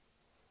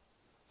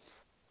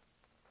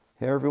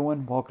Hey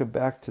everyone, welcome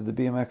back to the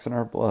BMX in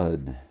Our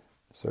Blood.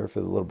 Sorry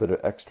for the little bit of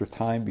extra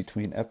time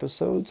between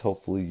episodes.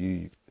 Hopefully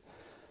you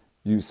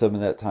use some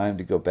of that time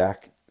to go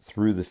back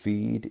through the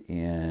feed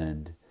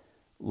and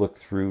look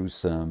through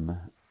some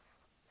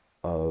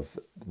of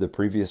the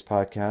previous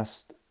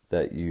podcasts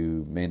that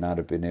you may not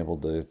have been able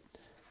to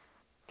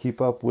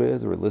keep up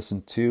with or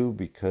listen to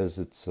because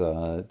it's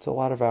a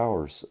lot of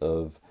hours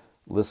of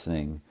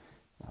listening.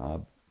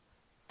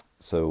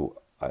 So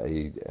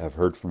I have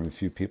heard from a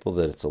few people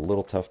that it's a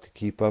little tough to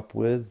keep up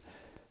with,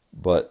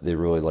 but they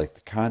really like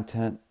the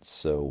content.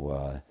 So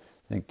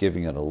I think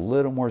giving it a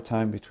little more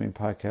time between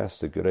podcasts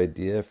is a good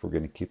idea if we're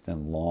going to keep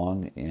them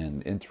long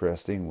and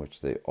interesting, which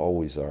they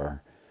always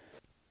are.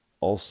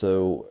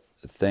 Also,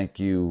 thank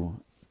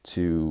you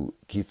to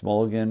Keith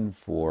Mulligan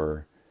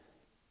for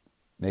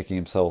making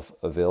himself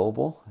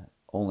available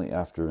only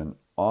after an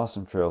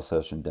awesome trail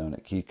session down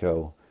at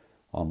Kiko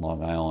on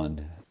Long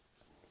Island.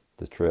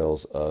 The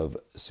trails of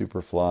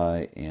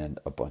Superfly and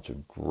a bunch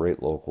of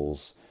great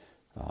locals.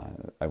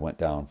 I went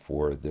down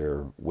for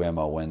their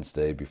Whammo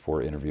Wednesday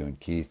before interviewing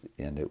Keith,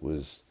 and it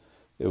was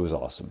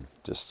awesome.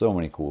 Just so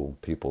many cool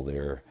people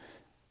there.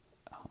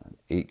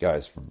 8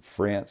 guys from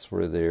France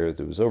were there.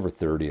 There was over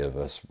 30 of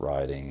us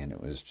riding, and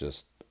it was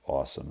just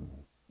awesome.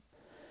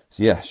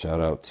 So yeah, shout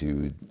out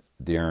to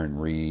Darren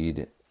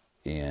Reed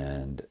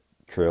and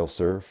Trail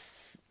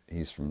Surf.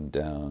 He's from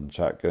down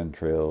Shotgun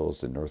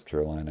Trails in North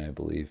Carolina, I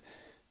believe.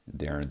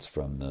 Darren's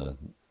from the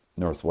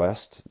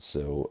Northwest,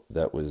 so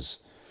that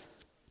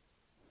was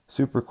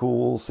super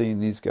cool seeing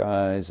these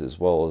guys, as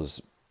well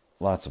as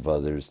lots of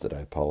others that I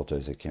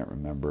apologize I can't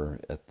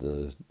remember at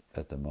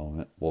the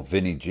moment. Well,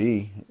 Vinny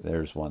G,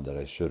 there's one that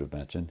I should have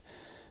mentioned.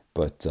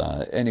 But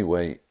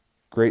anyway,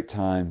 great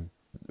time.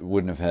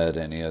 Wouldn't have had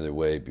any other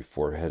way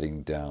before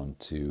heading down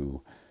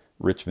to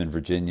Richmond,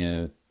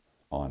 Virginia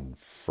on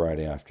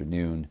Friday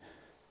afternoon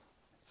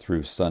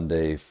through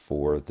Sunday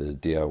for the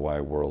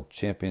DIY World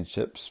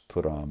Championships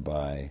put on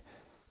by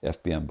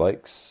FBM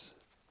Bikes,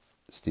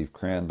 Steve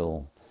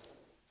Crandall,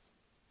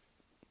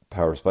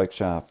 Powers Bike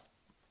Shop,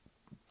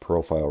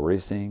 Profile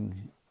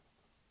Racing,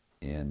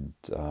 and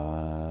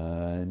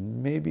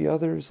maybe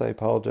others. I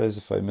apologize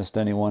if I missed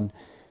anyone,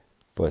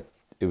 but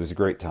it was a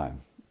great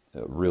time.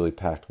 A really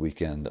packed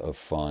weekend of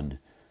fun,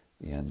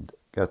 and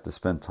got to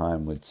spend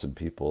time with some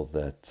people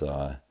that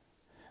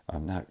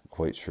I'm not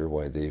quite sure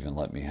why they even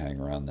let me hang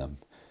around them.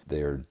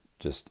 They are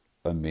just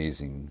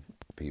amazing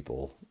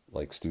people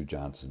like Stu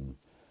Johnson,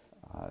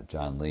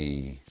 John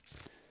Lee,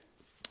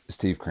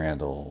 Steve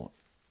Crandall,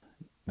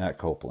 Matt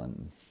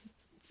Copeland,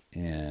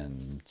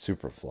 and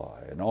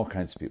Superfly, and all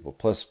kinds of people,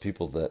 plus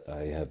people that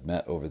I have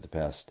met over the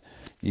past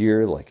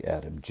year, like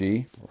Adam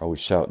G. We're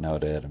always shouting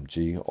out Adam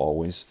G,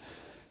 always.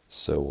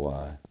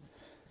 So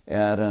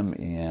Adam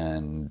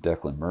and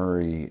Declan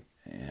Murray,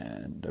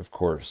 and of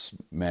course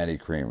Matty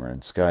Kramer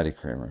and Scotty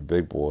Kramer and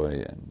Big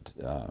Boy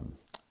and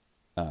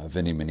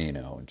Vinny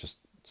Menino, and just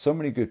so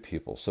many good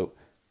people. So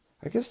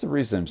I guess the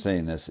reason I'm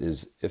saying this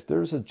is if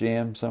there's a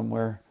jam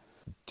somewhere,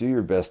 do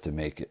your best to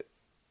make it.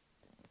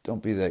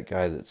 Don't be that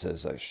guy that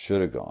says I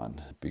should have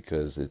gone,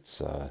 because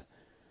it's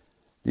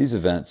these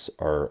events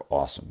are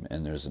awesome,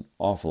 and there's an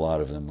awful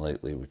lot of them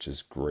lately, which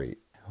is great.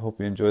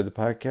 Hope you enjoyed the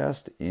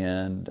podcast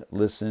and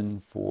listen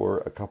for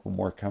a couple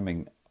more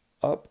coming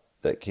up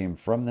that came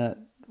from that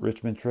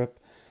Richmond trip.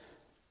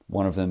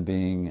 One of them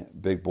being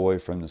Big Boy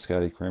from the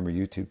Scotty Kramer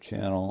YouTube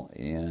channel,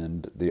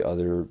 and the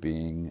other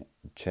being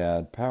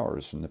Chad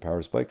Powers from the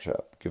Powers Bike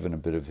Shop, giving a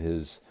bit of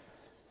his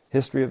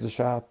history of the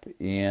shop,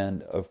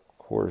 and of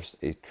course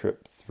a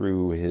trip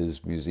through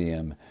his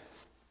museum,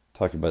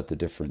 talking about the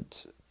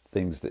different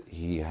things that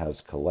he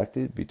has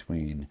collected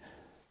between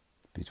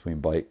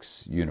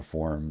bikes,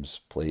 uniforms,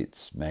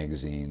 plates,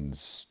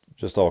 magazines,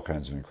 just all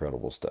kinds of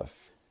incredible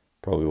stuff.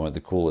 Probably one of the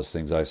coolest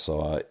things I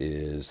saw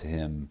is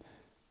him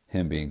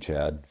being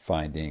Chad,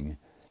 finding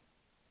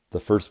the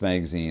first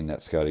magazine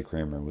that Scotty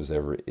Kramer was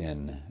ever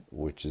in,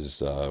 which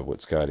is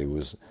what Scotty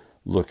was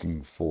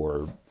looking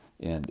for.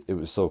 And it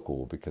was so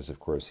cool because, of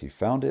course, he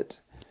found it,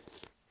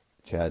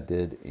 Chad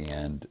did,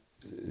 and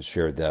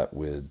shared that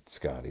with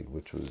Scotty,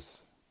 which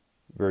was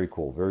very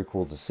cool. Very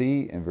cool to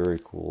see, and very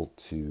cool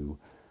to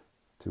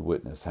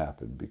witness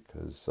happen,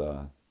 because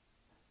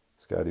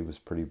Scotty was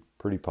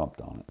pretty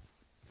pumped on it.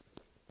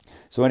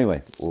 So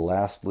anyway,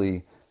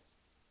 lastly,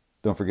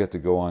 don't forget to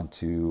go on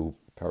to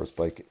Powers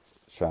Bike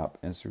Shop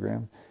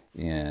Instagram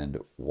and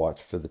watch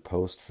for the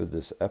post for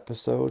this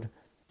episode.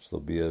 So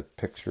there'll be a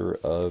picture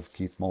of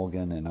Keith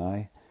Mulligan and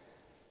I.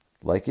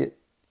 Like it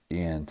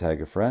and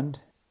tag a friend.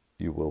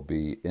 You will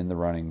be in the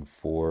running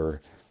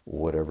for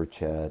whatever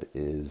Chad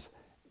is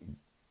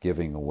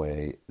giving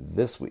away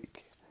this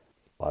week.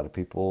 A lot of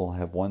people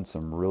have won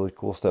some really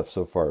cool stuff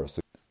so far.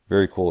 So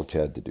very cool of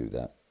Chad to do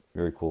that.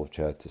 Very cool of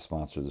Chad to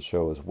sponsor the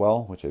show as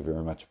well, which I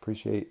very much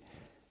appreciate.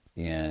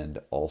 And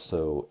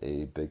also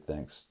a big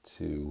thanks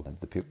to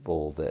the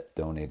people that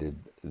donated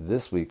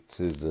this week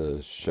to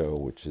the show,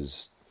 which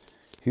is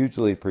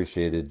hugely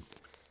appreciated.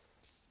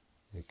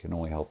 It can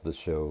only help the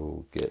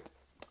show get,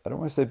 I don't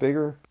want to say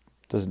bigger,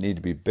 Doesn't need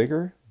to be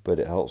bigger, but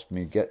it helps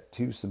me get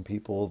to some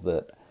people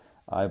that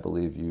I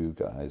believe you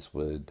guys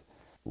would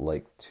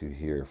like to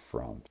hear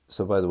from.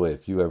 So by the way,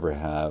 if you ever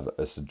have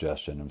a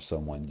suggestion of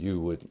someone you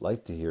would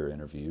like to hear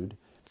interviewed,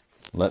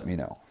 let me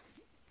know.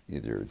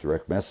 Either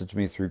direct message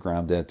me through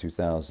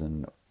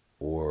GromDad2000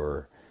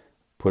 or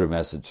put a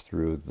message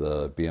through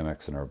the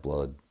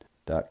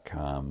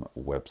bmxinourblood.com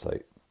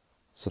website.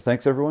 So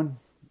thanks, everyone.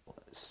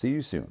 See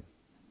you soon.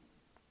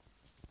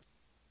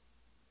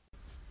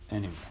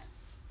 Anyway,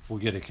 we'll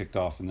get it kicked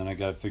off, and then I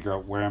got to figure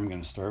out where I'm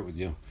going to start with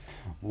you.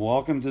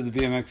 Welcome to the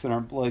BMX in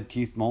Our Blood,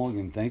 Keith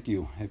Mulligan. Thank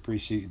you. I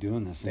appreciate you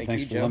doing this, and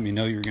thanks for letting me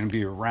know you were going to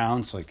be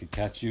around so I could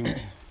catch you.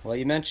 Well,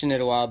 you mentioned it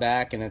a while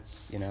back, and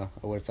it's, I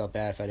would have felt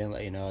bad if I didn't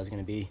let you know I was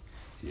going to be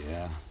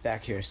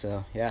back here.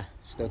 So, yeah,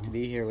 stoked to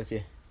be here with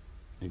you.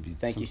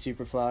 Thank you,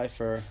 Superfly,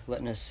 for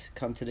letting us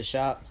come to the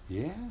shop.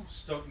 Yeah.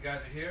 Stoked you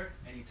guys are here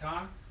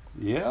anytime.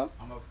 Yeah.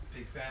 I'm a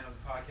big fan of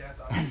the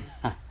podcast, obviously.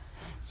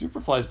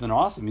 Superfly's been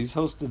awesome. He's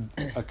hosted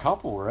a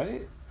couple,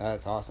 right?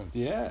 That's awesome.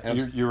 Yeah.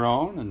 Your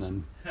own, and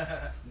then...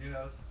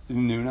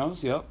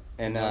 Nuno's, yep.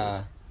 And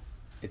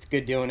it's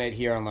good doing it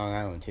here on Long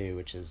Island, too,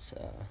 which is...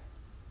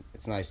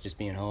 it's nice just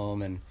being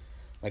home. And,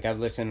 I've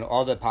listened to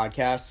all the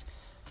podcasts.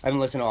 I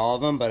haven't listened to all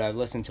of them, but I've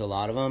listened to a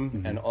lot of them.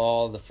 Mm-hmm. And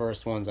all the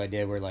first ones I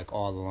did were,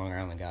 all the Long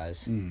Island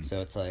guys. Mm. So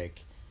it's,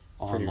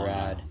 pretty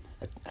rad.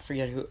 I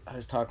forget who I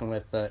was talking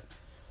with, but...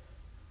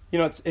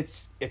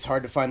 it's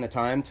hard to find the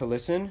time to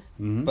listen,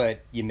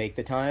 but you make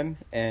the time,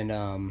 and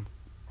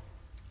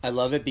I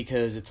love it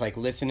because it's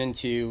listening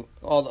to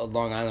all the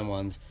Long Island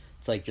ones.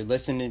 It's you're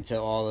listening to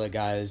all the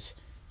guys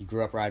you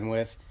grew up riding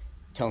with,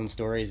 telling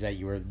stories that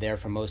you were there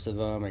for most of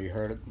them, or you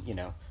heard,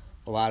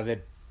 a lot of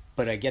it.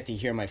 But I get to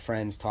hear my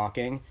friends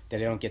talking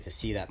that I don't get to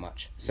see that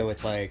much. So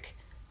it's I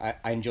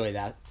enjoy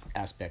that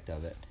aspect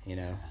of it,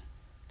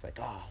 It's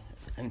I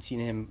haven't seen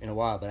him in a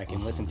while, but I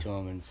can listen to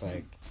him, and it's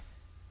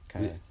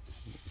kind of...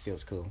 It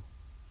feels cool.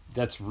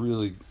 That's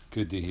really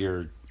good to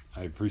hear.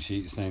 I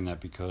appreciate you saying that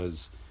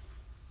because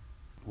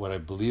what I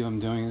believe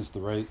I'm doing is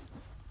the right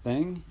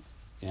thing,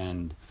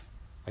 and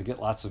I get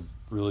lots of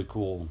really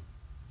cool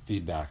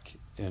feedback,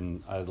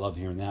 and I love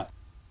hearing that.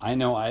 I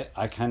know I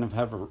kind of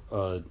have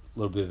a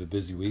little bit of a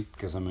busy week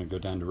because I'm going to go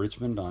down to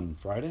Richmond on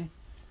Friday.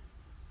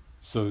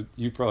 So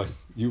you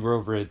were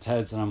over at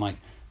Ted's, and I'm like,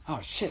 oh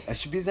shit, I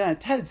should be there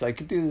at Ted's. I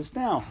could do this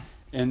now.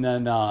 And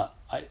then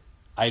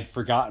I'd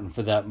forgotten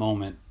for that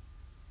moment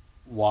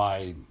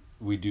why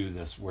we do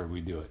this where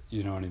we do it,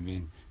 you know what I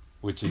mean?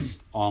 Which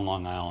is on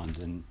Long Island.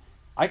 And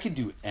I could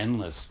do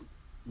endless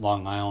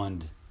Long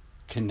Island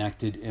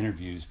connected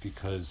interviews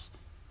because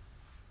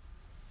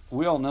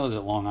we all know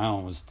that Long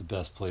Island was the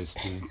best place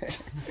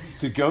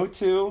to go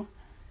to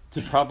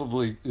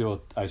probably,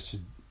 I'll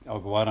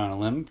go out on a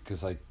limb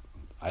because I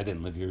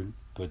didn't live here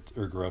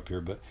or grow up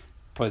here, but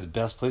probably the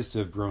best place to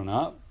have grown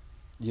up,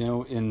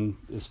 in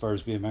as far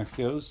as BMX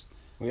goes.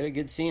 We had a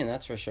good scene,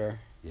 that's for sure.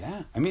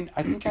 Yeah, I mean,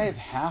 I think I have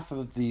half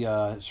of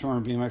the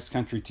Shore BMX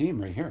country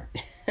team right here,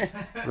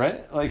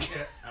 right?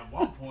 At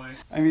one point.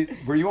 I mean,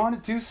 were you on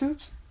it too,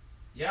 Soups?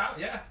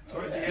 Yeah.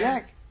 Towards the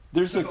end.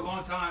 Yeah, Took a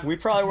long time. We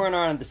probably weren't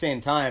on at the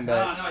same time,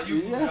 but no,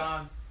 you moved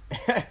on.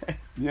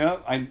 Yeah,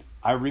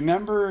 I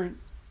remember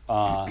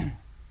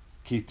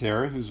Keith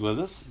Terra, who's with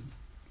us.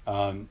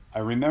 I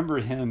remember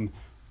him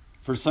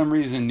for some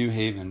reason. New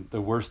Haven,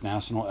 the worst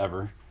national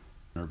ever.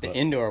 The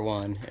indoor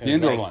one. The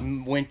indoor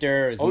one.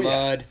 Winter, it was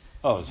mud. Yeah.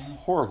 Oh, it was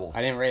horrible.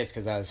 I didn't race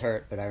because I was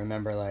hurt, but I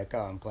remember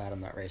I'm glad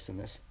I'm not racing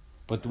this.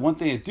 But the one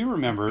thing I do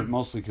remember,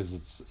 mostly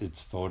because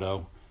it's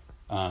photo,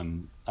 I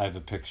have a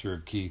picture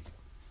of Keith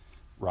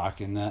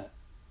rocking that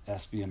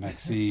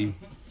SBMXC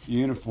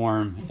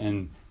uniform,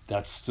 and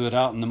that stood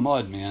out in the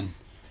mud, man.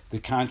 The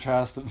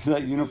contrast of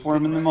that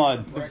uniform in the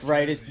mud. The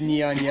brightest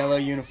neon yellow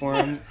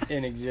uniform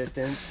in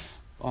existence.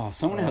 Oh,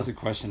 someone has a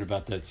question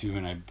about that too,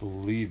 and I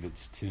believe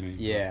it's Timmy.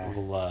 Yeah.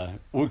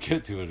 We'll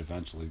get to it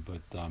eventually, but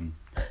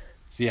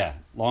so yeah,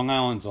 Long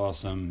Island's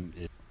awesome,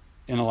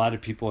 and a lot of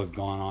people have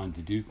gone on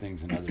to do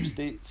things in other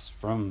states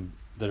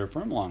that are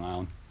from Long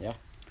Island. Yeah.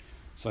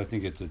 So I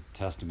think it's a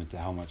testament to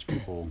how much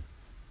people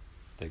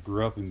that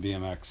grew up in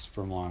BMX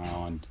from Long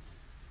Island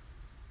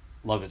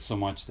love it so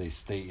much they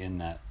stay in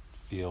that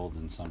field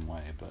in some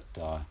way. But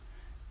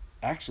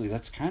actually,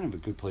 that's kind of a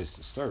good place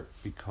to start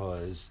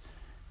because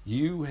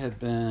you have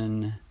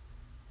been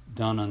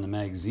done on the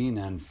magazine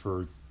end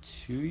for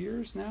 2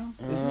 years now,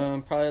 isn't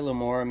it? Probably a little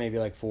more, maybe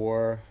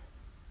 4.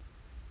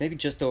 Maybe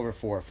just over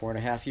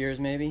 4.5 years,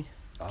 maybe.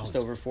 Just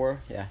over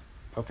 4, yeah.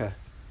 Okay.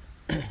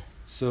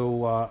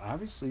 So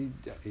obviously,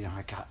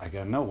 I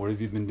gotta know, what have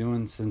you been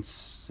doing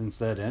since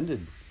that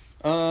ended?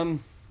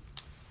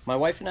 My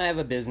wife and I have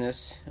a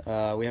business.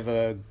 We have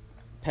a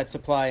pet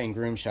supply and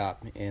groom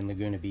shop in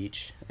Laguna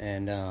Beach,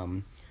 and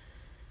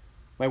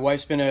my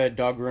wife's been a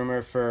dog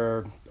groomer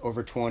for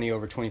over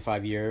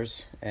 25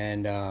 years,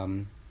 and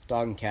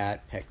dog and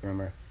cat pet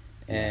groomer,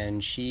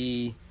 and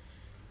she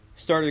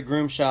started a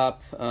groom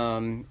shop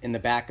in the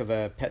back of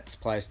a pet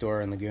supply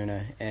store in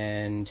Laguna,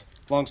 and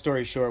long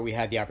story short, we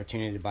had the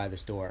opportunity to buy the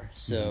store.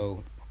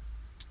 So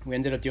we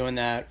ended up doing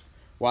that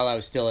while I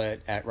was still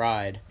at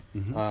Ride.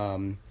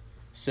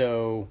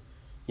 So,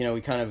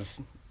 we kind of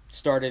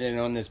started in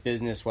on this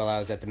business while I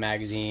was at the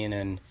magazine,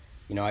 and,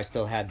 I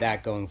still had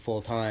that going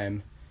full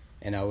time,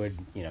 and I would,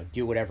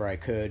 do whatever I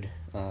could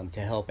to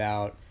help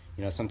out.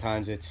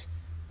 Sometimes it's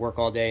work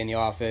all day in the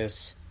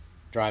office,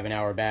 drive an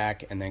hour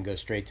back, and then go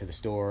straight to the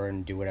store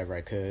and do whatever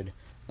I could.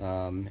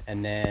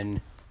 And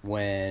then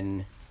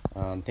when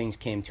things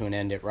came to an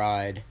end at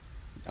Ride,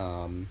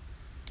 kind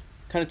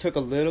of took a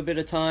little bit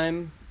of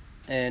time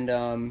and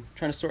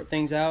trying to sort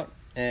things out,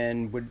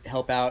 and would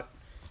help out,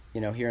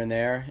 here and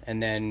there.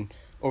 And then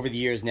over the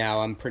years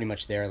now, I'm pretty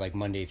much there like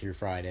Monday through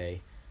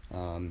Friday,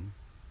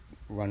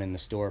 running the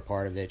store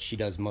part of it. She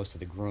does most of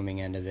the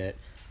grooming end of it.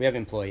 We have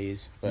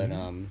employees, but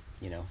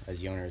as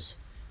the owners,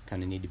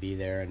 kind of need to be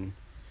there and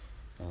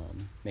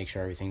make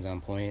sure everything's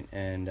on point.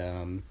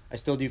 And I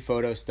still do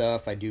photo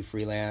stuff. I do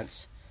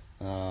freelance,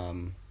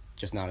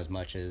 just not as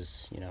much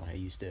as I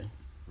used to.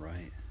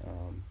 Right.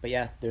 But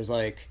yeah, there's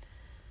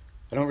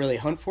I don't really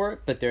hunt for it,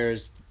 but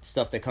there's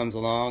stuff that comes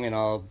along, and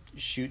I'll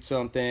shoot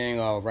something,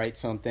 I'll write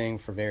something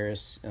for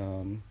various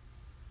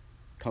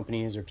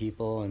companies or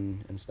people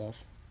and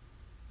stuff.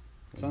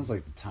 It sounds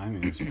like the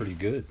timing is pretty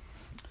good.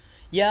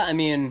 Yeah, I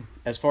mean,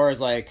 as far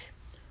as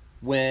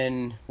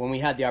when we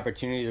had the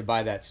opportunity to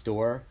buy that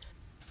store,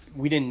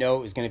 we didn't know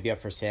it was going to be up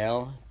for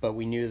sale, but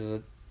we knew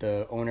that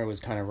the owner was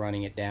kind of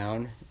running it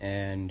down,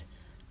 and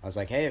I was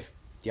like, hey, if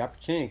the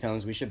opportunity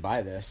comes, we should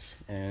buy this.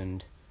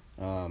 And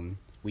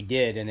we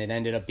did, and it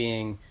ended up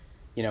being,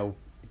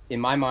 in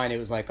my mind, it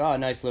was like, oh, a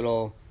nice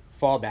little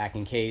fallback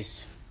in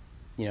case,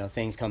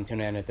 things come to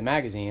an end at the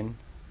magazine.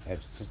 I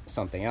have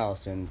something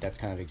else, and that's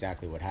kind of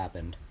exactly what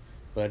happened.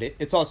 But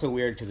it's also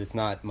weird because it's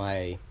not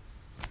my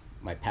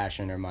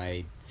passion or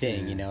my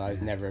thing, I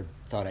never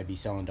thought I'd be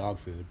selling dog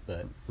food,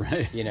 but,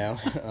 right.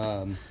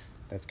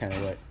 That's kind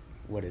of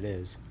what it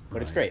is. But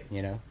right. It's great,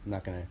 I'm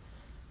not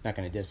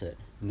gonna diss it.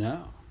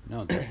 No,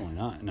 definitely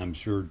not. And I'm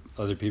sure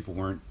other people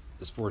weren't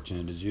as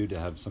fortunate as you to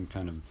have some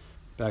kind of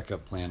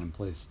backup plan in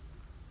place.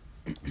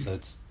 So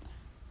it's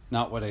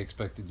not what I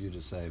expected you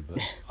to say, but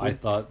I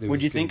thought... What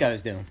did you think I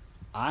was doing?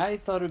 I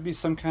thought it would be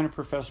some kind of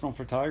professional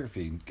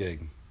photography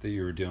gig that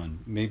you were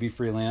doing. Maybe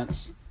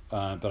freelance,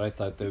 but I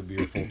thought that would be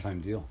your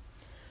full-time deal.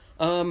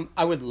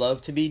 I would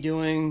love to be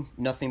doing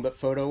nothing but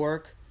photo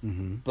work,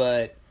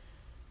 but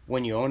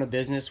when you own a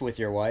business with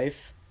your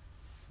wife,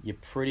 you're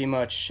pretty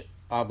much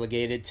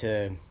obligated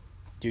to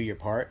do your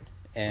part.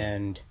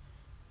 And,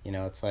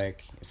 it's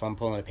like, if I'm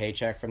pulling a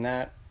paycheck from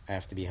that, I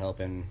have to be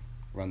helping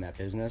run that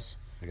business.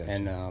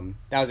 And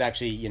that was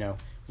actually, it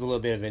was a little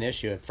bit of an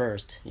issue at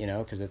first,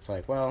 because it's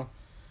like, well,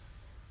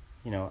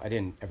 I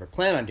didn't ever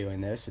plan on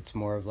doing this. It's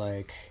more of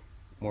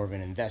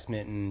an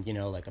investment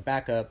and, like a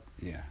backup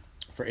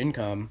for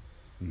income.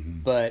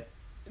 But,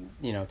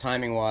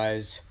 timing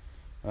wise,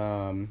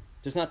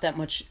 there's not that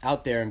much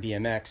out there in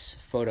BMX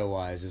photo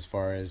wise as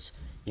far as,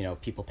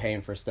 people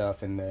paying for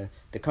stuff, and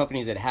the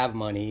companies that have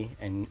money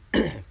and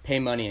pay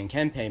money and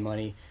can pay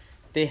money,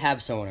 they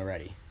have someone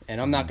already.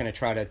 And I'm not going to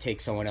try to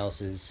take someone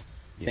else's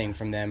thing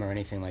from them or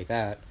anything like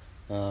that.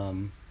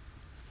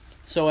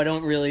 So I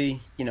don't really,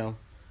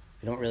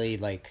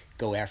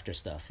 go after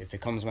stuff. If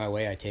it comes my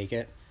way, I take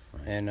it.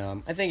 Right. And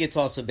I think it's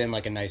also been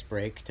a nice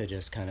break to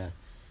just kind of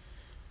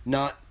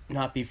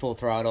not be full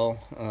throttle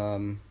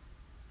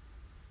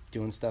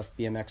doing stuff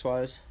BMX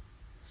wise.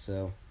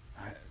 So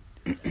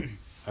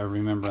I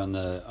remember on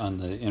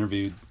the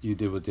interview you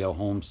did with Dale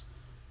Holmes,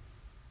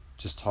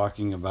 just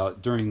talking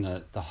about during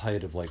the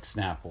height of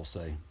Snap, we'll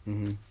say,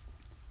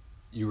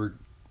 you were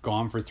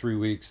gone for 3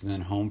 weeks and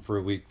then home for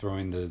a week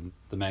throwing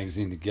the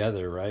magazine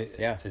together, right?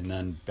 Yeah. And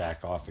then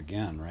back off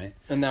again, right?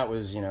 And that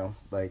was,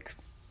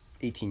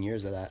 18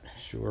 years of that.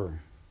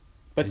 Sure.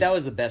 But that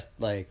was the best,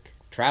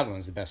 traveling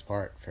is the best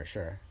part for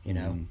sure,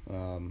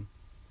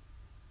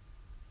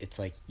 It's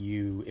like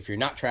if you're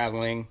not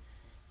traveling,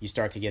 you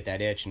start to get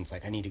that itch and it's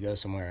like, I need to go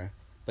somewhere.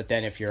 But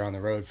then if you're on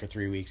the road for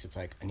 3 weeks, it's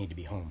like, I need to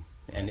be home.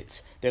 And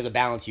there's a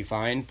balance you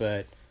find,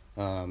 but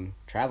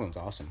traveling's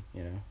awesome,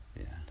 Yeah.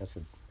 That's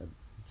the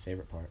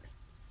favorite part.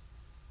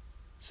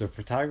 So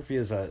photography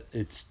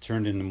it's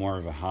turned into more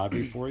of a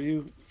hobby for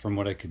you, from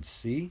what I could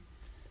see?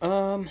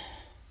 Yeah,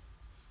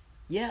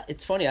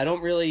 it's funny. I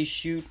don't really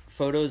shoot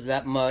photos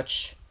that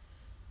much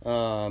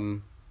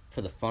for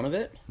the fun of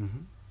it,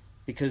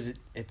 because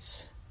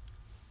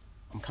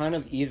I'm kind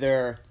of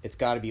either it's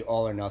got to be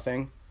all or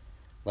nothing.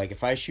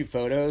 If I shoot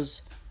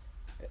photos,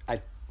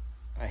 I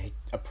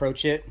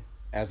approach it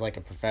as a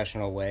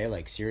professional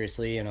way,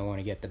 seriously, and I want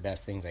to get the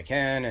best things I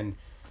can. And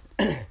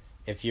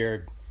it's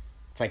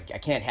I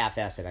can't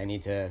half-ass it. I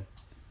need to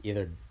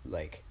either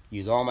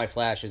use all my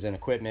flashes and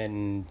equipment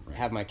and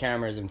have my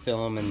cameras and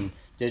film and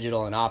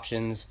digital and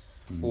options,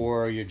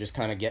 or you're just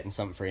kind of getting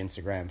something for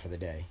Instagram for the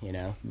day,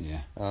 Yeah.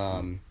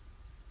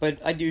 But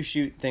I do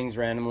shoot things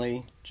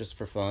randomly just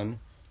for fun.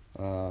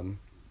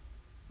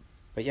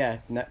 But yeah,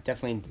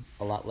 definitely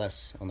a lot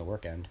less on the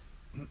work end.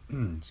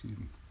 Excuse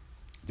me.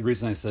 The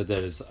reason I said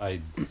that is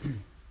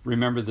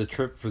remember the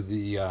trip for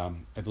the,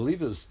 I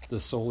believe it was the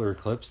solar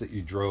eclipse that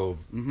you drove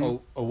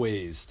a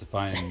ways to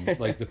find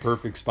like the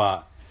perfect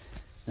spot.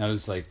 And I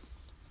was like,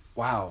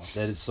 wow,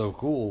 that is so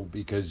cool,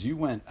 because you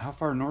went, how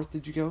far north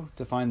did you go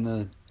to find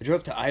the... I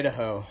drove to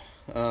Idaho.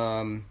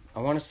 I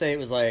want to say it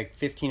was like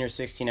 15 or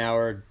 16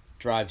 hour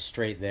drive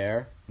straight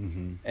there.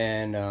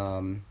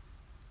 And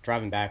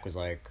driving back was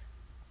like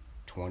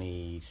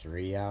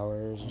 23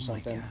 hours or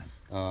something.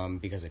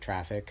 Because of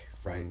traffic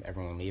from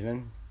everyone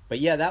leaving. But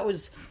yeah, that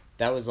was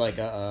like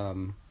a,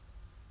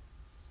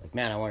 like,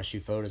 man, I want to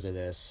shoot photos of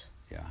this.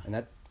 Yeah. And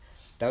that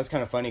was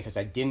kind of funny because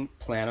I didn't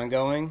plan on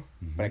going,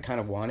 but I kind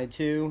of wanted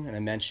to, and I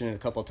mentioned it a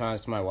couple of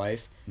times to my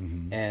wife.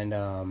 And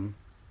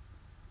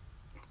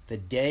the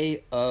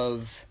day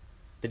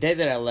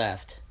that I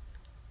left,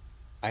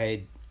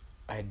 I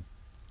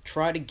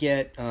tried to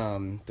get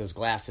those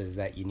glasses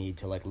that you need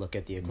to like look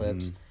at the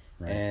eclipse,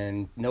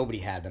 and nobody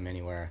had them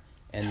anywhere.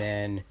 And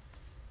then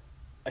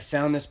I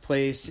found this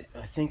place,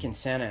 I think in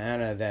Santa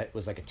Ana, that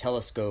was like a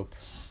telescope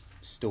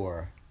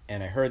store,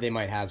 and I heard they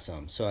might have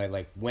some. So I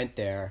like went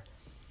there,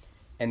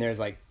 and there's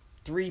like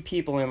 3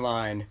 people in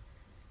line.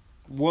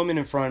 Woman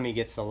in front of me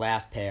gets the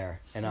last pair,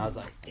 and I was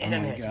like,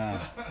 damn it.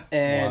 God.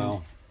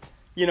 And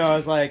you know, I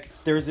was like,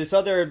 there was this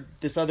other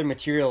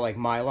material like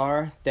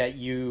Mylar that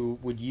you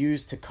would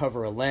use to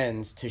cover a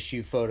lens to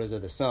shoot photos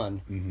of the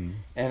sun.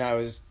 And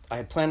I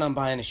had planned on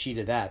buying a sheet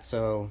of that.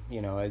 So,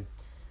 you know, I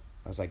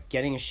was like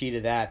getting a sheet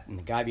of that, and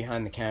the guy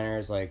behind the counter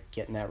is like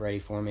getting that ready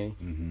for me.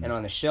 And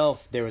on the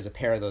shelf, there was a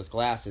pair of those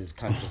glasses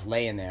kind of just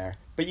laying there.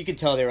 But you could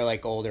tell they were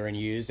like older and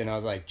used, and I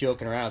was like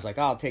joking around. I was like,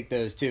 oh, I'll take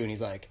those too. And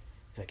he's like,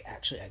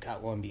 actually, I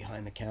got one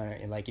behind the counter.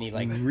 And he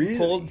like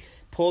really?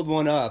 pulled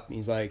one up. And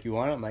he's like, you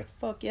want it? I'm like,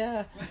 fuck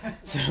yeah.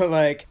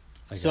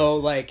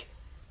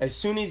 As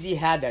soon as he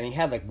had that, and he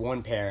had like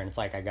one pair, and it's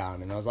like, I got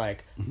him. And I was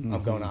like,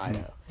 I'm going to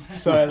Idaho.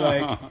 So I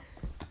like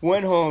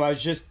went home. I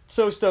was just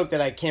so stoked that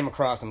I came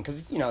across them,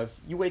 because, you know, if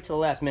you wait till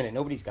the last minute,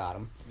 nobody's got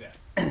them.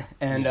 Yeah.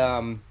 And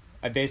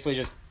I basically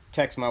just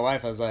texted my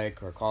wife. I was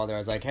like, or called her. I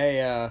was like,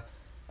 hey,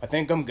 I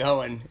think I'm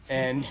going.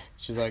 And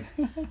she's like,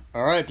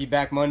 all right, be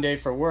back Monday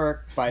for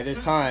work by this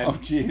time. Oh,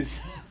 jeez.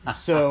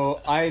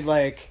 So I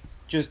like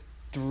just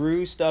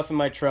threw stuff in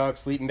my truck,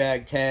 sleeping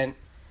bag, tent,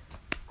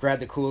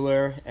 grabbed the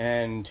cooler,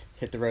 and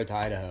hit the road to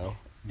Idaho,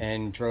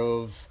 and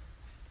drove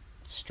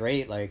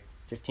straight like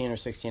 15 or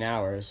 16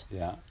 hours.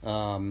 Yeah.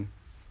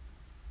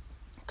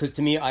 Because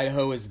to me,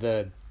 Idaho is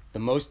the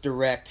most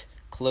direct,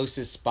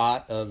 closest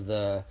spot of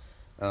the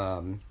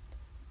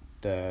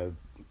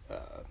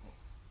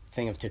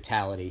thing of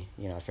totality.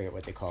 You know, I forget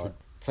what they call it.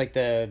 It's like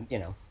the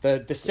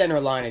center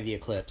line of the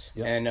eclipse.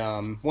 Yep.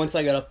 And once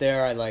I got up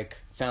there, I like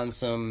found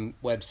some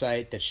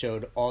website that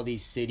showed all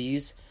these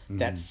cities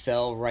that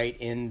fell right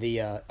in the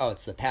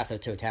it's the path of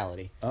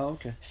totality. Oh,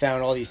 okay.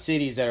 Found all these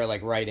cities that are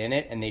like right in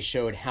it, and they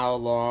showed how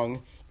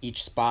long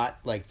each spot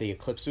like the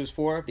eclipse was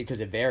for, because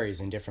it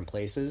varies in different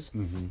places.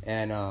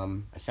 And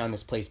I found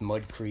this place,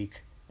 Mud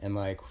Creek, and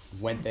like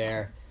went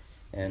there,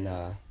 and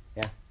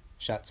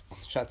shot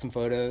some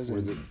photos.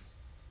 And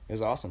it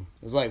was awesome.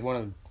 It was like one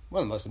of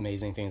the most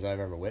amazing things I've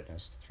ever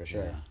witnessed, for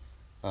sure.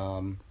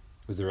 Yeah.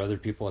 Were there other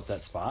people at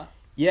that spot?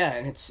 Yeah,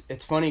 and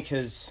it's funny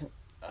because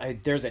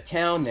there's a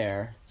town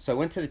there. So I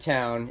went to the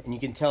town, and you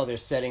can tell they're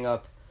setting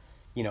up,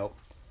 you know,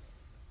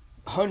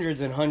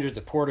 hundreds and hundreds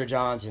of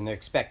porta-johns, and they're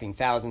expecting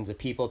thousands of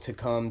people to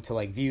come to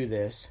like view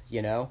this,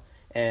 you know.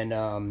 And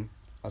I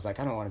was like,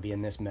 I don't want to be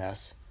in this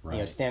mess. Right. You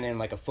know, standing in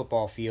like a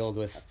football field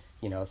with,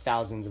 you know,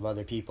 thousands of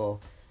other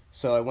people.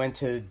 So I went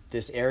to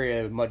this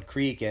area, Mud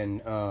Creek,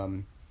 and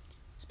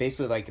it's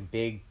basically like a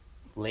big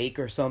lake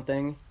or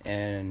something.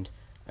 And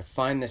I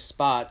find this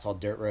spot, it's all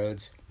dirt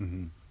roads.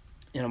 And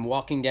I'm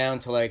walking down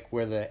to like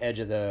where the edge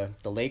of the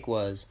lake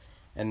was,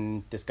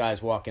 and this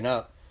guy's walking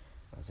up.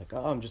 I was like,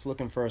 oh, I'm just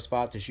looking for a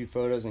spot to shoot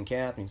photos and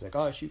camp. And he's like,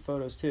 oh, I shoot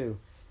photos too.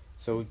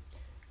 So we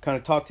kind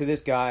of talked to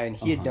this guy, and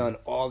he had done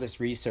all this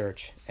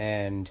research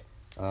and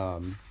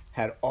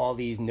had all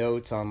these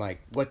notes on like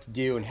what to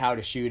do and how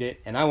to shoot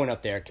it. And I went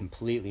up there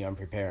completely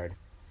unprepared.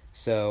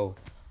 So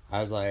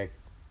I was like,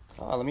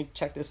 oh, let me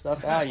check this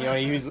stuff out. You know,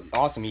 he was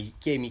awesome. He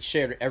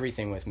shared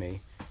everything with me.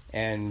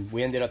 And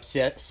we ended up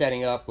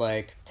setting up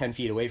like 10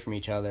 feet away from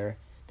each other.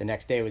 The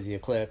next day was the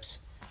eclipse.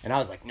 And I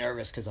was like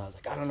nervous because I was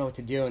like, I don't know what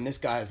to do. And this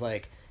guy's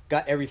like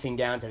got everything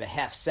down to the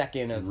half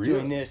second of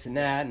doing this and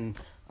that. And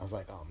I was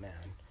like, oh man,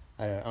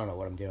 I don't know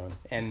what I'm doing.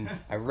 And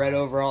I read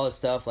over all this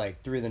stuff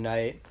like through the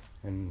night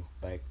and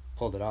like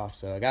pulled it off.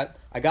 So I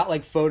got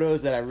like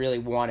photos that I really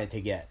wanted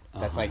to get.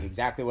 That's like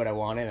exactly what I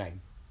wanted. And I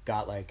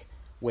got like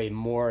way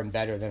more and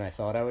better than I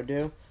thought I would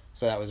do.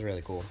 So that was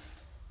really cool.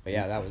 But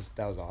yeah, that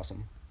was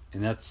awesome.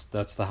 And that's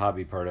the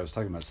hobby part I was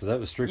talking about. So that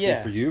was strictly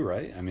for you,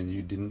 right? I mean,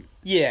 you didn't...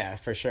 Yeah,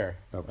 for sure.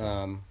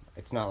 Okay.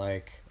 It's not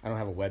like... I don't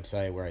have a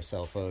website where I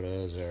sell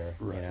photos or,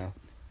 you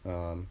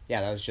know.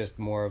 That was just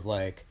more of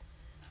like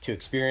to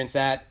experience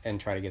that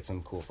and try to get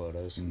some cool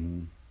photos.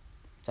 Mm-hmm.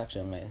 It's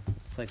actually on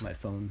it's like my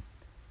phone.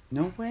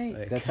 No way.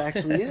 Like, that's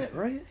actually it,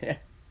 right? Yeah.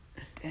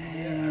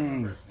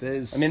 Dang, that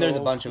is I mean, there's a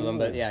so bunch of them,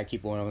 but cool. yeah, I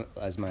keep one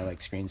as my like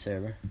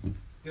screensaver.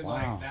 Did Wow.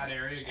 like that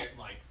area get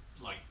like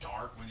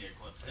dark when the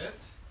eclipse hit?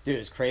 Dude,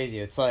 it's crazy.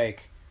 It's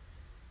like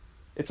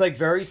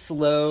very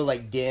slow,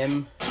 like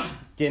dimming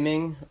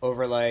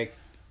over like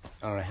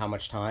I don't know how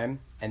much time,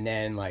 and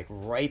then like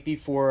right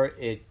before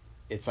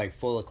it's like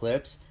full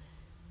eclipse,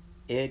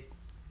 it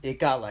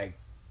got like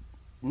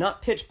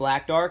not pitch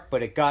black dark,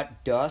 but it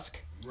got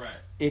dusk. Right.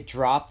 It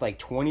dropped like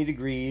 20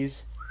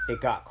 degrees. It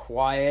got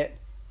quiet,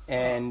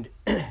 and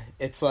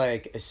it's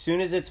like as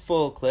soon as it's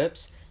full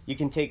eclipse, you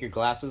can take your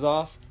glasses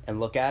off and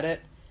look at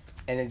it,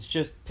 and it's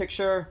just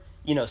picture,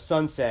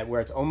 sunset where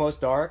it's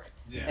almost dark,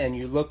 Yeah. and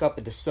you look up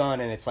at the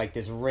sun, and it's like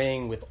this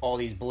ring with all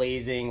these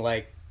blazing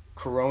like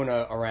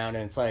corona around,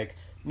 and it's like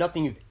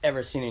nothing you've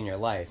ever seen in your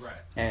life. Right.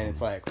 And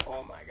it's like,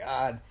 oh my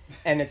God.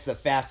 And it's the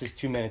fastest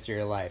 2 minutes of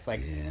your life.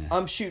 Like, Yeah.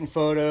 I'm shooting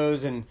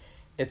photos, and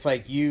it's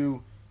like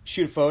you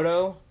shoot a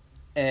photo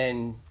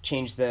and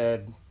change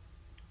the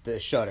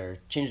shutter.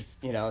 Change,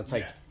 it's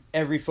like Yeah.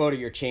 every photo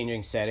you're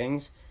changing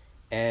settings.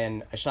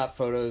 And I shot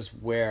photos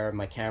where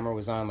my camera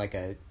was on like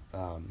a,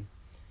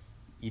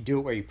 you do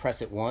it where you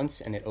press it once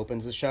and it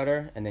opens the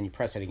shutter, and then you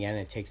press it again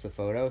and it takes the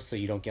photo, so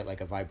you don't get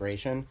like a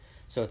vibration.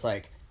 So it's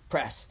like,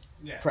 press,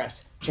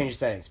 change the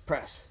settings,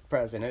 press,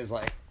 and it was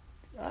like,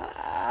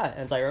 and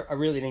it's like I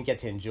really didn't get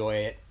to enjoy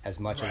it as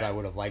much as I Right.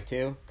 would have liked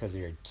to because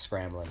you're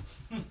scrambling,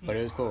 but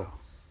it was cool.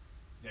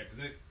 Yeah,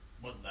 because it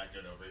wasn't that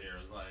good over here.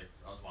 It was like,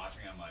 I was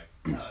watching, I'm like,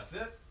 oh, that's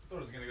it? Thought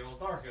it was going to get a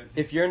little darker.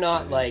 If you're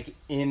not like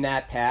in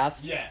that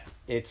path, Yeah.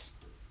 it's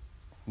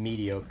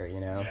mediocre,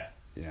 Yeah.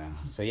 Yeah.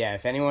 So yeah,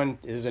 if anyone,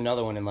 this is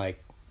another one in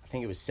like, I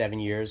think it was 7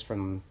 years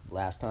from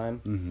last time.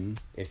 Mm-hmm.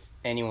 If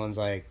anyone's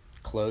like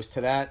close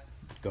to that,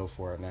 go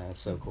for it, man. It's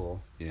so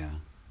cool. Yeah.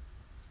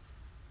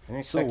 I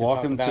didn't So expect to talk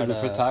welcome to about, the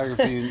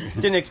photography.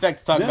 Didn't expect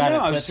to talk No, about it.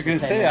 I was just for going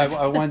to 10 say, minutes.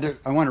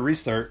 I want to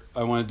restart.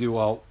 I want to do,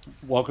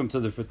 welcome to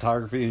the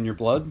photography in your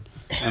blood.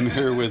 I'm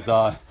here with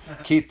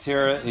Keith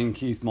Terra and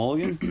Keith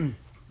Mulligan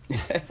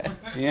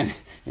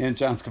and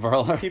John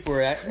Scavarla. People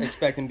were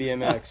expecting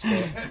BMX,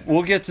 but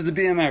We'll get to the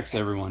BMX,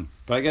 everyone.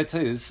 But I got to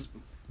tell you,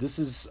 this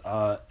is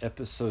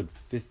episode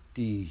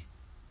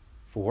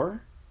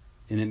 54,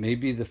 and it may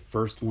be the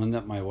first one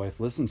that my wife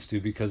listens to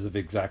because of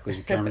exactly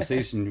the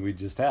conversation we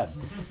just had.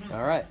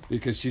 all right.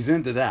 Because she's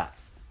into that.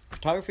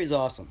 Photography is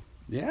awesome.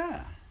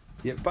 Yeah.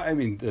 Yeah, but I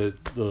mean, the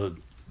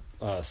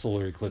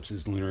solar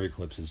eclipses, lunar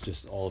eclipses,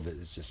 just all of it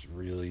is just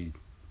really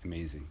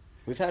amazing.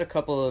 We've had a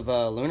couple of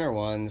lunar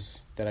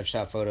ones that I've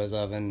shot photos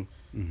of, and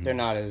they're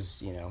not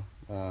as,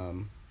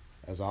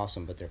 as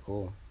awesome, but they're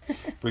cool.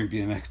 Bring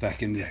BMX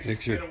back into the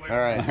picture. Get away All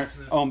right. from the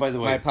eclipses. Oh, and by the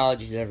My way,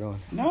 apologies, everyone.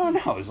 no,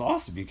 it was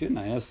awesome. You couldn't.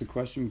 I asked the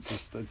question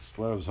because that's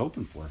what I was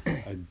hoping for.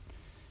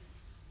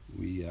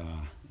 We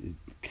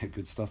get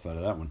good stuff out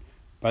of that one.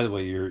 By the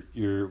way,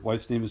 your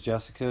wife's name is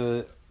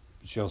Jessica.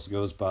 She also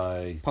goes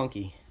by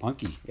Punky.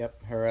 Punky.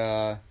 Yep.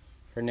 Her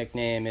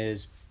nickname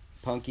is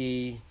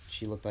Punky.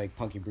 She looked like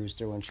Punky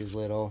Brewster when she was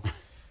little.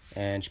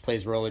 And she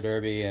plays roller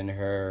derby, and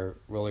her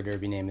roller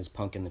derby name is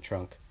Punk in the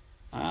Trunk.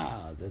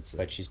 Ah, that's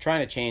But she's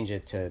trying to change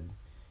it to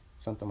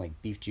something like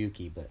Beef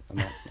Jukey, but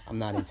I'm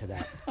not into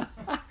that.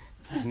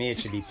 To me, it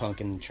should be Punk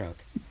in the Trunk.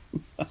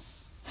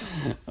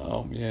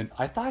 Oh man,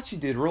 I thought she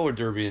did roller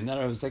derby, and then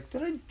I was like,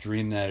 did I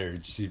dream that, or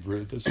does she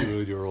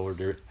really do roller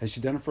derby? Has she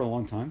done it for a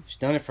long time? She's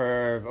done it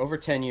for over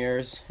 10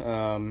 years.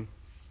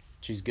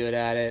 She's good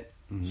at it.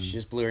 Mm-hmm. She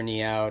just blew her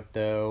knee out,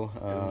 though.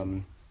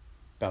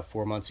 About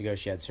 4 months ago,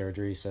 she had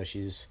surgery, so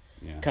she's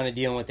Yeah. kind of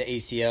dealing with the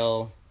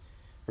ACL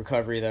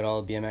recovery that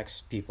all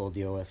BMX people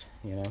deal with,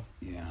 Yeah,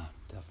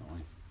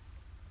 definitely.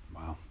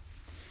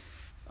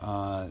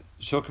 Wow.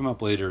 She'll come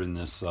up later in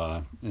this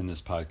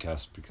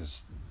podcast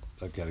because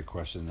I've got a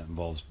question that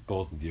involves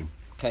both of you.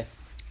 Okay.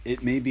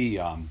 It may be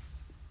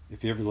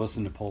if you ever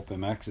listen to Pulp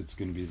MX, it's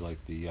going to be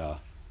like the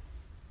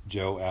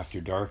Joe After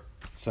Dark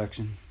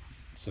section.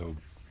 So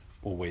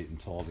we'll wait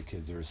until all the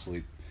kids are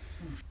asleep.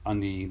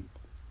 On the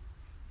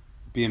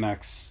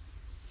BMX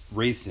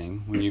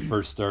racing, when you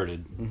first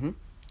started,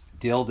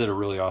 Dale did a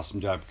really awesome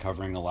job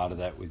covering a lot of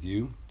that with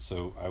you.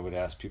 So I would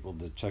ask people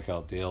to check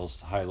out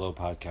Dale's High Low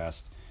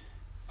podcast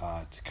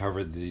to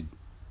cover the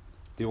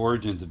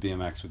origins of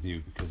BMX with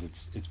you, because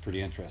it's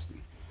pretty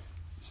interesting.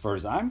 As far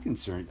as I'm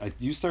concerned,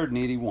 you started in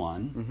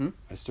 81.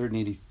 I started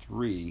in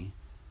 83.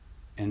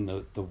 And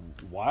the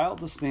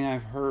wildest thing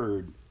I've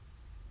heard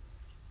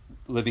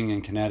living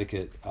in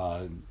Connecticut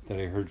that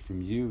I heard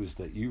from you is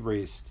that you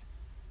raced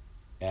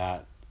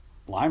at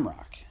Lime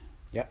Rock.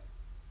 Yep.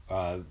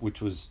 Which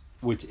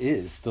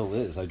still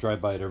is. I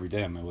drive by it every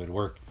day on my way to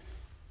work.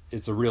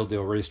 It's a real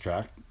deal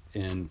racetrack,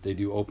 and they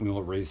do open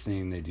wheel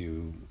racing, they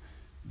do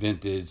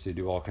vintage, they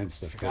do all kinds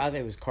of stuff. Forgot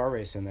there was car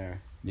racing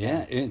there.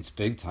 Yeah, it's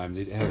big time.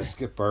 They have a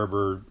Skip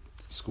Barber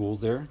school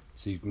there,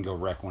 so you can go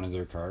wreck one of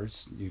their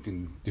cars. You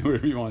can do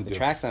whatever you want to The do.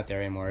 track's not there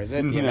anymore, is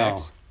it? No,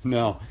 BMX?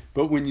 no.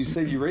 But when you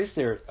say you raced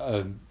there,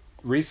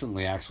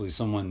 recently actually,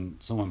 someone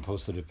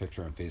posted a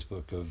picture on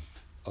Facebook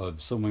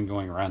of someone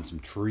going around some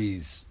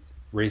trees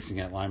racing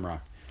at Lime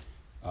Rock.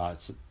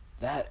 It's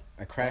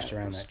I crashed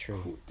around that tree.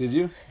 Cool. Did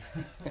you?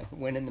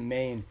 Went in the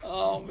main.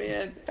 Oh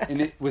man!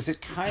 And was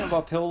it kind of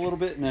uphill a little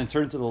bit, and then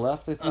turned to the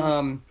left? I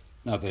think.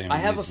 Not that I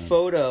have a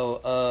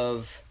photo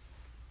of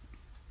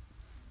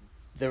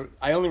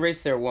I only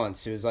raced there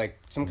once. It was like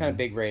some kind of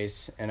big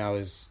race, and I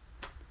was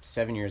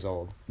 7 years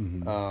old.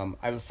 Mm-hmm.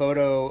 I have a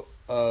photo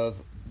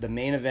of the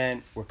main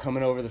event. We're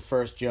coming over the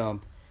first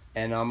jump,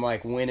 and I'm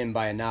like winning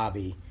by a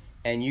knobby,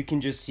 and you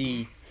can just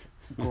see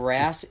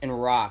grass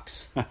and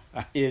rocks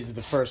is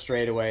the first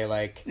straightaway,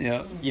 like,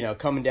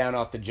 coming down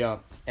off the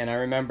jump. And I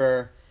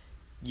remember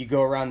you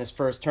go around this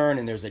first turn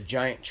and there's a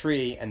giant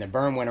tree and the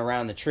berm went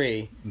around the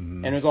tree,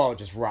 and it was all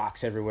just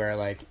rocks everywhere.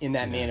 Like in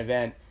that main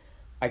event,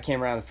 I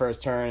came around the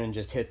first turn and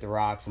just hit the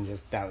rocks and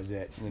just, that was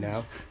it,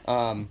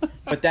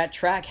 but that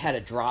track had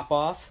a drop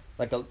off,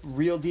 like a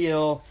real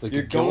deal. Like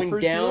you're going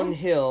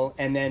downhill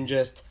and then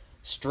just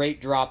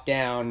straight drop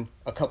down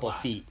a couple of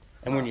feet.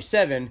 And when you're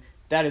 7,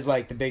 that is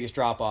like the biggest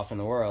drop off in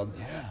the world.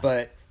 Yeah.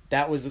 But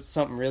that was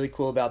something really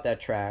cool about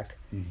that track.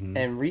 Mm-hmm.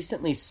 And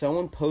recently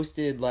someone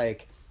posted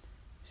like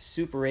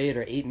Super 8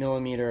 or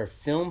 8mm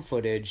film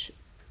footage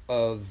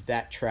of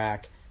that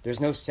track. There's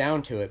no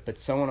sound to it, but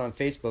someone on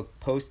Facebook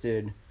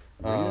posted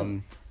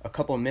a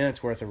couple of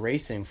minutes worth of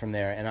racing from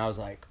there. And I was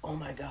like, oh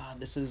my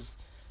God,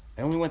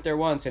 I only went there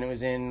once, and it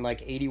was in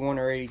like 81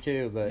 or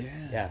 82. But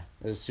yeah,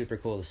 it was super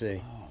cool to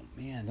see. Oh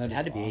man, it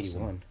had to be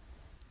awesome. 81.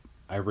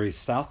 I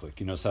raced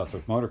Southwick,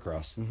 Southwick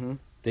Motocross. Mm-hmm.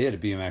 They had a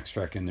BMX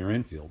track in their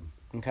infield.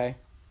 Okay.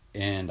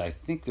 And I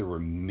think there were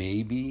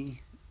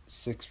maybe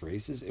 6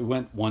 races. It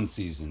went one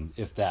season,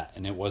 if that,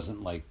 and it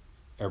wasn't like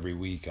every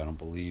week, I don't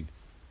believe.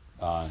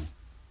 And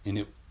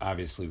it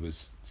obviously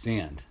was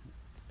sand,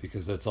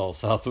 because that's all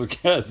Southwick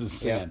has is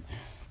sand. Yep.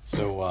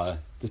 So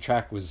the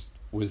track was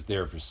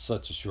there for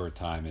such a short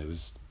time. It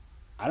was,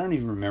 I don't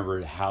even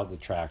remember how the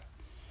track,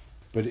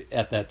 but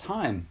at that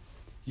time,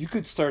 you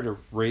could start a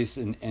race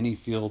in any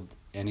field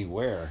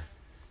anywhere,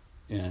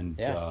 and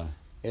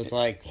it's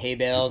like hay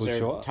bales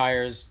or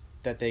tires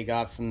that they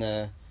got from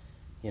the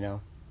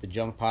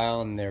junk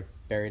pile, and they're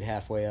buried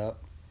halfway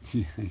up.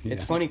 Yeah.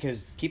 It's funny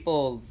because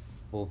people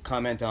will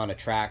comment on a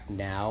track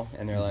now,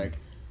 and they're like,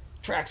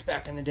 "Tracks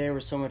back in the day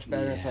were so much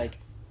better." Yeah. It's like,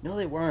 no,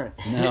 they weren't.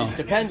 No. It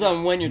depends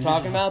on when you're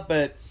talking about,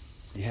 but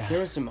there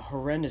were some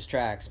horrendous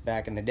tracks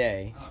back in the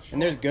day, and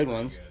there's good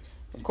ones.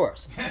 Of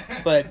course,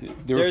 but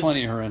there were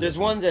plenty of horrendous. There's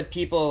ones that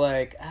people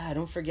like.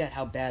 Don't forget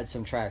how bad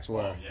some tracks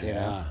were. They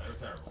were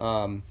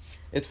terrible.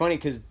 It's funny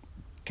because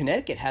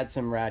Connecticut had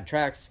some rad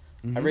tracks.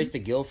 I raced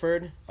at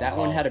Guilford. That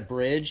one had a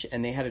bridge,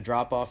 and they had a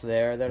drop off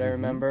there that I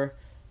remember.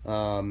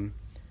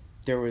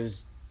 There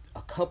was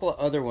a couple of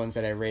other ones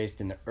that I raced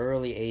in the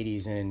early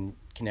 '80s in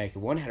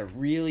Connecticut. One had a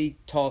really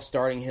tall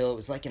starting hill. It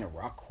was like in a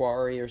rock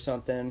quarry or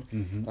something.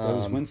 That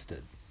was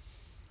Winsted.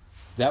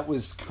 That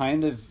was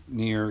kind of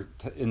near,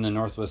 in the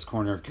northwest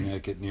corner of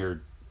Connecticut,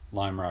 near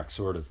Lime Rock,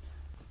 sort of.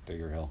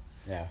 Bigger hill.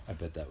 Yeah. I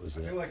bet that was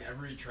I it. feel like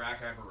every track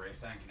I ever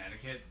raced at in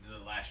Connecticut,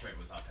 the last straight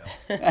was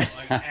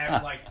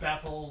uphill. like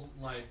Bethel,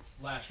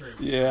 last straight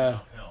was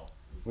uphill.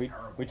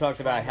 We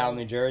talked about Hal,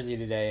 New Jersey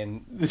today,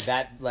 and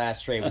that last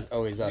straight was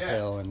always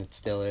uphill, and it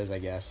still is, I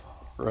guess.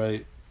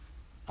 Right.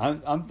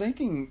 I'm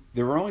thinking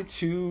there were only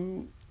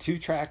two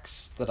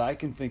tracks that I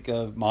can think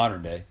of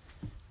modern day,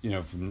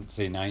 from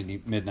say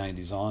mid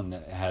 90s on,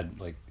 that had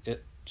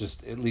it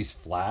just at least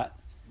flat.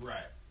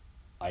 Right.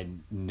 I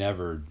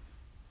never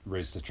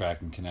raced a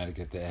track in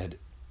Connecticut that had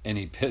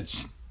any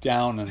pitch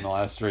down in the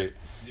last straight.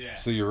 Yeah.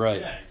 So you're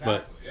right. Yeah,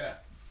 exactly.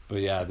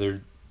 But yeah,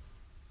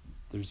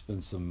 there's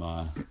been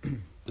some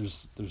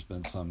there's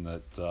been some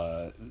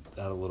that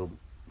had a little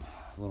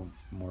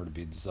more to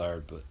be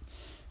desired, but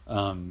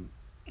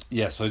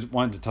so I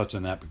wanted to touch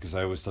on that because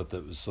I always thought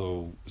that was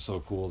so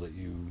cool that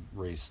you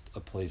raced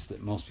a place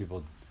that most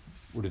people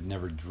would have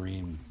never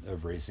dreamed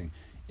of racing.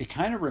 It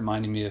kind of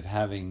reminded me of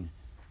having,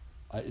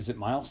 is it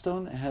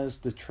Milestone that has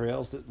the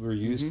trails that were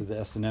used for the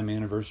S&M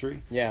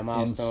anniversary? Yeah,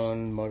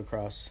 Milestone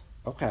motocross.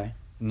 Okay,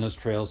 and those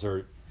trails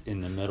are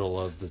in the middle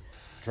of the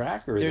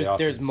track, or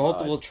there's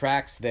multiple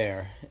tracks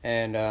there,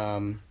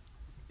 and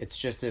it's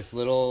just this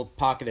little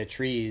pocket of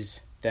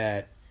trees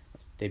that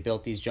they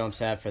built these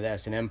jumps at for the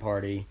S&M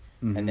party,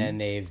 and then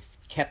they've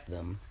kept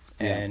them,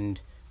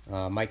 and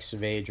Mike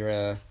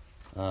Saavedra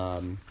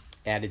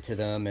added to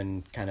them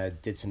and kind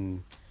of did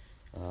some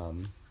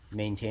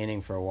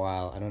maintaining for a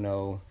while. I don't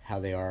know how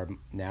they are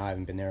now. I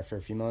haven't been there for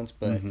a few months,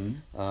 but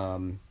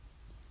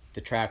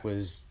the track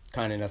was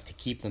kind enough to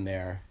keep them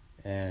there,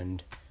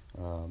 and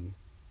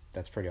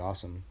that's pretty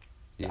awesome.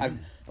 Yeah.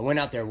 I went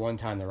out there one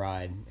time to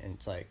ride, and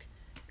it's like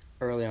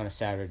early on a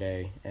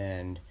Saturday,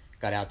 and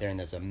got out there, and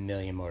there's a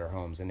million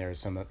motorhomes, and there was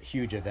some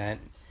huge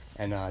event,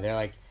 and they're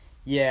like,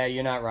 yeah,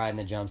 you're not riding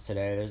the jumps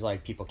today. There's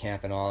like people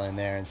camping all in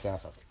there and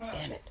stuff. I was like,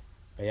 damn it.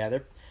 But yeah,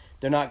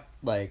 they're not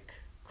like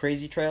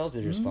crazy trails.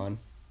 They're just fun.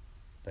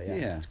 But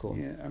yeah, it's cool.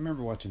 Yeah, I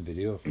remember watching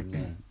video from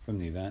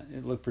the event.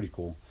 It looked pretty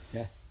cool.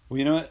 Yeah. Well,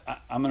 you know what?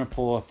 I'm gonna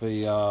pull up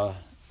a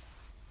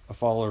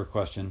follower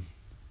question.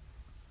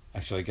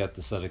 Actually, I got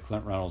this out of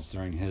Clint Reynolds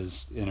during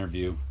his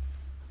interview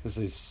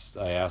because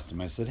I asked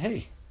him, I said,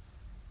 hey,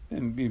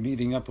 I'm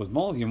meeting up with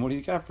Mulligan. What do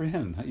you got for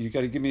him? You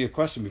got to give me a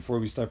question before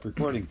we start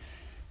recording.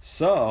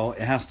 So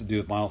it has to do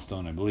with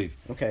Milestone, I believe.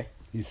 Okay.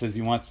 He says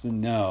he wants to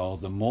know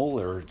the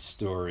Moeller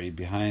story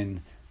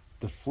behind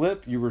the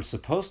flip you were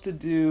supposed to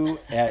do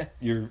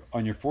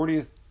on your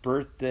 40th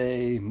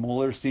birthday.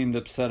 Moeller seemed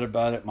upset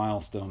about it.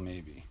 Milestone,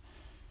 maybe.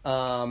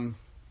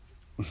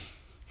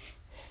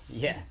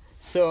 Yeah.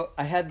 So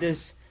I had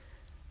this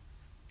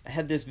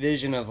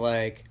vision of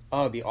like,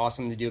 oh, it'd be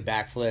awesome to do a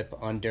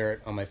backflip on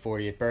dirt on my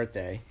 40th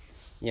birthday,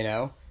 you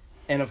know?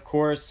 And of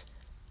course,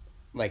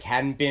 like,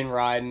 hadn't been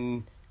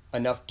riding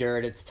enough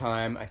dirt at the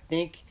time. I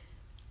think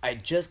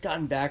I'd just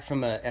gotten back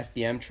from a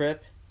FBM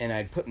trip, and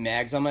I'd put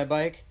mags on my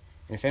bike.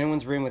 And if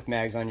anyone's ridden with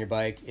mags on your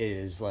bike, it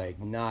is,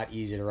 like, not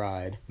easy to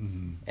ride.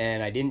 Mm-hmm.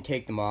 And I didn't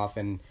take them off,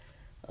 and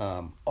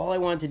all I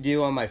wanted to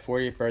do on my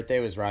 40th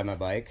birthday was ride my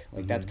bike.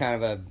 Like, that's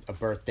kind of a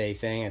birthday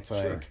thing. It's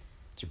like, sure.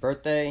 It's your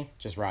birthday,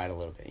 just ride a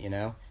little bit, you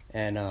know?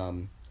 And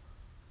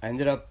I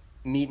ended up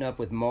meeting up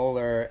with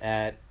Moeller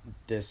at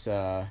these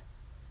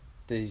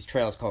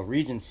trails called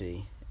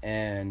Regency,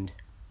 and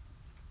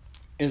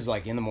it was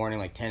like in the morning,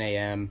 like 10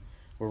 a.m.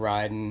 We're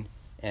riding,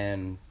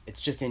 and it's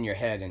just in your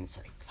head, and it's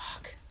like,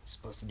 fuck, I'm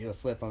supposed to do a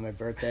flip on my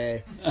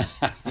birthday.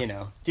 You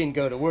know, didn't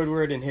go to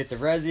Woodward and hit the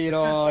resi at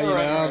all, you know,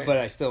 right. But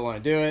I still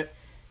want to do it.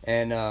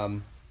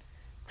 And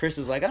Chris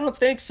is like, I don't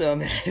think so,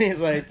 man. And he's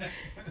like,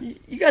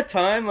 you got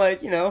time,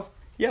 like, you know,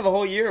 you have a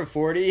whole year of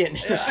 40, and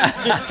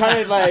just kind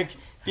of like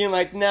being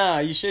like, nah,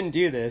 you shouldn't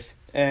do this.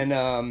 And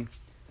I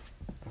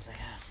was like,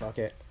 fuck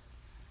it.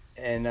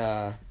 And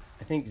I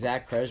think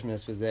Zach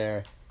Kresgemus was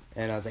there,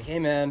 and I was like, hey,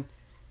 man,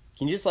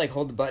 can you just, like,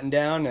 hold the button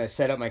down? And I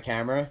set up my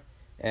camera,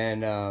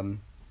 and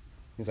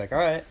he's like, all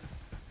right.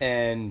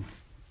 And,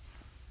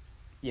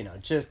 you know,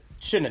 just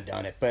shouldn't have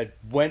done it, but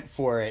went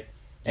for it,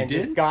 and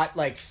just got,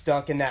 like,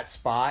 stuck in that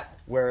spot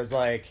where it was,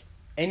 like,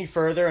 any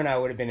further and I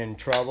would have been in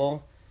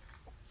trouble.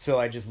 So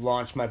I just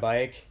launched my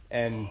bike,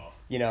 and,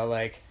 you know,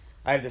 like,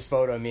 I have this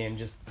photo of me and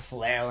just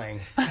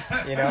flailing.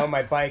 You know,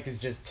 my bike is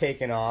just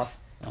taking off,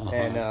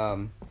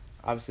 and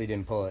obviously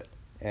didn't pull it.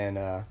 And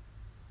I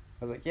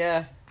was like,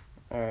 yeah,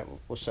 all right,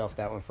 we'll shelf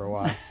that one for a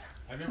while.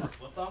 I've never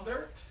flipped on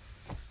dirt.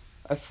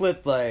 I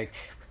flipped, like,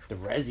 the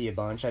resi a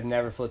bunch. I've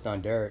never flipped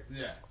on dirt.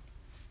 Yeah.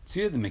 So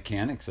you had the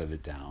mechanics of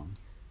it down.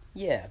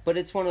 Yeah, but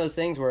it's one of those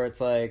things where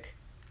it's like,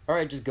 all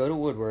right, just go to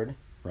Woodward,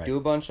 right. Do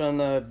a bunch on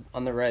the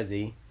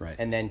resi, right.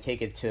 And then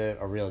take it to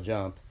a real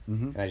jump.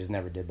 Mm-hmm. And I just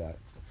never did that.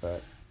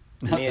 But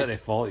not that I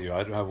fault you.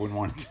 I wouldn't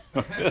want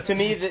to. To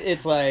me,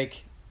 it's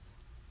like,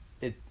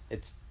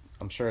 it's.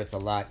 I'm sure it's a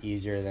lot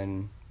easier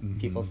than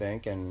people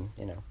think, and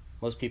you know,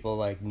 most people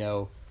like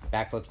know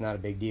backflip's not a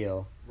big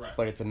deal, right.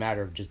 But it's a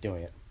matter of just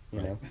doing it,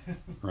 you know.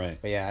 Right.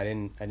 But yeah, I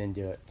didn't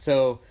do it.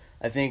 So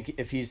I think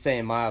if he's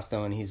saying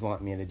Milestone, he's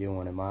wanting me to do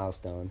one at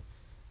Milestone.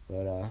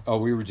 But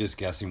we were just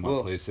guessing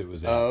what place it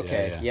was at. Oh,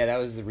 okay. Yeah, that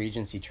was the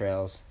Regency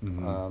Trails.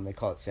 Mm-hmm. They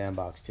call it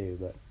Sandbox too,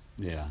 but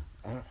yeah,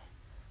 I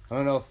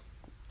don't know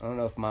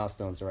if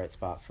Milestone's the right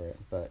spot for it,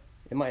 but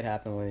it might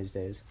happen one of these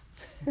days.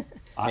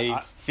 Maybe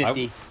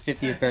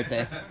 50th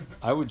birthday.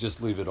 I would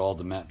just leave it all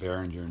to Matt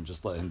Behringer and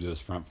just let him do his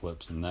front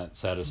flips, and that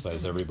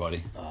satisfies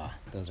everybody.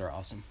 Those are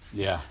awesome.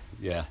 Yeah,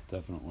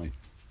 definitely.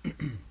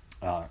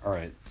 All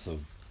right, so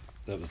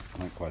that was the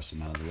Clint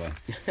question out of the way.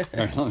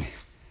 All right,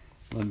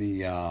 let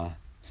me.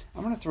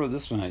 I'm going to throw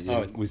this one at you.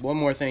 One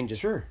more thing,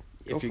 just sure.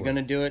 If you're going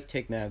to do it,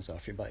 take mags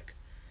off your bike.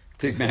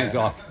 Take mags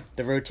off.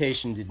 The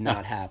rotation did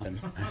not happen.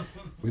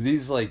 Were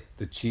these like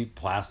the cheap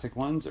plastic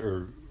ones,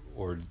 or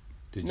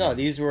did you? No,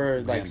 these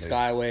were like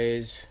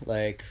Skyways,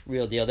 like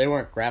real deal. They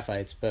weren't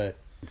graphites, but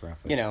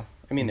you know,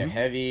 I mean, they're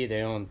heavy.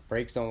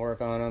 Brakes don't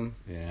work on them.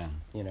 Yeah.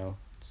 You know,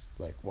 it's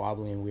like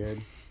wobbly and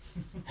weird,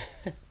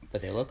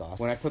 but they look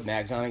awesome. When I put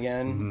mags on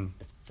again,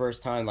 the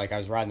first time, like I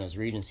was riding those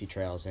Regency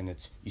trails, and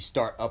you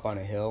start up on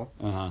a hill,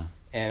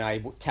 and I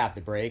tapped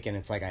the brake, and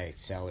it's like I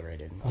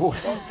accelerated. I was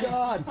like, oh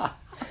God.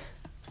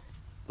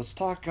 Let's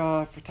talk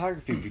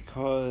photography,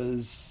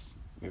 because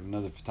we have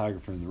another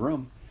photographer in the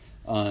room.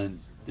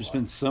 There's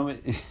been so many.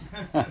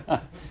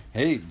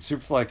 Hey,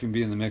 Superfly can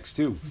be in the mix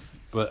too,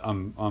 but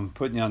I'm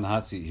putting you on the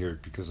hot seat here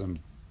because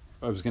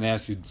I was going to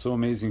ask you. So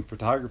amazing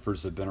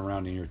photographers have been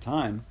around in your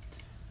time,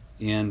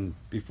 and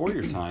before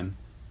your time,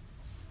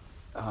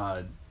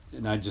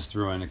 and I just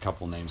threw in a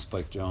couple names: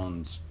 Spike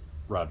Jones,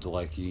 Rob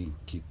Delecki,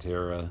 Keith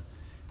Terra,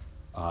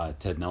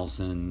 Ted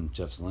Nelson,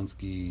 Jeff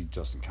Zielinski,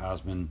 Justin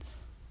Cosman.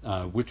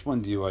 Which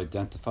one do you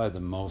identify the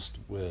most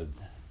with?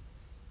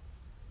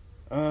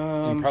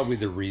 And probably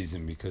the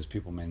reason, because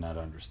people may not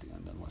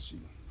understand unless you...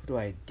 Who do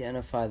I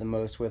identify the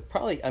most with?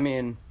 Probably, I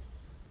mean,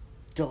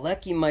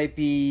 Delecki might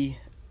be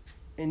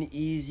an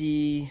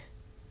easy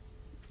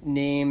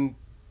name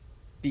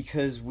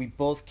because we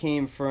both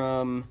came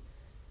from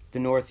the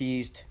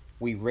Northeast.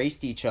 We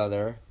raced each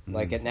other.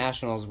 Like at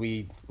Nationals,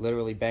 we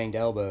literally banged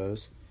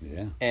elbows.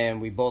 Yeah. And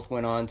we both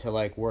went on to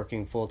like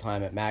working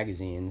full-time at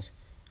magazines.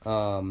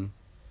 So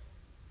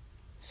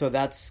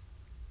that's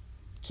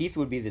Keith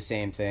would be the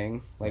same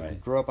thing. Like, we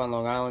Right. grew up on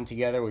Long Island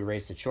together. We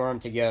raced at Shoreham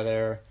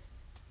together.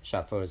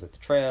 Shot photos at the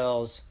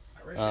trails.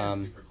 I raced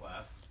in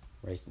Superclass.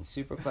 Raced in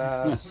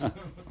Superclass.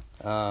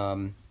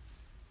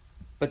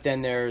 But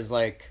then there's,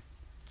 like,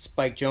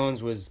 Spike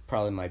Jones was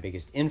probably my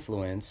biggest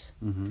influence.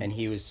 Mm-hmm. And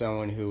he was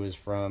someone who was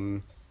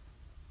from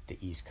the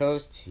East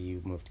Coast.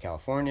 He moved to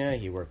California.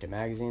 He worked at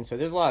magazines. So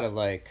there's a lot of,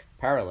 like,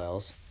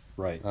 parallels.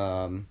 Right.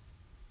 I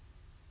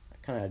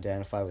kind of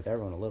identify with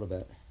everyone a little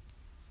bit.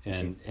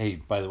 And hey,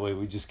 by the way,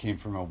 we just came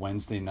from a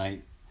Wednesday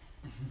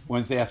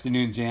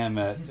afternoon jam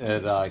at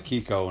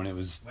Kiko, and it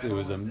was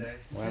Wednesday.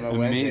 Wednesday was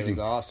amazing.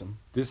 awesome.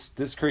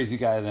 This crazy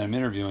guy that I'm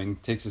interviewing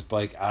takes his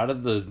bike out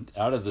of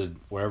the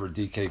whatever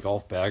DK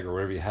golf bag or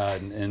whatever he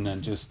had, and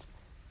then just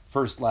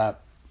first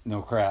lap,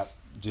 no crap.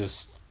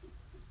 Just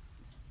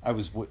I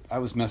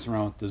was messing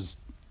around with those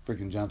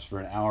freaking jumps for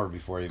an hour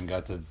before I even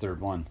got to the third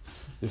one.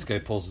 This guy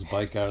pulls his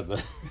bike out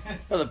of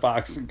the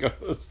box and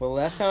goes. Well,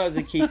 last time I was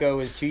at Kiko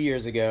was 2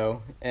 years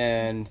ago,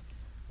 and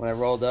when I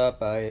rolled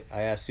up, I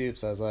asked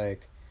Soups, I was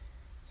like,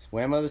 is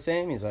Whammo the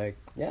same? He's like,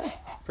 yeah,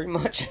 pretty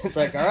much. It's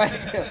like, all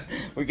right,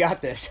 we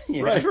got this.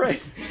 You know?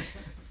 Right.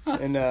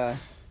 And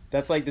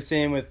that's like the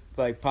same with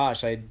like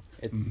Posh.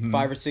 It's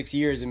 5 or 6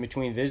 years in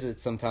between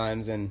visits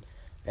sometimes, and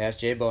I asked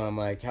J-Bo, and I'm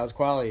like, how's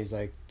quality? He's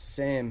like, it's the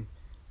same.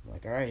 I'm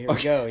like, all right, here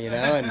we go, you know?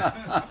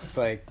 And it's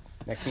like,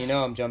 next thing you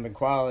know, I'm jumping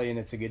quality, and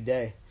it's a good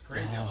day. It's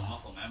crazy how the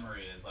muscle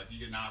memory is. Like, you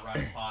could not ride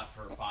a pot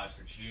for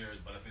 5-6 years,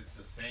 but if it's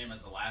the same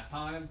as the last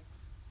time,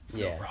 it's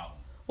no problem.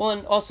 Well,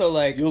 and also,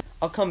 like,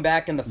 I'll come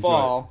back in the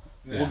fall,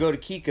 Yeah. we'll go to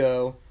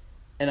Kiko,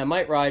 and I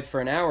might ride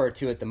for an hour or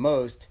two at the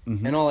most,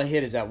 and all I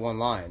hit is that one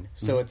line.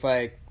 So it's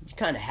like, you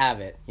kind of have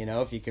it, you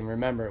know, if you can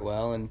remember it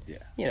well. And,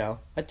 you know,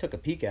 I took a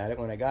peek at it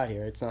when I got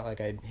here. It's not like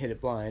I hit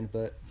it blind,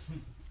 but,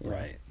 you know,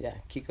 Right. yeah,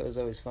 Kiko is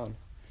always fun.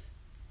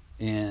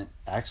 And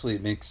actually,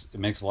 it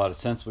makes a lot of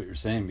sense what you're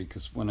saying,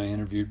 because when I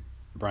interviewed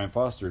Brian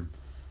Foster,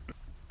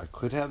 I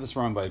could have this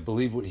wrong, but I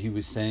believe what he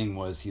was saying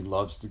was he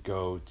loves to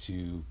go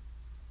to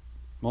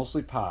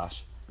mostly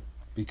Posh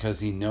because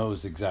he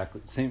knows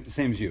exactly same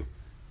as you.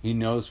 He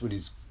knows what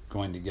he's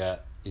going to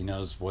get. He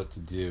knows what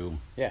to do.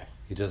 Yeah.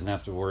 He doesn't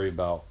have to worry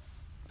about,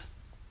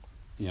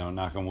 you know,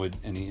 knock on wood,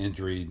 any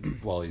injury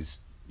while he's,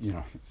 you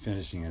know,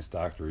 finishing his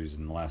doctorates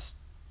in the last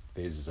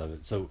phases of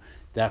it. So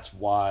that's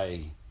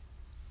why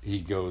he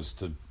goes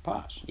to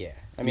Posh. Yeah,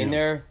 I mean, You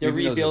know, they're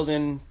even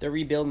though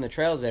rebuilding the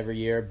trails every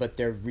year, but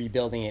they're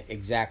rebuilding it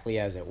exactly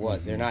as it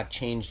was. They're not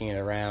changing it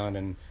around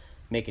and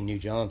making new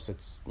jumps.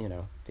 It's, you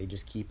know, they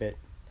just keep it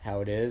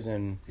how it is,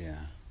 and Yeah.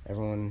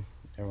 everyone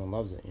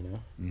loves it, you know.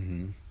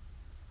 Mm-hmm.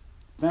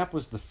 Snap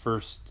was the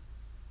first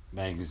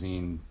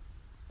magazine,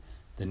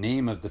 the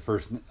name of the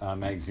first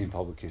magazine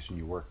publication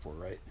you worked for,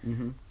 right?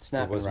 Mm-hmm.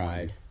 Snap Or and was one?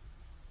 Ride.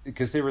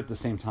 Because they were at the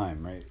same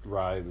time, right?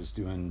 Ride was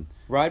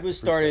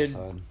started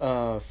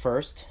side.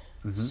 first.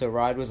 So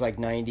Ride was like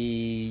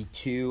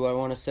 92, I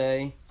want to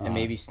say, and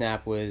maybe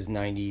Snap was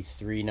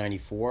 93,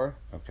 94.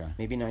 Okay.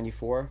 Maybe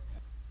 94.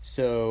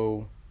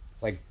 So,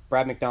 like,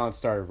 Brad McDonald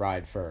started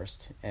Ride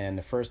first, and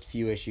the first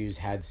few issues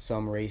had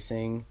some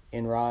racing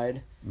in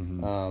Ride,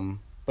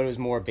 but it was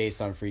more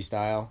based on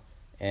freestyle.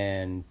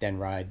 And then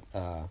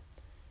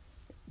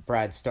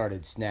Brad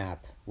started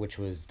Snap, which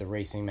was the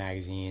racing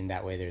magazine.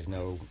 That way, there was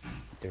no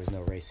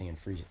racing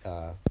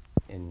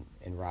in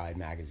Ride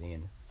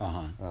magazine.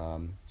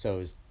 So it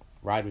was,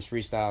 Ride was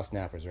freestyle,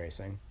 Snap was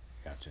racing.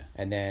 Gotcha.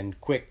 And then,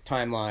 quick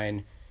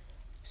timeline,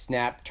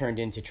 Snap turned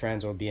into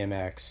Transworld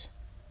BMX.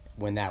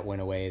 When that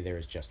went away, there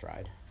was just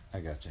Ride. I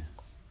gotcha.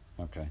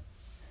 Okay.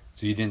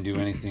 So you didn't do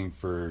anything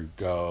for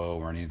Go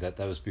or any of that?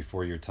 That was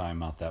before your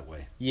time out that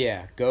way?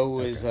 Yeah, Go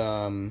was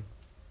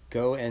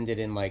Go ended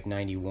in like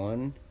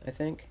 91, I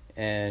think,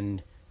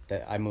 and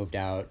I moved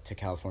out to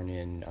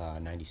California in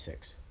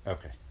 96.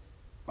 Okay.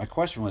 My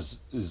question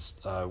is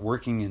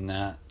working in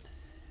that,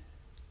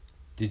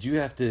 did you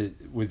have to,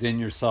 within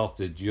yourself,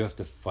 did you have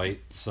to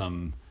fight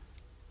some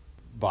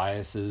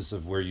biases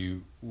of where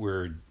you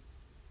were,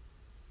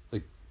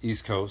 like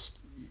East Coast,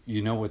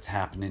 you know what's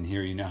happening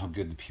here, you know how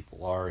good the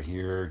people are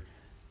here.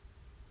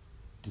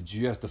 Did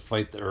you have to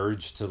fight the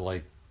urge to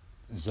like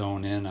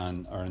zone in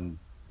on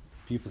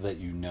people that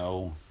you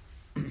know?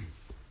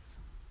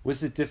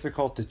 Was it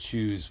difficult to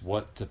choose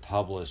what to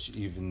publish,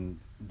 even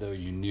though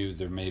you knew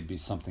there may be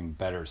something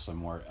better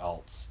somewhere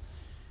else?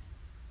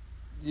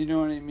 You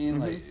know what I mean?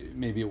 Like,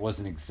 maybe it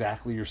wasn't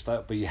exactly your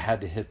style, but you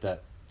had to hit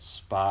that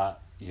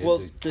spot. You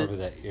had to cover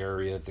that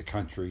area of the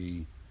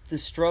country. The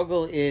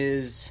struggle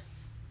is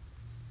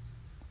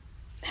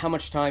how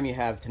much time you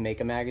have to make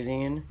a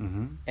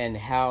magazine and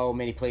how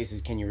many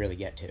places can you really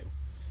get to.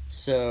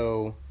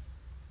 So,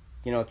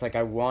 you know, it's like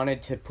I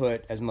wanted to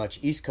put as much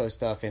East Coast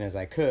stuff in as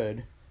I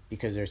could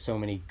because there's so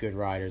many good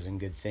riders and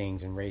good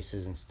things and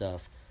races and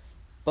stuff.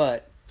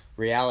 But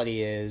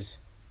reality is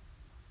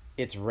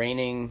it's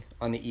raining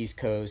on the East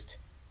Coast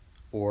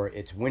or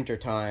it's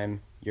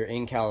wintertime, you're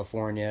in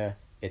California,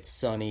 it's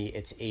sunny,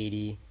 it's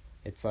 80.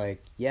 It's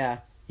like,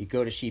 yeah, you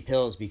go to Sheep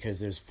Hills because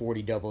there's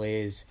 40 double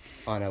A's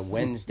on a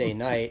Wednesday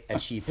night at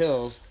Sheep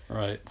Hills.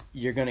 Right.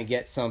 You're going to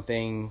get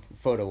something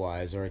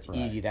photo-wise, or it's Right.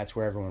 easy. That's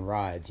where everyone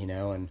rides, you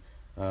know? And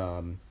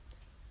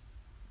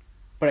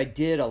but I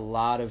did a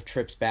lot of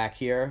trips back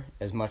here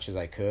as much as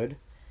I could.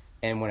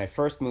 And when I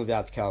first moved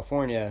out to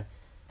California,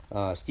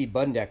 Steve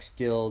Budendeck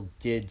still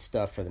did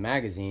stuff for the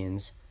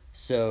magazines.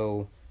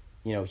 So,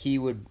 you know, he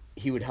would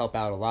help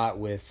out a lot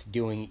with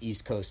doing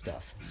East Coast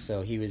stuff.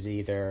 So he was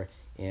either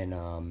in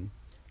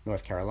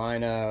North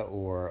Carolina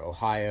or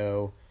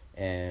Ohio,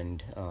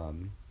 and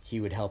he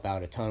would help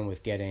out a ton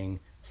with getting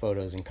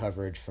photos and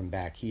coverage from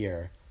back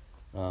here.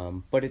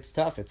 But it's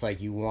tough. It's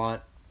like you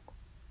want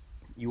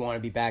to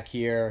be back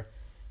here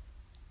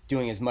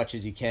doing as much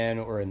as you can,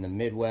 or in the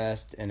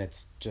Midwest, and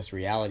it's just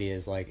reality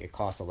is like it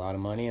costs a lot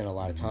of money and a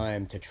lot of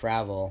time to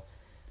travel,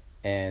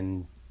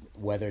 and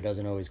weather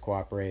doesn't always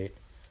cooperate.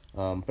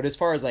 But as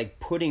far as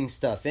like putting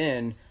stuff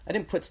in, I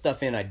didn't put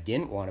stuff in I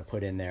didn't want to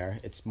put in there.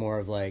 It's more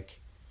of like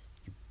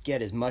you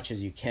get as much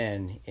as you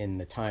can in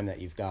the time that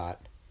you've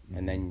got,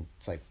 and then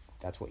it's like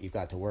that's what you've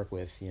got to work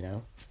with, you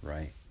know?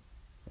 Right.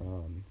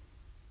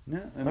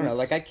 I don't know,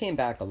 like I came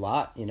back a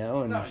lot, you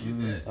know, and No, you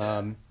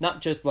did.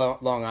 not just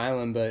Long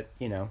Island, but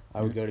you know,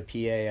 I would go to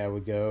PA, I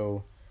would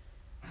go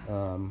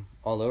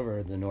all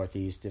over the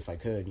Northeast if I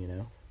could, you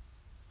know.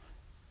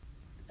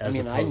 As I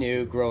mean, I opposed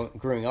knew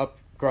to-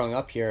 growing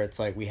up here, it's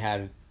like we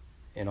had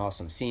an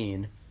awesome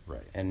scene,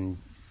 Right. and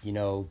you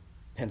know,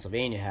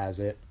 Pennsylvania has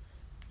it.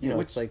 You know,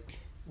 it's like,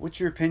 What's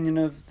your opinion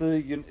of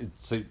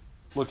it's like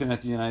looking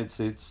at the United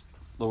States,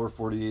 lower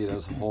 48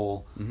 as a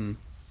whole? mm-hmm.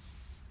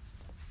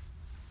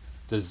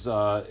 Does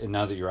and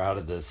now that you're out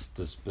of this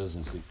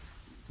business,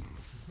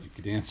 you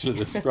could answer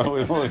this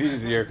probably a little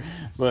easier.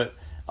 But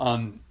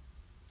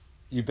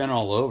you've been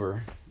all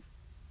over.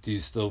 Do you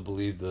still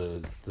believe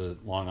the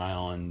Long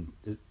Island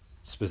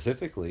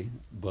specifically,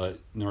 but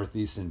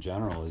Northeast in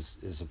general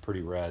is a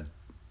pretty rad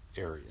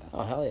area?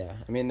 Oh hell yeah!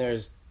 I mean,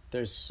 there's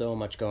so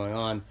much going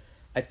on.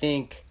 I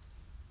think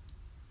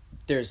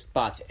there's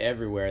spots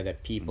everywhere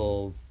that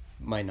people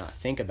might not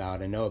think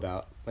about and know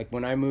about. Like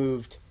when I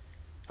moved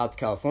out to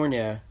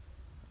California,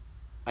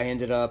 I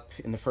ended up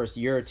in the first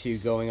year or two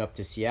going up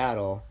to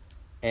Seattle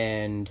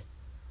and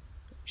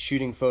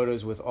shooting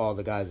photos with all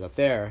the guys up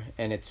there.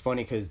 And it's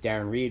funny because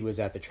Darren Reed was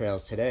at the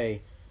trails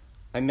today.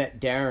 I met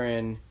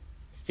Darren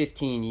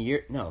 15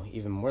 years, no,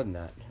 even more than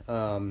that.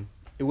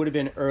 It would have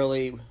been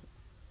early,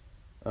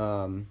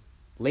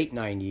 late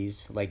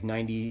 90s,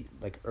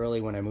 like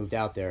early when I moved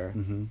out there.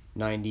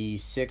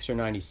 96 or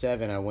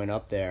 97, I went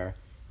up there,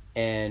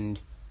 and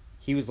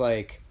he was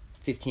like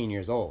 15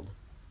 years old.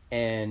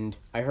 And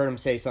I heard him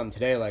say something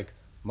today, like,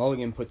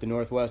 Mulligan put the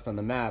Northwest on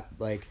the map.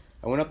 Like,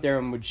 I went up there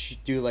and would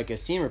do, like, a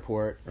scene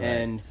report, Right.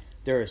 and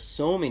there are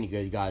so many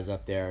good guys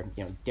up there.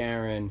 You know,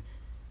 Darren,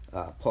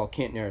 Paul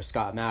Kintner,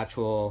 Scott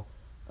Matchwell,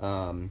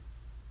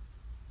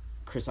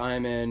 Chris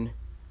Iman,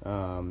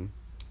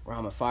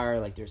 Rama Fire.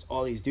 Like, there's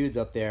all these dudes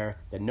up there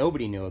that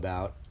nobody knew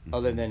about,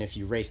 other than if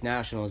you race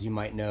nationals, you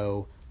might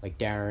know, like,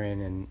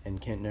 Darren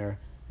and Kintner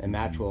and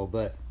Matchwell.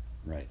 But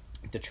Right.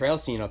 the trail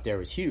scene up there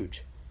was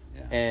huge.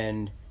 Yeah.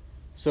 And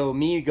so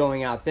me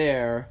going out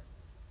there,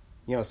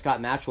 you know, Scott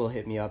Matchwell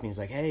hit me up and he's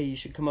like, hey, you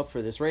should come up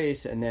for this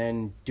race and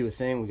then do a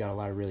thing. We got a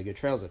lot of really good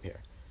trails up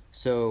here.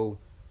 So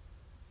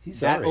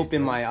He's that our age,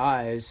 opened right? my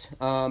eyes.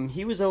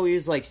 He was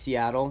always like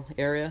Seattle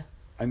area.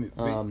 I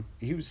mean,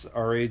 he was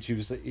our age. He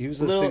was a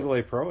little- single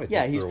A pro. I think,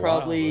 Yeah, he's for a while,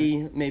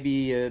 probably right?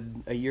 maybe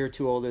a year or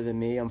two older than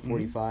me. I'm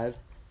 45.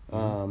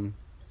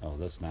 Oh,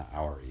 that's not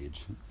our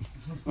age.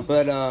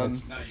 But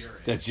It's not your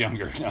age. That's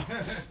younger. No.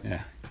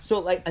 Yeah. so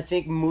like I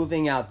think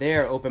moving out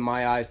there opened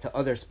my eyes to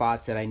other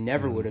spots that I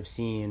never would have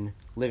seen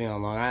living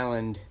on Long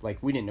Island. Like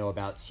we didn't know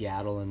about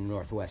Seattle and the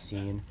Northwest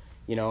scene,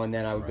 you know. And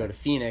then I would go Right. to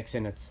Phoenix,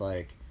 and it's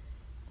like,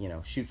 you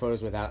know, shoot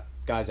photos with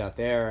guys out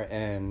there,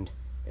 and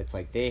it's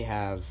like they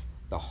have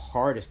the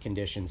hardest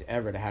conditions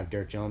ever to have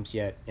dirt jumps.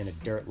 Yet in a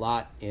dirt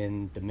lot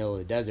in the middle of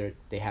the desert,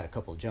 they had a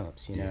couple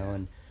jumps, you know.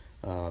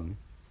 And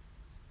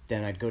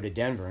then I'd go to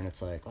Denver, and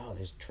it's like, oh,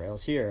 there's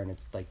trails here, and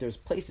it's like there's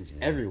places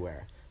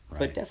everywhere. Right.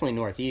 But definitely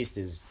Northeast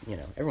is, you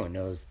know, everyone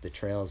knows the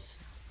trails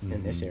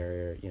in this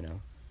area, you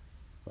know,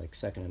 like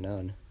second to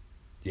none.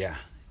 Yeah.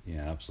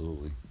 Yeah.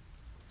 Absolutely.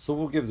 So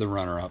we'll give the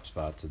runner-up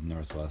spot to the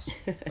Northwest,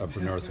 Upper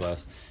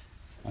Northwest.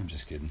 I'm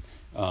just kidding.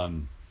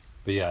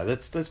 But yeah,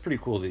 that's pretty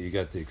cool that you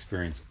got to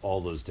experience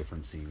all those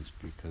different scenes,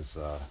 because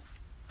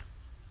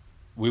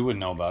we wouldn't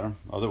know about them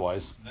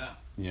otherwise. No.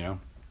 You know,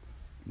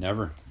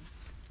 never.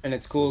 And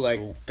it's cool, it's like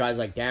cool. guys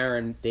like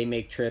Darren, they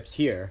make trips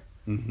here,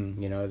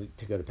 Mm-hmm. you know,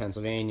 to go to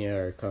Pennsylvania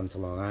or come to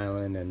Long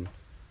Island.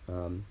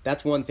 And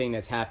that's one thing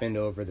that's happened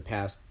over the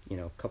past, you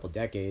know, couple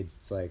decades.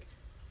 It's like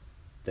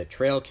the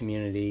trail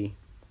community,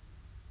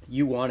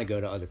 you want to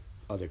go to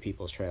other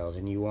people's trails,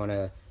 and you want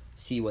to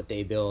see what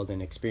they build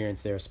and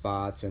experience their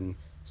spots. And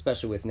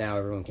especially with now,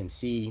 everyone can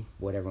see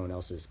what everyone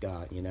else has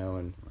got, you know.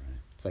 And Right.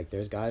 it's like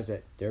there's guys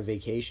that their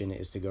vacation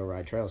is to go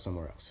ride trail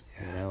somewhere else,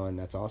 you Yeah. know, and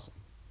that's awesome.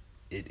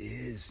 It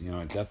is, you know,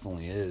 it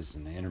definitely is.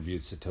 And I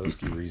interviewed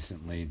Satoshi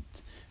recently,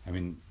 I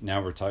mean,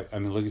 now we're talking. I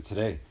mean, look at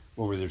today.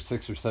 What were there,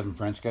 6 or 7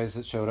 French guys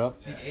that showed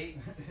up? I think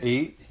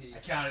 8. 8? I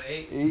counted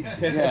 8. 8?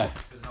 Yeah. It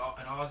was an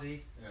Aussie.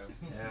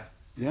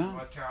 Yeah.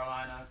 North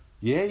Carolina.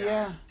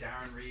 Yeah.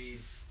 Darren Reed.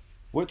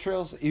 What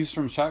trails? He was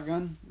from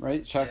Shotgun,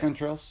 right? Shotgun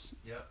Trails?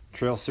 Yep.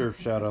 Trail Surf,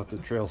 shout out to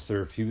Trail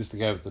Surf. He was the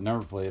guy with the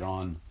number plate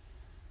on,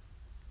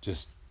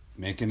 just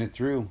making it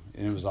through.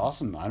 And it was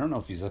awesome. I don't know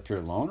if he's up here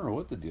alone or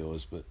what the deal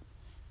is, but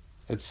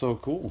it's so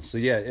cool. So,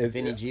 yeah.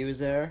 Vinny G was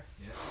there.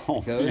 Yeah.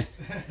 Oh, Ghost.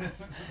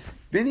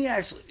 Vinny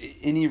actually,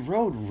 and he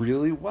rode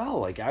really well.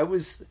 Like,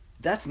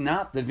 that's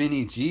not the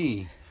Vinny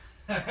G.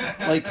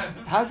 Like,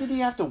 how did he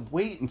have to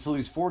wait until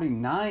he's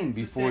 49 It's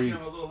before just he...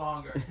 taking him a little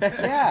longer.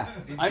 Yeah.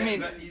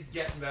 He's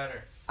getting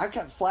better. I've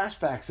got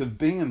flashbacks of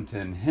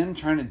Binghamton, him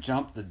trying to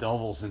jump the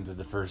doubles into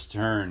the first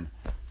turn.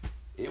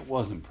 It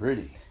wasn't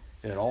pretty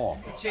at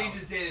all. It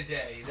changes day to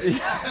day.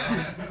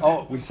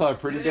 Oh, we saw a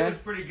pretty Today guy? was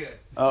pretty good.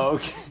 Oh,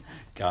 okay.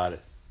 Got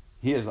it.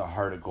 He has a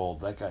heart of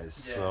gold. That guy is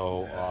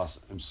so he's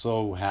awesome. I'm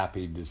so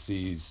happy to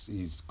see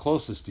he's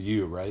closest to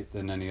you, right,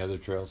 than any other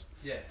trails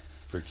Yeah.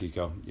 for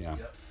Kiko. Yeah.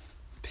 Yep.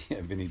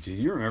 Yeah, Vinny G.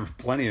 You remember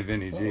plenty of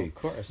Vinny G. Oh, of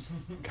course.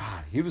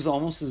 God, he was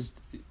almost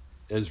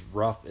as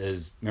rough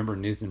as, remember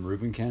Nathan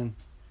Rubinken?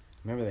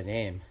 Remember the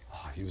name.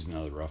 Oh, he was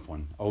another rough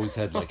one. Always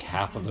had like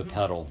half of a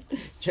pedal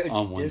Joe just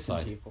on one dissing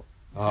side. people.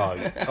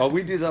 Oh,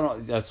 we do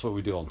that. That's what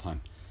we do all the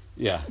time.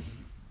 Yeah.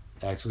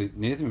 Actually,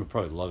 Nathan would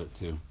probably love it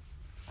too.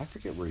 I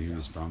forget where he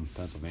was from,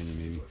 Pennsylvania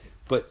maybe.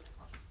 But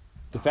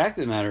the fact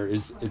of the matter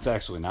is, it's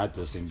actually not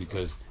dissing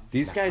because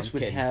these guys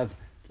would have,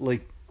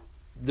 like,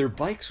 their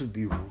bikes would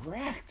be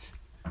wrecked.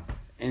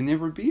 And they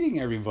were beating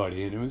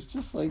everybody. And it was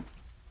just like,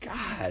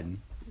 God.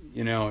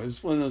 You know,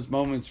 it's one of those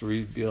moments where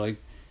you'd be like,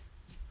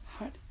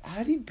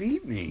 how'd he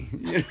beat me?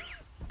 You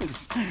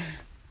know?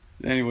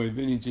 Anyway,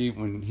 Vinny G,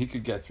 when he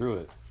could get through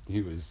it,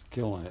 he was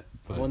killing it.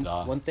 But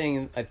one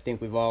thing I think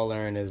we've all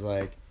learned is,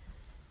 like,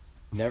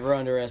 never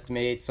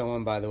underestimate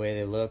someone by the way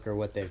they look or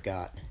what they've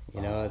got.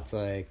 You know, it's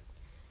like,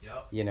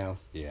 you know,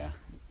 yeah,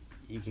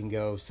 you can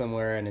go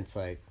somewhere and it's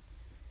like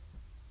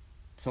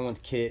someone's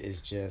kit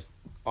is just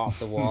off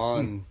the wall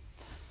and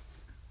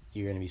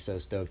you're going to be so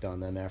stoked on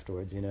them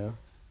afterwards, you know?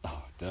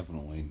 Oh,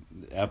 definitely.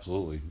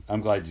 Absolutely.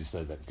 I'm glad you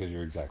said that because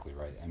you're exactly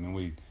right. I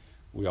mean,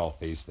 we all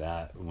face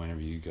that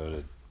whenever you go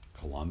to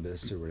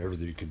Columbus or whatever.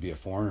 There could be a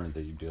foreigner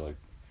that you'd be like,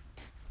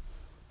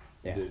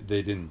 Yeah.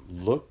 They didn't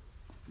look,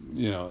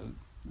 you know,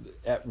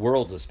 at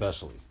Worlds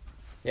especially.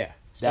 Yeah,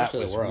 especially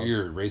that was the Worlds.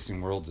 weird.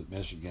 Racing Worlds at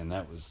Michigan,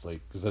 that was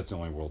like, because that's the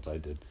only Worlds I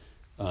did.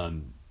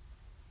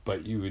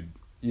 But you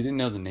didn't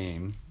know the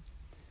name.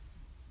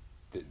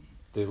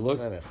 They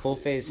looked... Have a full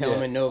face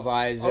helmet, no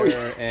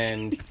visor,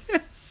 and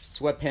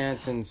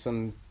sweatpants and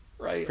some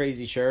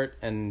crazy shirt,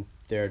 and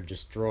they're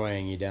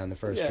destroying you down the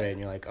first straight, and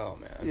you're like, oh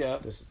man,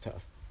 this is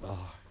tough.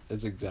 Oh,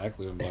 that's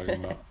exactly what I'm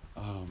talking about.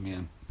 Oh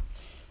man.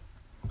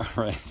 All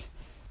right.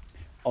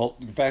 I'll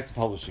get back to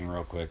publishing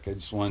real quick. I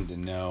just wanted to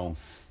know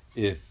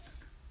if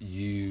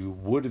you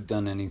would have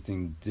done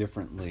anything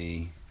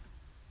differently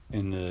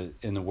in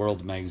the world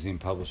of magazine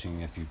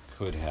publishing if you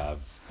could have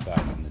back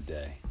in the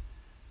day.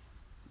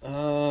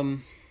 I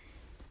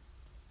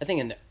think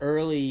in the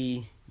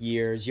early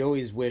years, you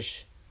always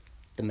wish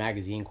the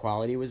magazine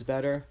quality was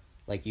better.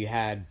 Like, you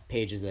had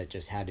pages that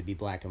just had to be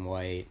black and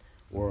white,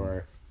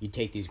 or you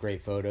take these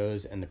great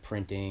photos and the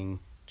printing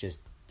just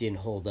didn't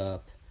hold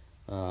up.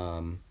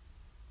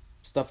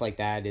 Stuff like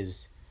that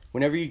is,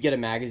 whenever you get a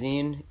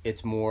magazine,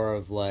 it's more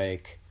of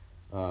like,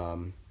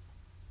 look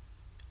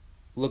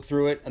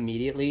through it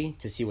immediately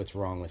to see what's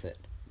wrong with it.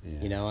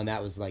 Yeah. You know, and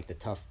that was like the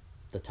tough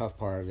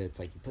part of it. It's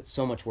like you put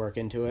so much work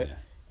into it,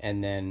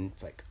 and then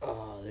it's like,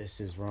 oh, this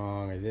is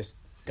wrong, or this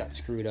got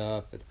screwed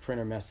up, or the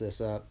printer messed this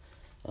up.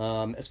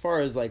 As far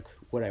as like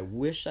what I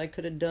wish I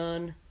could have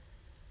done,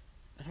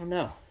 I don't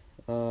know.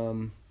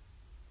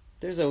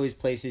 There's always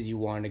places you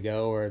wanted to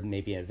go, or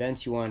maybe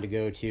events you wanted to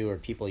go to, or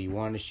people you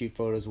wanted to shoot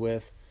photos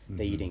with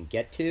that you didn't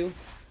get to.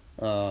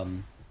 But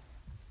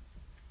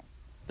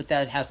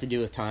that has to do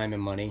with time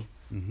and money,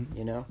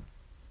 you know?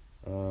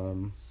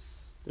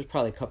 There's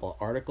probably a couple of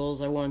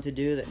articles I wanted to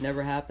do that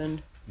never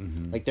happened.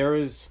 Like there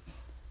was,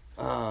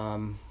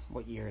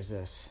 what year is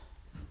this?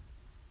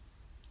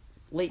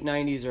 Late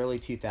 90s, early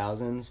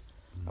 2000s.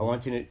 I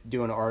wanted to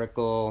do an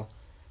article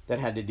that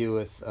had to do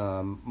with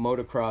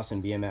motocross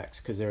and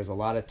BMX, because there was a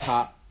lot of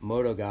top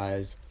moto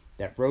guys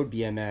that rode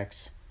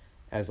BMX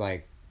as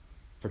like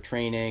for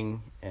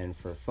training and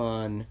for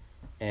fun,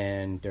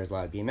 and there's a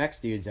lot of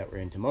BMX dudes that were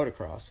into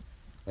motocross,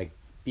 like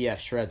BF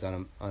Shreds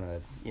on a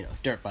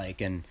dirt bike,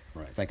 and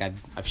it's like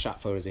I've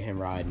shot photos of him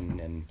riding,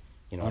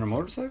 and on a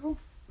motorcycle.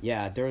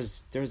 Yeah, there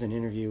was an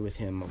interview with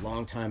him a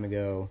long time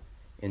ago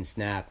in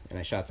Snap, and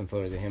I shot some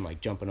photos of him like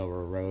jumping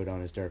over a road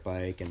on his dirt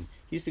bike, and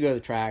he used to go to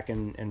the track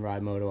and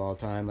ride moto all the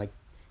time. Like,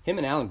 him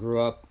and Alan grew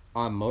up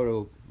on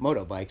moto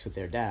bikes with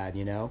their dad,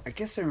 you know? I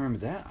guess I remember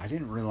that. I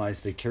didn't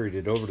realize they carried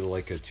it over to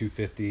like a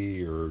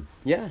 250 or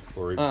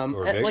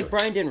bigger. Like,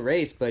 Brian didn't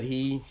race, but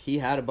he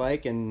had a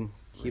bike, and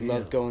he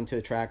loved going to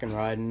the track and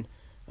riding.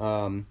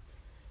 And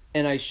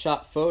I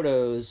shot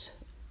photos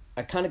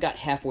I kind of got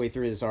halfway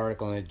through this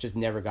article and it just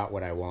never got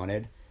what I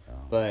wanted. Oh.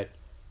 But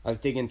I was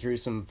digging through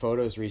some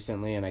photos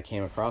recently and I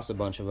came across a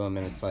bunch of them,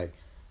 and it's like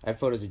I have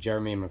photos of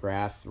Jeremy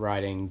McGrath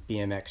riding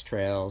BMX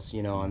trails,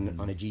 you know, on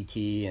a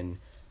GT, and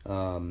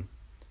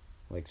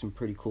like some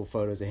pretty cool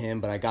photos of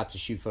him. But I got to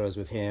shoot photos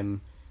with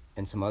him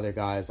and some other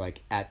guys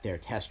like at their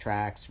test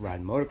tracks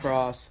riding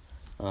motocross.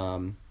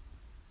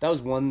 That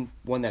was one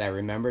that I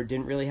remember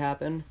didn't really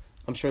happen.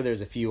 I'm sure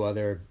there's a few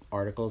other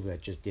articles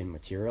that just didn't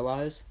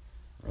materialize.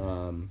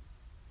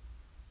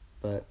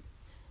 But,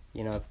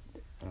 you know,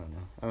 I don't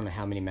know. I don't know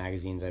how many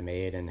magazines I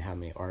made and how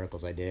many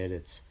articles I did.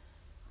 It's,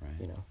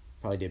 you know,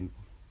 probably did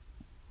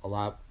a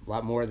lot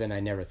more than I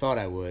never thought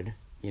I would,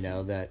 you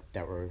know, that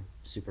were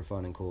super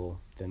fun and cool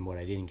than what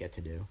I didn't get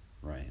to do.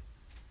 Right.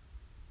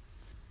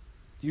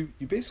 You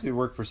basically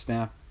work for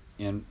Snap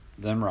and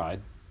then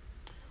ride.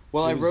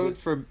 Well, I worked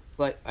for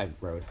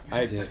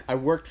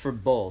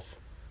both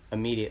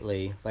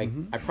immediately. Like,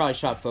 I probably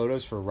shot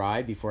photos for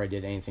Ride before I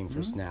did anything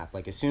for Snap.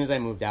 Like, as soon as I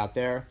moved out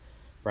there,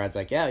 Brad's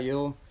like, yeah,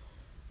 you'll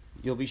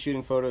be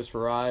shooting photos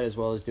for Ride as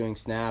well as doing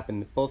Snap.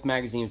 And both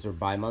magazines were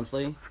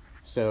bi-monthly,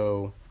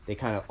 so they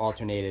kind of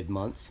alternated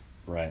months.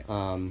 Right.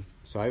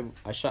 So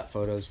I shot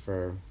photos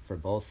for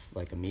both,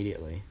 like,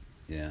 immediately.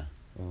 Yeah.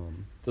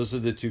 Those are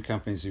the two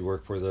companies you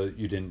work for, though.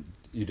 You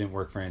didn't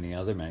work for any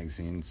other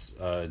magazines.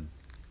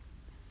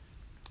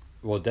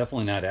 Well,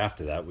 definitely not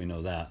after that. We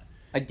know that.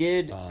 I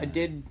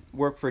did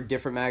work for a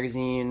different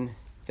magazine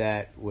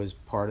that was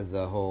part of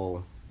the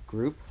whole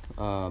group.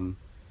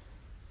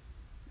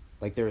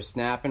 Like there was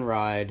Snap and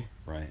Ride,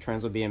 right.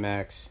 Transworld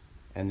BMX,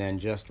 and then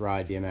just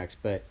Ride BMX.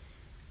 But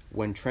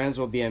when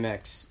Transworld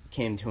BMX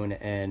came to an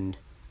end,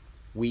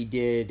 we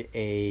did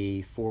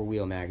a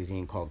 4-wheel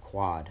magazine called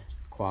Quad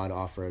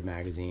Off-Road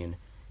Magazine.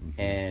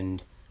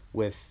 And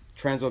with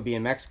Transworld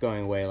BMX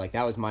going away, like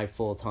that was my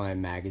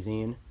full-time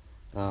magazine.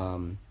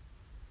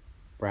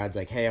 Brad's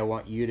like, hey, I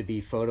want you to be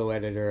photo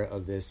editor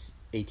of this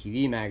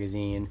ATV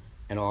magazine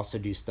and also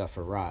do stuff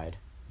for Ride.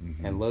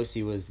 And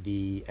Losi was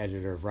the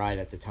editor of Ride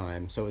at the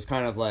time. So it was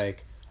kind of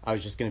like I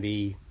was just going to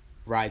be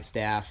Ride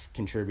staff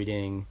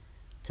contributing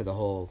to the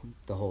whole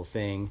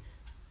thing,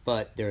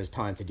 but there was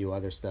time to do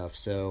other stuff.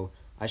 So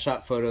I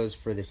shot photos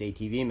for this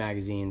ATV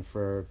magazine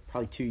for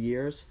probably 2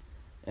 years,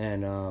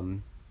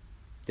 and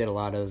did a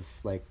lot of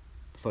like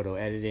photo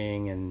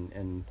editing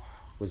and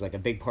was like a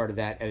big part of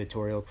that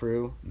editorial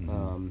crew.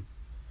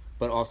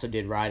 But also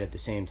did Ride at the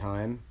same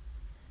time,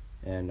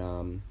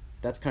 and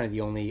that's kind of the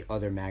only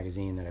other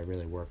magazine that I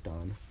really worked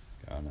on.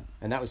 Got it.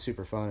 And that was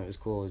super fun. It was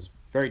cool. It was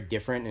very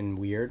different and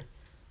weird.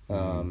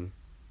 And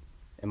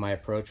my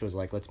approach was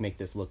like, let's make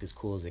this look as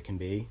cool as it can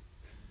be.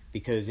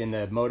 Because in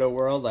the moto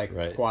world,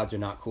 like, quads are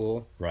not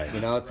cool. Right. You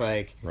know, it's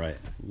like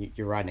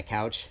you're riding a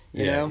couch,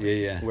 you know?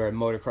 Yeah. Where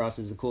motocross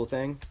is the cool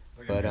thing.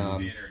 It's like a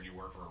skater and you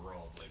work for a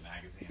rollerblade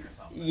magazine or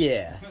something.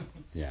 Yeah.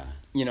 Yeah.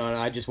 You know, and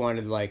I just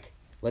wanted, like,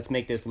 let's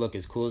make this look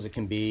as cool as it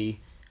can be.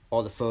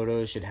 All the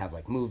photos should have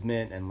like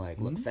movement and like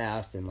look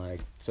fast, and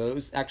like, so it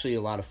was actually a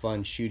lot of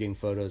fun shooting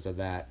photos of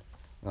that.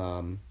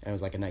 And it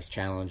was like a nice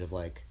challenge of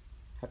like,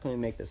 how can we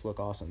make this look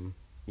awesome,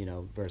 you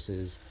know,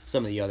 versus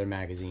some of the other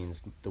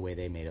magazines, the way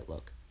they made it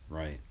look.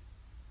 Right.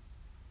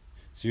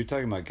 So you're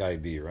talking about Guy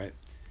B, right?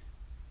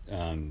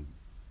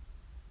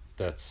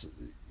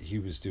 He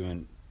was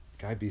doing,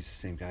 Guy B's the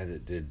same guy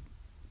that did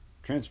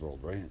Transworld,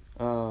 right?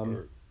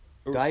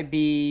 Guy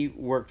B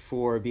worked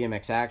for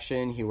BMX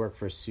Action. He worked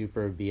for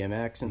Super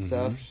BMX and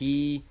stuff.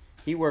 He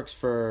works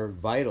for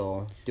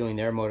Vital doing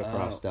their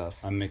motocross stuff.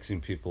 I'm mixing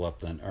people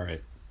up then. All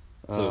right.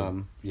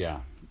 So,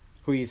 yeah.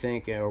 Who do you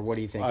think, or what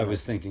do you think? I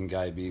was thinking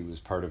Guy B was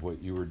part of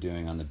what you were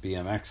doing on the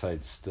BMX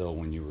side still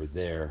when you were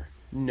there.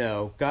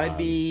 No. Guy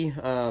B,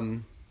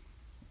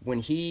 when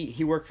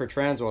he worked for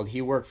Transworld,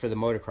 he worked for the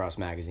motocross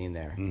magazine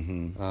there.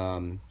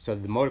 So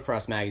the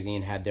motocross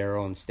magazine had their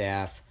own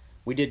staff.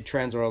 We did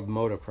Transworld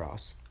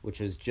Motocross, which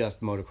was just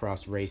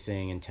motocross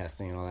racing and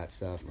testing and all that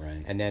stuff.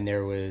 Right. And then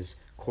there was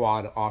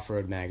Quad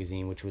Off-Road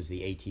Magazine, which was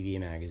the ATV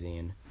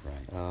magazine.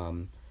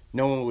 Right.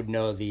 No one would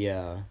know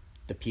the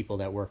people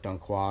that worked on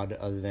Quad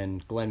other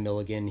than Glenn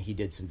Milligan. He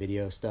did some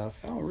video stuff.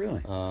 Oh, really?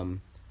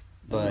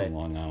 But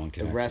Long Island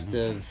the rest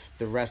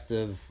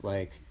of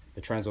like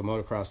the Transworld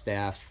Motocross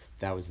staff,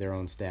 that was their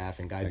own staff,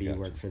 and Guy B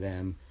worked for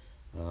them.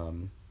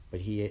 But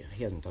he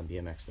hasn't done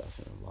BMX stuff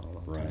in a long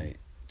time. Right.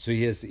 So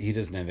he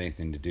doesn't have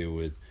anything to do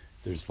with.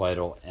 There's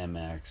Vital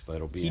MX,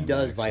 Vital BMX. He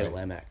does Vital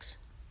MX.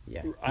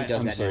 Yeah, he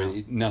does that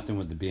now. Nothing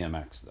with the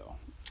BMX though.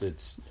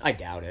 I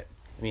doubt it.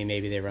 I mean,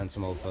 maybe they run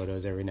some old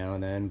photos every now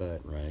and then,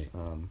 but right.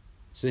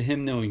 So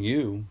him knowing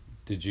you,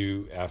 did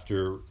you,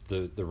 after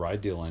the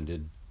Ride deal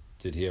ended,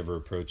 did he ever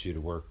approach you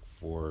to work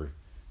for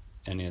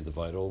any of the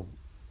Vital?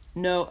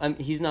 No,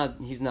 he's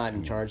not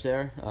in charge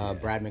there.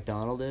 Brad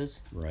McDonald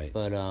is. Right.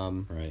 But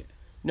right.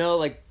 No,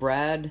 like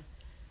Brad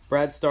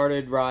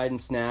started Ride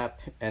and Snap,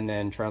 and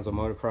then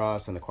Transworld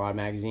Motocross and the Quad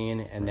magazine,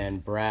 and then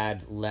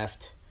Brad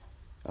left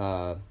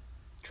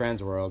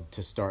Transworld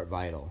to start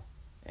Vital.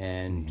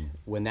 And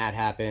when that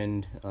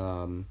happened,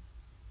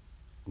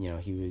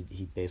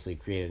 he basically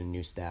created a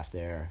new staff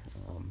there,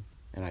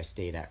 and I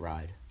stayed at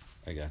Ride.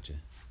 I gotcha.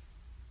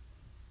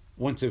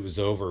 Once it was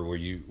over, were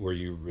you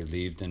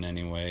relieved in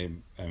any way?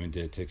 I mean,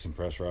 did it take some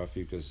pressure off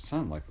you? Because it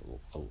sounded like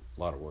a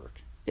lot of work.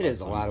 It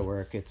is a lot of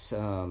work. It's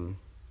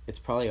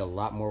probably a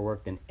lot more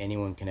work than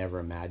anyone can ever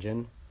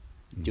imagine.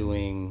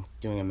 Doing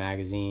a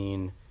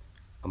magazine,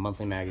 a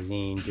monthly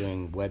magazine,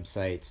 doing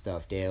website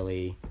stuff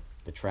daily,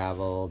 the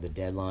travel, the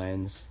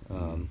deadlines.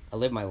 I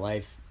lived my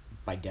life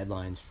by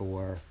deadlines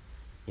for,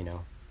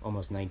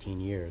 almost 19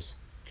 years.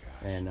 Gosh.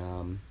 And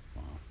Wow.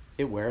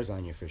 it wears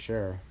on you for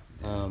sure.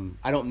 Yeah.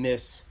 I don't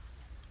miss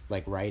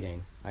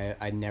writing.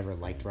 I never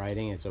liked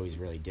writing. It's always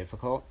really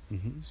difficult.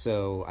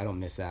 So I don't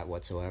miss that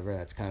whatsoever.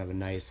 That's kind of a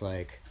nice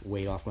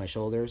weight off my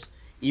shoulders.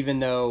 Even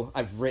though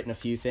I've written a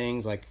few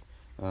things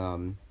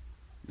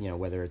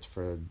whether it's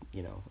for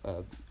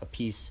a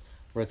piece,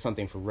 wrote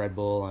something for Red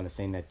Bull on a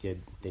thing that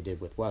they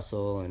did with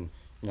Wessel, and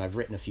I've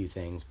written a few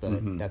things,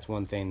 but that's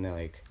one thing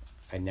that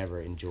I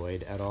never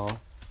enjoyed at all.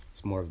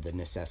 It's more of the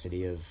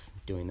necessity of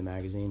doing the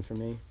magazine for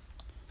me.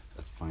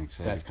 That's funny.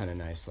 So that's kind of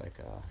nice.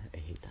 I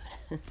hate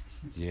that.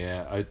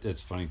 Yeah,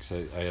 it's funny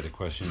because I had a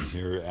question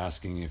here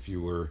asking if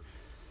you were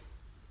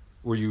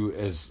you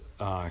as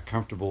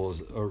comfortable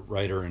as a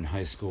writer in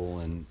high school,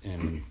 and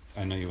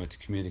I know you went to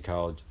community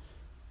college,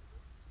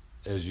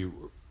 as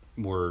you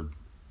were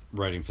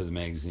writing for the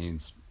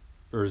magazines,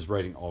 or has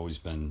writing always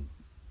been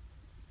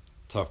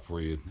tough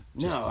for you?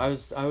 I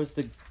was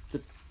the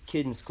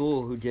kid in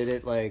school who did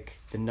it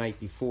the night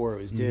before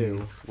it was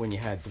due, when you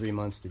had 3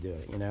 months to do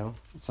it,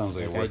 It sounds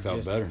like it worked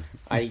out better.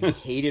 I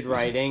hated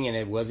writing, and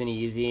it wasn't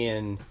easy,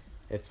 and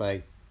it's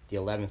the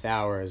 11th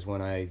hour is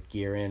when I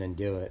gear in and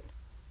do it.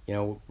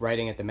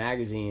 Writing at the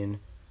magazine,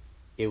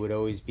 it would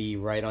always be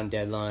right on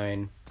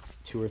deadline.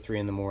 2 or 3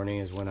 in the morning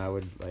is when I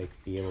would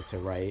be able to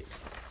write.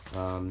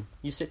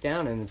 You sit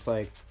down and it's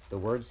the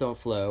words don't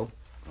flow,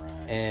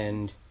 Right.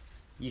 and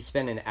you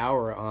spend an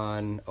hour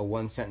on a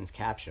 1-sentence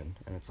caption,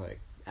 and it's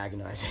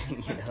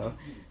agonizing,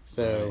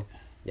 So Right.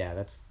 yeah,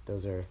 that's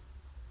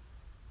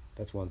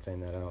one thing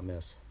that I don't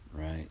miss.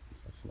 Right.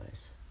 That's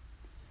nice.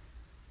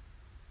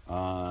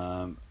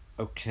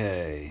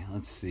 Okay,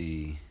 let's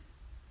see.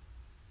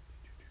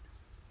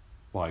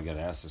 Well, I got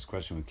to ask this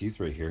question with Keith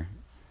right here.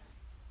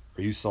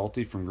 Are you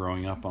salty from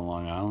growing up on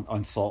Long Island?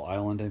 On Salt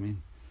Island, I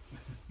mean?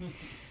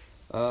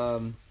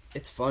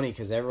 It's funny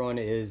because everyone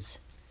is...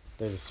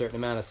 There's a certain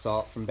amount of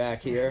salt from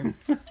back here.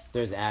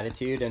 There's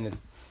attitude, and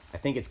I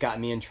think it's gotten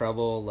me in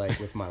trouble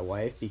with my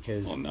wife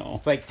because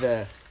it's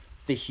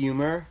the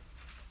humor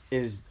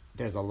is...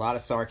 There's a lot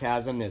of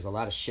sarcasm. There's a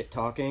lot of shit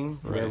talking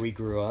where we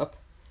grew up.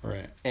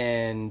 Right.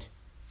 And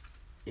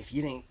if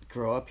you didn't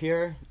grow up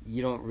here,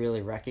 you don't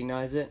really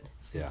recognize it.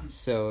 Yeah.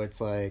 So it's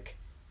you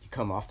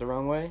come off the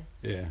wrong way.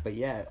 Yeah. But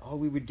yeah, all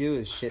we would do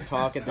is shit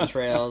talk at the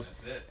trails,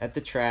 at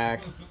the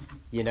track,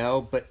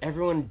 but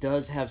everyone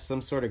does have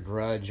some sort of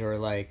grudge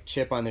or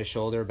chip on their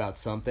shoulder about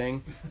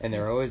something, and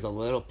they're always a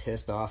little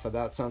pissed off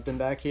about something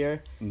back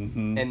here.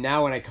 And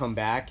now when I come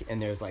back and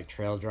there's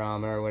trail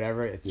drama or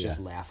whatever, it's just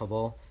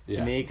laughable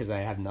to me because I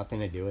have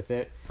nothing to do with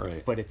it.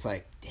 Right. But it's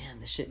damn,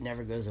 this shit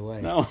never goes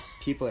away. No.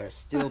 People are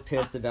still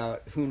pissed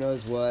about who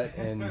knows what,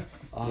 and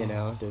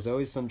there's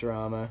always some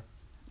drama.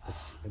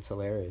 It's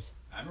hilarious.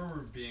 I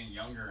remember being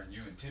younger and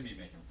you and Timmy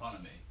making fun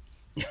of me.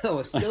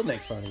 We'll still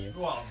make fun of you.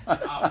 Well,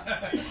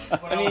 obviously,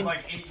 but I was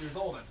 8 years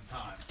old at the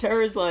time.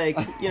 Tara's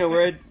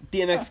we're at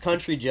BMX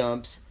country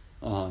jumps,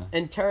 Uh-huh.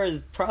 and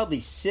Tara's probably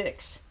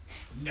 6.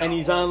 No. And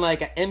he's on a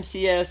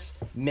MCS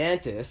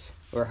Mantis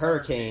or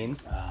Hurricane,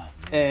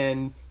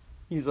 and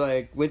he's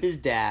with his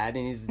dad,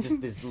 and he's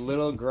just this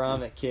little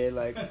grommet kid,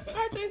 I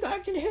think I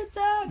can hit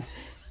that.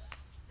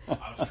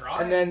 I was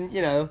trying. And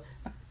then,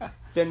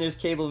 then there's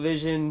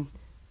Cablevision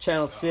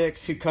Channel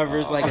 6 who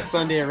covers a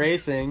Sunday of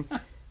racing,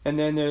 and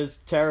then there's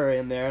Tara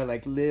in there,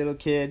 little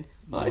kid.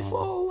 I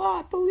fall a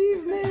lot,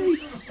 believe me.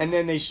 And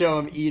then they show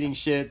him eating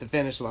shit at the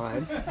finish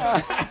line.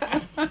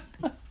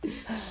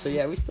 So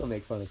yeah, we still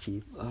make fun of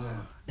Keith.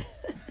 God.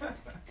 But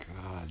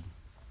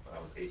I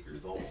was 8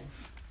 years old.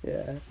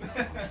 Yeah.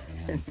 Oh,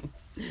 man.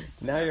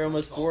 Now you're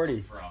almost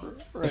 40.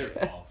 Right.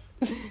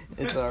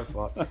 It's our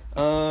fault.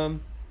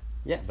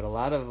 Yeah, but a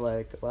lot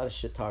of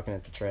shit talking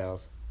at the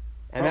trails,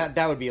 and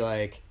that would be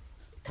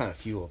kind of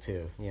fuel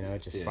too.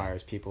 It just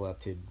fires people up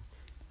to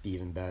be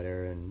even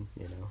better and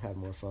have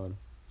more fun.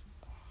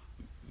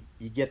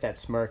 You get that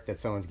smirk that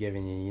someone's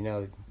giving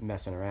you,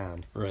 messing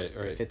around. Right.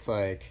 If it's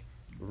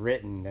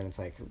written, then it's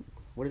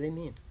what do they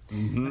mean?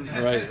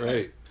 Mm-hmm.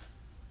 Right.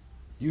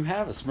 You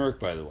have a smirk,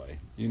 by the way.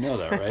 You know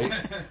that, right?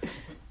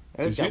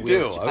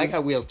 I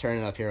got wheels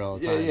turning up here all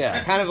the time. Yeah.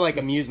 I kind of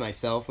amuse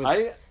myself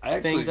with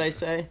things I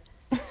say.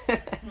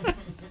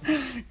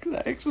 Because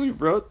I actually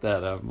wrote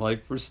that.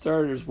 I'm for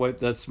starters, wipe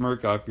that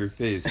smirk off your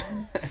face.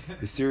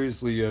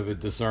 Seriously, you have a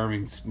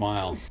disarming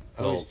smile.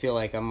 I always feel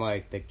like I'm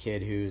the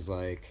kid who's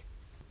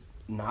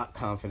not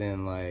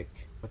confident.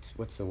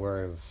 What's the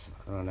word of,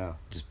 I don't know.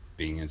 Just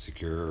being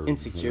insecure.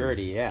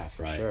 Insecurity, yeah,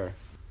 for sure.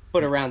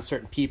 But around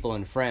certain people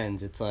and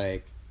friends, it's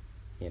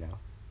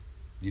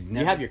you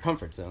have your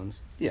comfort zones.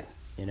 Yeah.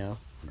 You know?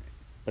 Right.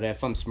 But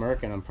if I'm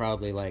smirking, I'm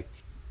probably, like,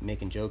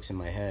 making jokes in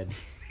my head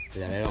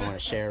that I don't want to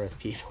share with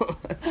people.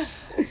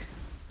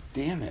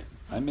 Damn it.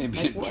 I may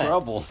be in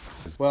trouble.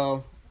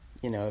 Well,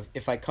 you know,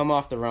 if I come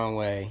off the wrong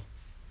way,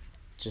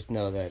 just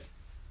know that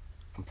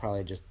I'm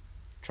probably just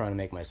trying to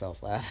make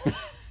myself laugh.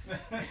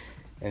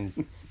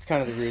 And it's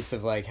kind of the roots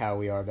of, like, how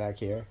we are back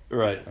here.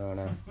 Right. I don't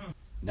know.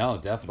 No,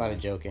 definitely. A lot of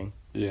joking.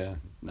 Yeah.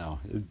 No,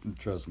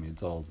 trust me,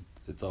 it's all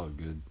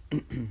good.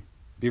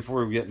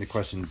 Before we get into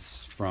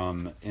questions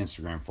from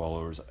Instagram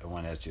followers, I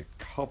want to ask you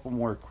a couple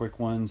more quick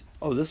ones.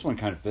 Oh, this one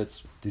kind of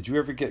fits. Did you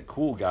ever get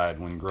cool guide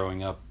when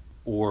growing up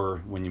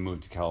or when you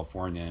moved to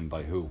California, and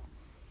by who?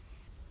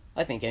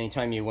 I think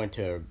anytime you went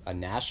to a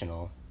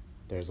national,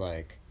 there's,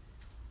 like,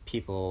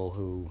 people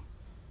who,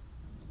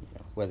 you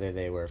know, whether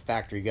they were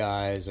factory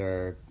guys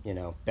or, you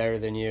know, better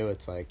than you,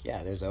 it's like,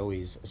 yeah, there's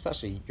always,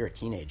 especially you're a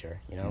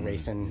teenager, you know,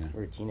 racing,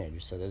 we're a teenager,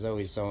 so there's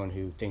always someone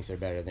who thinks they're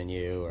better than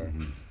you. Or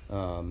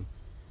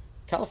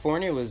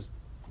California was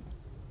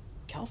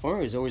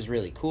always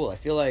really cool. I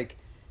feel like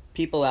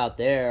people out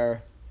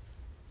there,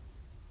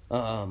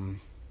 everyone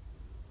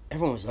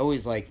was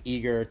always, like,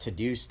 eager to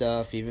do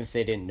stuff, even if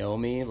they didn't know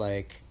me.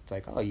 Like, it's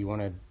like, oh, you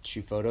want to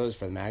shoot photos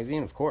for the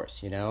magazine? Of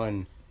course, you know.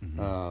 And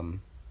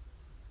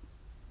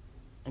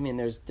I mean,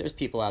 there's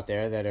people out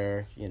there that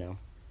are, you know,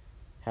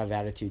 have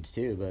attitudes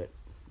too, but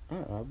I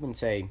don't know, I wouldn't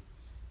say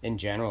in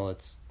general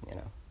it's, you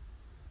know,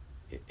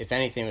 if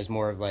anything, it was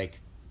more of,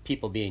 like,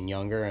 people being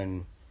younger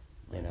and,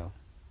 you know,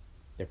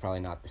 they're probably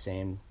not the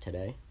same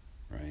today.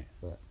 Right.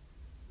 But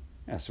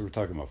yeah, so we're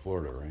talking about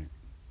Florida, right?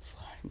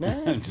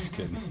 No. I'm just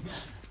kidding.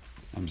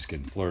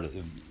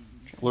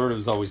 Florida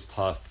was always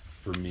tough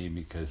for me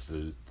because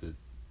the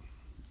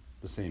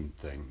same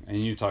thing.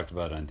 And you talked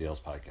about it on Dale's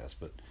podcast,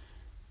 but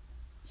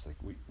it's like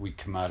we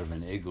come out of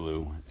an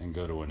igloo and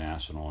go to a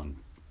national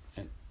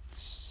and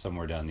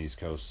somewhere down the East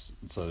Coast,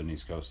 southern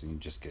East Coast, and you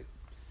just get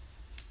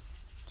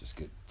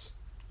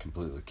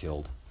completely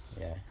killed.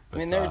 Yeah.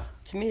 But, I mean,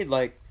 to me,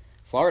 like,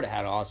 Florida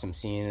had an awesome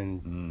scene,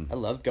 and I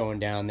loved going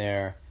down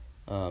there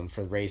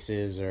for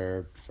races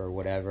or for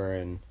whatever,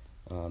 and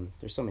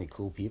there's so many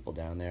cool people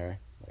down there.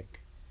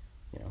 Like,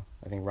 you know,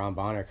 I think Ron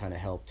Bonner kind of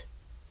helped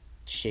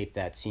shape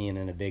that scene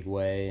in a big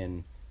way,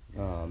 and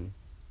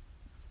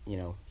you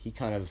know,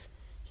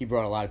 he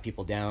brought a lot of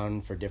people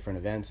down for different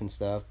events and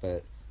stuff,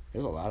 but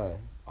there's a lot of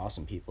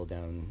awesome people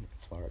down in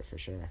Florida for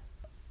sure.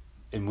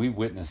 And we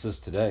witnessed this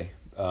today.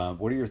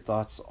 What are your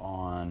thoughts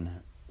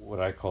on what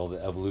I call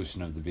the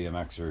evolution of the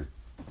BMXer?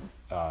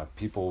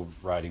 People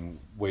riding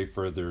way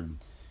further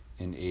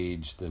in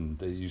age than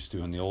they used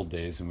to in the old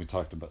days, and we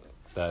talked about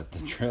that,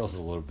 the trails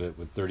a little bit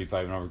with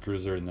 35 and over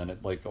cruiser, and then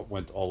it, like,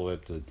 went all the way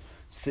up to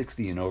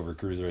 60 and over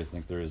cruiser, I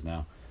think there is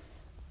now.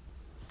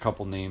 A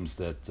couple names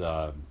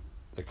that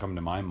come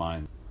to my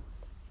mind: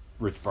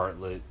 Rich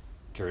Bartlett,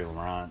 Kerry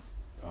Laurent,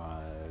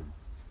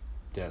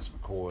 Dennis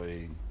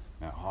McCoy,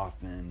 Matt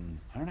Hoffman.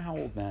 I don't know how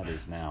old Matt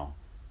is now,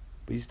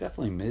 but he's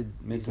definitely mid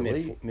to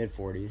late mid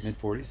 40s. Mid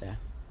 40s, yeah,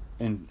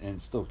 and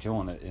still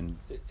killing it. And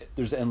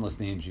there's endless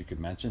names you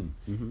could mention.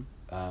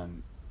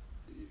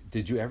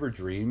 Did you ever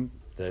dream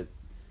that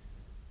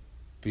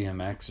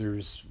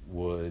BMXers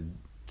would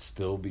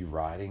still be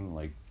riding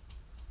like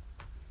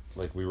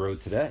we rode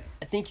today?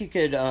 I think you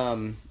could,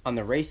 on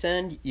the race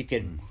end, you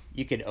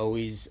could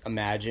always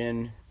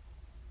imagine,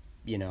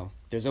 you know,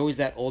 there's always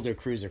that older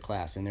cruiser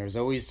class, and there was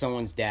always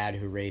someone's dad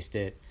who raced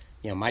it.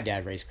 You know, my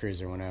dad raced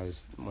cruiser when I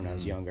was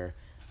younger.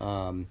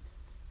 And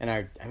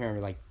I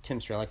remember, like, Tim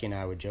Strelicky and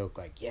I would joke,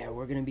 like, yeah,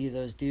 we're going to be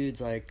those dudes,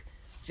 like,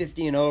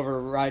 50 and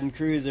over riding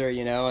cruiser,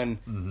 you know,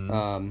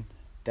 and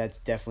that's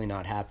definitely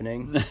not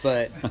happening.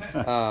 But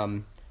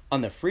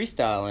on the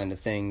freestyle end of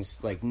things,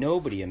 like,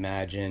 nobody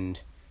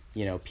imagined,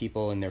 you know,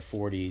 people in their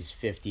 40s,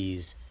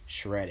 50s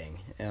shredding.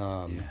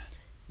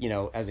 You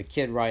know, as a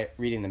kid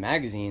reading the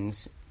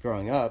magazines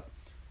growing up,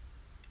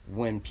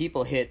 when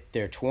people hit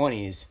their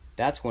 20s,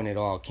 that's when it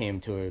all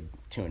came to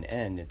an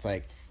end. It's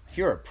like, if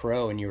you're a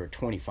pro and you were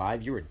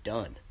 25, you were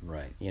done.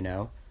 Right. You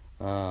know?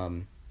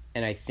 And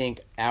I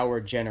think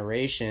our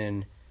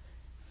generation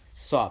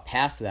saw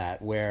past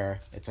that,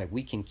 where it's like,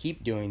 we can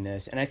keep doing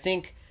this. And I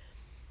think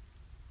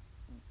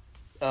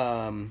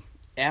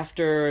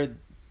after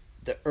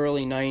the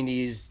early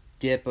 90s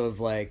dip of,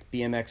 like,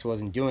 BMX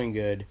wasn't doing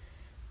good,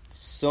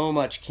 so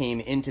much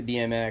came into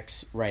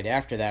BMX right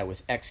after that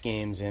with X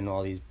Games and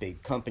all these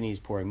big companies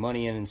pouring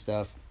money in and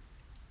stuff.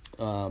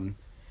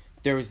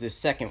 There was this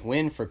second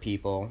win for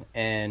people,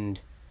 and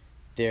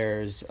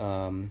there's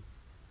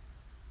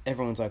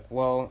everyone's like,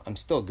 well, I'm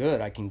still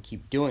good, I can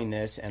keep doing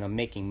this, and I'm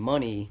making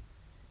money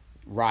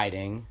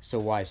riding, so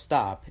why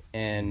stop?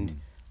 And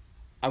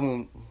I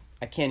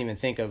can't even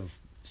think of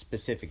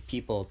specific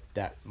people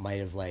that might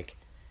have, like,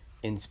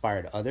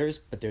 inspired others,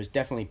 but there's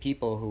definitely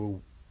people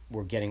who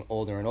were getting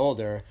older and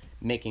older,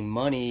 making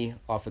money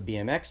off of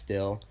BMX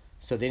still,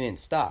 so they didn't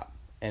stop.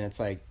 And it's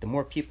like, the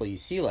more people you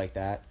see like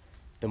that,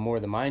 the more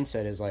the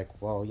mindset is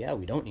like, well, yeah,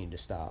 we don't need to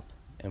stop,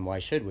 and why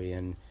should we?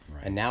 And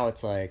now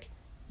it's like,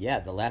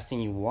 the last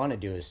thing you want to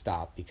do is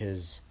stop,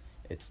 because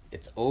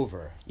it's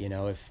over. You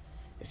know,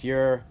 if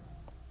you're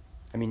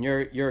a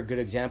good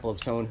example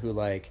of someone who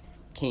like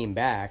came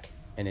back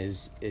and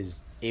is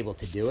able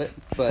to do it.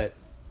 But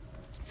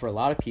for a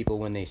lot of people,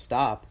 when they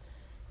stop,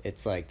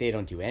 it's like they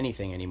don't do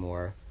anything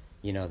anymore.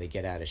 You know, they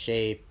get out of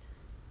shape,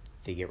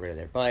 they get rid of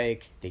their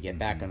bike, they get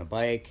back on a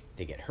bike,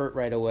 they get hurt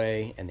right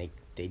away, and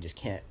they just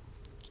can't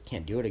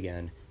do it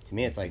again. To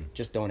me, it's like,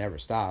 just don't ever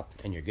stop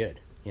and you're good,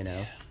 you know?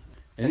 Yeah.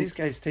 And these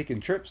guys taking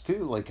trips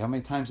too. Like, how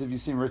many times have you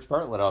seen Rich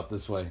Bartlett out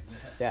this way?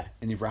 Yeah.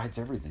 And he rides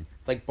everything.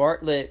 Like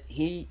Bartlett,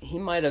 he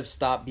might have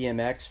stopped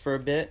BMX for a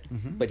bit,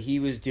 but he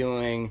was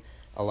doing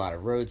a lot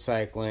of road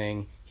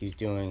cycling. He was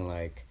doing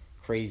like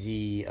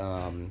crazy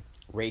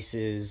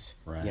races,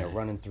 right. You know,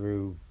 running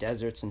through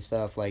deserts and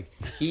stuff. Like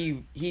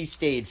he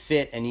stayed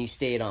fit, and he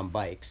stayed on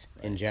bikes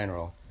in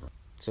general.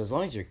 So as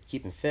long as you're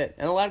keeping fit,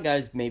 and a lot of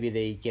guys, maybe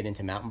they get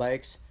into mountain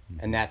bikes,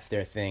 and that's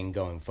their thing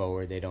going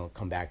forward. They don't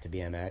come back to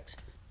BMX,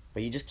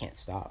 but you just can't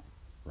stop.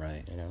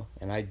 Right. You know,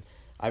 and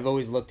I've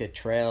always looked at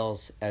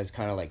trails as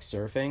kind of like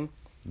surfing.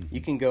 You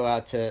can go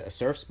out to a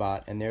surf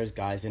spot, and there's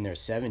guys in their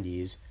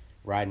 70s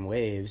riding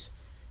waves.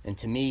 And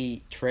to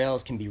me,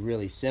 trails can be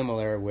really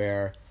similar,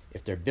 where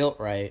if they're built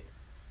right,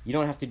 you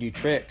don't have to do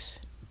tricks,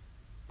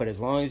 but as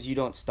long as you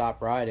don't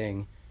stop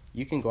riding,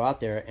 you can go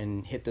out there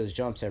and hit those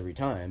jumps every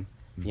time,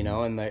 you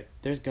know, and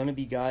there's going to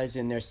be guys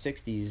in their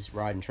 60s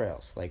riding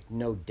trails, like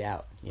no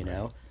doubt, you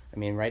know. I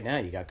mean, right now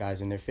you got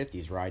guys in their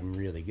 50s riding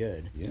really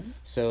good. Yeah.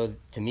 So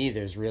to me,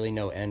 there's really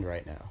no end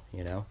right now,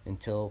 you know,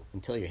 until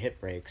your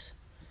hip breaks.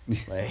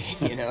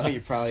 Like, you know,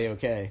 you're probably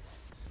okay.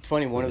 It's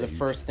funny, one of the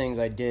first things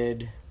I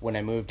did when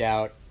I moved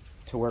out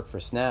to work for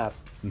Snap,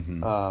 I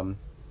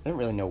didn't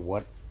really know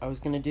what I was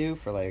going to do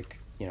for, like,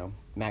 you know,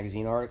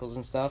 magazine articles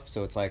and stuff.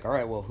 So it's like, all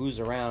right, well, who's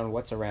around?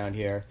 What's around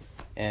here?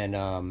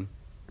 And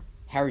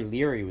Harry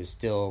Leary was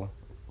still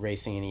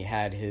racing, and he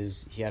had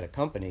a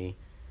company,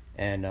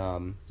 and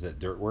is that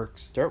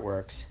Dirtworks?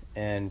 Dirtworks,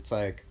 and it's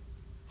like,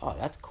 oh,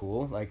 that's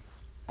cool. Like,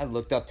 I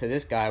looked up to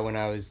this guy when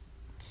I was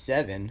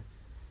 7.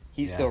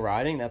 He's still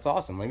riding. That's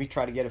awesome. Let me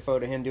try to get a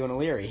photo of him doing a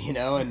Leary, you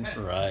know? And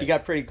he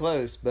got pretty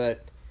close,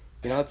 but,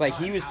 you know, it's like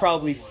he was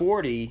probably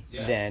 40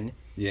 then.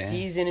 Yeah.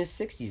 He's in his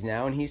 60s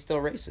now, and he still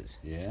races.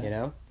 Yeah. You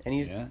know? And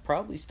he's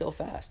probably still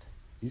fast.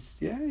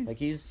 He's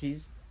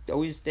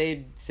always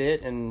stayed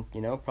fit, and,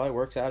 you know, probably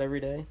works out every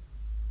day.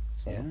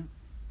 So.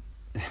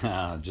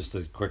 Yeah. Just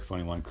a quick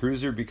funny one.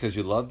 Cruiser because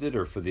you loved it,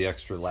 or for the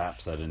extra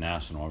laps at a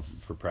national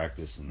for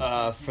practice? And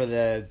for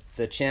the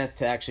chance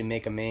to actually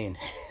make a main.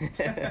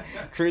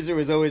 Cruiser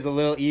was always a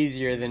little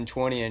easier than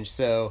 20-inch,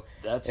 so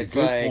that's a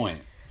good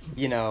point.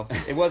 You know,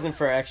 it wasn't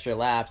for extra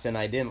laps, and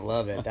I didn't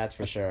love it, that's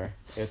for sure.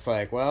 It's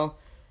like, well,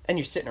 and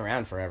you're sitting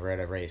around forever at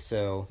a race,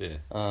 so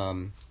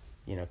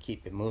you know,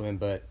 keep it moving.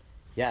 But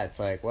yeah, it's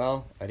like,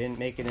 well, I didn't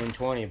make it in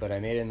 20, but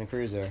I made it in the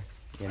Cruiser.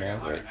 You know,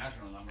 higher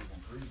national numbers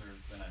on Cruiser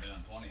than I did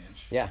on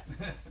 20-inch. Yeah.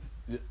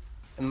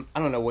 I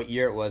don't know what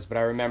year it was, but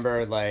I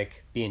remember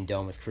like being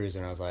done with Cruiser,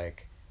 and I was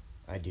like,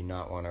 I do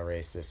not want to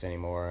race this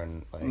anymore,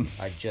 and like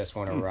I just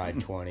want to ride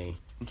 20,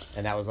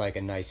 and that was like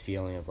a nice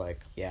feeling of like,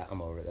 yeah,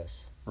 I'm over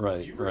this.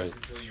 Right. You raced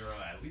until you were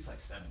at least like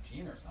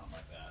 17 or something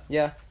like that.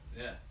 Yeah.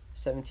 Yeah.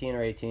 17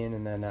 or 18,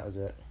 and then that was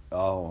it.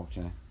 Oh,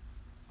 okay.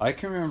 I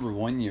can remember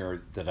one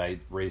year that I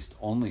raced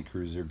only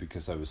Cruiser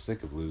because I was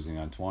sick of losing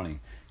on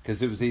 20,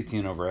 because it was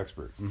 18 over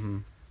expert. Mm-hmm.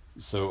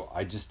 So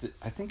I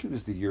think it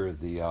was the year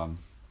of the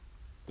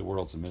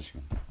Worlds in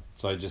Michigan.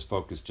 So I just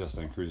focused just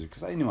on Cruiser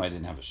because I knew I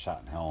didn't have a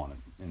shot in hell on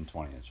it in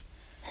 20-inch.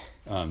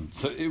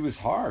 So it was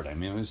hard. I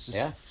mean, it was just...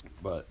 Yeah.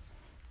 But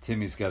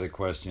Timmy's got a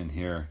question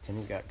here.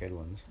 Timmy's got good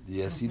ones.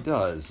 Yes, he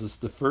does. This is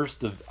the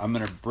first of... I'm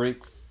going to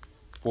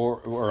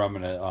I'm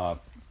going to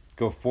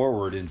go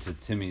forward into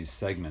Timmy's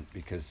segment,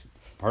 because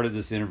part of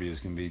this interview is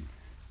going to be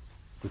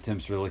the Tim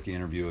Srlicki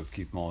interview of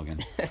Keith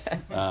Mulligan.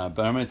 But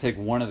I'm going to take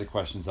one of the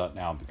questions out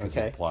now because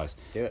it applies.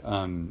 Do it.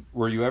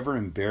 Were you ever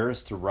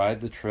embarrassed to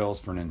ride the trails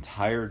for an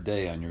entire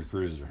day on your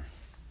Cruiser?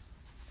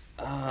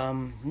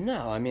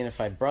 No. I mean,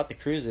 if I brought the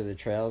Cruiser to the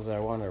trails, I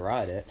wanted to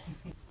ride it.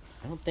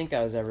 I don't think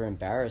I was ever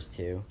embarrassed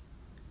to.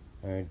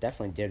 I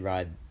definitely did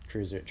ride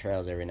Cruiser at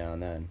trails every now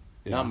and then.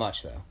 Yeah. Not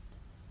much, though.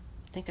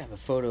 I think I have a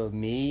photo of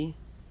me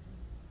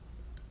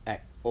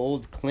at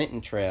old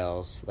Clinton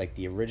trails, like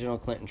the original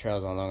Clinton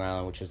trails on Long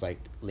Island, which was like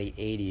late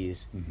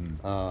 80s,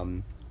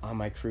 on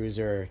my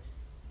Cruiser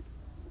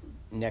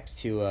next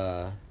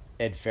to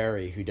Ed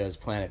Ferry, who does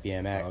Planet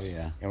BMX. Oh,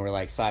 yeah. And we're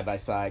like side by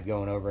side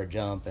going over a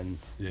jump, and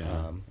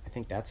I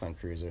think that's on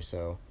Cruiser.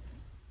 So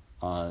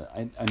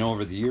I know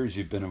over the years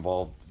you've been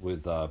involved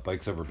with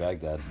Bikes Over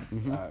Baghdad.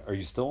 Mm-hmm. Are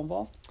you still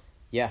involved?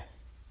 Yeah.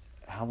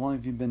 How long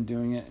have you been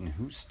doing it, and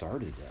who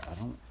started it? I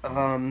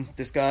don't...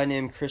 This guy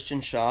named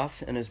Christian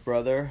Schaff and his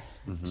brother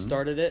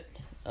started it.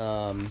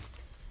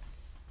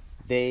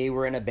 They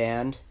were in a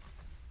band.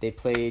 They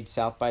played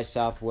South by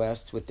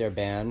Southwest with their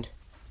band,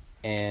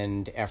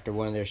 and after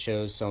one of their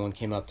shows, someone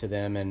came up to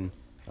them and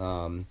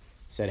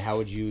said, how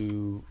would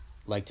you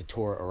like to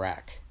tour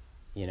Iraq,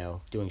 you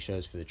know, doing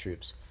shows for the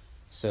troops?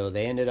 So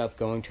they ended up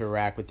going to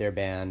Iraq with their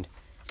band,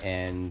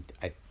 and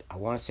I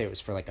want to say it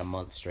was for like a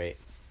month straight,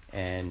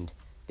 and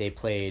they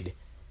played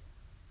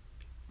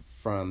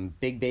from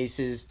big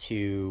bases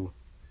to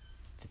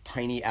the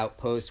tiny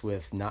outpost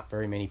with not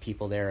very many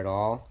people there at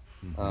all,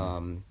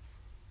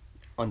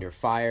 under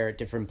fire at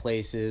different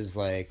places.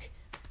 Like,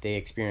 they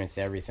experienced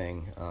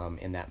everything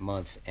in that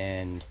month,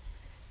 and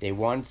they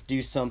wanted to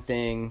do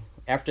something.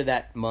 After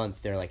that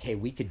month, they're like, hey,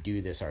 we could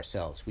do this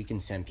ourselves. We can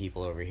send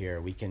people over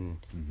here. We can,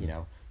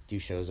 do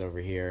shows over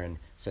here. And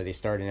so they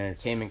started an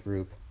entertainment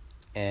group,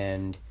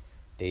 and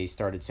they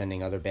started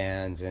sending other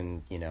bands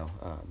and, I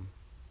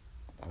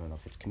don't know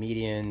if it's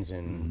comedians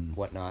and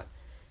whatnot.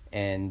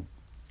 And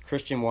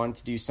Christian wanted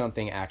to do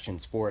something action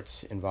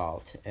sports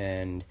involved.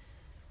 And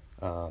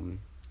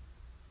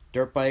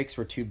dirt bikes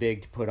were too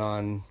big to put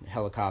on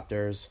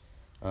helicopters.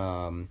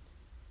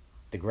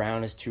 The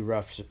ground is too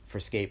rough for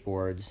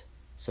skateboards.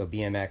 So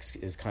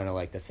BMX is kind of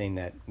like the thing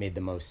that made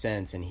the most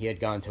sense. And he had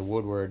gone to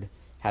Woodward,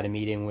 had a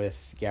meeting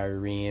with Gary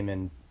Ream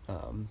and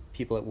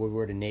people at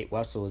Woodward, and Nate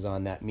Wessel was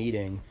on that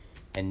meeting.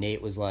 And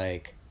Nate was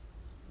like,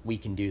 we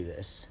can do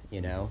this,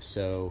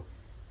 So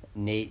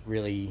Nate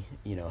really,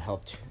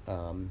 helped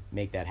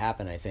make that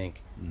happen, I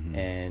think.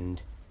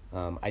 And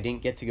I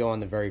didn't get to go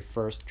on the very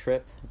first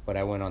trip, but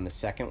I went on the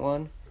second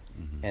one.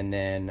 And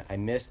then I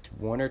missed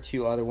one or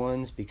two other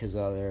ones because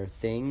of other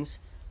things.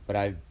 But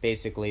I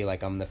basically,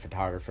 I'm the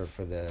photographer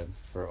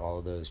for all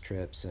of those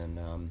trips.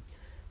 And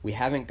we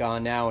haven't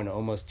gone now in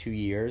almost 2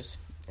 years.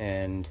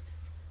 And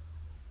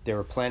they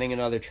were planning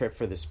another trip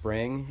for the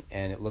spring,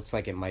 and it looks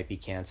like it might be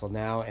canceled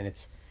now. And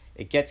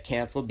it gets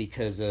canceled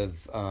because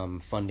of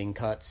funding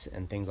cuts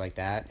and things like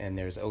that. And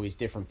there's always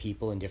different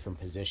people in different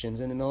positions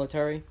in the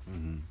military.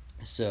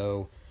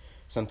 So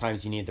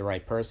sometimes you need the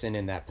right person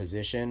in that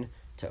position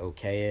to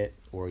okay it,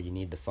 or you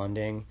need the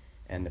funding.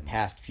 And the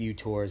past few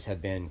tours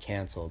have been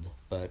canceled,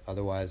 but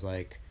otherwise,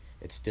 they're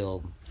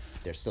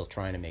still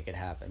trying to make it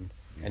happen.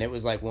 And it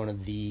was one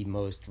of the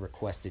most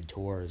requested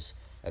tours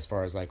as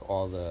far as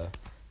all the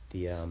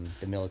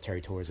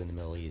military tours in the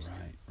Middle East.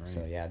 Right.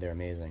 So yeah, they're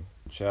amazing.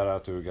 Shout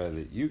out to a guy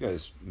that you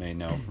guys may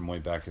know from way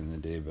back in the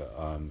day, but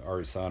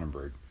Ari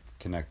Sonnenberg.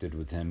 Connected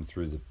with him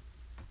through the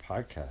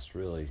podcast,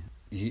 really.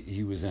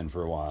 He was in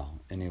for a while,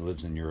 and he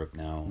lives in Europe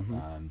now.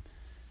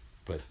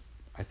 But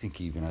I think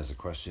he even has a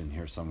question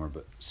here somewhere,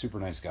 but super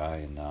nice guy.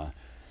 And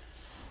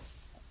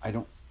I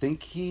don't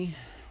think he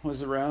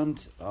was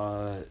around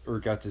or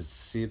got to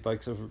see at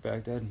Bikes Over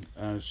Baghdad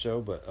show,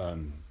 but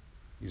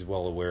he's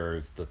well aware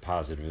of the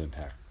positive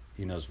impact.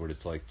 He knows what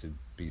it's like to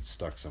be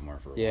stuck somewhere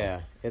for a while.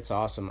 Yeah, it's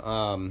awesome.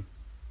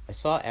 I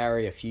saw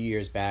Ari a few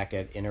years back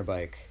at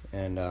Interbike,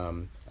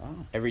 and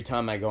every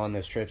time I go on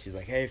those trips, he's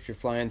like, hey, if you're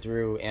flying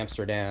through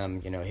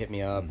Amsterdam, hit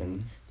me up.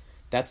 And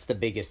that's the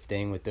biggest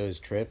thing with those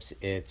trips.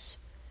 It's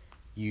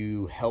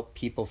you help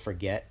people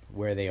forget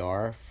where they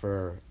are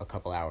for a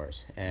couple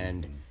hours,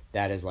 and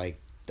that is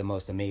the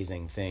most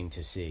amazing thing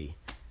to see.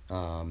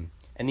 And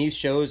these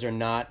shows are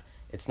not,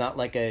 it's not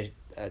like a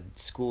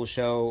school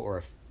show or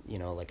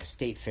a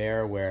state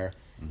fair where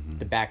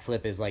the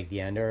backflip is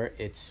the ender.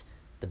 It's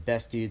the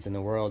best dudes in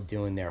the world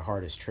doing their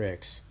hardest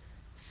tricks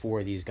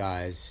for these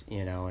guys,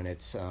 and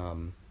it's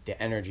the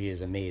energy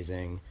is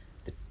amazing,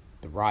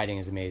 the riding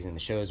is amazing, the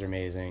shows are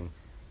amazing.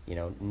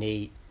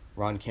 Nate,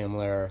 Ron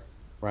Kimler,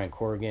 Ryan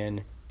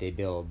Corrigan, they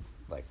build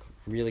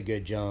really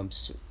good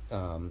jumps,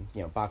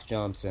 box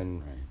jumps,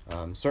 and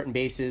certain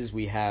bases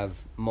we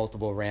have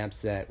multiple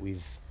ramps that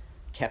we've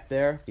kept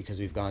there because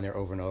we've gone there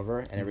over and over,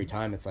 and every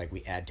time it's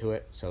we add to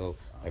it. So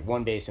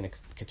one base in a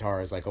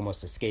Qatar is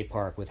almost a skate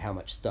park with how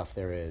much stuff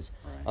there is.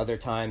 Other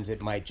times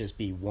it might just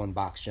be one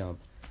box jump,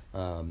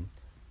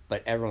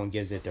 but everyone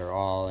gives it their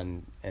all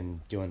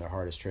and doing their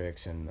hardest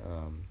tricks, and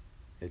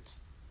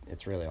it's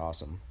really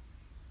awesome.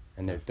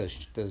 And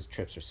those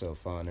trips are so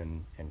fun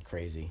and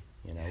crazy.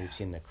 We've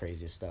seen the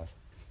craziest stuff.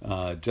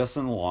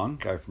 Justin Long,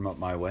 guy from up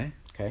my way.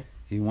 Okay.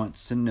 He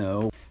wants to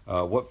know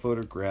what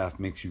photograph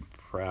makes you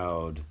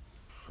proud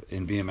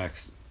in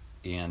BMX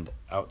and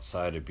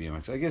outside of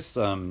BMX. I guess,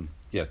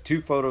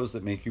 2 photos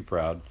that make you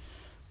proud.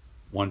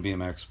 One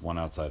BMX, one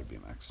outside of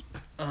BMX.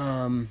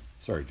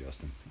 Sorry,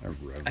 Justin.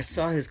 I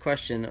saw his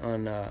question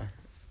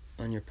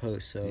on your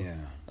post. So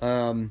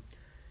yeah.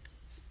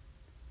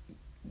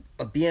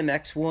 A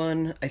BMX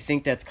one, I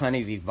think that's kind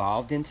of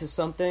evolved into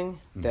something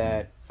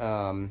that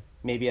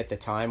maybe at the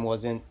time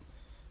wasn't,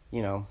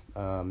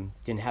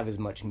 didn't have as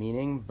much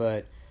meaning.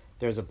 But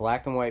there's a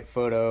black and white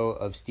photo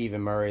of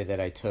Stephen Murray that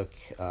I took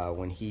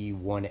when he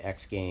won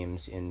X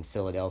Games in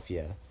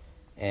Philadelphia.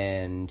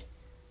 And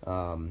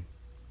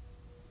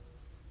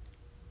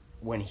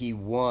when he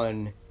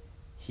won,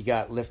 he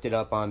got lifted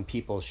up on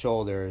people's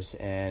shoulders,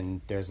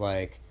 and there's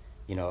a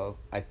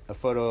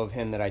photo of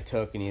him that I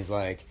took, and he's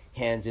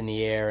hands in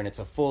the air, and it's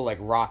a full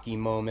Rocky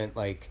moment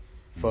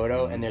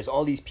photo, and there's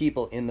all these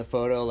people in the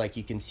photo.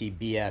 You can see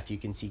BF, you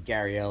can see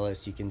Gary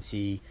Ellis, you can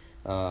see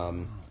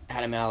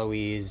Adam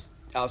Aloise,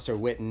 Alistair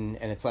Witten,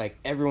 and it's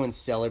everyone's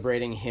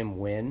celebrating him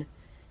win.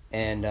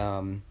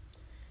 And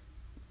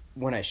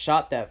when I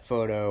shot that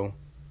photo,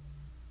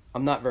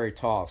 I'm not very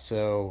tall,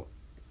 so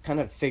kind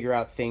of figure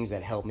out things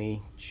that help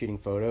me shooting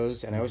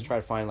photos, and I always try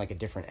to find like a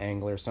different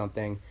angle or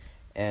something.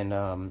 And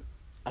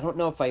I don't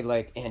know if I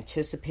like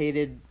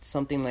anticipated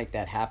something like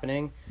that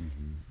happening,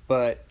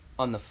 but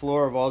on the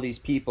floor of all these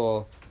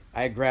people,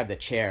 I grabbed a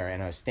chair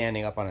and I was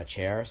standing up on a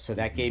chair, so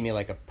that gave me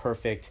like a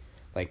perfect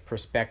like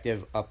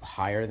perspective up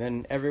higher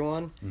than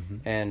everyone.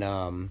 And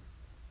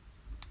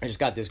I just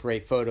got this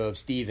great photo of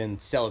Steven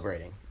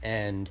celebrating,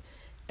 and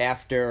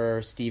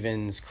after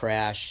Steven's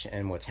crash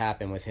and what's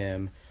happened with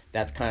him,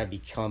 that's kind of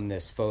become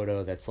this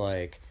photo that's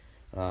like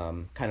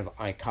kind of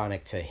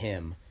iconic to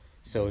him.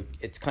 So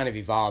it's kind of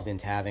evolved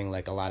into having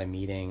like a lot of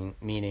meaning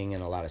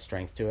and a lot of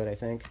strength to it, I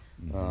think.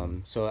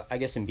 So I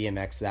guess in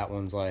BMX, that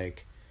one's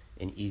like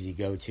an easy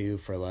go-to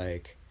for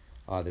like,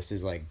 oh, this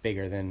is like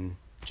bigger than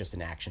just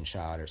an action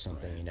shot or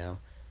something, you know?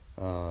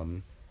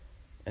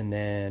 And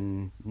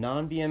then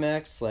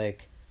non-BMX,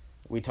 like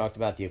we talked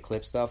about the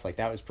Eclipse stuff, like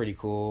that was pretty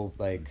cool.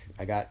 Like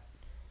I got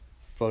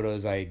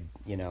photos I,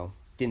 you know,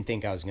 didn't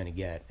think I was going to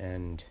get,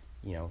 and,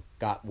 you know,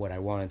 got what I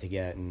wanted to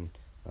get. And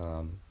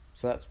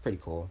so that's pretty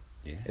cool.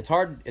 Yeah. It's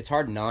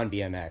hard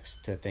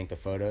non-BMX to think of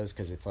photos,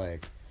 because it's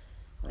like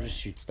I just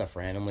shoot stuff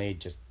randomly,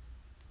 just,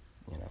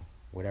 you know,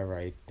 whatever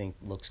I think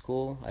looks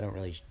cool. I don't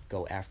really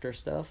go after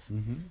stuff.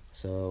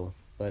 So,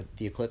 but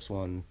the Eclipse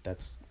one,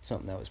 that's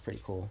something that was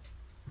pretty cool.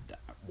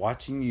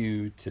 Watching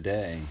you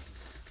today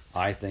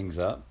eye things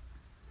up,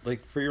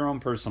 like for your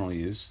own personal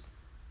use,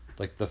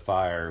 like the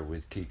fire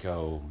with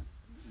Kiko,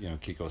 you know,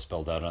 Kiko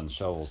spelled out on the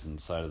shovels on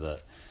the side of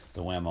the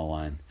Whammo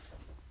line.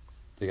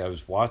 Like I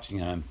was watching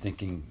and I'm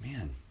thinking,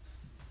 man,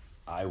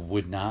 I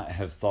would not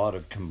have thought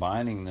of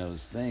combining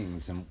those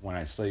things. And when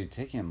I saw you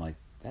taking them, I'm like,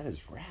 that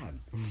is rad.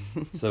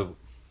 So,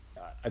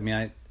 I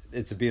mean,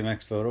 it's a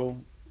BMX photo,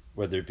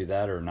 whether it be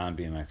that or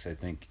non-BMX. I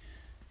think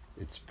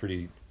it's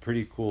pretty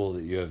cool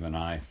that you have an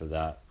eye for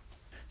that.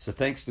 So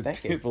thanks to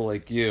people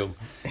like you,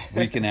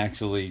 we can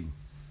actually,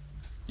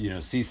 you know,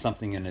 see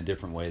something in a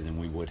different way than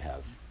we would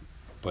have.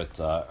 But,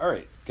 all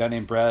right, a guy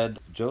named Brad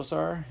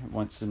Josar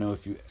wants to know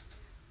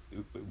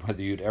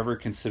whether you'd ever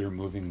consider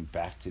moving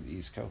back to the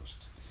East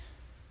Coast.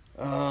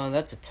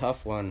 That's a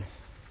tough one.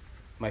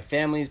 My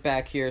family's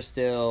back here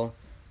still.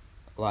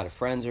 A lot of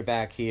friends are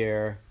back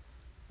here.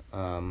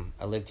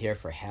 I lived here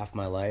for half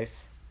my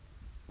life.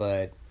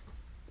 But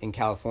in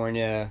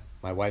California,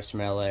 my wife's from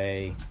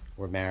LA.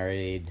 We're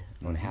married,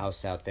 own a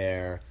house out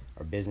there.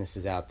 Our business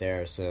is out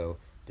there. So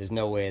there's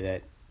no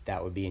way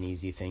that would be an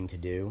easy thing to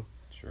do.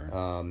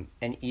 Sure.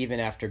 And even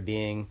after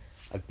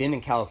I've been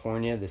in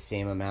California the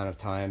same amount of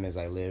time as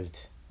I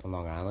lived on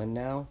Long Island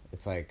now.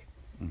 It's like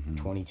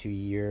 22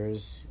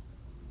 years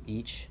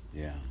each.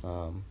 Yeah.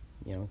 You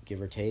know,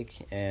 give or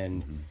take.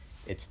 And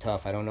it's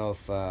tough. I don't know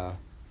if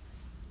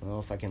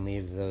I can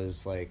leave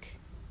those like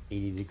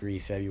 80-degree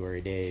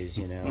February days,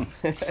 you know.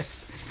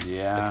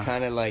 Yeah. It's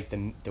kind of like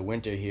the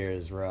winter here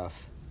is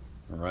rough.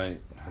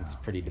 Right. It's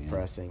pretty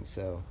depressing,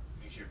 so.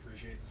 Makes you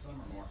appreciate the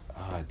summer more.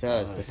 Oh, it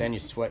does, but then you're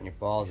sweating your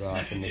balls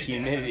off in the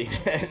humidity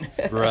then.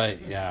 Right,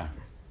 yeah.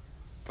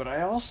 But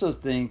I also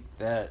think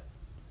that,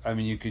 I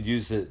mean, you could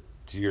use it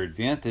to your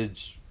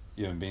advantage,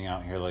 you know, being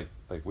out here like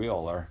we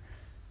all are,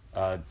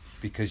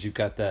 because you've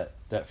got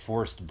that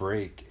forced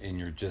break and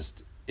you're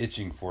just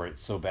itching for it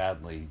so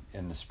badly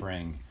in the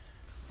spring.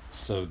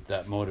 So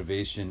that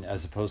motivation,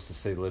 as opposed to,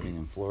 say, living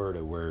in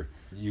Florida where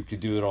you could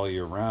do it all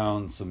year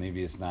round, so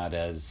maybe it's not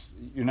as,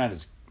 you're not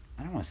as,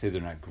 I don't want to say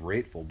they're not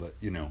grateful, but,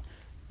 you know,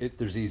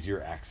 there's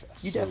easier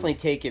access. You definitely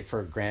take it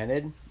for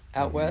granted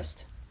out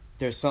west.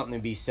 There's something to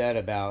be said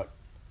about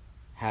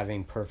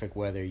having perfect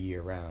weather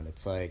year round.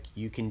 It's like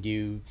you can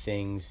do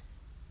things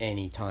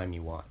anytime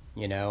you want,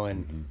 you know,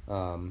 and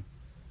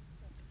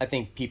I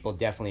think people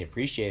definitely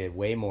appreciate it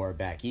way more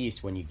back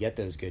east when you get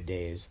those good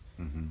days.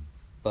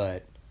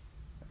 But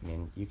I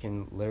mean, you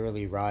can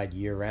literally ride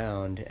year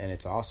round and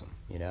it's awesome,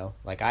 you know?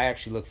 Like I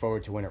actually look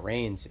forward to when it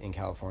rains in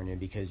California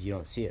because you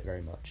don't see it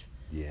very much.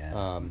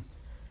 Yeah.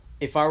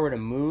 If I were to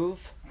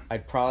move,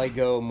 I'd probably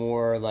go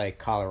more like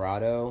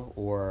Colorado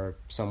or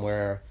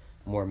somewhere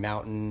more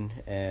mountain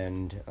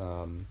and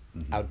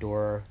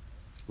outdoor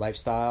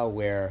lifestyle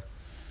where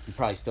you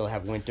probably still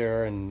have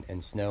winter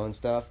and snow and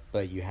stuff,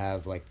 but you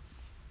have like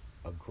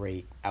a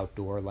great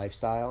outdoor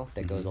lifestyle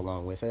that goes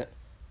along with it.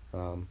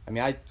 I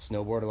mean, I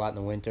snowboard a lot in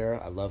the winter.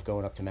 I love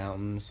going up to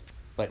mountains,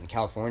 but in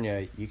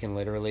California, you can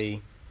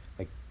literally,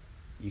 like,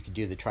 you could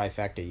do the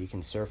trifecta. You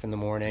can surf in the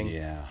morning,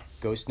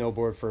 go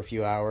snowboard for a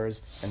few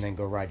hours, and then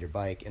go ride your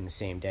bike in the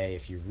same day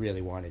if you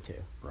really wanted to.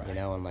 Right. You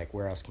know, and like,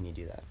 where else can you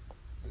do that?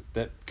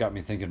 That got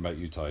me thinking about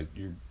Utah.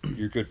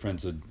 You're good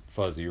friends with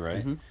Fuzzy,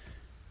 right?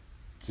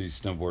 So you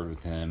snowboard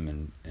with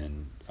him,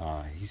 and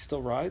he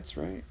still rides,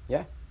 right?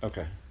 Yeah.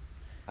 Okay.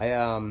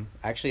 I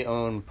actually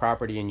own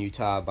property in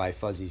Utah by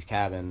Fuzzy's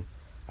cabin.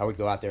 I would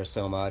go out there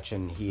so much,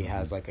 and he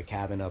has like a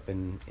cabin up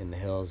in the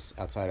hills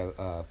outside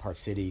of Park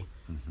City,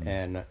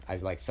 and I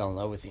like fell in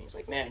love with him. He's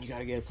like, man, you got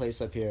to get a place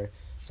up here.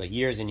 So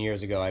years and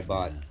years ago, I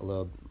bought a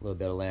little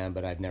bit of land,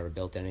 but I've never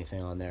built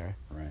anything on there.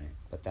 Right.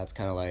 But that's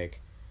kind of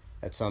like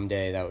at some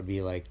day that would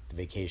be like the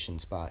vacation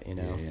spot, you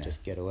know, Yeah.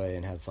 just get away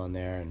and have fun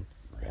there. And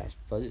Right. yeah,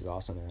 Fuzzy's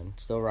awesome, man.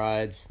 Still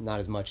rides, not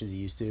as much as he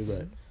used to,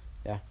 but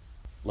yeah.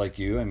 Like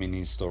you, I mean,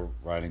 he's still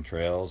riding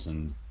trails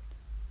and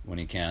when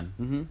he can.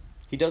 Mm-hmm.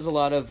 He does a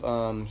lot of,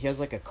 he has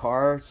like a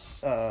car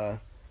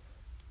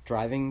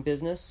driving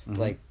business,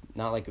 like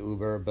not like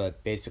Uber,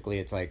 but basically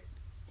it's like,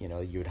 you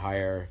know, you would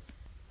hire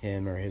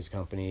him or his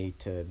company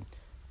to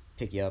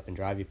pick you up and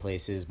drive you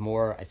places.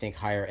 More, I think,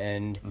 higher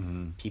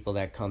end people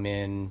that come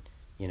in,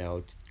 you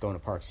know, going to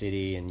Park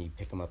City and you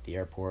pick them up at the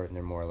airport, and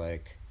they're more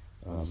like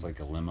Almost like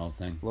a limo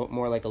thing.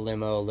 more like a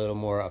limo, a little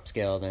more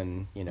upscale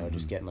than, you know,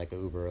 just getting like a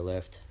Uber or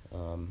Lyft.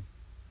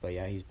 But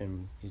yeah, he's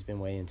been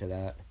way into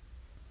that.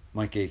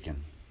 Mike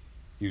Aiken,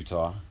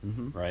 Utah,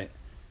 Mm-hmm. right?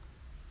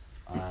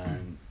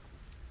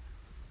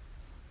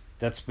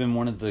 That's been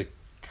one of the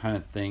kind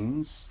of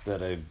things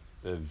that I've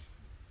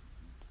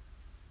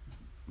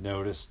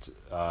noticed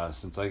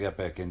since I got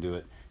back into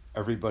it.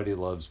 Everybody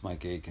loves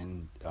Mike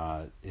Aiken.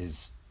 The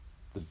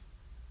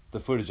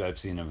footage I've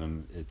seen of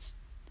him, it's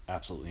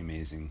absolutely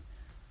amazing.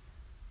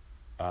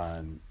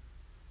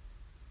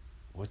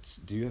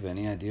 Do you have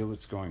any idea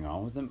what's going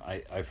on with him?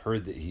 I've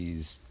heard that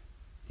he's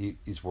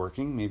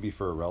working maybe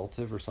for a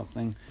relative or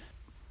something.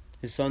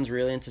 His son's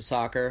really into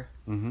soccer.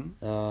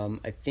 Mm-hmm.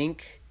 I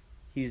think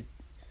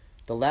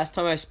the last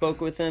time I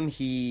spoke with him,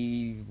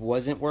 he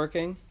wasn't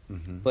working,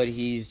 but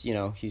he's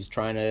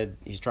trying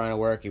to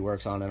work. He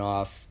works on and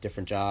off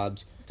different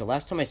jobs. The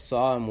last time I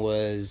saw him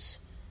was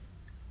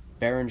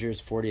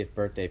Behringer's 40th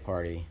birthday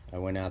party. I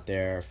went out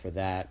there for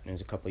that. It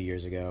was a couple of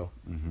years ago.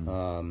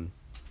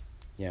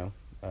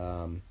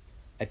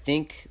 I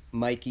think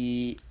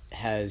Mikey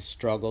has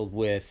struggled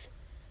with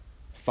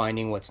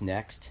finding what's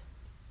next.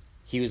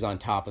 He was on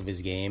top of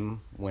his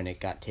game when it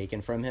got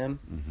taken from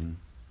him.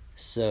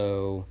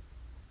 So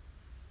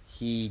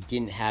he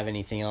didn't have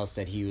anything else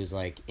that he was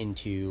like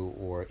into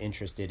or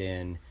interested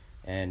in,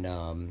 and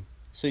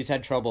so he's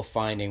had trouble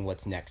finding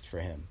what's next for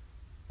him.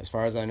 As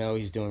far as I know,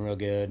 he's doing real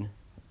good.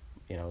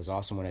 You know, it was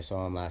awesome when I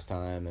saw him last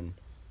time, and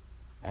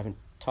I haven't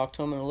talked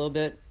to him in a little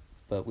bit,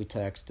 but we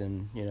text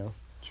and, you know.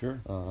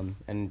 Sure.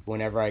 And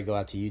whenever I go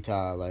out to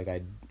Utah, like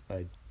I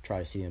try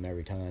to see him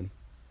every time.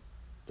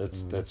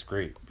 That's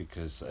great,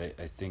 because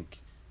I think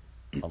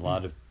a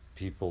lot of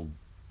people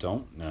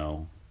don't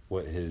know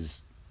what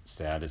his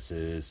status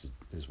is,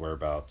 his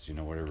whereabouts, you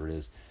know, whatever it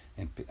is.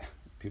 And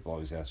people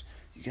always ask,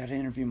 you got to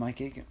interview Mike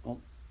Aiken? Well,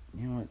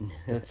 you know what,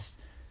 that's...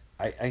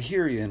 I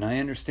hear you, and I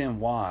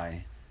understand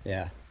why.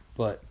 Yeah.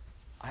 But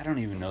I don't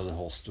even know the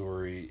whole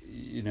story.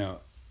 You know,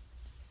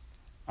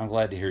 I'm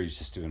glad to hear he's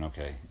just doing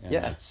okay. And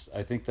Yeah.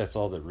 I think that's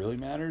all that really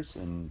matters.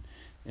 And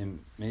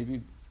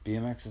maybe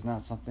BMX is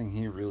not something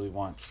he really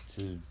wants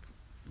to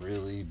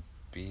really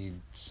be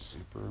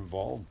super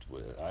involved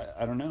with.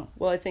 I don't know.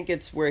 Well, I think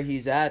it's where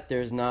he's at.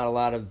 There's not a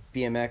lot of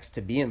BMX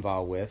to be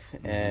involved with,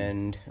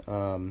 and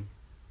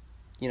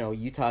you know,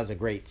 Utah's a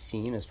great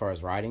scene as far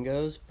as riding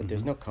goes, but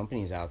there's no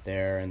companies out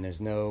there, and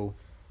there's no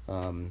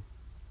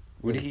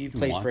Would he even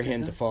place want for to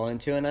him then? to fall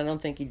into, and I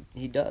don't think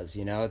he does.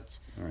 You know, it's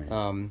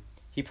Right.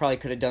 He probably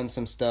could have done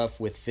some stuff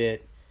with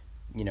Fit,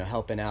 you know,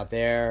 helping out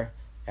there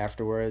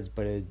afterwards,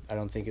 but I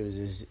don't think it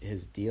was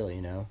his deal.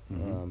 You know,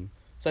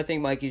 so I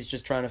think Mikey's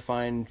just trying to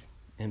find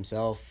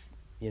himself.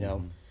 You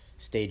know,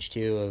 stage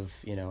 2 of,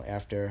 you know,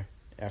 after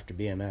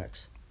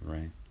BMX.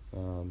 Right.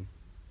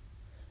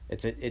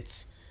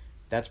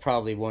 That's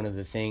probably one of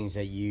the things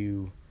that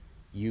you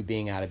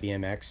being out of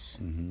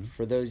BMX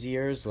for those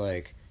years,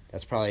 like,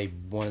 that's probably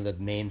one of the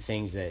main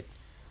things that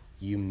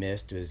you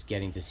missed, was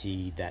getting to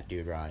see that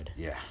dude ride.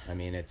 Yeah. I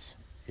mean, it's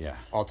Yeah.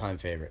 all-time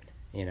favorite.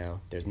 You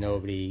know, there's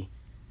nobody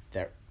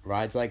that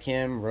rides like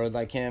him, rode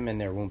like him, and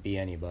there won't be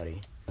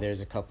anybody. There's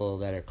a couple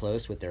that are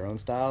close with their own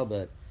style,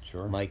 but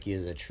Sure. Mikey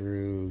is a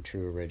true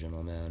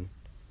original, man.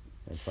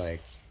 It's like,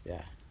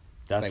 yeah.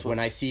 That's Like what, when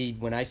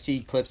I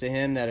see clips of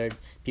him that are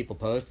people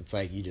post, it's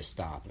like you just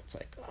stop and it's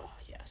like, oh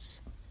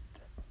yes.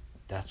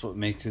 that's what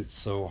makes it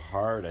so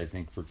hard, I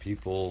think, for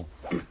people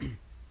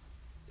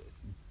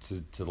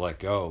to let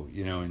go,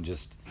 you know, and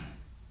just,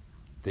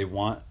 they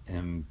want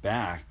him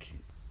back.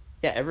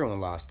 Yeah, everyone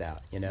lost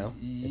out, you know.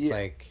 It's Yeah.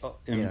 like,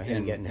 And, you know,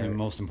 him getting hurt. and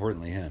most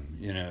importantly him,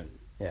 you know.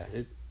 Yeah.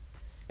 It,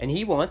 And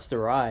he wants to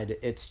ride.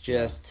 It's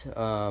just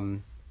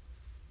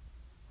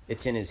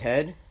it's in his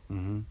head,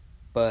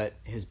 but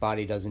his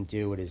body doesn't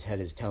do what his head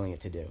is telling it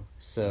to do.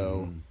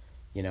 So,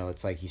 you know,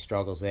 it's like he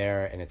struggles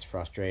there, and it's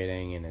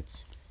frustrating, and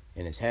it's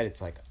in his head.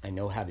 It's like, I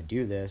know how to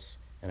do this,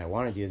 and I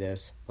want to do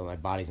this, but my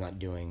body's not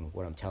doing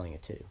what I'm telling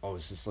it to. oh,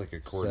 is this like a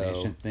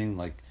coordination thing?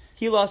 Like,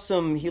 He lost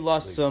some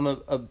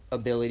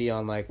ability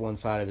on like one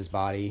side of his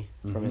body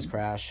from his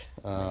crash.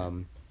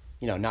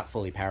 You know, not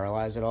fully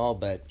paralyzed at all,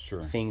 but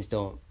Sure. things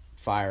don't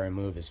fire and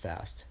move as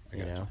fast. I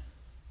You gotcha.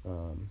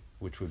 know.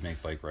 which would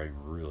make bike riding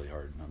really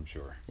hard, I'm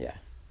sure. Yeah.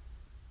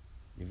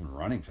 Even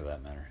running, for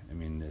that matter. I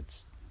mean,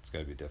 it's got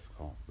to be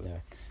difficult. But Yeah.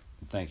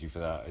 thank you for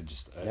that.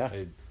 Yeah.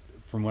 I,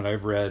 from what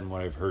I've read and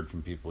what I've heard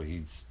from people,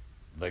 he's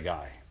the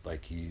guy.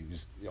 Like, he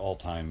was the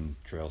all-time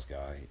trails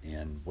guy,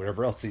 and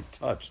whatever else he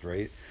touched,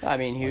 right? I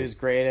mean, he was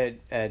great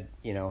at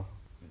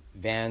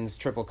Vans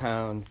triple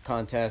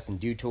contest and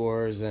do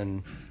tours,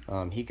 and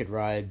he could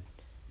ride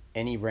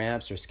any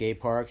ramps or skate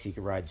parks. He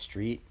could ride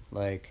street.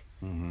 Like,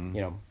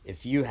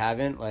 if you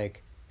haven't,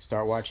 like,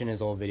 start watching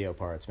his old video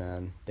parts,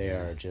 man. They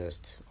are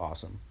just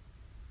awesome.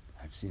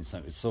 I've seen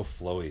some. It's so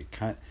flowy.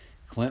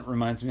 Clint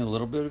reminds me a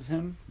little bit of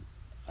him.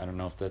 I don't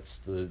know if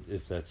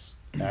that's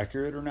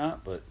accurate or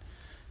not, but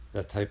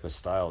that type of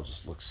style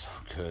just looks so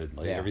good.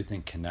 Like,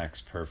 everything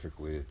connects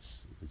perfectly.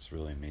 It's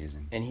really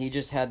amazing. And he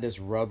just had this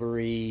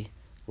rubbery,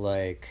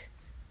 like,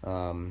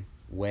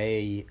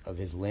 way of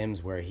his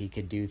limbs where he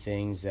could do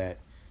things that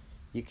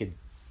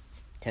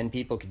 10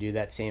 people could do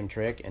that same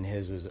trick, and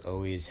his was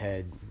always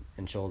head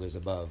and shoulders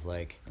above,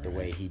 like, the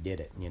way he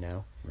did it,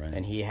 Right.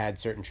 And he had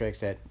certain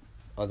tricks that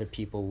other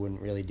people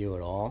wouldn't really do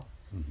at all,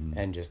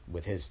 and just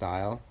with his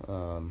style,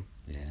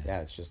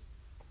 it's just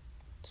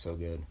so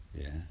good.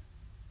 Yeah.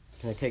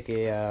 Can I take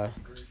a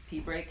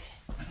pee break?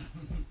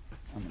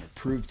 I'm going to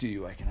prove to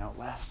you I can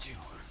outlast you.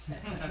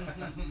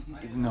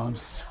 Even though I'm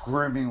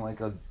squirming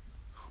like a...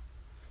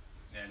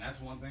 Yeah, and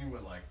that's one thing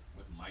with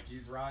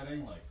Mikey's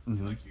riding, like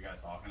you guys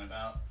talking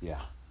about.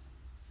 Yeah.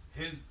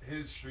 His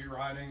street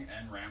riding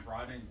and ramp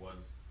riding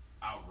was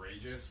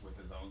outrageous with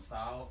his own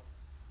style,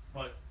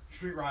 but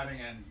street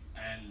riding and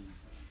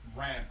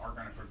ramp are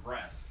going to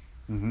progress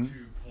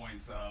to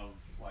points of,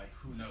 like,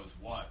 who knows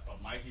what,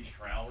 but Mikey's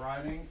trail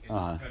riding is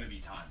going to be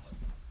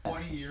timeless.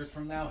 20 years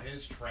from now,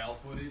 his trail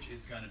footage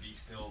is going to be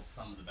still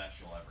some of the best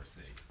you'll ever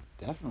see.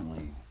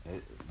 Definitely.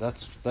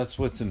 That's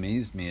what's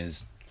amazed me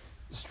is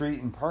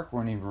street and park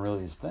weren't even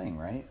really his thing,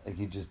 right? Like,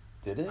 he just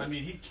did it. I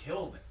mean, he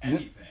killed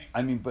anything.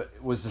 I mean, but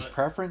was his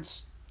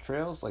preference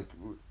trails? Like,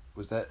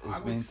 was that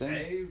his main thing? I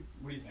would say,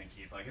 what do you think,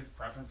 Keith? Like, his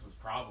preference was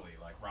probably,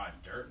 like,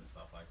 riding dirt and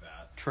stuff like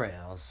that.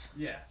 Trails.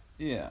 Yeah.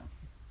 Yeah.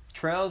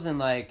 Trails and,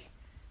 like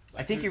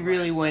I think he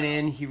really went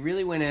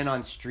in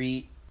on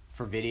street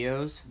for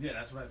videos. Yeah,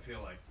 that's what I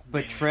feel like.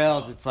 But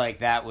trails, it's like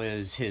that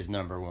was his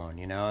number one,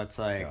 It's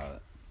like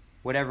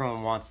what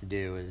everyone wants to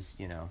do is,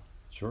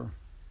 Sure.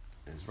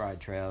 is ride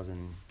trails,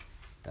 and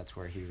that's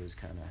where he was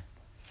kind of...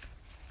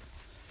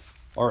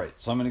 All right,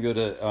 so I'm going to go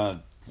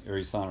to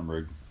Ari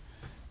Sonnenberg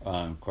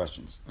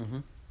questions.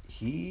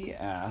 He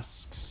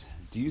asks,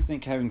 do you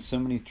think having so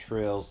many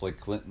trails like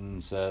Clinton,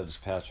 Sevs,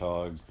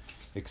 Patchhog,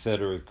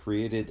 etc.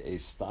 created a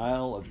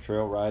style of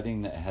trail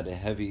riding that had a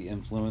heavy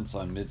influence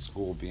on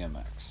mid-school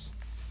BMX?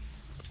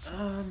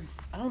 I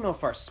don't know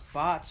if our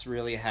spots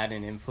really had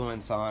an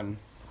influence on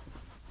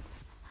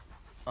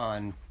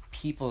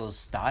people's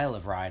style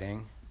of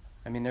riding.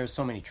 I mean, there's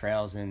so many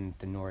trails in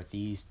the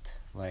Northeast.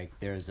 Like,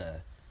 there's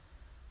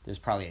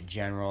probably a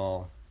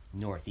general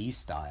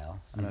Northeast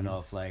style. I don't know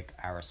if, like,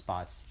 our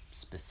spots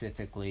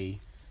specifically,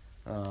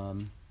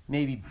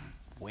 maybe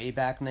way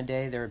back in the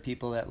day, there were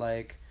people that,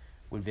 like,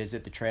 would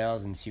visit the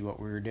trails and see what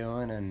we were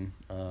doing, and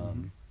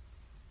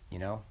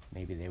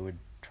maybe they would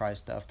try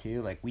stuff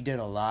too. Like, we did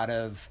a lot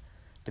of,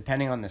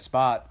 depending on the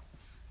spot,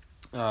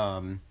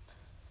 kind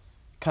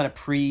of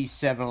pre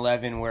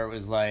 7-Eleven, where it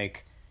was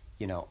like,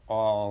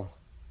 all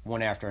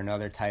one after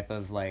another type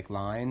of, like,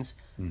 lines.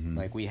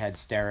 Like, we had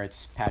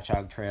Sterrett's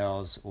Patchhog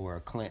trails or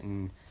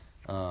Clinton,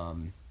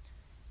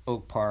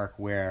 Oak Park,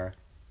 where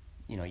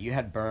you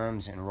had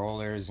berms and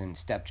rollers and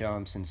step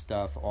jumps and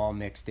stuff all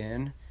mixed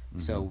in.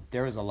 So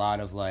there was a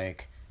lot of,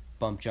 like,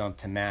 bump jump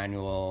to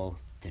manual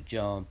to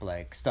jump,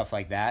 like, stuff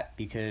like that,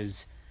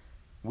 because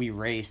we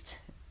raced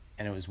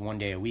and it was 1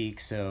 day a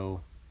week.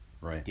 So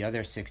the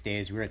other 6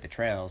 days we were at the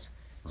trails.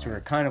 So we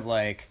were kind of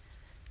like,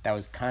 that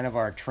was kind of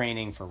our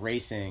training for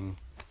racing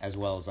as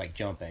well as, like,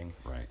 jumping.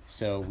 Right.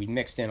 So we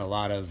mixed in a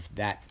lot of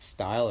that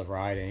style of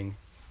riding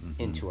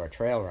into our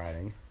trail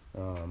riding.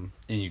 And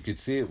you could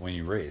see it when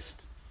you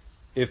raced.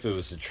 If it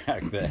was a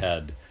track that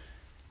had...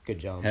 good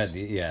jumps. Had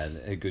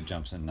good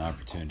jumps and an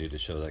opportunity to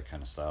show that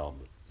kind of style.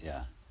 But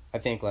yeah. I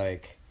think,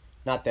 like,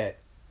 not that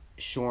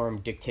Shoreham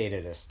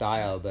dictated a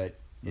style, but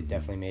it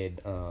definitely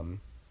made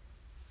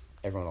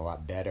everyone a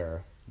lot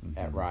better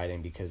at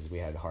riding because we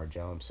had hard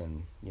jumps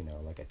and,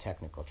 like, a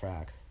technical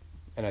track.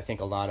 And I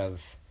think a lot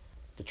of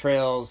the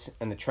trails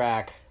and the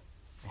track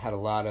had a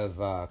lot of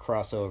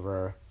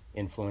crossover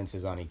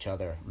influences on each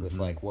other with,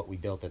 like, what we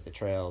built at the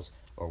trails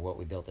or what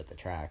we built at the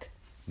track,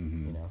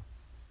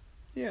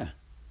 Yeah.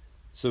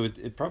 So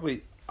it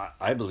probably,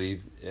 I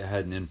believe, it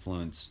had an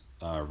influence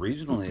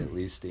regionally, at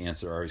least, to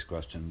answer Ari's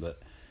question.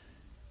 But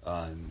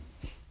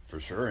for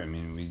sure, I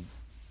mean,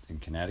 in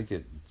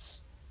Connecticut,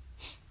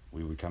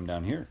 we would come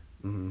down here,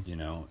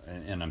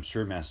 and I'm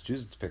sure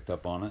Massachusetts picked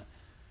up on it.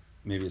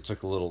 Maybe it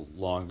took a little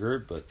longer,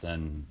 but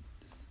then,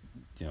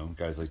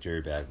 guys like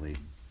Jerry Bagley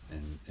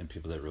and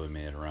people that really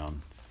made it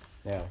around.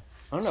 Yeah.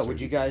 I don't know.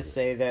 Would you guys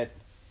say that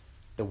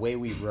the way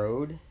we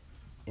rode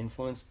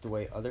influenced the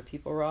way other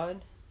people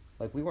ride?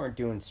 Like, we weren't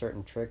doing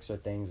certain tricks or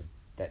things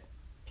that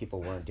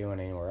people weren't doing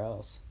anywhere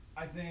else.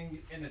 I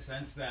think in the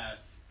sense that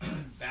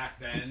back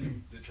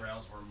then the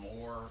trails were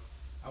more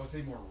I would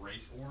say more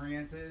race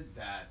oriented,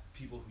 that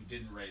people who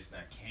didn't race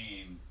that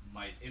came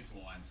might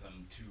influence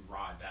them to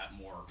ride that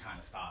more kind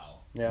of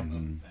style Yeah.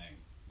 thing.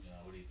 You know,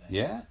 what do you think?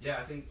 Yeah. Yeah,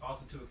 I think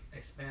also to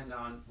expand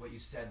on what you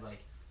said,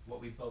 like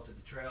what we built at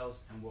the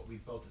trails and what we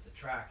built at the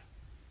track,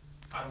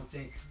 I don't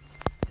think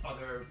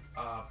other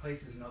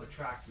places and other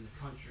tracks in the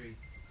country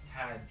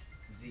had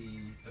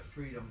the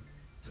freedom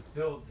to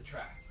build the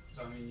track.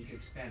 So I mean, you could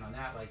expand on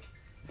that, like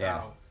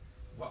how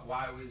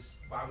why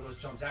were those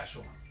jumps at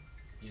Shoreham?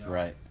 You know,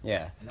 Right.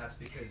 Yeah. and that's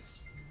because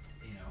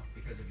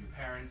because of your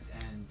parents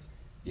and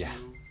Yeah.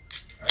 you,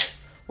 right?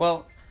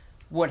 Well,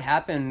 what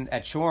happened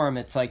at Shoreham,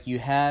 it's like you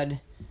had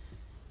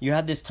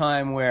this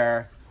time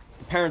where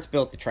the parents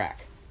built the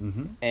track,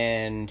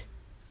 and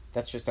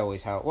that's just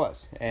always how it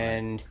was.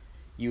 And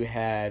you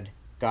had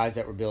guys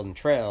that were building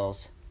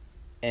trails,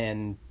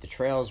 and the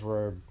trails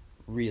were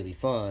really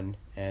fun,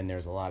 and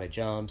there's a lot of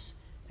jumps.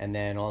 And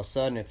then all of a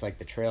sudden, it's like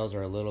the trails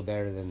are a little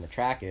better than the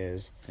track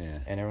is,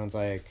 and everyone's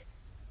like,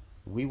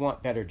 we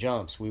want better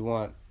jumps, we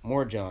want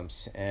more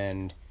jumps,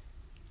 and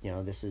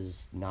this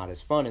is not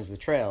as fun as the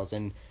trails.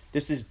 And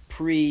this is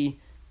pre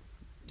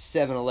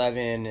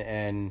 7-Eleven,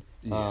 and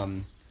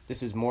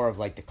this is more of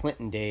like the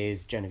Clinton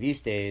days,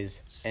 Genovese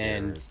days.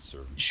 And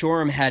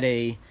Shoreham had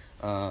a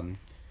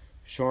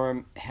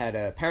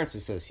parents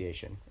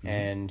association,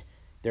 and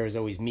there was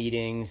always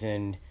meetings,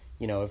 and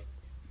if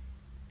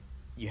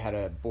you had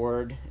a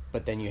board,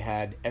 but then you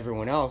had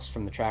everyone else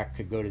from the track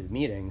could go to the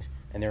meetings,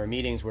 and there were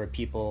meetings where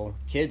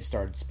kids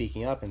started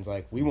speaking up, and it's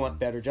like, we want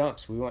better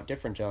jumps, we want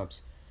different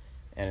jumps.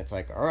 And it's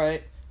like, all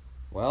right,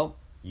 well,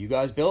 you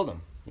guys build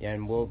them,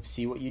 and we'll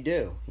see what you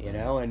do,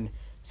 and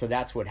so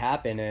that's what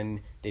happened. And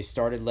they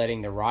started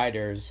letting the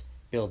riders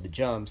build the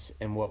jumps,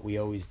 and what we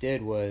always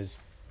did was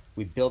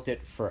we built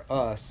it for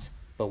us,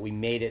 but we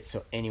made it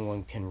so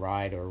anyone can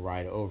ride or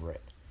ride over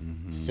it.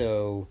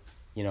 So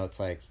it's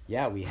like,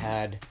 we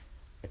had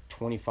a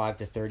 25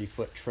 to 30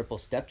 foot triple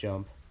step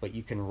jump, but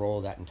you can roll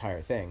that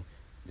entire thing.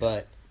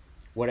 But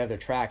what other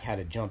track had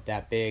a jump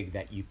that big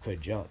that you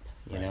could jump,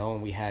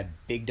 and we had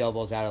big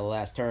doubles out of the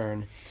last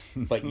turn,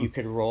 but you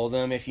could roll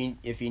them if you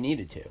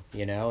needed to,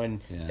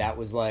 and that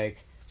was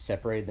like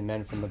separated the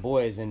men from the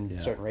boys in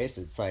certain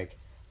races. It's like,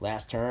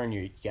 last turn,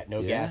 you got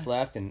no gas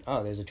left, and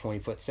there's a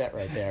 20-foot set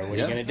right there. What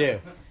are you going to do?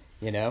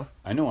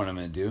 I know what I'm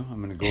going to do.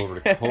 I'm going to go over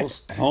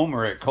to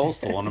Homer at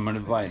Coastal, and I'm going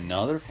to buy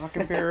another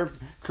fucking pair of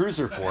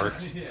cruiser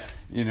forks,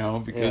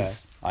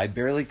 because I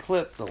barely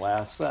clipped the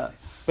last set.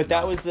 But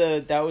that was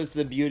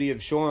the beauty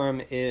of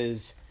Shoreham,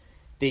 is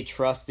they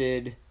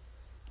trusted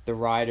the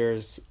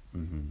riders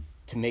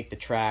to make the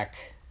track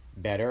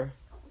better,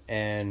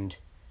 and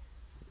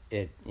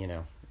it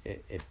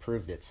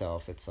proved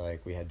itself. It's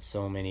like we had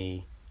so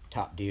many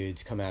top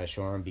dudes come out of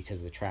Shoreham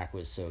because the track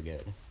was so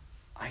good.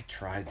 I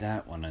tried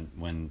that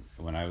when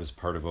I was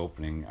part of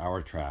opening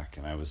our track,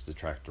 and I was the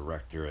track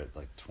director at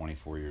like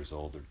 24 years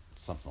old or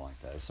something like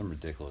that. It's some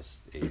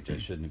ridiculous age. I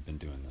shouldn't have been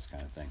doing this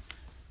kind of thing.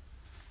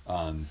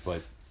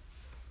 But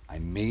I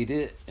made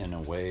it in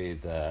a way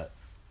that,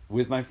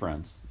 with my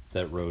friends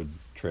that rode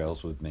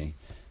trails with me,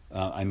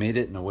 I made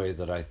it in a way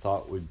that I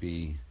thought would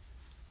be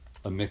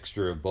a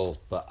mixture of both,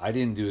 but I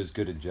didn't do as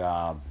good a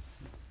job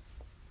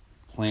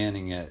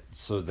planning it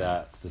so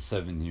that the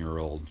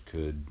 7-year-old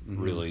could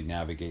really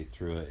navigate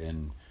through it,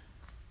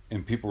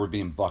 and people were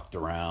being bucked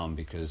around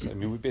because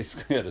we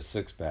basically had a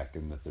 6-pack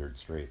in the third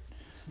straight.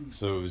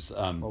 So it was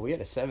we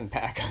had a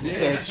 7-pack on the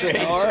third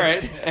straight. All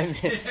right. And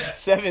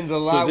 7's a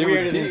lot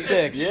weirder than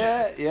 6.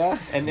 Yeah.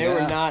 And they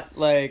were not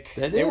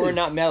were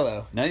not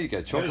mellow. Now you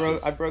got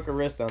choices. I broke a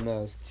wrist on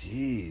those.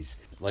 Jeez.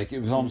 Like, it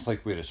was almost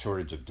like we had a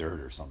shortage of dirt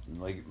or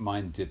something. Like,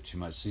 mine dipped too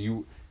much.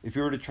 So if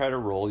you were to try to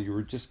roll, you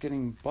were just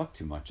getting bucked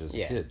too much as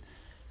a kid.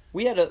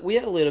 We had a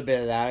little bit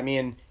of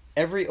that.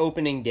 Every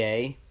opening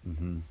day,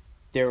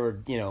 there were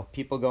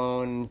people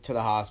going to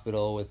the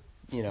hospital with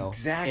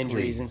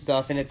injuries and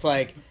stuff, and it's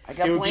like I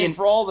got blamed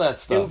for all that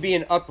stuff. It would be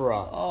an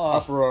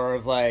uproar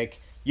of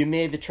like, you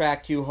made the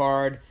track too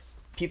hard,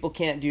 people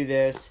can't do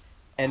this,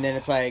 and then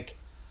it's like,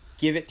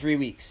 give it 3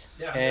 weeks.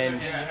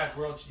 And you had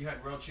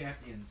world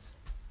champions.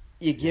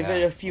 You give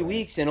it a few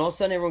weeks, and all of a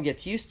sudden everyone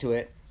gets used to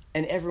it,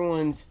 and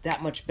everyone's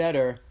that much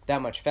better,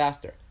 that much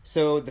faster.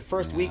 So the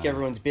first week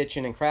everyone's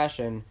bitching and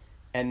crashing,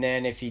 and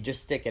then if you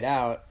just stick it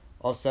out,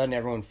 all of a sudden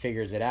everyone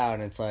figures it out,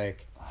 and it's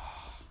like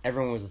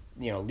everyone was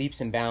leaps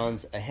and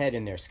bounds ahead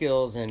in their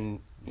skills, and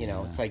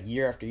it's like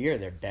year after year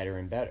they're better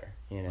and better.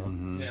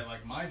 Yeah,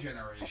 like my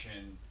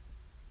generation,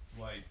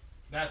 like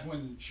that's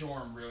when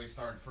Shoreham really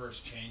started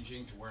first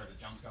changing to where the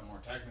jumps got more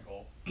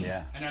technical.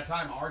 Yeah. And at the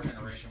time, our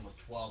generation was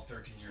 12,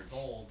 13 years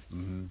old.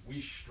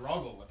 We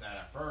struggled with that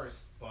at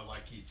first, but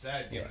like Keith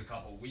said, give it a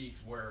couple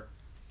weeks, where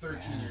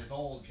 13 years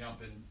old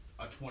jumping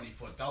a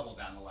 20-foot double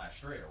down the last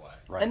straightaway.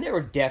 Right. And there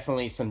were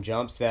definitely some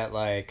jumps that,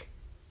 like,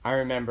 I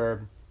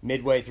remember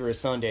midway through a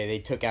Sunday, they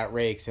took out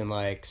rakes and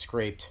like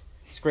scraped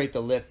the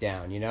lip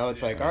down.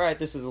 It's like, all right,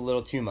 this is a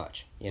little too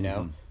much.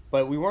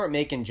 But we weren't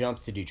making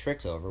jumps to do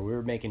tricks over. We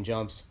were making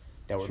jumps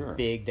that were Sure.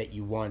 big that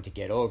you wanted to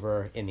get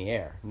over in the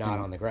air, not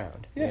on the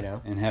ground. Yeah, You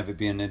know, and have it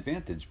be an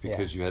advantage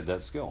because you had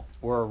that skill.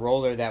 or a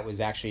roller that was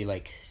actually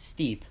like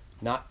steep,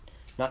 not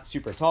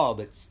super tall,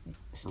 but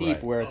steep,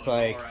 Right. where Oh, it's the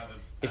like roller at the-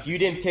 if at you the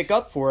didn't beach? pick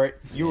up for it,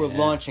 you were Yeah.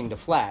 launching to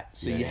flat.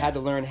 So Yeah, you yeah. had to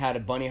learn how to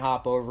bunny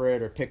hop over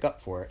it or pick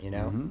up for it. You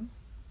know. Mhm.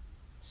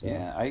 So,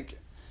 Yeah,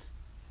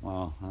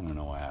 well, I don't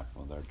know what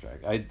happened with our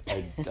track.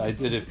 I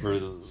did it for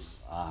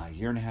a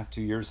year and a half,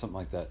 2 years, something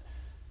like that.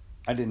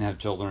 I didn't have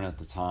children at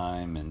the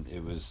time, and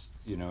it was,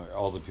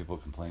 all the people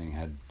complaining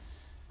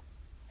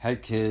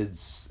had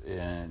kids,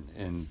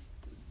 and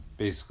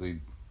basically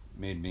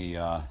made me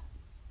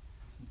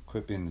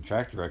quit being the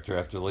track director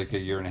after like a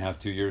year and a half,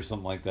 2 years,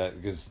 something like that,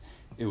 because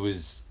it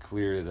was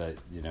clear that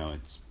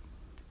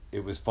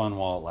it was fun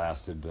while it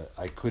lasted, but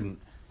I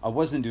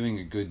wasn't doing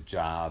a good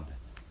job.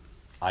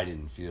 I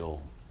didn't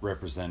feel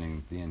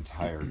representing the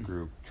entire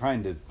group,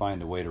 trying to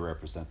find a way to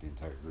represent the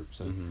entire group.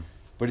 So,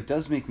 but it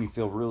does make me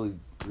feel really,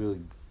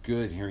 really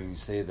good hearing you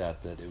say that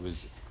it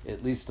was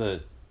at least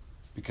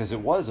because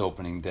it was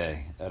opening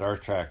day at our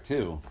track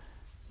too.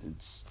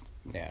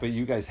 But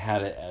you guys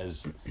had it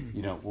as,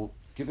 well,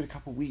 give it a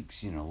couple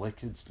weeks, let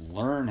kids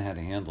learn how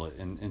to handle it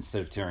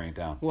instead of tearing it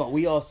down. Well,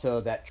 we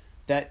also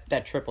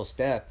that triple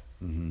step.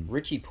 Mm-hmm.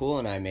 Richie Poole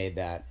and I made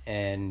that,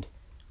 and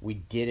we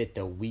did it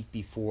the week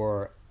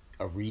before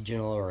a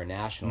regional or a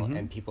national,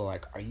 and people are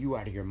like, "Are you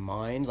out of your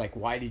mind? Like,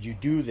 why did you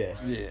do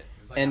this?" Yeah. It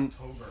was like And-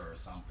 October or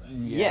something.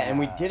 Yeah, and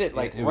we did it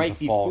like It was right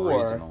a fall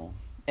before, regional.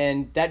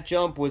 and that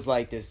jump was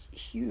like this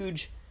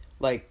huge,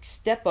 like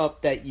step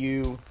up that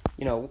it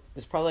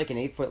was probably like an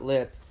 8-foot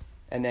lip,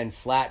 and then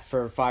flat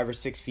for 5 or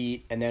 6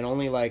 feet, and then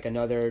only like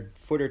another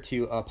foot or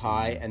two up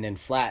high, and then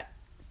flat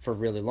for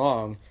really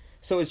long.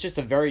 So it's just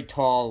a very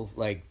tall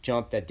like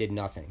jump that did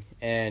nothing,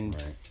 and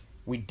Right.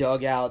 we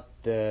dug out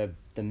the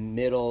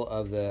middle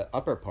of the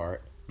upper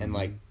part and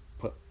like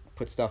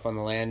put stuff on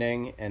the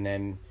landing, and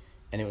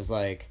it was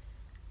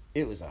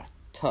a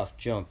tough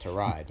jump to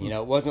ride.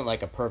 It wasn't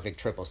like a perfect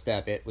triple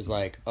step. It was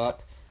like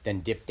up,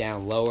 then dip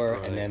down lower,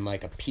 Right. and then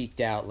like a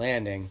peaked out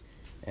landing.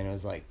 And it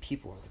was like,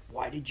 people were like,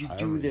 "Why did you I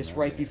do this remember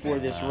right before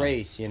this that.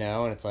 race?" And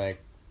it's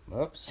like,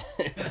 oops.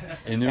 And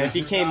And there it was,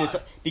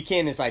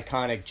 became this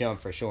iconic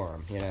jump for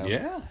Shoreham.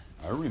 yeah,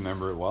 I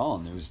remember it well,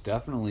 and there was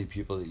definitely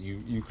people that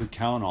you could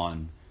count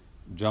on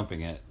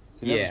jumping it.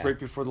 And that was Yeah. right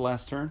before the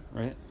last turn,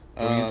 right?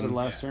 Going into the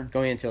last turn.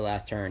 Going into the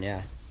last turn,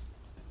 yeah.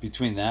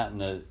 Between that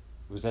and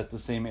was that the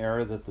same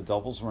era that the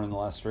doubles were in the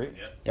last straight?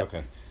 Yep.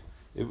 Okay,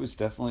 it was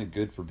definitely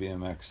good for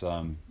BMX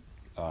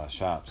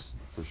shops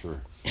for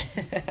sure.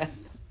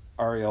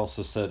 Ari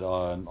also said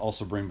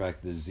also bring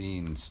back the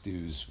zine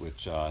stews,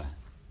 which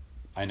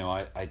I know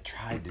I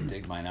tried to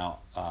dig mine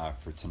out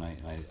for tonight,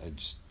 and I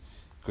just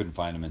couldn't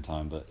find them in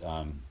time. But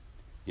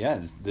yeah,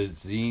 the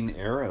zine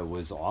era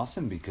was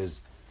awesome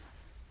because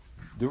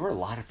there were a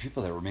lot of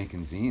people that were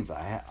making zines.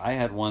 I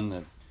had one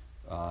that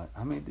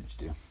how many did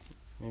you do?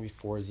 Maybe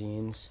 4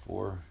 zines.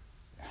 4.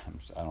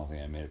 I don't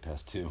think I made it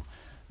past 2,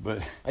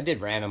 but I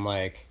did random,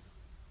 like,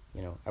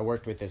 I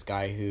worked with this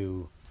guy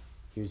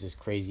he was this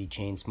crazy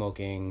chain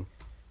smoking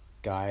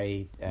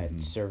guy at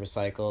Service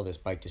Cycle, this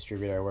bike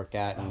distributor I worked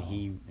at, and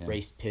he yeah.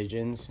 raced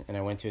pigeons, and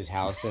I went to his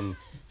house and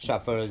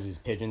shot photos of his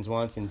pigeons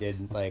once and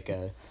did like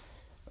a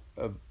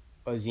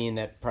zine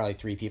that probably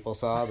 3 people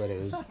saw, but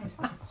it was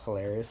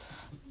hilarious.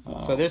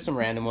 So there's some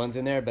random ones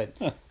in there, but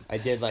I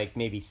did like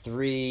maybe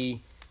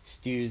 3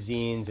 Stu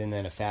zines and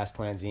then a Fast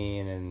Plant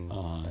zine, and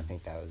I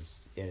think that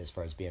was it as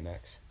far as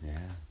BMX. yeah.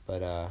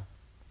 But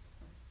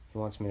he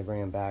wants me to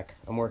bring him back.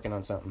 I'm working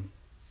on something.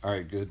 All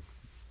right, good.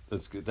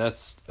 That's good.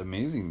 That's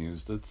amazing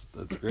news. That's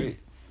great.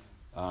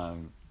 Yeah,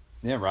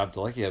 Rob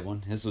Delecki had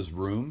one. His was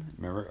Room.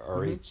 Remember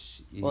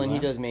RHE? Well, and he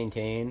does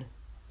maintain.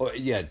 Oh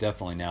yeah,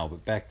 definitely now.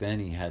 But back then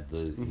he had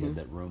he had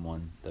that Room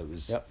one that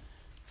was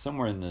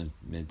somewhere in the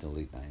mid to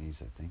late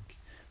 '90s, I think.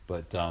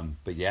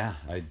 But yeah,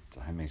 I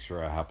make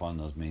sure I hop on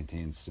those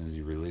maintains as soon as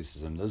he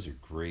releases them. Those are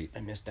great.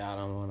 I missed out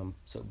on one. I'm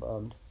so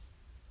bummed.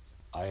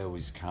 I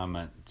always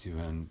comment to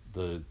him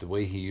the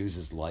way he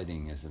uses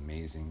lighting is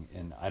amazing,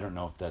 and I don't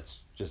know if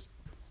that's just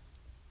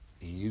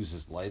he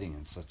uses lighting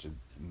in such an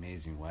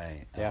amazing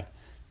way. Yeah.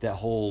 That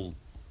whole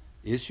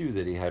issue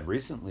that he had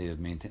recently of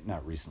maintain,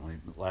 not recently,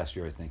 last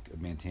year I think,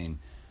 of maintain,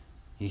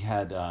 he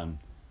had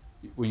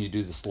when you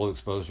do the slow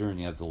exposure and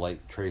you have the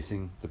light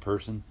tracing the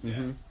person.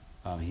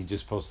 He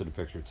just posted a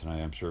picture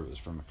tonight. I'm sure it was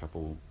from a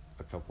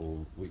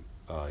couple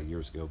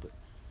years ago, but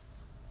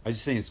I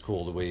just think it's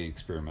cool the way he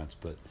experiments.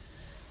 But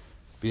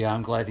yeah,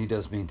 I'm glad he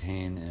does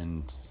maintain,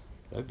 and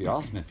that'd be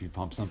awesome if you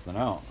pump something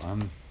out.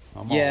 I'm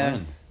all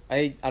in.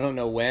 I don't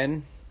know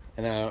when,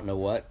 and I don't know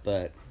what,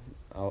 but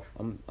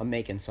I'm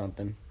making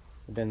something.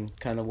 I've been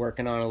kind of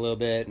working on it a little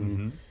bit,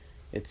 and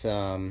it's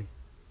kind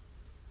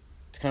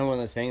of one of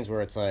those things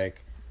where it's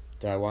like,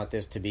 do I want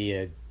this to be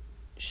a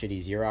shitty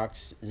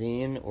Xerox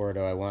zine, or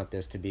do I want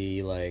this to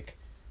be like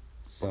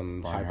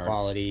some Barnhart's. high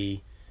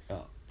quality Yeah.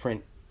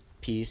 print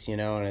piece, And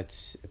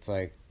it's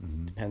like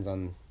depends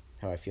on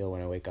how I feel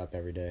when I wake up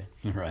every day.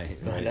 Right.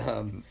 But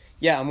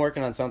yeah, I'm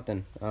working on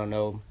something. I don't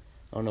know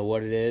I don't know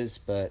what it is,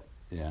 but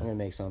Yeah. I'm gonna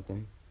make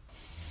something.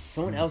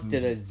 Someone else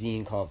did a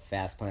zine called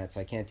Fast Planet, so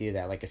I can't do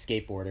that, like a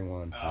skateboarding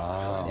one.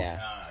 Oh. Yeah.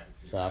 I can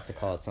see So I'll have that, to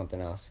call it something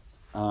else.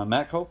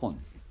 Matt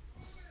Copeland.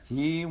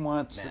 He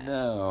wants to Matt.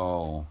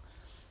 know.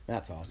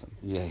 That's awesome.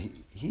 Yeah,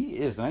 he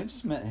is. And I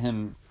just met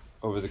him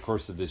over the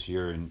course of this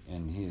year,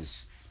 and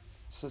he's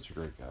such a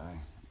great guy.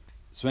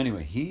 So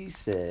anyway, he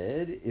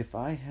said, if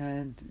I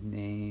had to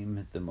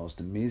name the most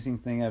amazing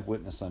thing I've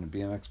witnessed on a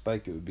BMX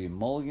bike, it would be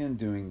Mulligan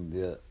doing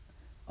the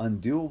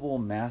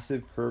undoable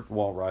massive curved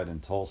wall ride in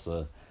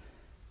Tulsa.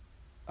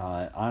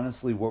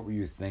 Honestly, what were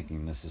you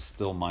thinking? This is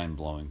still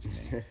mind-blowing to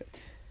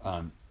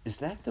me. Is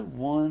that the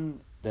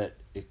one that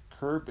it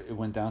curved, it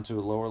went down to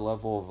a lower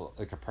level of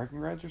like a parking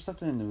garage or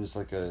something, and it was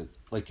like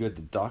you had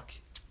to duck?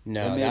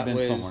 No, It may have that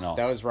been someone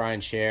else. was Ryan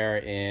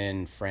Scher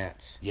in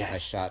France. Yes. I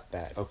shot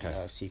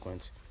that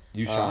sequence.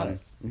 You shot it?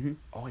 Mm-hmm.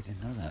 Oh, I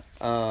didn't know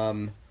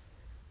that.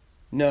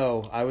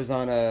 No, I was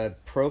on a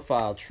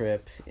profile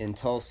trip in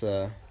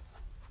Tulsa,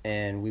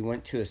 and we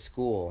went to a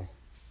school,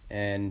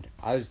 and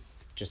I was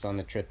just on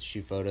the trip to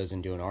shoot photos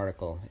and do an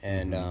article,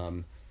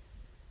 and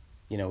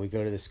you know, we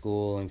go to the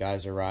school and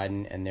guys are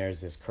riding, and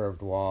there's this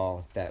curved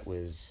wall that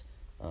was,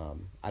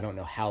 I don't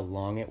know how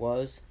long it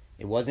was.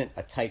 It wasn't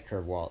a tight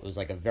curved wall. It was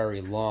like a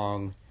very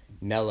long,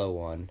 mellow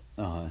one.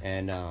 Uh-huh.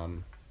 And I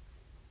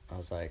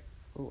was like,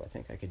 "Ooh, I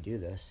think I could do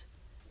this."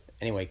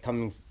 Anyway,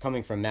 coming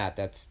from Matt,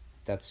 that's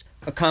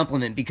a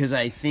compliment, because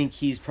I think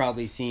he's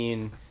probably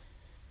seen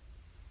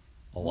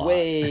A lot.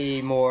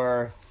 way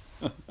more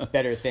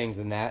better things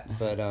than that.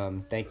 But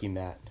thank you,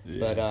 Matt.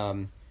 Yeah. But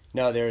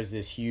no, there was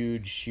this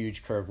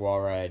huge curved wall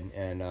ride,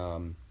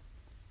 and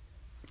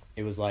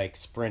it was like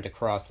sprint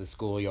across the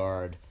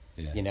schoolyard,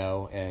 Yeah. you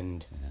know,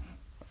 and Yeah.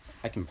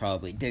 I can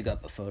probably dig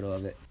up a photo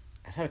of it.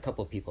 I've had a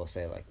couple of people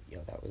say like,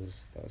 "Yo, that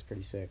was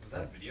pretty sick." Was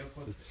that a video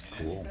clip That's in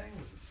cool. anything?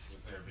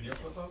 Was there a video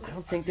clip of it? I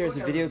don't think feel there's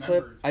like a I video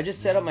remember- clip. I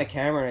just set up my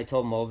camera and I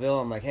told Mulville,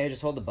 I'm like, "Hey,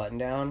 just hold the button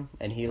down,"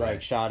 and he like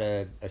Right. shot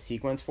a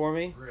sequence for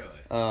me. Really?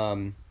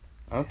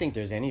 I don't think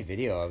there's any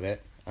video of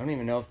it. I don't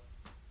even know if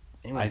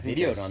anyone I think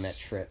videoed it's- on that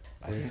trip.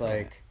 I There's think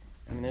like,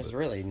 I mean, there's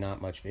really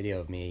not much video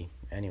of me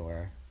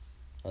anywhere,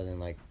 other than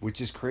like, Which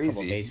is crazy.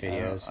 Couple base I don't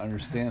videos.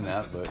 understand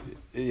that, but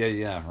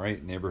yeah,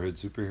 right. Neighborhood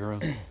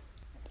superheroes.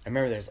 I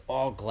remember there's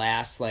all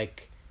glass,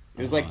 like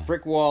it was Uh-huh. like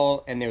brick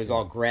wall, and there was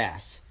all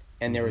grass,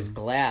 and there was Mm-hmm.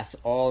 glass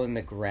all in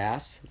the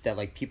grass that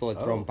like people had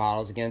thrown Oh.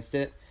 bottles against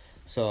it.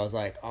 So I was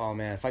like, "Oh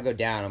man, if I go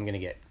down, I'm gonna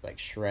get like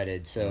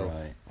shredded." So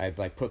Right. I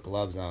like put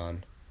gloves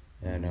on,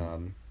 and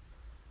Mm-hmm.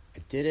 I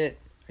did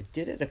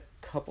it a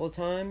couple of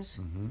times.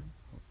 Mm-hmm.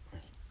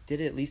 Did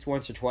it at least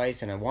once or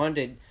twice, and I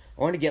wanted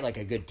to get like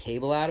a good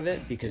table out of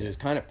it, because it was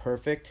kind of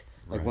perfect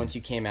like Right. once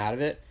you came out of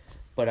it,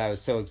 but I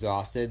was so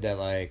exhausted that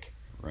like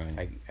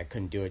Right. I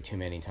couldn't do it too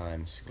many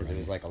times, because it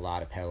was Right. like a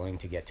lot of pedaling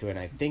to get to it, and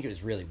I think it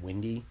was really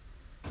windy,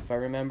 if I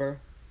remember.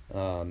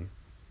 But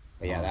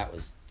yeah, Wow. that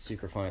was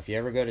super fun. If you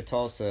ever go to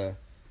Tulsa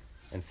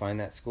and find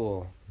that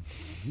school,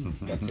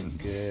 that's a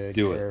good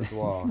Do it. curved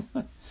wall.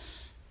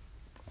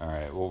 All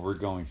right. Well, we're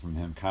going from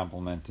him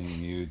complimenting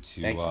you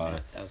to Thank you,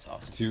 man. That was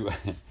awesome. to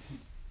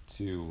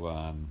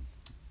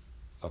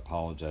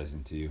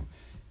apologizing to you,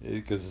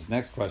 because his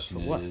next question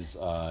For what? is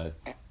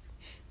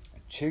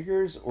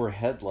chiggers or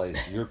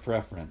headlights, your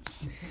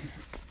preference.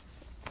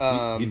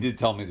 He did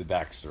tell me the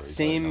backstory.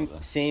 so I know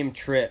that. Same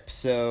trip.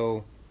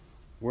 So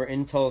we're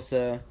in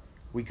Tulsa.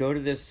 We go to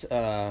this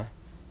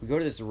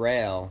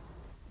rail,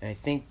 and I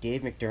think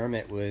Dave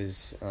McDermott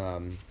was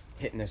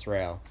hitting this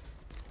rail.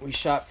 We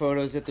shot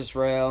photos at this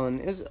rail, and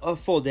it was a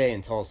full day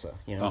in Tulsa.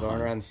 You know, going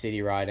Uh-huh. around the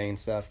city riding and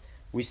stuff.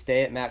 We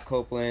stay at Matt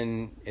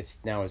Copeland. It's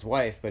now his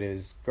wife, but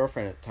his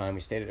girlfriend at the time.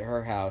 We stayed at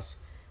her house,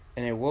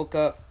 and I woke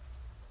up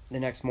the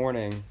next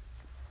morning,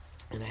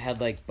 and I had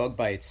like bug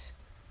bites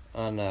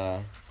on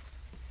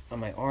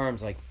my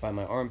arms, like by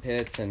my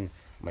armpits and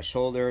my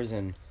shoulders,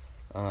 and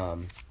I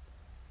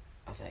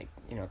was like,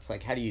 you know, it's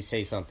like, how do you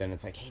say something?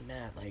 It's like, "Hey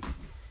Matt, like,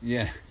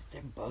 Yeah. is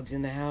there bugs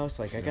in the house?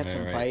 Like, I got Right,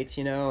 some right. bites,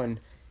 you know?" And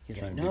he's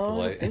Trying like, to be "No, I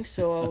polite." don't think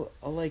so.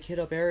 I'll like hit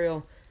up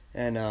Ariel."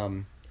 And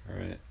All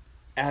right.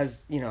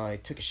 as you know, I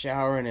took a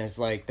shower, and as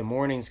like the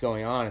morning's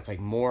going on, it's like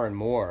more and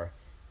more,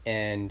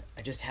 and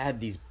I just had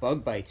these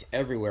bug bites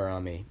everywhere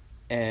on me.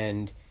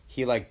 And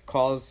he like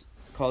calls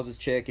his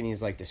chick, and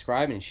he's like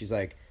describing it. She's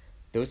like,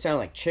 "Those sound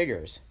like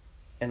chiggers,"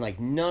 and like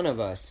none of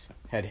us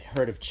had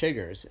heard of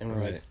chiggers, and we're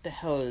Right. like, "What the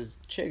hell is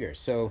chiggers?"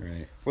 So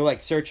Right. we're like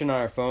searching on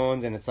our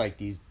phones, and it's like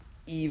these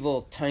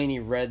evil tiny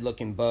red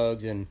looking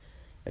bugs, and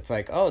it's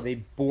like, oh, they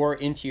bore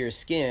into your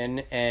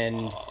skin,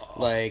 and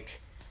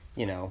like,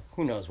 you know,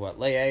 who knows what,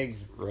 lay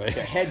eggs. Right.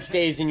 Their head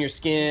stays in your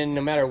skin.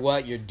 No matter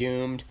what, you're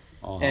doomed.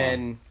 Uh-huh.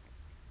 And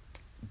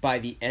by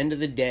the end of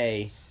the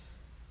day,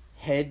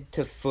 head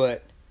to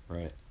foot,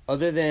 Right.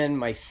 other than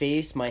my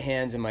face, my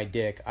hands, and my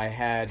dick, I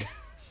had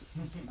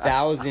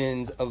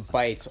thousands of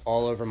bites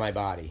all over my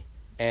body.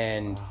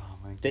 And Oh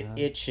my the God.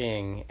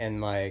 itching,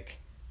 and like,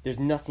 there's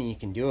nothing you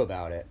can do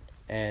about it.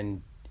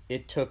 And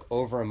it took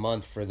over a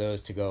month for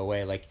those to go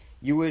away. Like,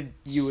 you would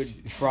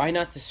try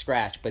not to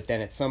scratch, but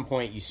then at some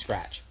point you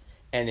scratch.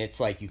 and it's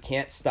like you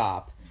can't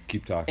stop.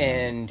 Keep talking.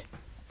 And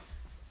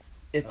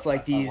it's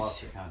like I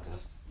lost these. the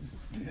contest.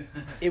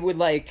 It would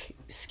like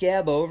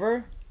scab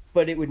over,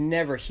 but it would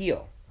never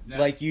heal. No.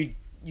 Like you'd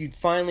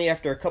finally,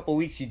 after a couple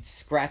weeks, you'd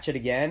scratch it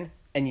again,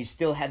 and you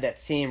still had that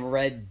same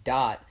red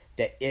dot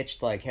that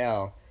itched like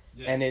hell.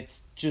 Yeah. And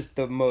it's just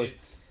the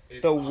most,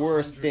 It's the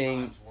worst 100 thing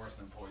times worse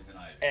than poison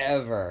ivy.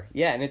 ever.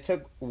 Yeah, and it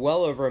took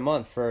well over a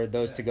month for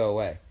those to go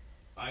away.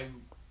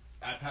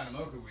 At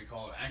Panamoka, we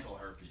call it ankle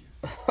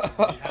herpes.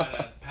 We had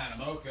at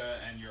Panamoka,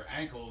 and your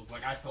ankles,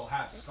 like I still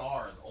have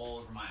scars all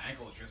over my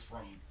ankles just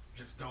from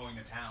just going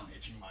to town,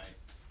 itching my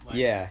leg.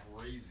 Yeah.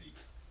 Crazy.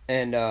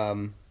 And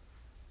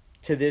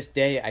to this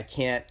day, I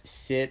can't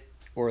sit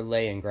or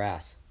lay in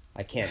grass.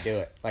 I can't do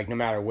it. Like, no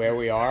matter where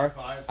we are,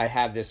 Petrified. I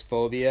have this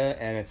phobia,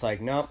 and it's like,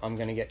 nope, I'm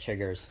going to get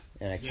chiggers.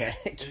 And I can't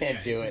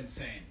do it's it.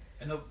 insane.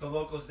 And the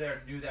locals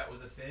there knew that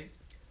was a thing?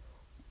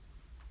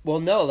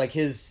 Well, no, like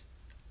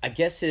I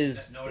guess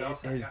his No one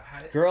else his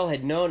had it? girl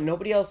had known.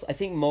 Nobody else, I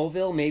think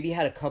Moville maybe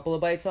had a couple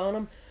of bites on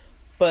him.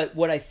 But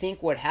what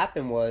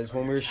happened was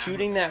when we were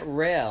shooting that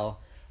rail,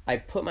 I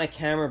put my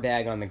camera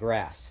bag on the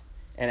grass.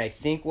 And I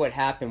think what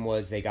happened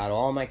was they got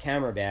all my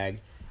camera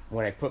bag.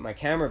 When I put my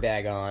camera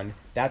bag on,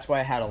 that's why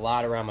I had a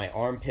lot around my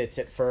armpits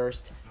at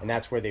first. And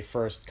that's where they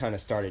first kind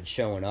of started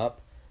showing up.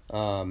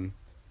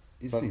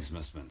 These But- things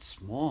must have been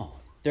small.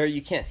 There,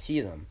 you can't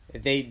see them.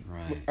 Right.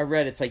 I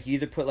read it's like you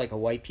either put like a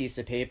white piece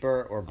of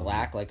paper or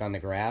black, like on the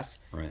grass,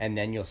 Right. and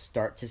then you'll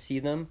start to see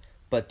them.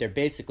 But they're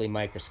basically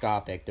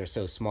microscopic. They're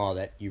so small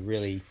that you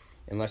really,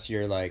 unless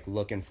you're like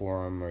looking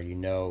for them or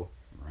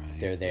Right.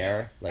 they're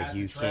there, like At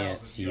you the trails, can't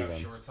if see you have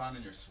them. shorts on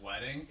and you're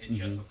sweating, it Mm-hmm.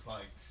 just looks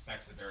like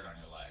specks of dirt on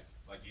your leg.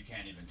 Like you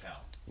can't even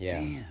tell. Yeah.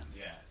 Damn.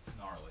 Yeah, it's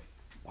gnarly.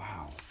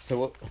 Wow. So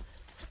what?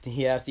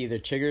 He asked either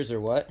chiggers or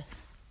what?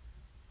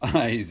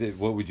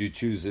 What would you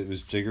choose? It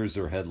was jiggers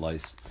or head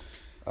lice?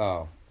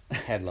 Oh,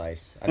 head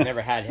lice. I've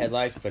never had head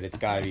lice, but it's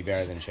got to be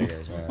better than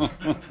chiggers,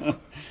 man.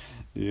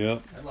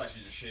 Yep. Unless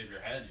you just shave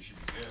your head, you should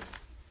be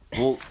good.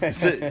 Well,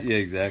 yeah,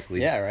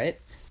 exactly. Yeah, right.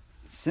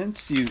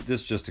 This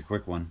is just a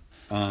quick one.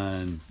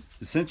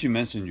 Since you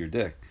mentioned your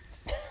dick,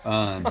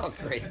 Oh,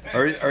 great.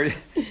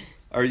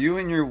 are you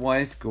and your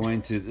wife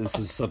going to? This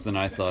is something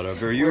I thought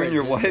of. Are you Where and is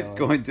your this wife going?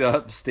 going to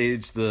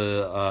upstage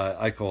the?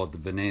 I call it the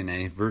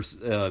Venene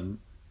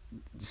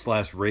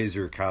 /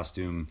 Razor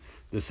costume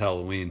this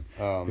Halloween?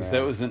 Oh, Because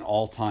man. that was an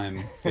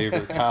all-time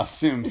favorite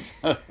costume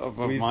of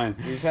mine.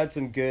 We've had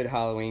some good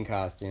Halloween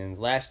costumes.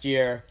 Last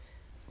year,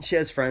 she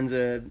has friends,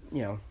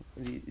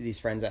 these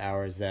friends of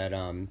ours that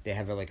they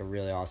have like a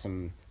really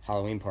awesome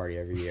Halloween party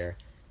every year,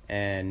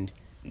 and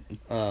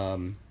a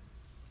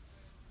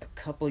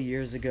couple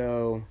years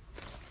ago,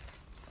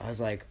 I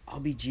was like, I'll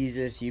be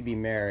Jesus, you be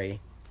Mary.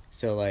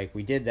 So like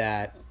we did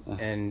that,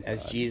 and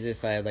as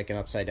Jesus, I had like an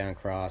upside down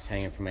cross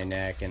hanging from my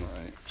neck, and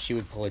Right. she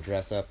would pull her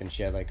dress up, and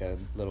she had like a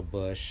little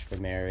bush for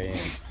Mary,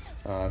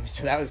 and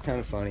so that was kind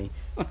of funny.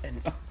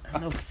 And I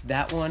don't know if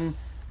that one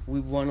we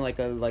won like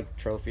a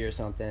trophy or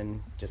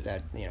something. Just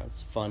that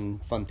it's fun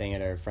thing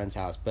at our friend's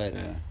house, but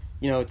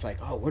Yeah. it's like,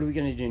 oh, what are we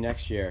gonna do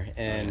next year?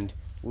 And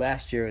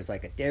last year it was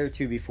like a day or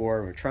two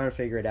before we were trying to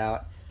figure it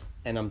out,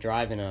 and I'm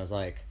driving, and I was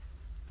like,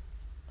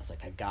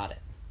 I got it.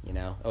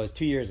 It was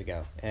 2 years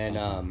ago, and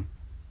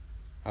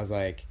I was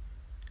like,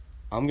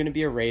 I'm gonna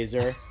be a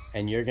razor,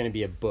 and you're gonna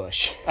be a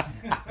bush,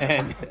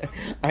 and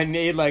I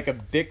made like a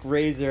Bic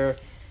razor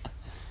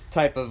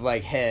type of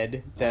like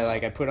head that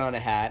like I put on a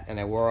hat, and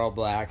I wore all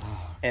black,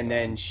 and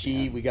then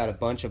we got a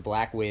bunch of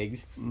black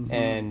wigs,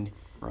 and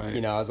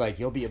Right. I was like,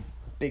 you'll be a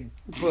big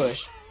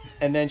bush,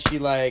 and then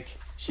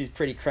she's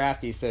pretty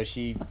crafty, so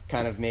she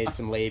kind of made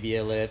some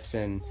labia lips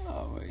and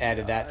Oh my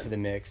added that God. to the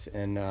mix,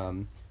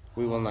 and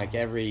we won like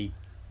every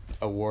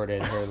award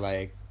at her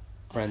like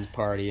friend's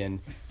party, and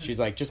she's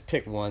like, just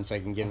pick one so I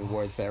can give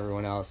awards to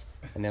everyone else.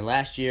 And then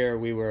last year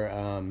we were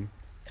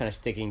kind of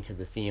sticking to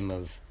the theme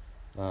of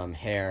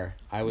hair.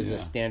 I was Yeah. a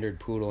standard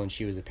poodle, and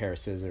she was a pair of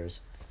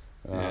scissors.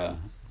 Yeah.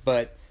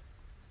 But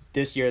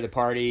this year the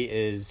party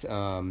is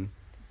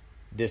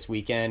this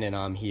weekend, and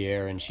I'm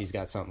here, and she's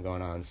got something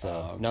going on, so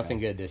Oh, okay. nothing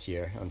good this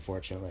year,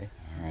 unfortunately.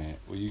 All right.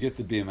 Well, you get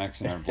the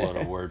BMX in Our Blood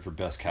award for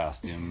best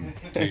costume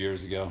 2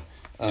 years ago,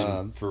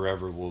 and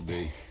forever will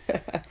be.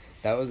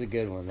 That was a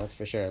good one, that's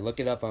for sure. Look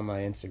it up on my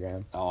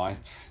Instagram. Oh,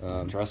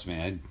 trust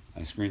me, I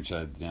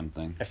screenshotted the damn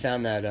thing. I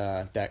found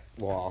that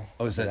wall.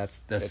 Oh, is So that's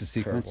the curved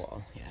sequence?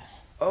 wall. Yeah.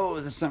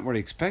 Oh, that's not what I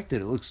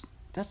expected.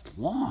 That's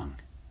long.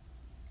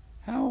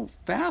 How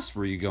fast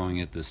were you going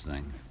at this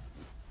thing?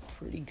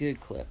 Pretty good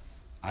clip.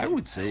 I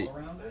would say All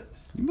around it.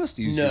 you must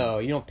use. No,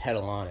 you don't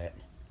pedal on it.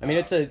 I mean,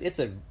 it's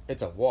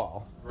a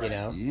wall, Right.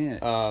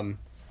 Yeah.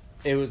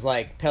 It was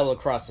like pedal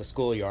across the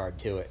schoolyard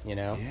to it,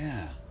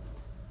 Yeah.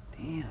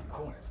 Damn.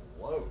 Oh, and it's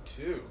low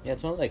too. Yeah,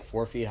 it's only like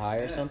 4 feet high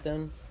or Yeah.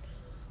 something.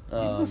 You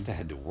must have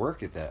had to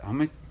work at that. How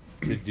many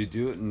did you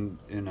do it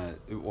in a?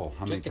 Well,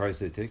 how many Just a- tries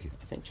did it take you?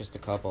 I think just a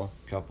couple.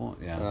 Couple.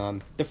 Yeah.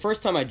 The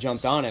first time I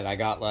jumped on it, I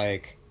got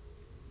like,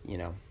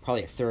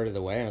 probably a third of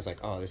the way, and I was like,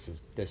 oh, this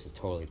is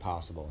totally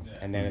possible. Yeah.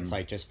 And then it's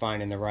like just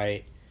finding the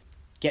right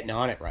getting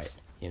on it right.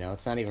 You know,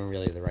 it's not even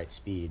really the right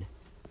speed.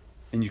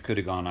 And you could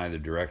have gone either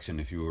direction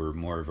if you were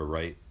more of a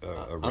right.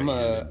 I'm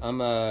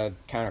a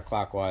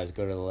counterclockwise.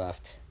 Go to the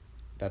left.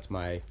 That's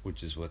my.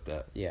 Which is what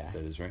that. Yeah.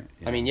 That is right.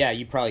 I mean, yeah,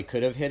 you probably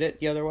could have hit it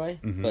the other way,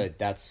 Mhm. but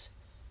that's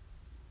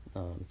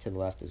to the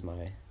left is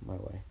my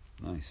way.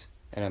 Nice.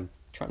 And I'm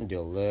trying to do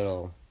a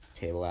little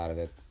table out of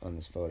it on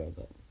this photo,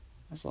 but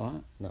That's a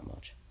lot. not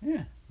much.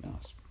 Yeah. No,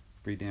 it's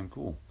pretty damn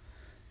cool.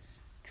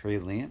 Trey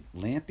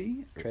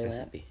Lampy? Trey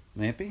Lampy.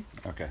 Lampy?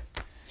 Okay.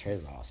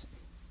 Trey's awesome.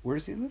 Where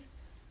does he live?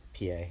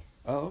 PA.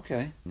 Oh,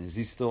 okay. Is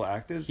he still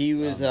active? He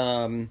was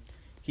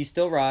he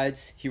still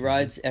rides. He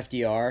rides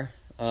FDR.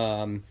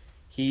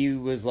 He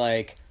was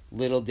like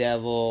Little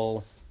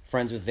Devil,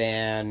 Friends with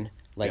Van,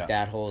 like Yeah.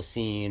 that whole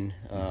scene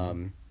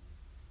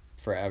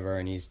forever,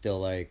 and he's still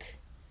like,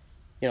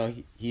 you know,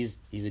 he's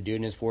a dude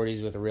in his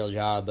 40s with a real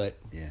job, but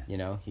Yeah. you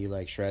know, he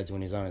like shreds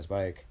when he's on his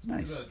bike.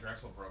 Nice. He's a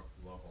Drexelbrook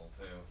local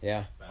too.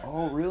 Yeah. back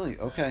Oh, then. really?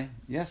 Yeah. Okay.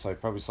 Yes, I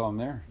probably saw him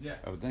there. Yeah.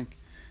 I would think.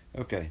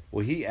 Okay.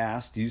 Well, he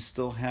asked, do you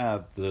still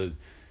have the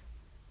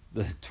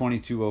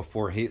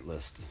 2204 hate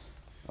list?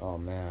 Oh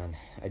man,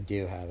 I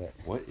do have it.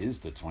 What is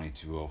the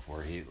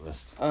 2204 hate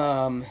list?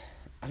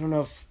 I don't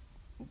know if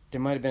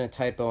there might have been a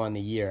typo on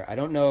the year. I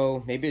don't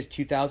know. Maybe it's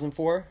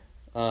 2004.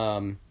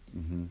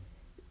 Mm-hmm.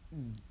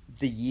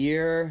 The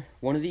year,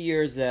 one of the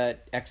years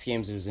that X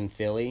Games was in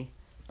Philly,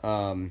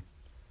 Van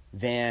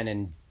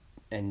and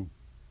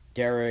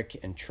Derek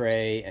and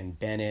Trey and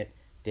Bennett,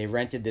 they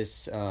rented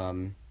this.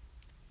 I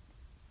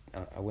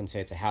wouldn't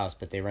say it's a house,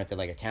 but they rented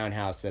like a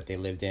townhouse that they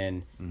lived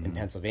in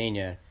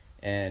Pennsylvania,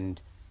 and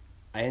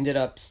I ended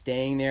up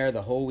staying there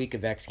the whole week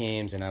of X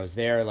Games, and I was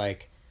there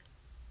like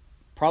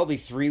probably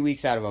 3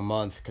 weeks out of a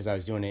month because I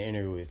was doing an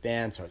interview with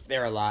Van, so I was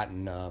there a lot,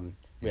 and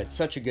we had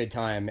such a good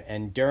time.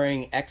 And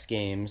during X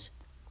Games,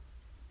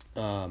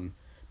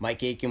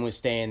 Mike Aiken was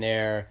staying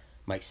there,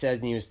 Mike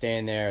Cesny was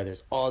staying there.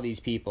 There's all these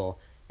people,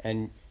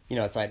 and you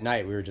know, it's at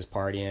night. We were just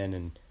partying,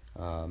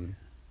 and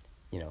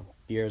you know,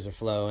 beers are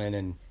flowing,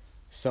 and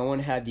someone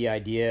had the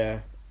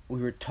idea.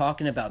 We were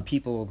talking about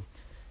people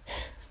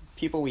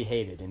we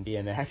hated in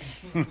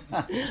BMX.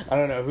 I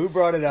don't know who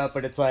brought it up,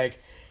 but it's like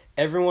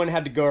everyone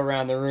had to go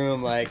around the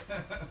room like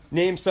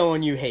name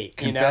someone you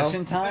hate, you know?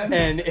 Confession time?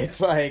 And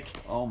it's like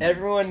Oh my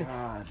everyone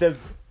God.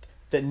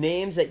 the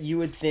names that you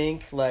would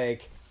think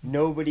like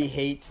nobody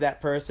hates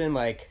that person,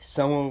 like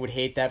someone would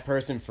hate that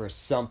person for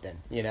something,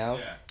 you know?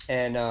 Yeah.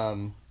 And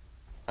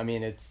I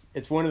mean it's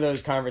one of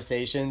those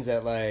conversations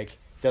that like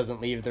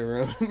doesn't leave the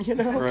room, you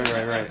know?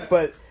 Right.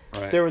 But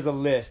Right. there was a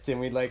list,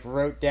 and we like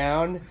wrote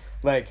down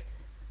like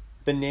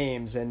the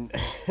names, and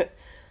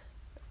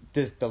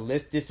the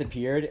list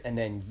disappeared. And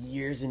then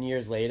years and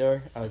years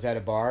later, I was at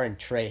a bar, and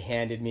Trey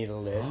handed me the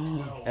list,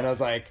 and I was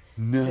like,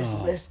 No. "This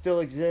list still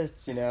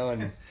exists," you know?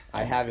 And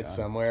I have it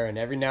somewhere. And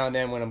every now and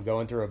then, when I'm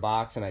going through a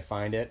box and I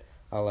find it,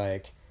 I'll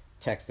like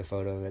text a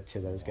photo of it to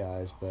those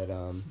guys. But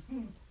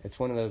it's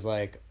one of those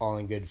like all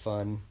in good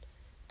fun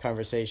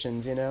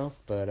conversations, you know?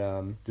 But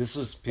This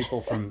was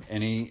people from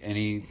any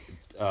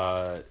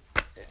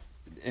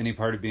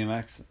part of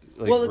BMX.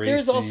 Like well,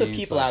 there's also racing,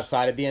 people slash-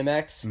 outside of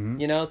BMX. Mhm.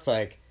 You know, it's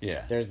like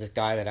Yeah. there's this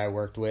guy that I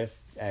worked with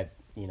at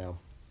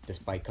this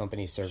bike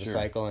company, Service Sure.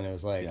 Cycle, and it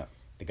was like Yeah.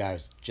 the guy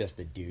was just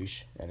a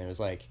douche, and it was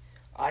like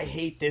I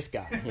hate this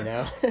guy, you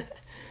know.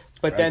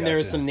 But I then there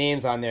was gotcha. some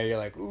names on there. You're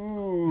like,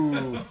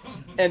 ooh,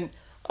 and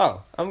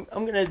I'm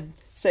gonna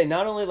say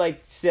not only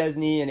like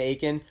Cesny and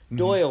Aiken, Mm-hmm.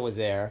 Doyle was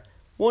there.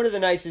 One of the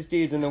nicest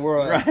dudes in the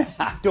world.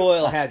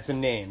 Doyle had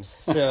some names,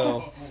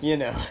 so you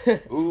know,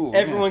 Ooh,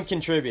 everyone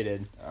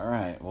contributed. All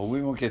right. Well,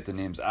 we won't get the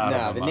names out of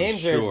No, them. the I'm names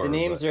sure,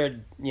 are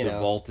but- you know they're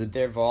vaulted?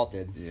 They're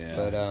vaulted. Yeah.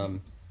 But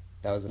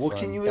that was a Well, fun.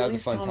 can you that at was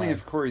least a fun tell time. me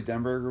if Corey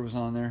Denberger was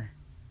on there?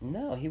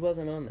 No, he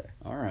wasn't on there.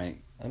 All right.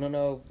 I don't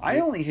know. I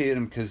only hate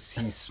him because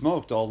he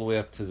smoked all the way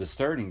up to the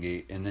starting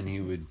gate, and then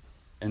he would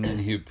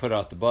put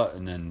out the butt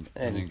and then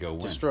go win.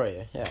 destroy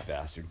you. Yeah.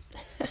 Bastard.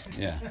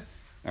 Yeah.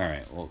 All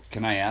right. Well,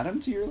 can I add him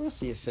to your list?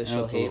 The I official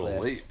know it's a hate little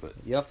list. late, but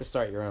You have to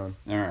start your own.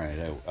 all right,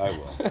 I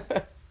will.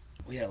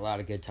 We had a lot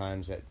of good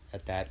times at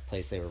that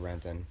place they were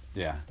renting.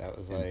 Yeah. That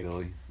was In like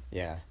Philly.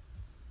 yeah,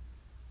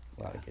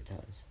 a lot of good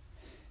times.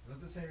 Was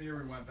it the same year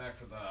we went back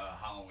for the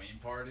Halloween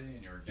party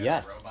and you were getting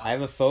Yes, robots? I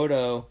have a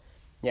photo.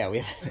 Yeah, we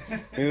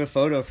have a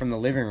photo from the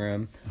living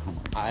room.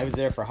 I was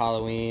there for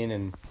Halloween,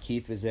 and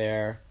Keith was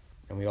there,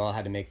 and we all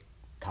had to make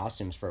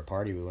costumes for a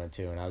party we went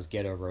to. And I was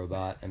Ghetto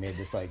Robot. I made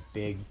this like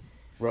big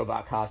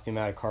robot costume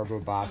out of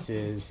cardboard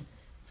boxes.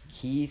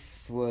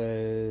 Keith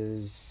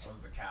was That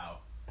was the cow.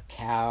 a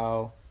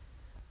cow.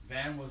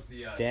 Van was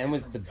the Dan kid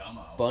was from the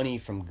Gummo. bunny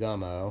from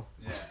Gummo.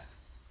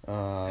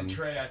 Yeah. And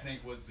Trey, I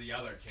think, was the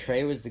other kid.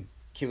 Trey was the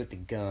kid with the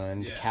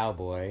gun, the Yeah.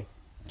 cowboy.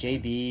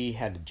 JB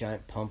had a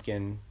giant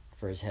pumpkin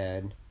for his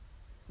head.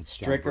 That's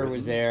John Stricker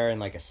was Britton. there in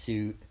like a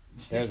suit.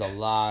 There's a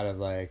lot of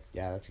like,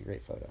 yeah, that's a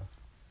great photo.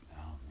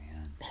 Oh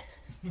man.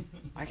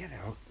 I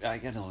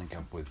gotta link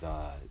up with.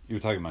 You were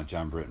talking about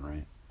John Britton,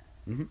 right?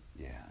 Mhm.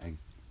 Yeah.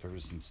 Ever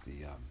since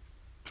the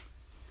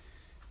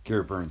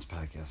Garrett Burns'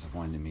 podcast. I've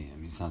wanted to meet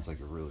him. He sounds like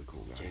a really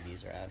cool guy.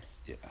 JV's rad.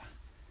 Yeah.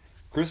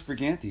 Chris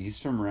Briganti, he's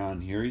from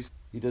around here.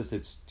 He does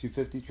his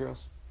 250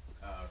 trails.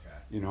 Oh, okay.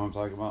 You know what I'm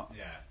talking about?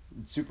 Yeah.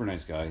 Super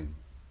nice guy.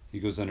 He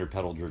goes under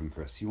Pedal Driven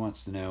Chris. He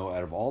wants to know,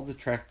 out of all the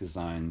track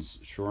designs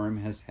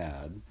Shoreham has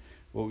had,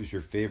 what was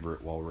your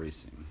favorite while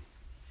racing?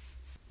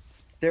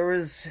 There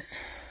was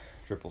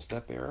Triple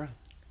step era?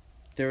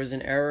 There was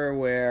an era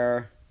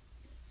where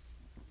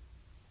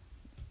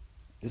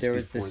there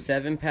was the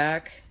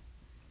 7-pack.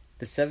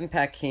 The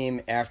 7-pack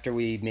came after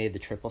we made the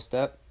triple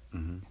step.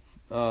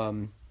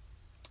 Mm-hmm.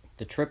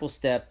 The triple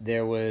step,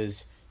 there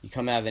was, you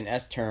come out of an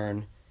S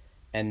turn,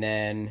 and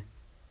then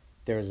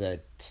there was a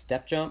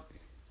step jump,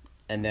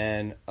 and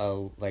then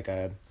I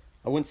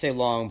wouldn't say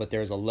long, but there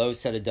was a low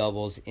set of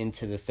doubles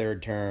into the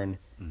third turn,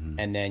 Mm-hmm.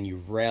 and then you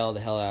rail the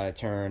hell out of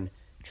turn,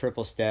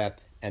 triple step,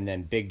 and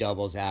then big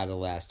doubles out of the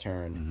last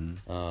turn.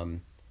 Mm-hmm.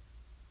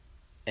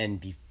 And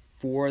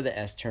before the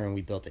S turn,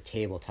 we built a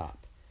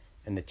tabletop,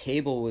 and the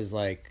table was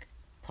like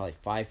probably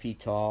 5 feet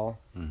tall,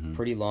 Mm-hmm.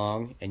 pretty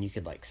long, and you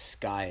could like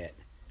sky it.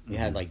 We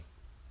had like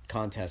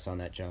contests on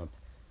that jump.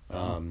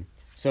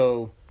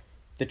 So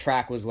the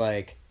track was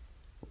like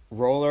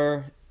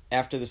roller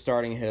after the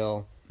starting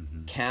hill,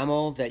 Mm-hmm.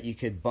 camel that you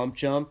could bump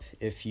jump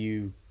if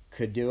you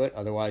could do it,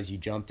 otherwise you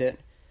jumped it.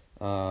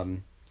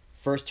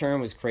 First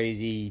turn was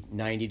crazy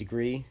 90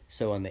 degree,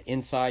 so on the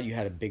inside you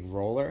had a big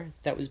roller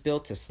that was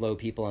built to slow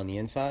people on the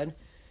inside.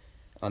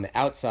 On the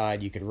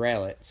outside you could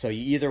rail it, so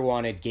you either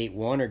wanted gate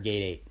 1 or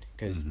gate 8,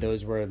 because Mm-hmm.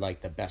 those were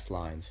like the best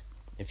lines.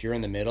 If you're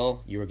in the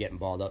middle, you were getting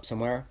balled up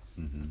somewhere.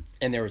 Mm-hmm.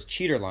 And there was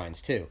cheater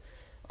lines too.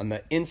 On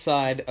the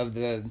inside of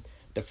the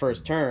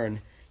first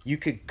turn, you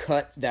could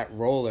cut that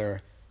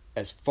roller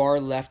as far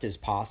left as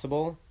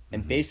possible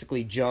and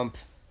basically jump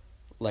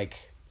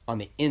like on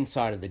the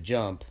inside of the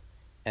jump,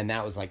 and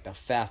that was like the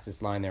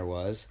fastest line there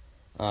was.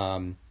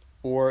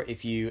 Or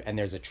if you, and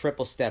there's a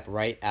triple step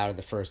right out of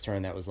the first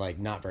turn that was like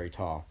not very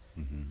tall.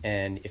 Mm-hmm.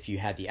 And if you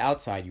had the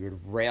outside, you would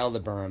rail the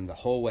berm the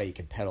whole way. You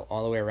could pedal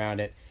all the way around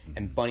it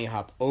and bunny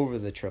hop over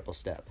the triple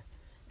step.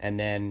 And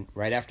then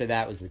right after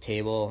that was the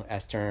table,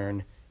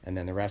 S-turn, and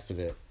then the rest of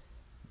it.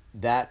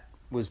 That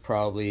was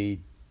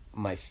probably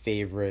my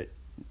favorite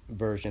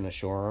version of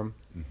Shoreham.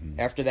 Mm-hmm.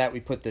 After that, we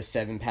put the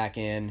 7-pack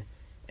in,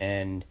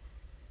 and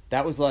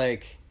that was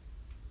like,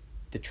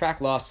 the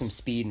track lost some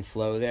speed and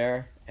flow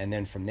there, and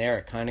then from there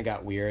it kind of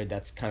got weird.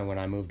 That's kind of when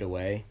I moved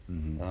away.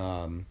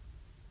 Mm-hmm.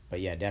 But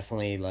yeah,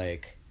 definitely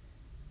like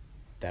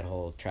that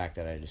whole track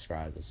that I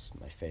described was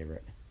my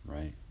favorite.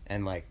 Right.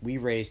 And like we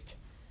raced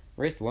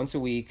once a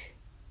week.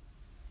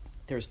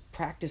 There was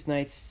practice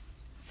nights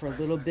for a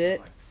little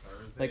bit,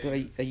 like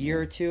a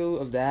year or two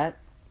of that.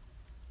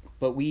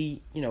 But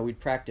we'd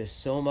practice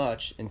so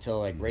much until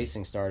like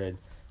racing started.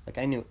 Like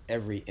I knew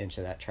every inch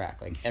of that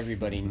track. Like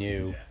everybody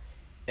knew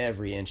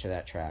every inch of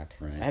that track.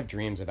 Right. I have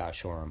dreams about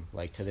Shoreham,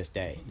 like to this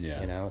day.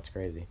 Yeah. It's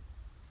crazy.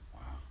 Wow.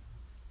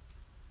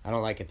 I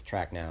don't like it the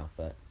track now,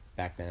 but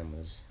back then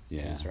was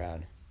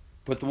rad.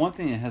 But the one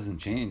thing that hasn't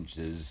changed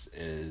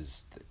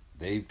is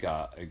they've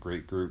got a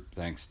great group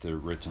thanks to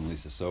Rich and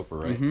Lisa Soper,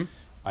 right? Mm-hmm.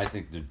 I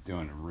think they're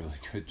doing a really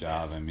good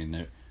job. I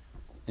mean,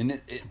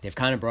 They've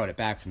kind of brought it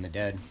back from the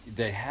dead.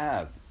 they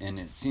have, and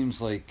it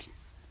seems like,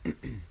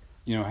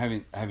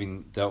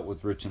 having dealt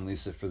with Rich and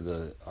Lisa for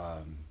the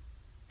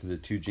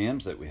 2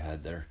 jams that we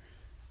had there,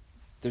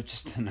 they're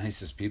just the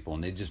nicest people,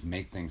 and they just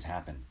make things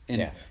happen.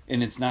 And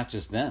and it's not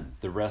just them.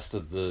 The rest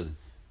of the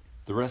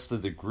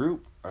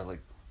group are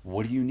like,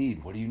 "What do you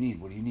need? What do you need?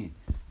 What do you need?"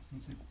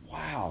 It's like,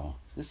 wow,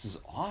 this is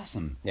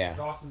awesome. Yeah. It's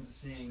awesome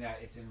seeing that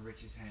it's in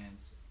Rich's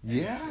hands.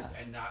 Yeah.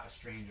 And not a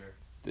stranger.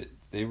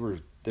 They were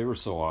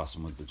so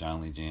awesome with the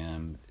John Lee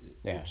Jam,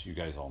 which you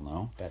guys all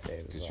know. That day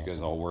was because awesome. you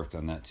guys all worked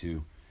on that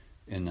too,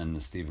 and then the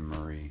Stephen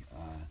Murray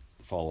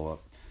follow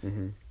up.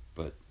 Mm-hmm.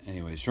 But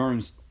anyway,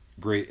 Shorn's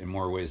great in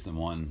more ways than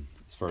one,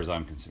 as far as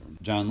I'm concerned.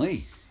 John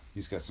Lee,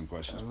 he's got some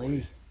questions for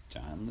you.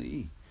 John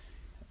Lee.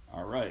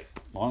 All right,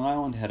 Long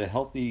Island had a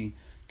healthy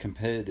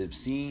competitive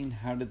scene.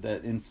 How did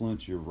that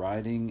influence your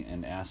riding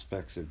and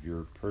aspects of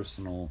your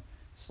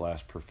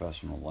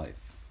personal/professional life?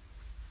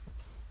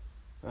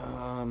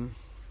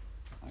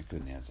 I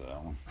couldn't answer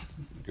that one.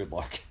 Good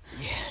luck.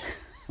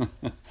 Yeah.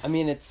 I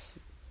mean, it's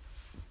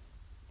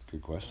a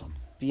good question.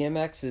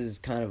 BMX has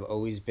kind of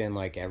always been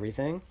like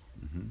everything.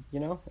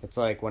 Mm-hmm. It's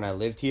like when I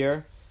lived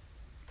here,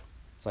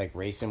 it's like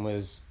racing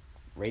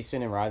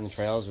and riding the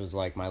trails was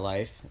like my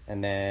life.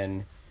 And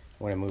then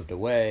when I moved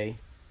away,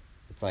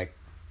 it's like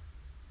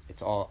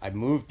I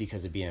moved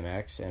because of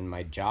BMX, and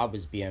my job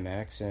is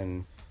BMX,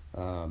 and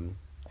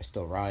I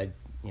still ride,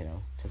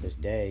 to this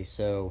day.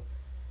 So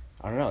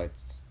I don't know.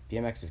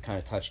 BMX has kind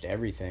of touched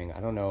everything. I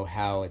don't know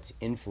how it's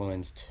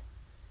influenced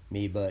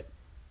me, but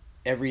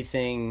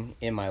everything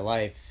in my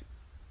life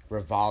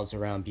revolves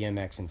around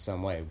BMX in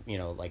some way.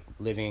 Like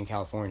living in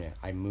California.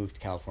 I moved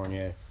to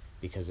California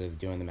because of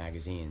doing the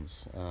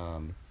magazines.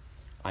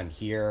 I'm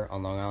here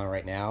on Long Island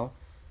right now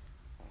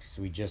because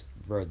we just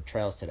rode the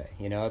trails today.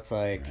 It's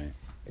like, Right.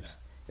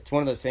 it's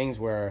one of those things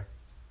where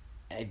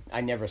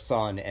I never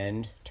saw an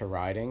end to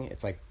riding.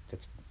 It's like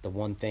that's the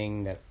one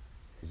thing that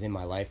is in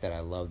my life that I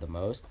love the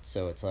most.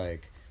 So it's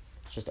like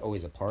it's just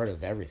always a part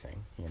of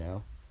everything, you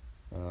know.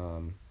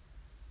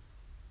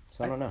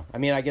 So I don't know. I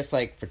mean, I guess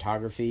like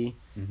photography.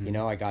 Mm-hmm. You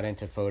know, I got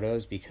into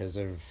photos because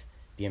of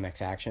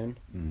BMX action.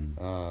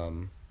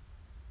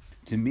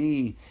 To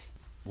me,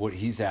 what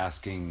he's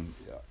asking,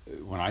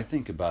 when I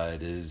think about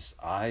it, is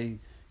I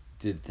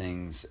did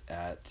things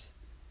at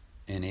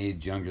an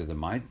age younger than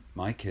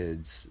my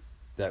kids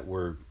that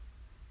were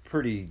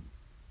pretty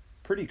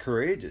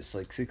courageous,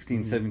 like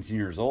 16, 17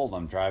 years old.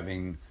 I'm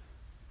driving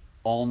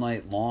all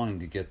night long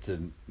to get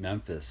to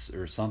Memphis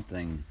or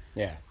something.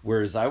 Yeah.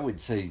 Whereas I would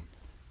say,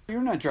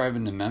 you're not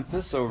driving to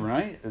Memphis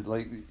overnight.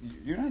 Like,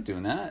 you're not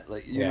doing that.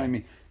 Like, you know what I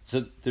mean?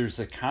 So there's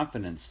a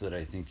confidence that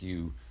I think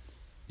you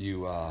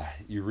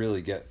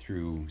really get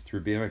through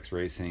BMX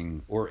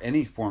racing or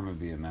any form of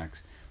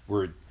BMX,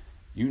 where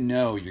you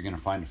know you're going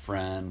to find a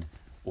friend,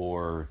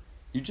 or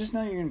you just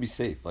know you're going to be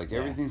safe. Like,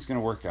 everything's going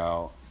to work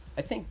out.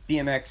 I think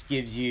BMX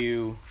gives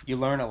you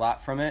learn a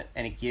lot from it,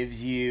 and it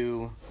gives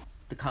you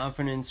the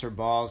confidence or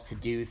balls to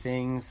do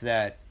things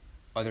that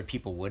other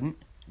people wouldn't.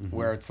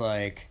 Where it's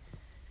like,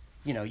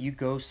 you know, you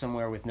go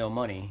somewhere with no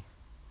money,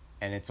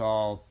 and it's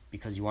all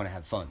because you want to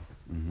have fun,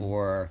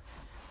 or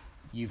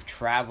you've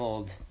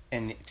traveled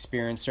and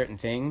experienced certain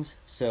things,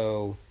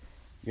 so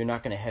you're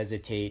not going to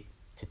hesitate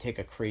to take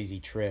a crazy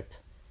trip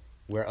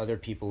where other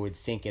people would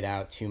think it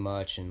out too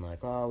much and like,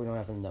 oh, we don't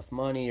have enough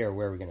money, or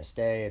where are we going to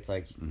stay? It's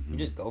like, you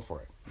just go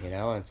for it, you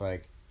know? And it's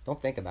like,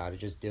 don't think about it,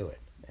 just do it.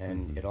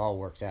 And it all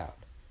works out,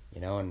 you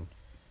know? And,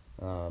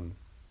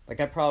 like,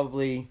 I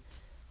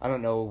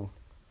don't know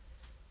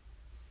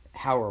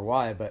how or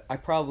why, but I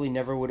probably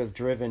never would have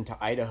driven to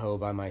Idaho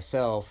by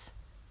myself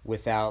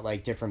without,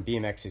 like, different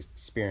BMX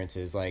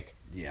experiences, like,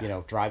 you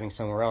know, driving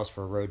somewhere else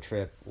for a road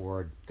trip,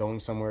 or going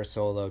somewhere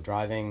solo,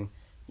 driving,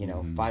 you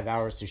know, 5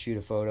 hours to shoot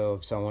a photo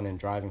of someone and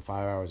driving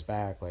 5 hours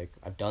back. Like,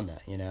 I've done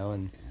that, you know,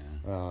 and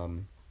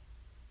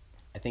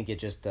I think it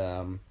just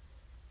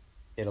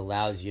it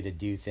allows you to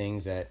do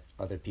things that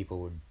other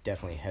people would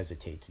definitely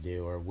hesitate to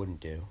do or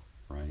wouldn't do.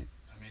 Right.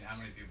 I mean, how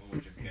many people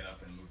would just get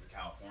up and move to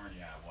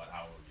California at what,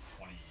 how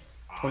old are you,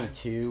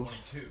 22.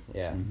 22.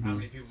 Yeah. How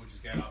many people would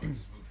just get up and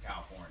just move to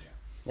California?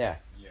 Yeah.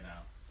 You know?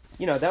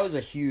 You know, that was a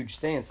huge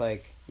thing. It's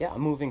like, yeah, I'm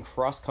moving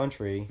cross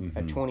country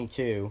at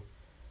 22,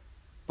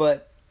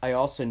 but I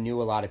also knew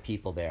a lot of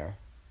people there.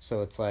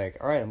 So it's like,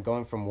 all right, I'm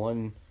going from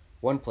one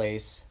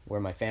place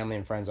where my family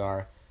and friends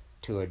are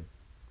to a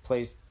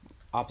place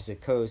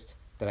opposite coast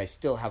that I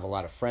still have a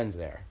lot of friends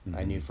there.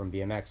 I knew from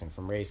BMX and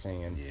from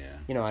racing. And,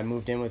 you know, I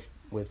moved in with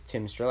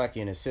Tim Strzelecki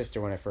and his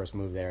sister when I first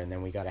moved there, and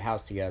then we got a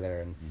house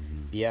together, and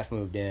BF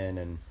moved in,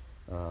 and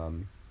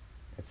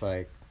it's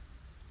like,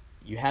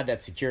 you had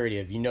that security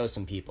of, you know,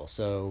 some people,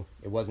 so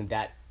it wasn't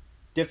that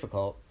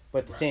difficult.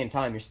 But at the same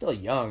time, you're still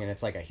young, and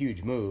it's like a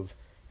huge move,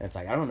 and it's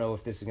like, I don't know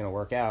if this is going to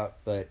work out,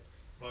 but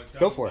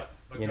go for it.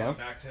 But you going know,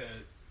 back to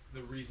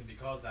the reason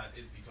because that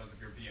is because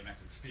of your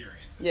BMX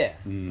experiences. Yeah.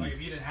 Like,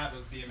 if you didn't have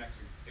those BMX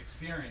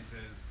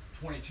experiences,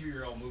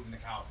 22-year-old moving to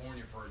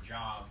California for a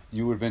job,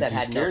 You would have been That too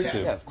had scared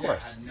nothing. to. Yeah, of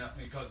course. had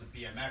nothing because of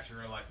BMX. You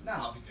were like,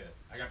 nah, I'll be good.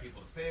 I got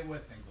people to stay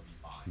with. Things will be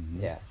fine.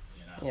 yeah,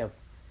 You know. you know.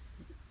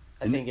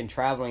 I think in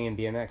traveling in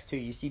BMX too,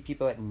 you see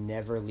people that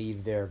never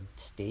leave their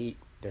state,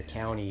 their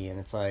county, and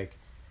it's like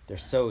they're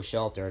so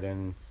sheltered,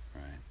 and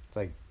it's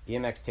like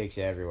BMX takes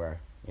you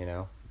everywhere, you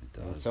know. It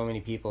And does. so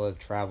many people have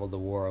traveled the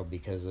world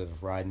because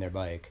of riding their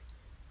bike,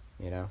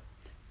 you know.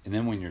 And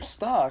then when you're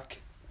stuck,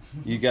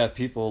 you got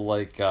people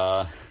like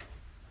Mr.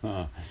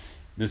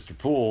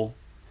 Poole,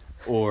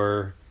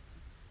 or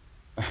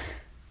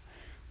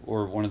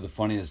one of the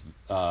funniest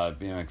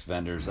BMX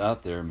vendors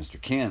out there,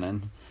 Mr.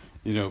 Cannon.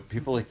 You know,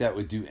 people like that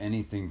would do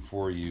anything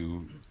for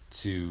you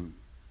to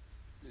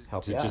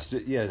Help you out. just to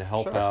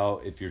help Sure.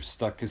 out if you're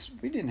stuck. Because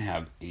we didn't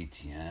have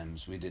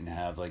ATMs, we didn't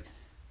have, like,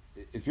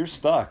 if you're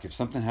stuck, if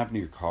something happened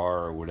to your car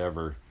or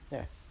whatever,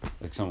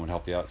 like, someone would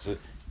help you out. So,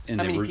 and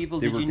How they many were,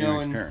 people they did were you know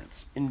BMX in,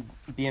 parents. in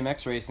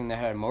BMX racing that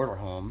had a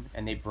motorhome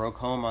and they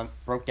broke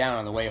down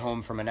on the way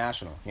home from a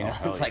national? You know,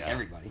 hell it's like yeah.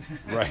 everybody.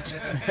 Right.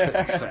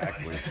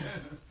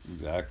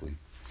 Exactly.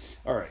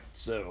 All right.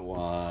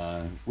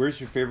 So, where's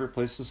your favorite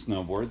place to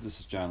snowboard?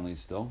 This is John Lee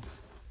still.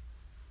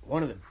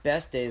 One of the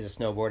best days of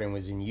snowboarding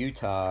was in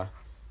Utah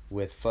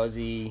with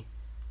Fuzzy,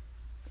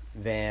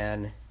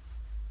 Van.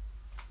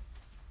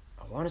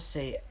 I want to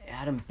say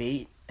Adam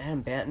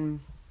Banton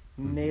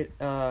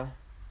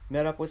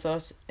met up with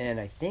us, and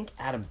I think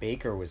Adam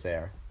Baker was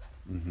there.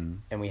 Mm-hmm.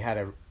 And we had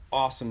an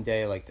awesome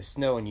day. Like, the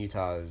snow in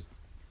Utah is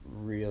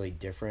really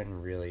different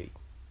and really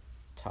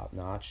top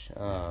notch.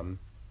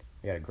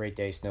 We had a great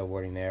day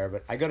snowboarding there,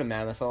 but I go to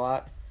Mammoth a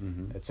lot.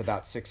 Mm-hmm. It's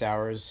about 6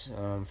 hours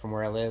from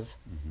where I live,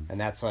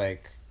 and that's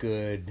like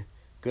good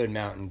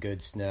mountain,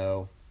 good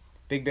snow.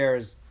 Big Bear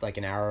is like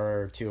an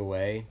hour or two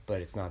away,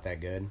 but it's not that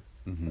good.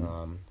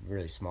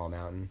 Really small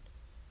mountain.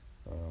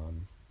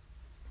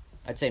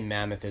 I'd say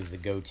Mammoth is the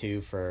go-to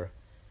for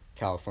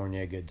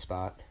California, a good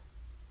spot.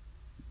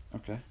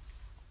 Okay.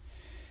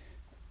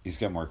 He's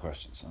got more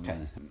questions. Okay.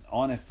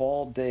 On a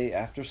fall day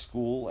after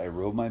school, I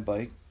rode my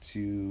bike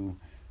to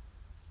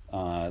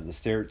the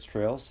Sterrett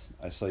Trails.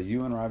 I saw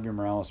you and Robbie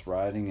Morales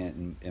riding it,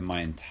 and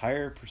my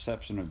entire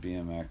perception of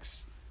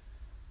BMX.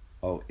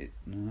 Oh,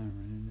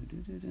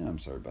 I'm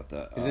sorry about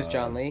that. Is this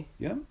John Lee?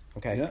 Yeah.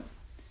 Okay. Yeah.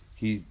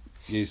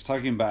 He's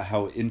talking about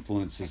how it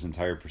influenced his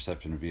entire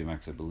perception of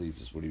BMX, I believe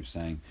is what he was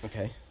saying.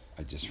 Okay.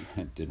 I just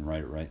didn't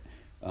write it right.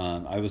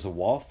 I was a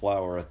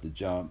wallflower at the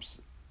jumps.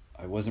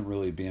 I wasn't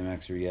really a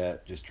BMXer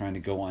yet, just trying to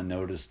go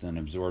unnoticed and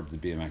absorb the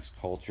BMX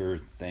culture.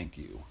 Thank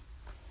you.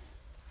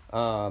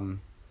 I'm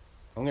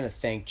going to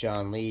thank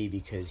John Lee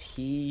because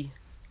he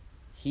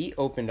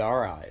opened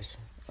our eyes.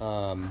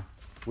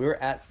 We were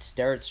at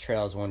Sterrett's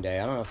Trails one day.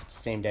 I don't know if it's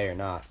the same day or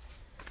not.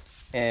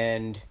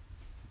 And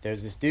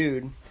there's this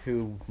dude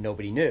who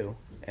nobody knew,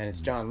 and it's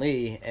John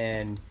Lee,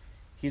 and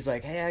he's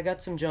like, hey, I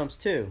got some jumps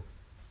too.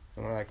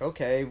 And we're like,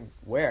 okay,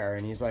 where?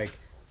 And he's like,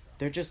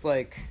 they're just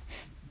like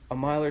a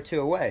mile or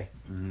two away.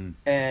 Mm-hmm.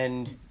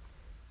 And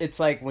it's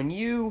like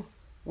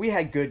we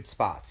had good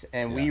spots,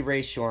 and we Yeah.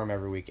 race Shoreham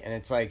every week, and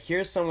it's like,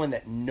 here's someone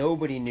that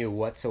nobody knew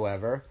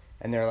whatsoever,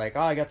 and they're like,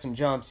 oh, I got some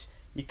jumps.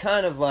 You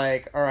kind of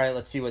like, all right,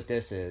 let's see what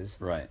this is.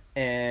 Right.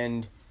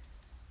 And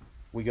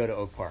we go to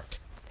Oak Park,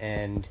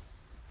 and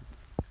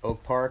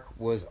Oak Park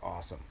was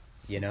awesome,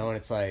 and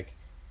it's like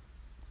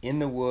in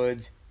the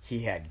woods.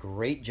 He had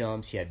great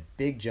jumps. He had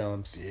big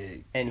jumps.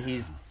 Big. And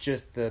he's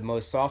just the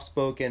most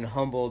soft-spoken,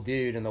 humble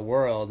dude in the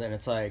world. And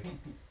it's like,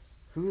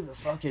 who the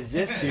fuck is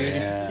this dude?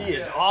 Yeah. He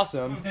is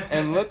awesome.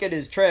 And look at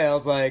his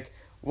trails. Like,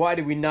 why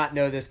did we not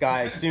know this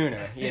guy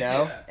sooner,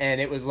 Yeah.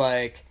 And it was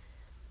like,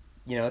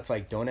 it's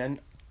like, don't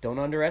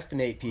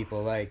underestimate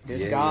people. Like,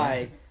 this Yeah, guy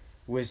yeah.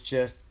 was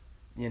just,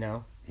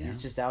 Yeah. he's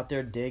just out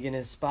there digging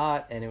his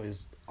spot. And it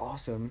was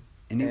awesome.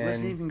 And he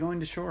wasn't even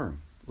going to Shoreham.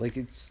 Like,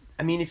 it's...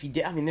 I mean, if he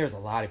did, there's a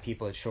lot of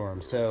people at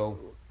Shoreham, so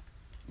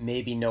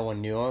maybe no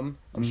one knew him.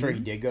 I'm sure he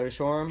did go to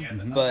Shoreham, Yeah, the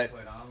but number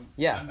plate on him.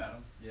 yeah. I met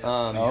him. Yeah.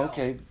 Oh,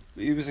 okay.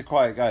 He was a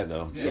quiet guy,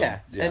 though. So, yeah.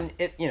 And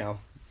it,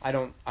 I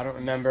don't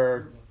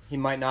remember. He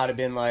might not have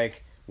been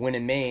like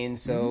winning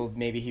mains, so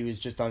maybe he was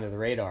just under the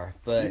radar.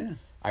 But Yeah.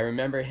 I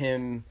remember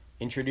him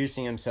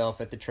introducing himself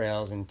at the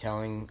trails and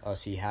telling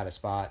us he had a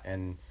spot,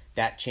 and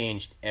that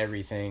changed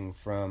everything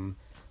from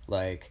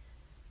like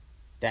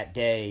that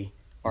day.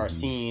 Our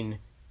scene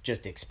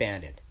just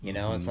expanded,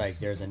 It's like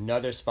there's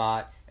another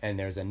spot and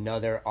there's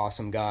another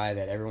awesome guy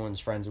that everyone's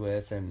friends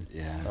with, and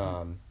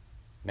Yeah.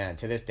 man,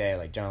 to this day,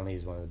 like John Lee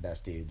is one of the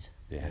best dudes.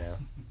 Yeah.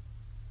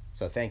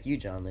 So thank you,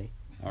 John Lee.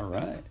 All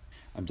right.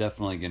 I'm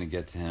definitely going to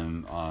get to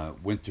him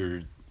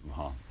winter.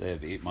 Well, they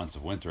have 8 months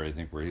of winter, I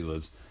think, where he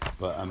lives.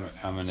 But I'm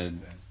going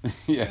to,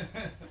 yeah.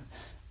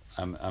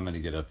 I'm going to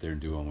get up there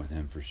and do one with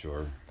him for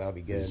sure. That'll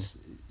be good.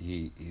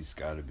 He's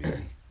got to be.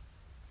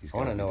 I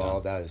want to know all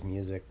about his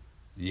music.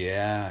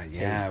 Yeah,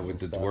 yeah, tastes with and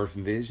the stuff. Dwarf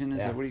Invasion, is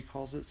Yeah. that what he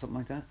calls it? Something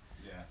like that?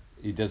 Yeah.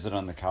 He does it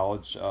on the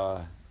college,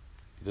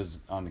 he does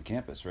it on the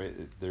campus, right?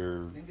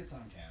 They're, I think it's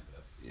on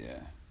campus. yeah,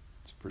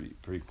 it's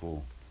pretty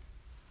cool.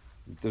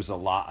 There's a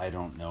lot I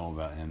don't know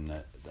about him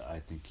that I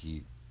think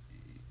he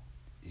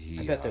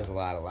I bet there's a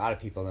lot of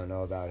people don't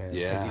know about him.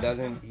 Yeah.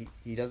 Because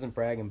he doesn't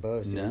brag and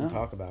boast. He doesn't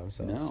talk about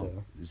himself. No,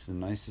 So. he's the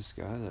nicest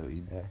guy though.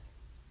 Yeah.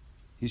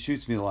 He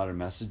shoots me a lot of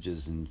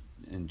messages and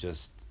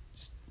just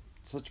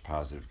such a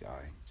positive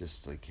guy.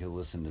 Just like he'll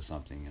listen to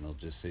something and he'll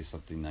just say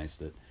something nice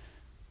that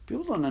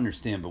people don't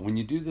understand. But when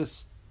you do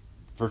this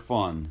for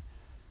fun,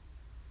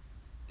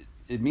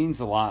 it means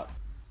a lot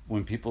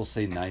when people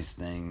say nice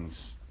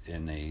things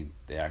and they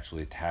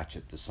actually attach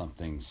it to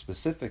something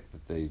specific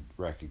that they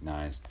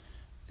recognized.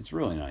 It's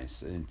really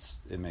nice.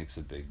 It makes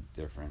a big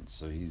difference.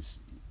 So he's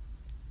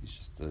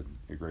just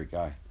a great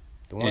guy.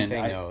 The one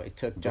thing though, it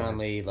took John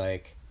Lee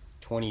like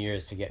 20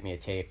 years to get me a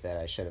tape that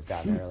I should have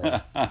gotten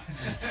earlier.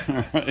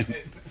 Right.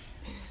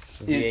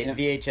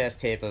 VHS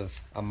tape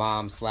of a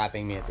mom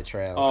slapping me at the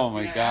trails. Oh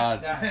my Yeah,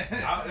 God!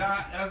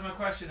 that was my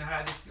question. I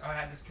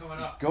had this coming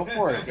up. Go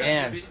for it.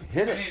 Damn.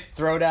 Hit it.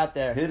 Throw it out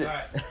there. Hit it. All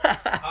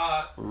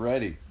right. We're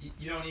ready.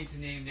 You don't need to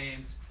name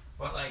names,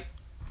 but like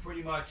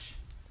pretty much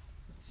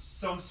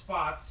some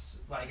spots,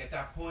 like at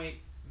that point,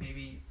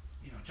 maybe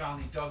John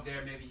Lee dug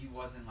there. Maybe he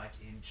wasn't like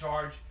in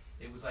charge.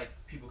 It was like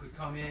people could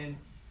come in,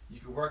 you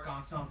could work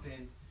on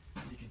something,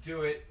 you could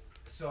do it.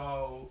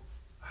 So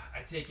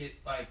I take it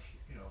like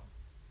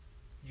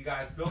you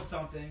guys built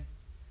something,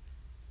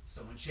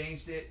 someone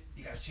changed it,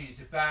 you guys changed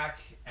it back,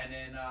 and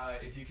then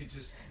if you could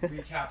just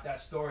recap that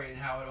story and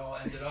how it all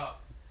ended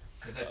up,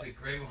 because that's a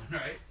great one,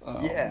 right?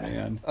 Oh, Yeah.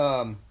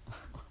 man.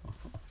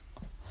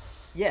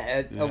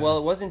 Yeah. Well,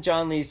 it wasn't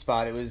John Lee's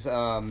spot. It was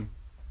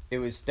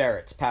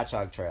Sterrett's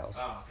Patchogue Trails.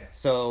 Oh, okay.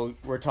 So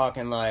we're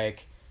talking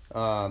like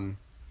Vinnie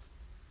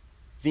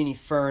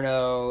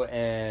Furno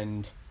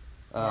and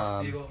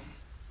Mark Spiegel.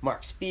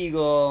 Mark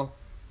Spiegel.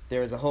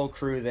 There was a whole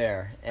crew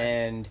there,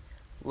 and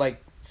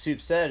like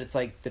Soup said, it's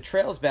like the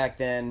trails back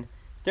then.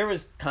 There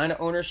was kind of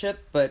ownership,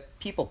 but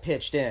people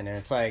pitched in, and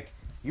it's like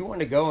you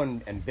want to go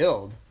and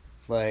build,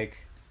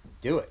 like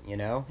do it,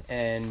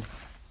 And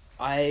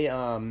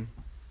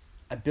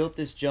I I built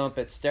this jump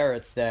at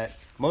Sterrett's that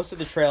most of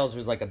the trails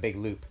was like a big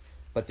loop,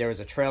 but there was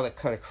a trail that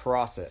cut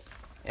across it,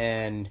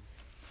 and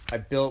I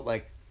built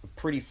like a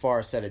pretty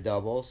far set of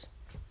doubles,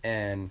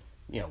 and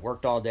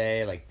worked all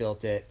day, like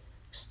built it,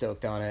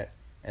 stoked on it,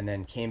 and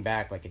then came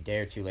back like a day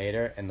or two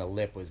later, and the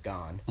lip was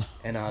gone,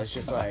 and I was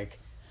just like,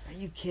 "Are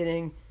you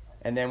kidding?"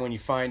 And then when you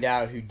find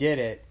out who did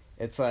it,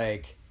 it's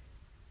like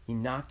he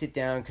knocked it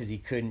down because he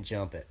couldn't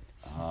jump it.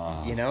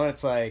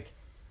 It's like,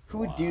 who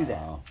would do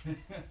that?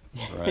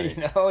 Right.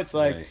 It's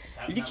like, Right.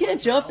 if you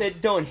can't jump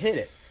it, don't hit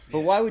it.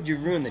 But why would you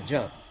ruin the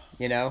jump?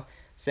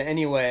 So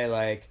anyway,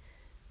 like,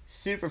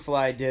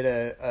 Superfly did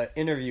a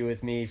interview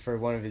with me for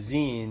one of his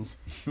zines,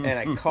 and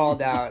I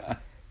called out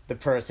the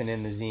person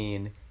in the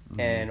zine,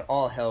 and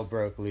all hell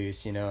broke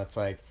loose. It's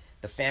like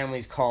the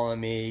family's calling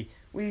me.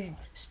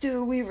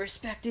 Stu, we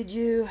respected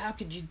you. How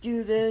could you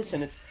do this?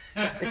 And it's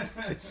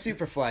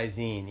Superfly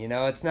zine.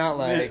 It's not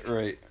like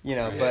right.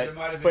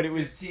 But it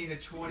was 15 to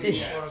 20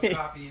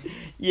 photocopies.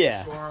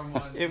 Yeah, Shoreham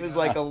ones, it was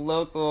like a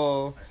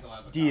local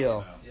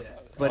deal. Yeah.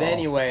 But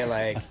anyway,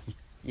 like,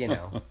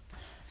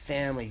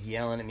 family's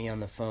yelling at me on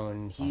the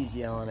phone. He's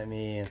yelling at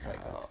me. And it's like,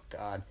 oh,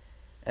 God.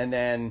 And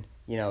then,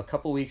 a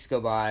couple weeks go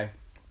by.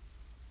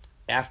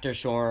 After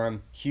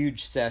Shoreham,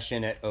 huge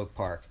session at Oak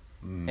Park.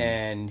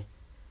 And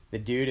the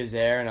dude is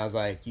there, and I was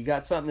like, you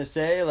got something to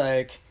say?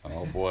 Like,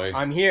 oh, boy.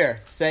 I'm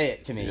here. Say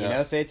it to me,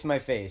 Yeah. Say it to my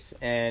face.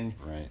 And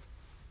Right.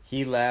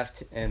 he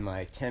left, and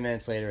like 10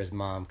 minutes later, his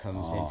mom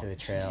comes into the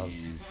trails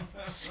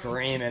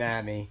screaming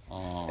at me.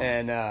 Oh.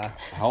 And how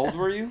old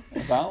were you?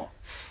 About?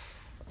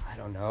 I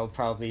don't know,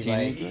 probably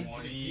Teenager? like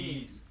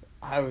 20s.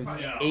 I was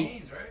Yeah. 8.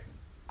 Teens, right?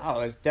 Oh,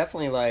 it was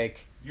definitely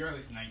like, You're at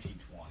least 19,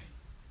 20.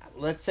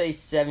 let's say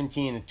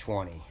 17 to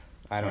 20.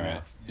 I don't All know.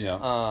 right.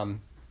 Yeah.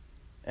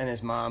 And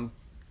his mom,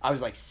 I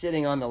was like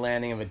sitting on the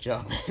landing of a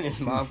jump, and his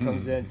mom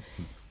comes in,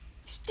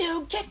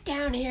 Stu, get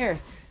down here.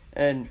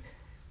 And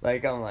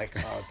like, I'm like,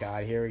 oh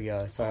God, here we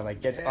go. So I like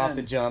get off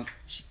the jump.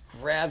 She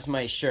grabs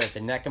my shirt,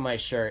 the neck of my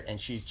shirt, and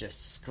she's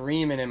just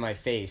screaming in my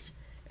face.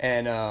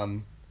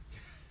 And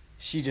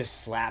she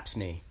just slaps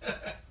me.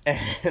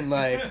 And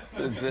like,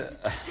 That's it.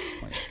 Oh,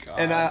 my God.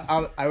 and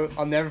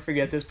I'll never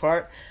forget this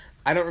part.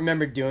 I don't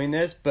remember doing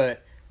this,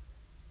 but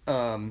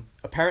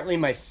apparently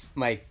my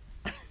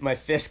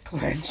fist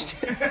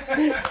clenched.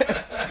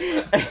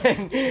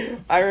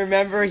 And I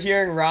remember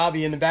hearing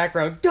Robbie in the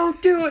background,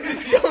 don't do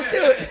it, don't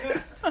do it.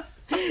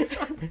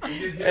 You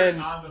did hear And-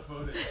 it on the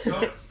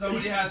footage.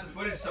 Somebody has the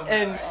footage somewhere.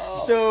 And Oh,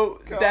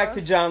 so God. back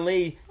to John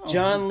Lee.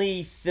 John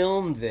Lee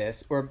filmed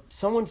this, or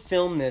someone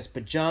filmed this,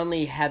 but John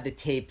Lee had the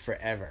tape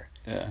forever.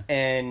 Yeah.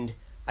 And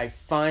I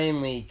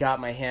finally got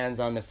my hands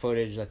on the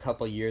footage a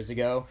couple years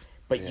ago,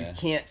 but you Yeah.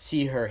 can't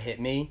see her hit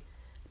me.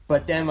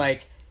 But then,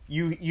 like,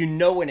 you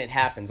know when it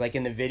happens. Like,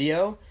 in the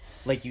video,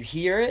 like, you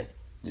hear it,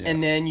 Yeah.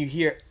 and then you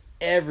hear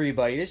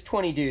everybody. There's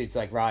 20 dudes,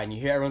 like, riding.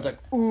 You hear everyone's like,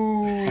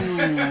 ooh.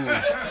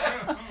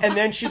 And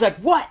then she's like,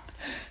 what?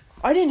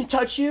 I didn't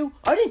touch you.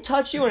 I didn't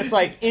touch you. And it's,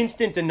 like,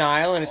 instant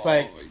denial. And it's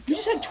like, my you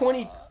just had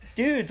 20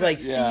 dudes,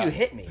 like, see Yeah. you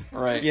hit me.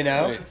 Right.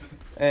 Right.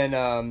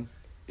 And,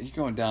 You're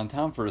going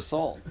downtown for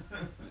assault.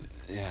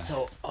 Yeah.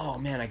 so, oh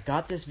man, I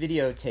got this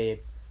videotape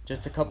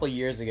just a couple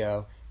years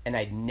ago, and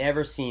I'd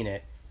never seen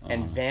it.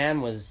 And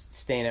Van was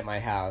staying at my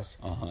house,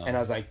 and I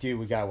was like, dude,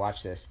 we gotta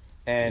watch this.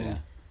 And Yeah.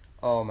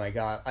 oh my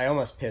God, I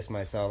almost pissed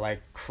myself,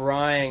 like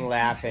crying,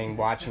 laughing,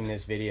 watching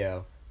this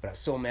video. But I was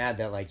so mad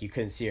that like you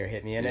couldn't see her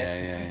hit me in it.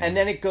 Yeah. And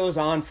then it goes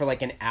on for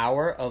like an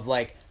hour of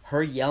like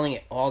her yelling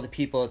at all the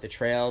people at the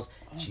trails.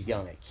 She's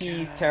yelling at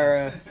Keith,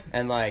 Tara,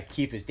 and like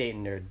Keith was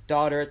dating her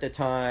daughter at the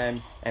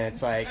time, and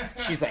it's like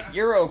she's like,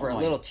 "You're over a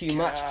little too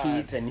much,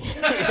 Keith," and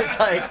it's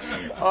like,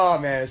 oh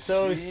man, it's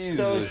so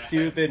Jesus.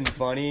 stupid and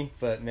funny,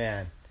 but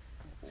man,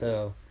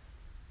 so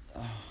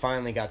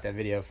finally got that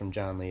video from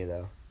John Lee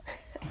though.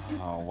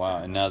 Oh, wow.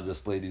 And now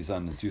this lady's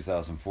on the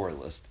 2004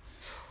 list.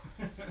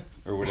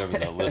 Or whatever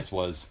that list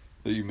was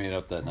that you made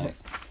up that night.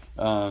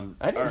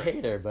 I didn't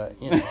hate her,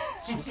 but you know,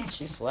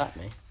 she slapped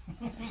me.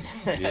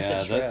 Yeah,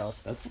 the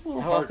trails. that's a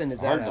little How hard, often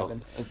does that hard to-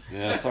 happen?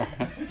 Yeah, it's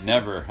hard.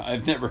 Never.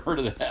 I've never heard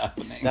of that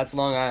happening. That's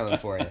Long Island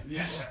for you.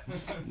 Yeah.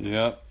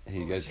 Yep.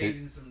 You We're guys take.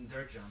 changing some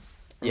dirt jumps.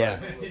 Yeah,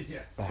 Yeah.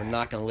 we're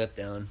knocking a lip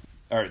down.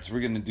 All right, so we're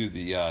going to do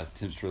the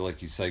Tim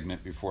Strelicky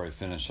segment before I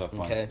finish up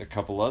on Okay. a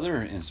couple other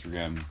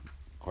Instagram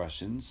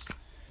questions.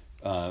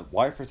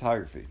 Why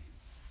photography?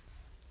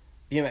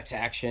 BMX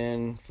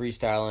action,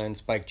 freestyling,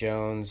 Spike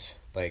Jones,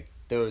 like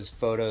those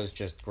photos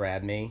just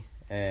grabbed me,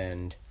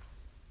 and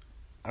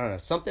I don't know,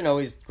 something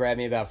always grabbed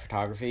me about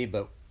photography,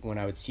 but when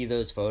I would see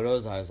those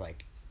photos, I was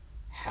like,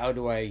 how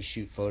do I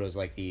shoot photos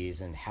like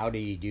these, and how do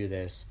you do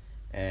this,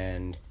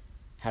 and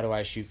how do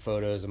I shoot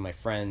photos of my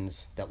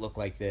friends that look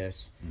like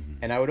this?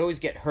 And I would always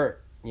get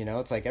hurt, you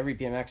know, it's like every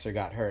BMXer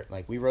got hurt,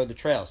 like we rode the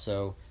trail,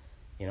 so,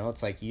 you know,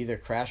 it's like you either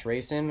crash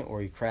racing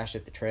or you crash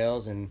at the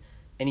trails, and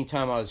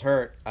anytime I was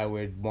hurt, I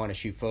would want to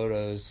shoot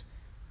photos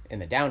in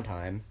the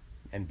downtime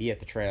and be at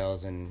the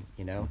trails, and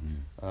you know,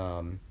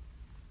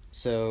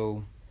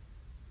 so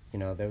you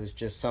know, there was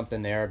just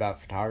something there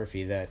about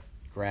photography that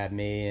grabbed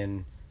me,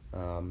 and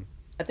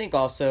I think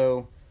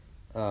also,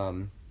 I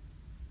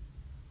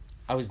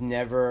was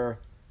never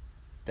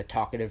the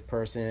talkative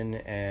person,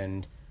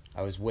 and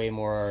I was way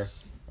more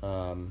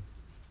on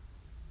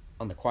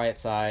the quiet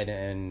side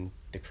and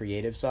the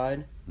creative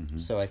side. Mm-hmm.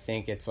 So I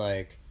think it's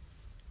like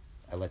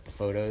I let the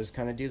photos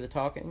kind of do the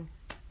talking.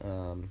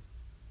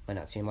 Might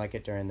not seem like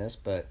it during this,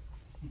 but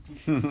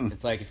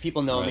it's like if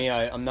people know me,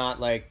 I'm not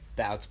like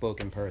the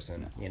outspoken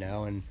person, you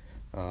know, and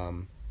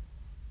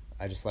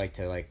I just like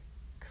to like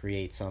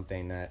create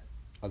something that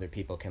other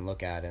people can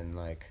look at and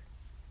like,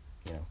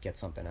 you know, get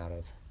something out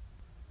of.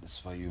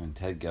 That's why you and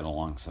Ted get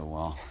along so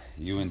well.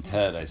 You and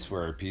Ted, I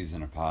swear, are peas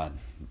in a pod.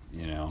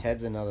 You know,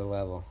 Ted's another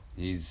level.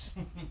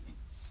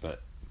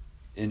 But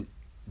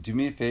do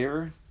me a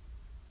favor,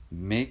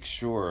 make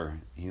sure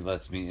he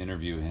lets me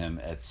interview him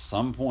at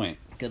some point.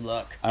 Good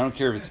luck. I don't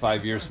care if it's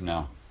 5 years from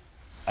now.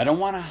 I don't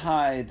want to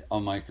hide a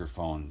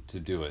microphone to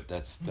do it.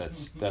 That's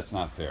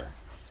not fair.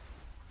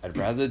 I'd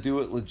rather do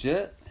it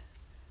legit,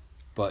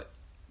 but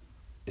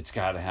it's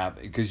got to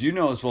happen because you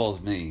know as well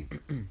as me,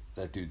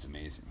 that dude's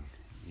amazing.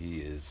 He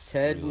is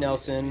Ted really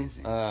Nelson.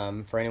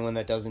 amazing. For anyone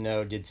that doesn't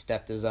know, did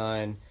step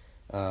design.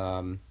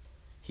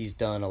 He's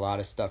done a lot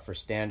of stuff for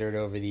Standard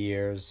over the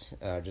years.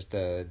 Just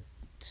a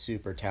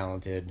super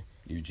talented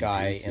UGP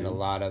guy too. in a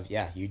lot of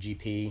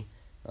UGP.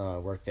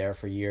 Worked there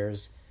for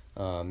years.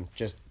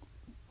 Just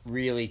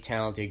really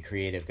talented,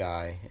 creative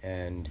guy,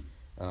 and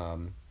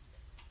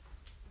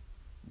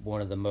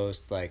one of the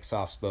most like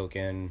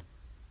soft-spoken,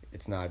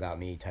 it's not about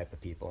me type of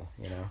people,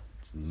 you know.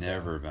 It's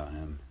never about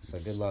him. So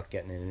good luck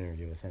getting an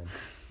interview with him.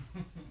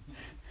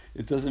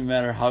 It doesn't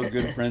matter how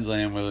good friends I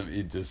am with him.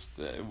 He just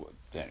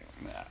anyway,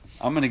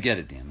 I'm gonna get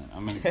it, damn it.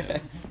 I'm gonna get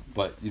it.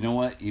 But you know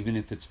what? Even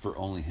if it's for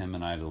only him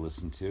and I to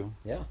listen to,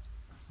 Yeah.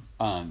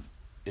 And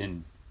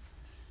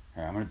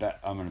all right,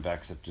 I'm gonna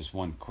back up just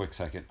one quick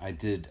second. I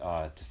did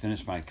to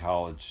finish my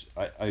college.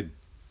 I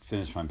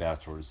finished my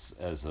bachelor's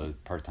as a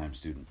part-time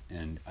student,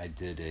 and I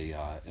did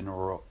an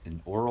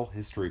oral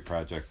history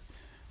project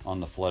on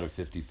the flood of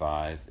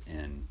 '55,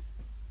 and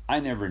I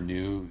never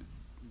knew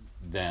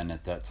then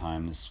at that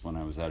time, this is when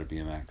I was out of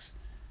BMX,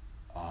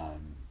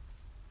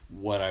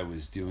 what I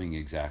was doing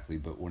exactly.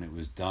 But when it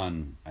was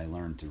done, I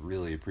learned to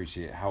really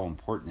appreciate how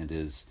important it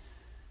is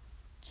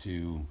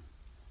to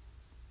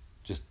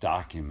just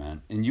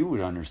document, and you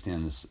would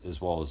understand this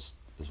as well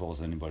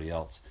as anybody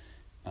else.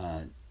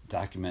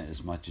 Document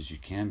as much as you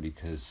can,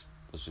 because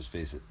let's just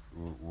face it,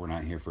 we're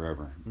not here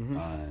forever,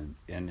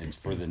 and it's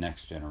for the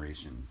next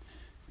generation,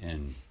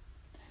 and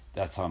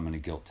that's how I'm going to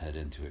guilt Ted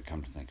into it.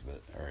 Come to think of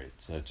it, all right.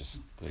 So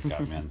that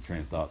got me on the train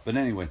of thought. But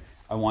anyway,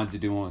 I wanted to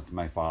do one with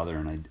my father,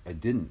 and I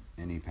didn't,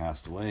 and he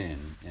passed away,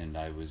 and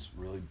I was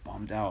really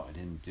bummed out. I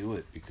didn't do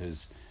it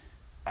because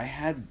I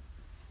had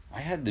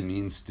the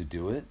means to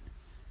do it.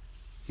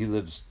 He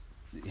lived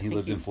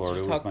in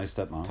Florida with my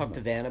stepmom. Talk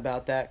to Van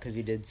about that because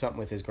he did something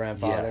with his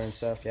grandfather and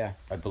stuff. Yeah,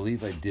 I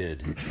believe I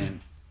did,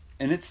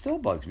 and it still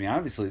bugs me.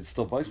 Obviously, it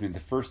still bugs me. The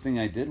first thing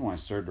I did when I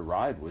started to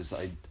ride was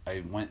I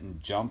went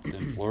and jumped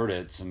in Florida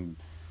at some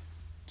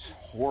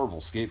horrible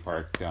skate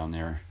park down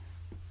there,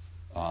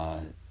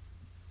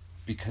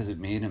 because it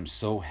made him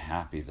so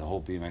happy. The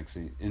whole BMX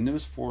thing, and there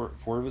was four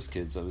of his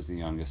kids. I was the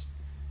youngest.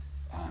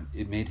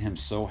 It made him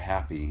so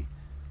happy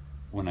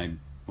when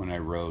I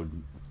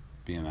rode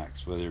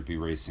BMX, whether it be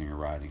racing or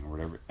riding or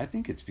whatever. I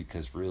think it's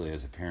because really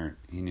as a parent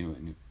he knew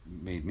it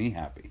made me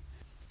happy.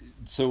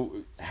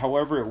 So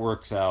however it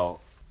works out,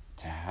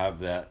 to have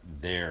that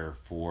there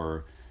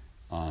for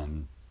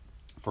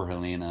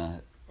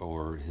Helena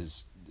or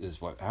his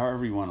wife,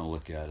 however you want to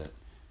look at it,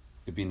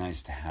 it'd be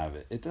nice to have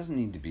it. It doesn't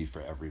need to be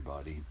for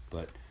everybody,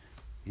 but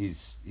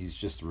he's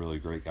just a really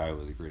great guy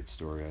with a great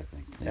story, I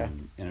think. Yeah.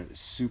 And a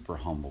super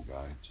humble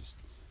guy. Just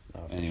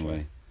anyway.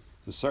 Sure.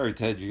 So sorry,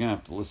 Ted, you're gonna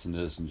have to listen to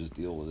this and just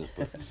deal with it.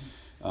 But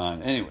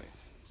anyway,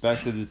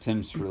 back to the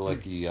Tim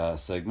Strzelecki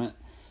segment.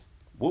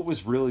 What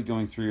was really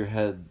going through your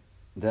head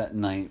that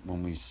night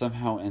when we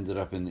somehow ended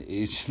up in the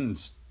Asian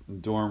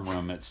dorm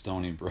room at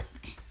Stony Brook?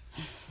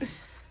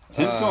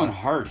 Tim's going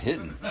hard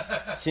hitting.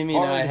 Timmy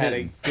and I had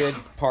a good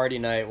party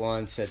night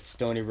once at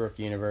Stony Brook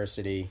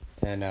University,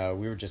 and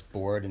we were just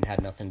bored and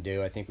had nothing to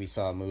do. I think we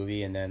saw a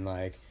movie, and then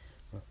like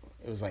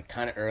it was like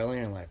kind of early,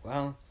 and like,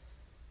 well,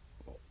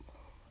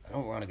 I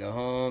don't want to go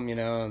home, you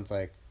know. And it's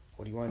like,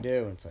 what do you want to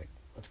do? And it's like,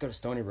 let's go to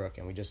Stony Brook.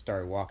 And we just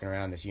started walking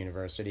around this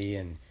university,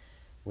 and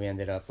we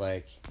ended up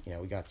like, you know,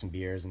 we got some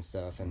beers and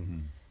stuff,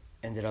 and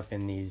ended up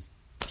in these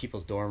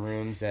people's dorm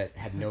rooms that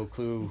had no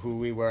clue who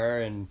we were,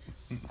 and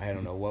I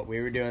don't know what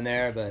we were doing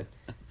there, but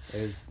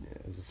it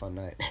was a fun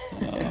night.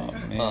 Oh,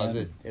 man. Well,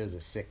 it was a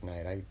sick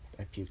night. I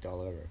puked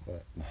all over,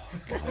 but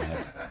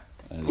God,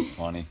 that is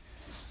funny.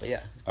 But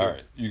yeah. All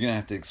right, you're gonna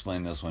have to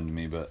explain this one to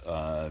me, but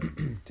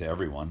to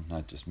everyone,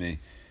 not just me.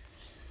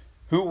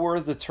 Who wore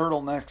the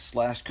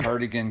turtleneck /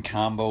 cardigan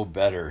combo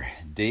better,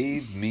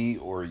 Dave, me,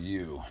 or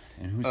you?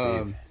 And who's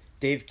Dave?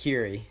 Dave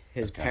Keary.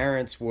 His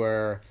parents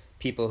were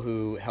people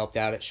who helped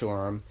out at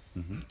Shoreham.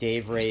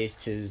 Dave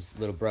raced. His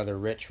little brother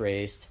Rich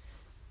raced.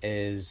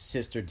 His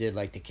sister did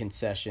like the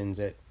concessions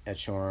at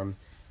Shoreham.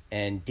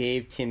 And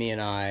Dave, Timmy,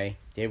 and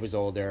Dave was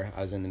older.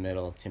 I was in the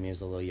middle. Timmy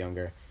was a little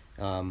younger.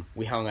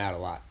 We hung out a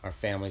lot. Our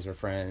families were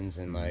friends,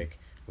 and like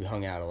we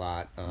hung out a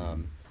lot.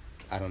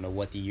 I don't know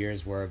what the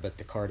years were, but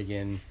the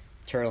cardigan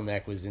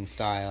turtleneck was in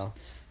style,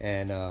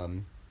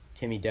 and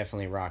Timmy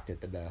definitely rocked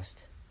it the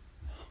best.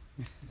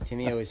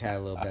 Timmy always had a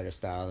little better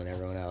style than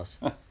everyone else.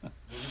 Was it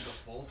the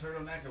full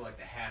turtleneck or like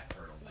the half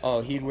turtleneck?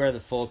 Oh, he'd wear the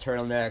full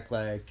turtleneck,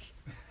 like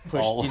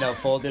pushed,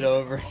 folded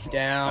over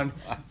down,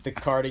 the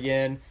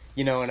cardigan,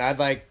 and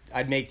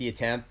I'd make the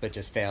attempt, but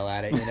just fail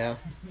at it,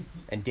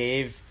 And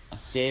Dave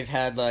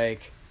had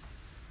like,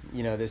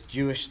 this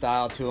Jewish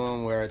style to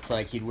him where it's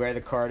like he'd wear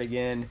the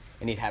cardigan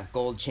and he'd have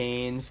gold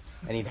chains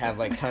and he'd have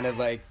like kind of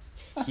like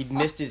he'd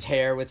missed his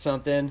hair with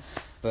something,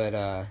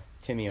 but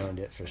Timmy owned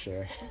it for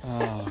sure.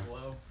 Oh,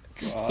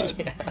 God.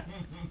 Yeah.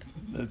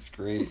 That's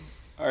great.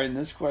 All right, and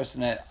this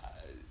question, it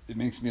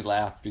makes me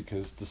laugh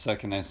because the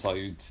second I saw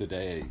you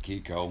today at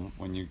Kiko,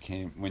 when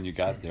you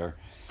got there,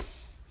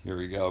 here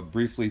we go.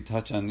 Briefly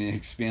touch on the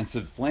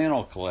expansive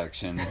flannel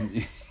collection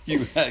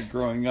you had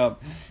growing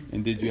up,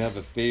 and did you have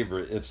a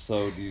favorite? If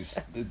so, do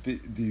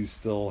you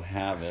still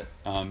have it?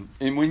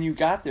 And when you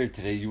got there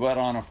today, you had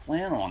on a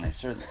flannel,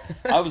 and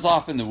I was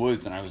off in the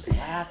woods, and I was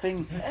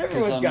laughing.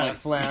 Everyone's got a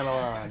flannel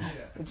on.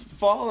 It's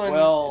falling.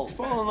 Well, it's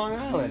falling Long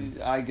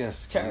Island. I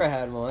guess Tara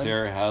had one.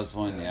 Tara has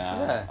one.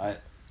 Yeah.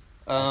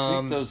 I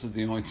think those are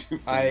the only two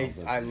flannels.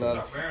 I love.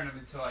 I stopped wearing them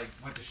until I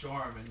went to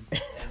Shoreham and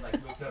like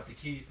looked up to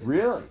Keith.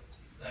 Really?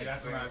 Like,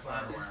 that's when I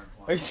started wearing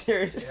flannels. Are you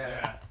serious?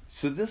 Yeah.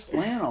 So this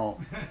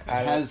flannel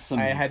has some.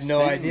 I had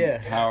no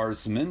idea. Power,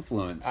 some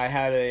influence. I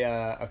had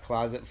a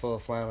closet full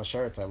of flannel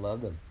shirts. I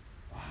loved them.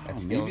 Wow, I'd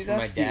steal them from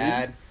my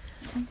dad.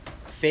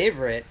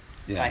 Favorite.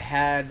 Yeah. I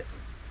had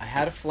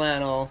a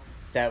flannel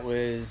that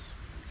was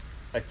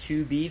a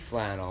 2B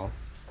flannel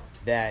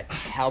that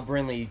Hal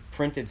Brindley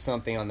printed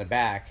something on the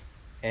back,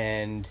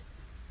 and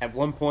at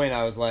one point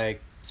I was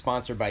like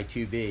sponsored by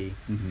 2B,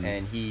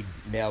 and he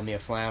mailed me a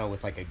flannel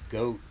with like a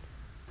goat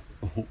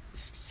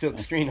silk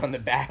screen on the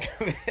back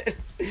of it.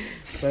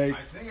 Like,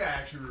 I think I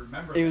actually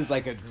remember it was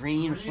like a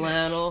green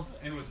flannel,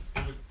 and it was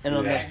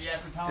baggy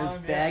at the time. It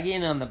was baggy,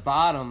 and on the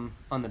bottom,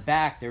 on the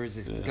back, there was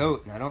this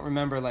goat, and I don't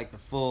remember like the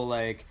full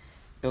like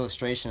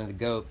illustration of the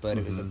goat, but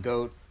it was a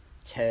goat,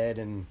 Ted,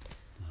 and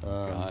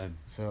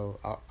so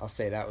I'll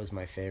say that was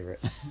my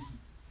favorite.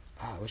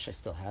 I wish I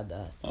still had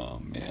that. Oh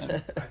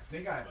man. I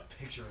think I have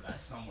a picture of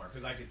that somewhere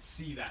because I could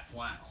see that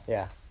flannel.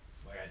 Yeah.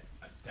 Like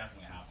I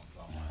definitely have one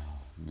somewhere.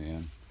 Oh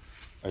man.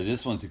 All right,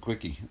 this one's a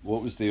quickie.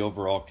 What was the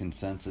overall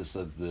consensus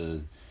of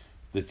the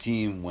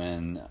team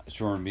when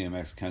Shoreham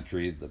BMX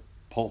Country, the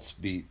Pulse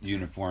Beat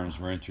uniforms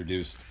were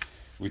introduced?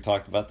 We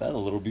talked about that a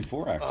little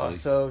before, actually.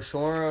 So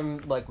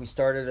Shoreham, like we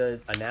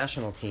started a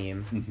national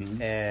team,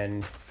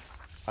 and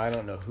I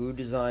don't know who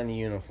designed the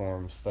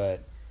uniforms,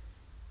 but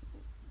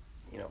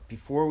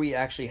before we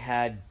actually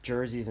had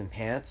jerseys and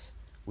pants,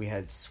 we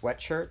had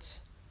sweatshirts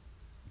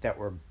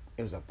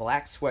it was a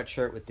black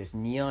sweatshirt with this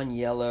neon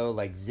yellow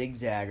like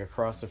zigzag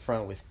across the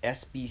front with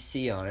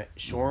SBC on it,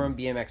 Shoreham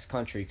BMX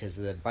Country, because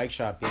the bike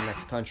shop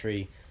BMX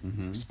Country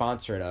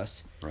sponsored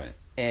us. Right.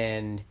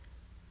 And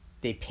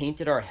they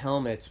painted our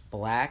helmets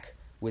black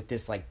with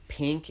this like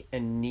pink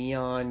and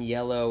neon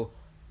yellow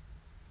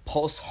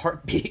Pulse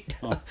Heartbeat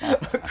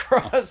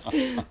across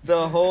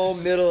the whole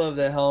middle of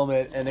the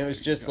helmet, and it was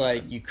just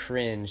like you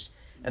cringed.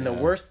 And the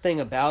worst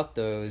thing about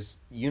those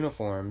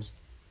uniforms,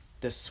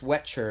 the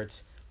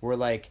sweatshirts were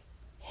like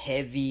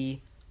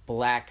heavy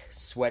black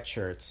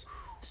sweatshirts.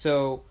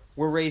 So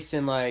we're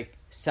racing like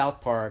South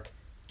Park,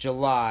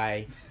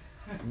 July,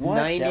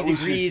 90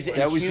 degrees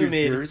and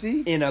humid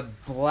in a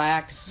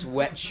black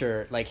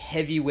sweatshirt, like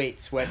heavyweight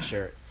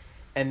sweatshirt.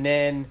 And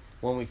then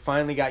when we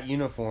finally got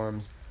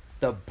uniforms,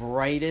 the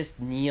brightest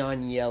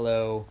neon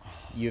yellow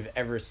you've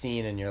ever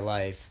seen in your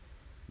life,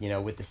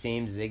 with the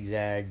same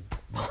zigzag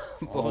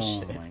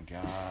bullshit. Oh my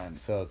God.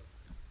 So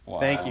wow.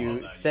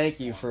 Thank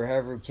you for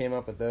whoever came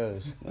up with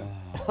those.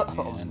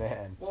 Oh,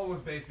 man. Well, it was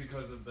based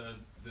because of the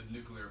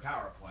nuclear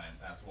power plant.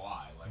 That's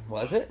why. Like,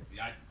 was it?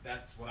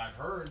 That's what I've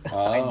heard.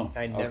 Oh,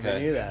 I never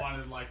knew that. They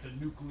wanted like the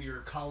nuclear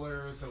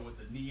colors, so with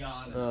the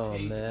neon and the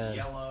pink and the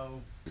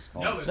yellow.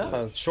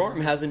 No,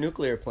 Shoreham has a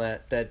nuclear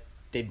plant that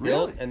they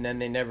built and then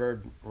they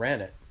never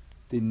ran it.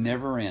 They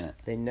never ran it.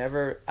 They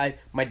never.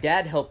 My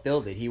dad helped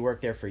build it. He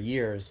worked there for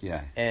years.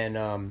 Yeah.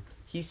 And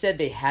he said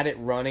they had it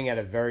running at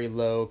a very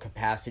low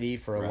capacity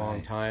for a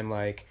long time,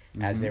 like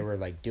as they were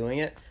like doing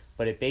it.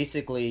 But it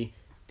basically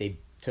they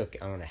took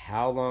I don't know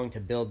how long to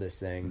build this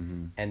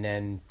thing, and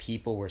then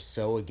people were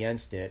so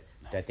against it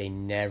that they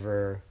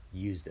never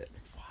used it.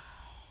 Wow.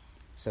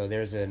 So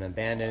there's an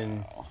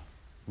abandoned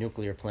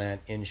nuclear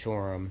plant in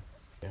Shoreham.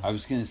 I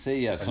was gonna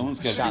say someone's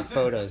got shot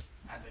photos.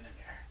 I've been in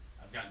there.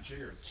 I've gotten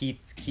cheers.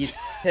 Keith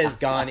has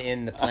gone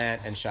in the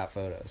plant and shot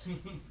photos,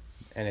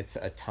 and it's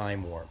a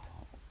time warp.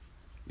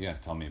 Yeah,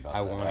 tell me about that.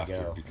 I want to go.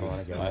 I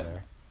want to go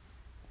there.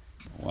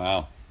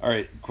 Wow. All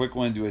right, quick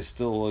one. Do I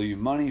still owe you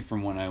money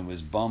from when I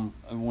was a bum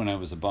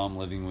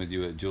living with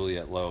you at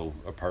Juliet Low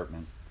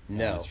apartment?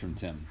 No. That's from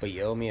Tim. But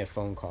you owe me a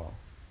phone call.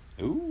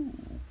 Ooh.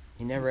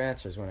 He never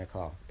answers when I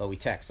call, but we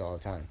text all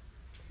the time.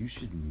 You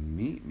should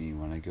meet me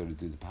when I go to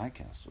do the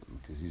podcast with him,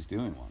 because he's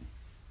doing one.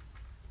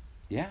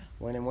 Yeah.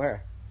 When and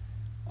where?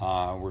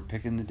 We're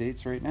picking the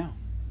dates right now.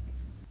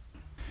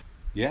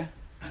 Yeah,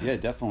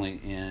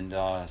 definitely. And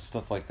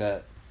stuff like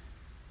that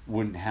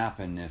wouldn't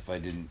happen if I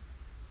didn't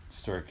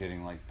start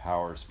getting like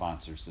Power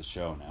sponsors the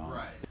show now.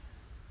 Right.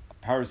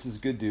 Powers is a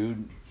good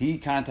dude. He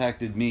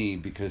contacted me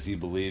because he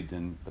believed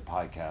in the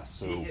podcast.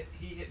 So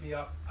he hit me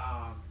up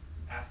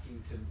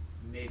asking to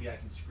maybe I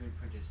can screen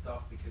print his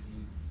stuff because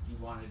he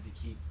wanted to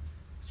keep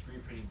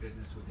screen printing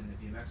business within the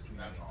BMX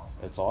community. That's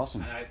awesome. That's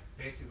awesome. And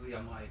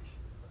I'm like,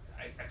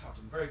 I talked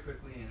to him very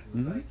quickly, and it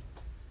was like,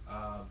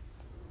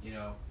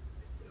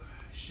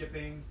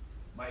 shipping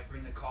might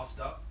bring the cost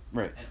up.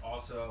 Right. And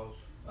also,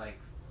 like,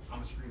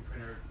 I'm a screen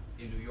printer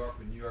in New York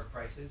with New York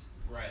prices.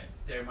 Right.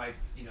 There might,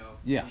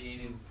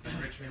 being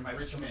in Richmond might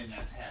be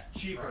that's half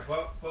cheaper.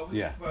 price. But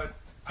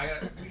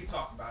we can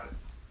talk about it.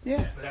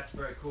 Yeah. But that's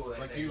very cool.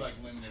 Like do like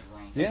limited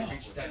runs. Yeah.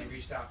 He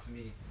reached out to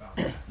me about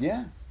that.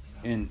 Yeah.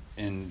 You know?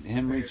 And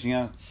him reaching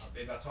out.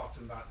 Maybe I'll talk to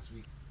him about it this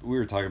week. We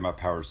were talking about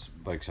Powers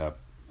Bike Shop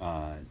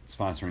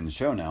sponsoring the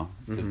show now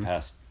for the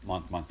past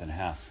month and a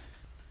half.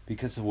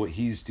 Because of what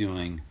he's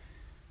doing,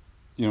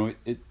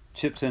 it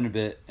chips in a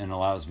bit and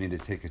allows me to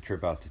take a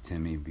trip out to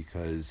Timmy,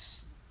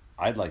 because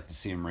I'd like to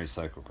see him race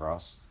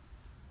cyclocross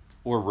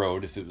or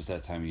road if it was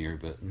that time of year,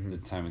 but the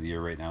time of the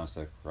year right now is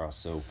cyclocross.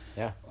 So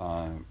Yeah.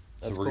 So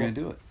That's we're cool. gonna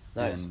do it.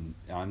 Nice. And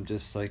I'm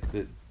just like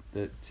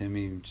that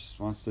Timmy just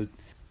wants to,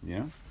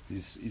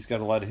 he's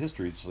got a lot of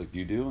history. It's like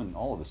you do and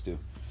all of us do.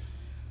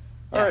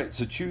 Yeah. All right,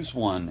 so choose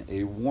one: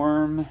 a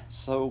warm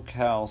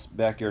SoCal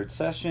backyard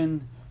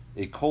session,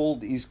 a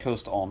cold East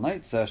Coast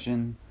all-night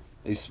session,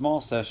 a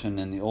small session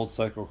in the old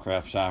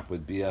Cyclecraft shop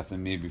with BF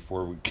and me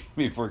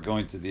before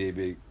going to the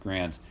ABA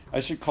Grands. I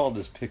should call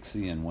this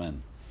Pixie and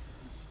Win.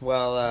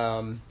 Well,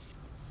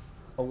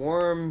 a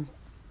warm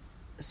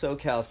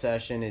SoCal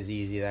session is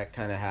easy. That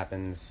kind of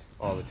happens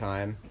all the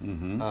time.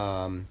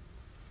 Mm-hmm.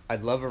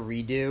 I'd love a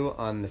redo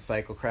on the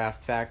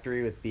Cyclecraft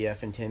factory with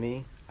BF and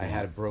Timmy. I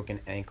had a broken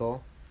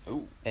ankle.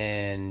 Ooh.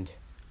 And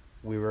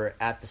we were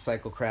at the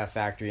Cyclecraft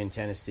factory in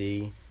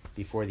Tennessee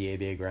before the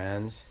ABA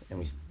Grands, and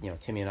we,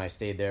 Timmy and I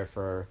stayed there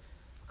for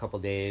a couple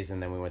days,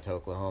 and then we went to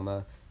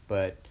Oklahoma.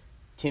 But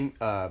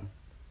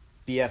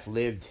BF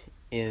lived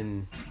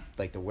in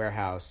like the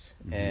warehouse,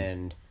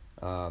 and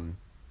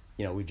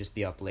we'd just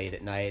be up late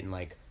at night and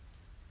like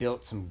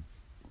built some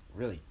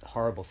really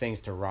horrible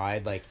things to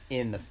ride like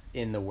in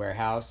the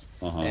warehouse,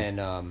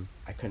 and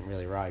I couldn't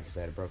really ride because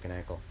I had a broken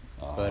ankle.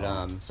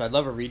 But so I'd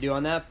love a redo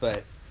on that,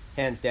 but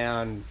hands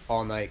down,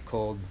 all night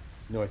cold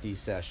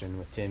Northeast session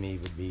with Timmy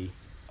would be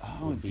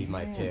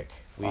my pick.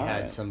 We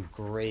had some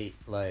great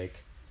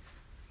like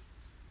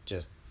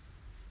just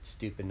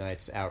stupid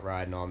nights out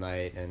riding all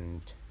night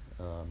and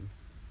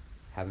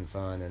having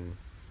fun and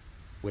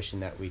wishing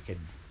that we could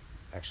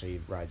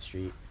actually ride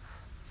street.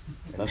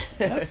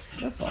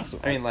 That's awesome.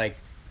 I mean, like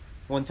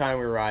one time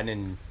we were riding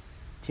and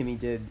Timmy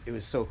it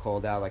was so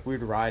cold out, like we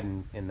would ride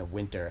in the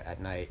winter at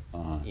night,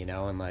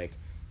 and like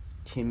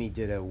Timmy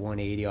did a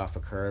 180 off a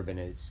curb and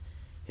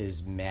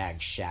his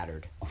mag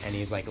shattered and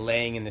he's like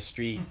laying in the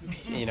street,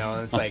 and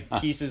it's like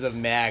pieces of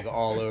mag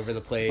all over the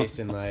place,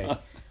 and like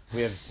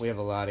we have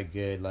a lot of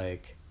good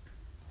like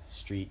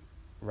street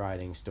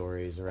riding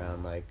stories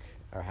around like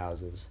our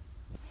houses.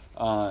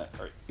 Here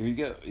you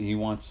go. He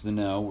wants to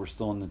know, we're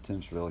still in the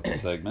Tim's Relic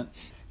segment,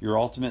 your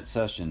ultimate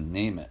session,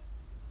 name it.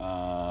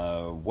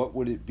 What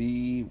would it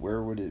be,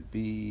 where would it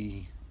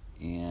be,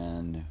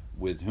 and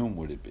with whom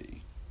would it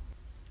be?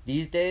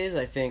 These days,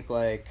 I think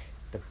like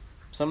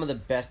some of the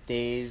best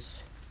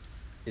days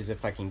is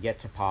if I can get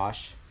to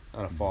Posh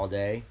on a fall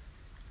day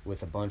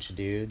with a bunch of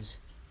dudes.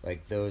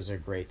 Like those are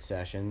great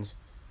sessions.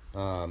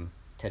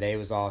 Today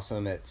was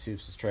awesome at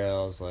Soups'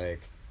 Trails.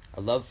 Like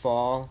I love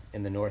fall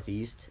in the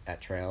Northeast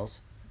at trails,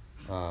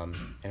 and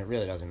it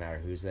really doesn't matter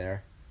who's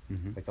there.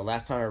 Like the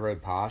last time I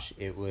rode Posh,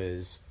 it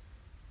was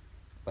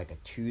like a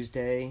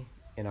Tuesday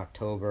in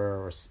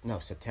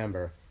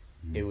September.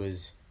 It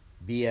was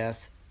BF,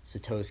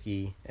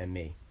 Satoshi, and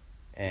me,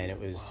 and it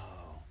was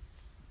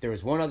there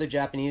was one other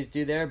Japanese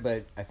dude there,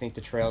 but I think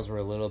the trails were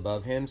a little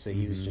above him, so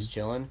he was just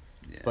chilling.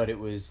 But it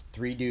was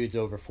 3 dudes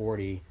over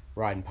 40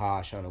 riding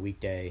Posh on a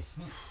weekday,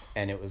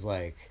 and it was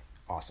like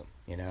awesome,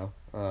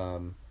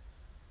 No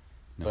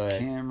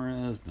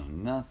cameras, no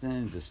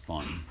nothing, just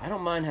fun. I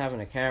don't mind having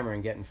a camera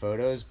and getting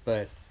photos,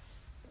 but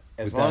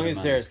as With that long in as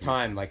mind, there's yeah.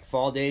 time, like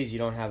fall days, you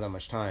don't have that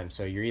much time,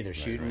 so you're either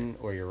shooting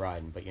or you're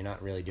riding, but you're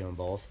not really doing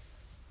both.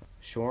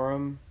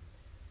 Shoreham,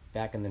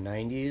 back in the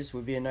 90s,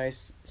 would be a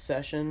nice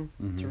session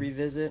to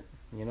revisit,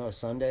 a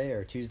Sunday or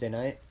a Tuesday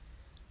night.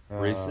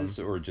 Races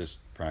or just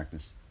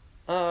practice?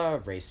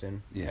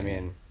 Racing. Yeah. I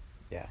mean,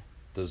 yeah.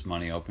 Those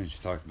money opens you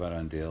talked about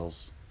on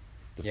Dale's,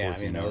 the Yeah,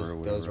 14 hour or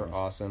whatever those it were was.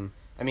 awesome.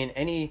 I mean,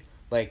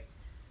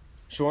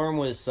 Shoreham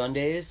was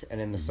Sundays,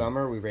 and in the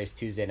summer we raced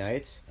Tuesday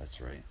nights.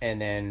 That's right.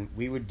 And then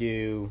we would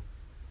do,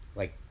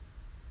 like,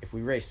 if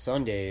we raced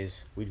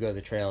Sundays, we'd go to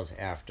the trails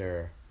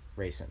after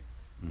racing.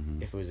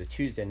 if it was a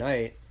Tuesday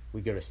night,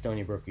 we'd go to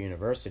Stony Brook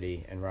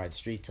University and ride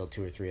street till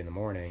 2 or 3 in the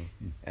morning,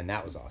 and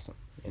that was awesome,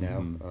 you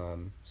know.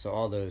 So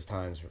all those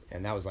times,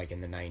 and that was like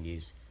in the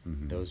 90s.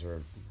 Those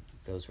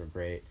were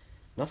great.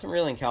 Nothing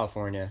really in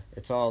California.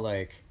 It's all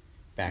like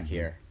back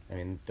here. I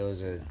mean,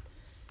 those are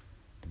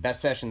the best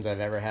sessions I've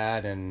ever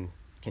had, and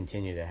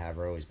continue to have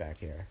are always back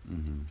here.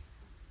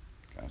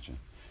 Gotcha.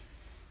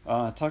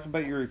 Talk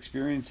about your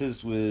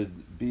experiences with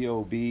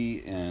BOB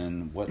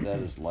and what that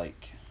is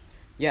like.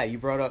 Yeah, you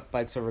brought up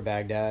Bikes Over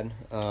Baghdad.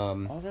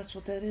 Oh, that's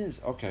what that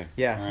is. Okay.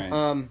 Yeah.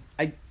 All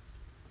right.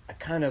 I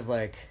kind of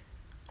like,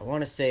 I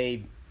want to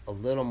say a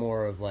little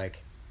more of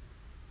like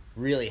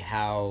really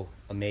how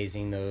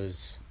amazing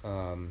those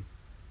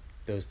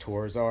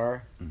tours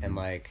are, and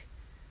like,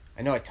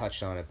 I know I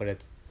touched on it, but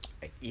it's,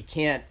 you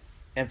can't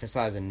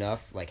emphasize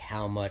enough like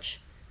how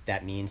much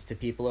that means to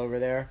people over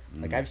there.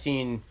 Like, I've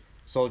seen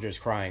soldiers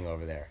crying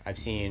over there. I've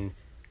seen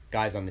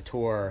guys on the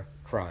tour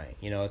crying.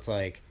 You know, it's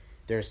like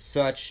there's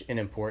such an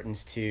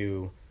importance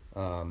to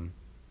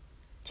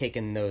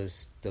taking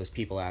those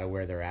people out of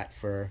where they're at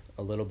for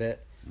a little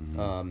bit.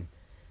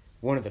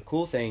 One of the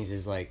cool things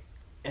is like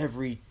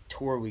every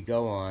tour we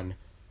go on,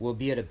 we'll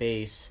be at a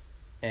base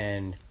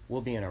and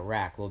we'll be in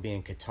Iraq, we'll be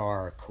in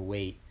Qatar,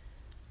 Kuwait,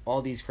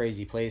 all these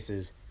crazy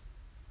places.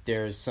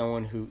 There's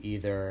someone who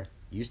either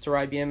used to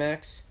ride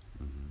BMX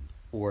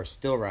or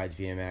still rides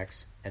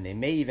BMX, and they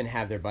may even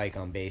have their bike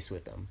on base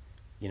with them.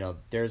 You know,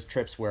 there's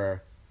trips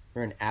where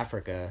we're in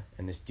Africa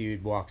and this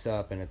dude walks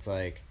up and it's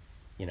like,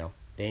 you know,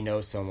 they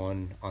know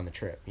someone on the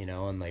trip, you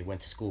know, and they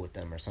went to school with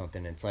them or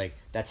something. It's like,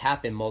 that's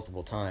happened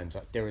multiple times.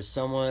 There was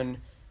someone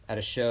at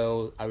a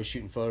show I was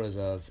shooting photos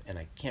of, and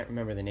I can't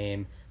remember the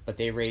name, but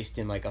they raced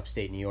in like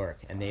upstate New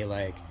York, and they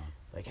like,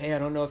 hey, I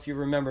don't know if you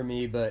remember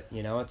me, but,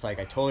 you know, it's like,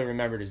 I totally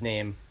remembered his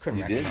name,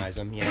 couldn't recognize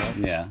him, you know?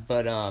 Yeah.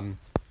 But,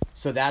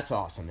 so that's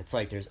awesome. It's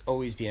like, there's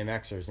always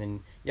BMXers,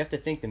 and you have to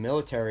think the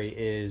military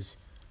is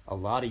a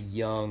lot of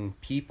young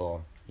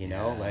people, you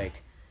know,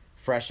 like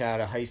fresh out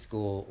of high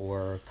school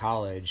or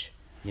college,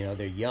 you know,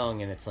 they're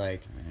young, and it's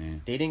like,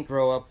 they didn't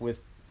grow up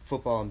with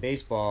football and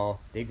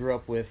baseball, they grew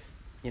up with,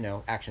 you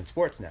know, action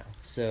sports now.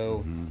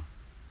 So,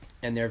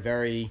 and they're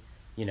very,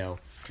 you know,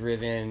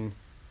 driven,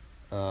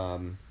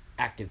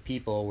 active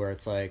people where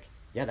it's like,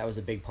 yeah, that was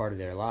a big part of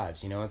their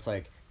lives, you know. It's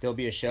like, there'll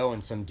be a show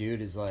and some dude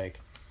is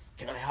like,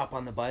 can I hop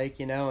on the bike,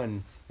 you know?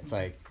 And it's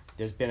like,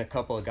 there's been a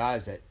couple of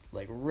guys that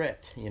like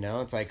ripped, you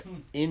know, it's like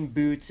in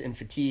boots and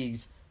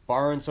fatigues,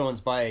 borrowing someone's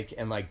bike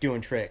and like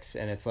doing tricks,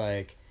 and it's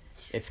like,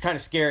 it's kind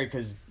of scary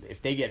because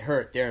if they get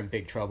hurt, they're in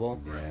big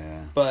trouble.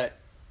 Yeah. But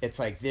it's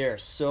like, they're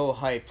so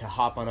hyped to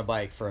hop on a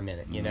bike for a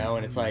minute, you know?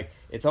 And it's like,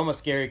 it's almost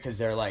scary because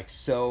they're like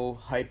so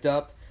hyped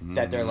up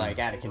that they're like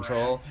out of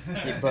control.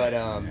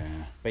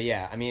 But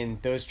yeah, I mean,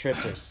 those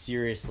trips are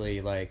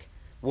seriously like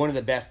one of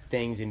the best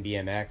things in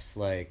BMX,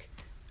 like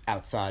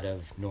outside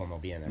of normal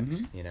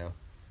BMX, you know,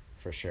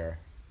 for sure.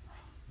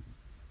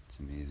 It's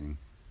amazing.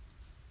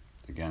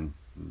 Again,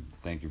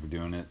 thank you for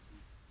doing it.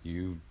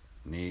 You,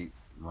 Nate,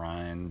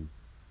 Ryan.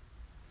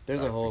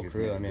 There's a whole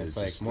crew. I mean, it's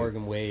like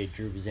Morgan Wade,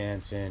 Drew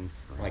Bezanson,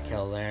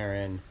 Michael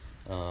Laren,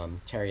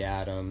 Terry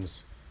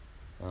Adams,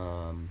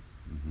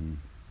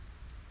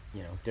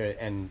 you know,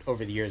 and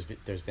over the years,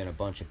 there's been a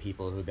bunch of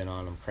people who've been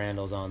on them.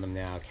 Crandall's on them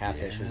now.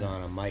 Catfish was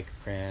on them. Mike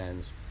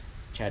Kranz,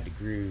 Chad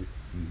DeGroot,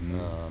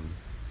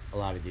 a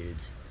lot of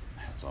dudes.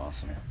 That's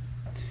awesome.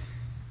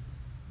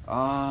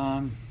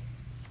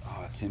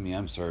 Timmy,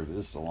 I'm sorry, but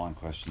this is a long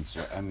question,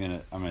 so I'm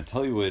gonna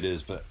tell you what it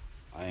is, but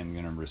I am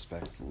gonna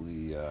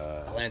respectfully.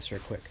 I'll answer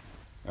it quick.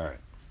 All right.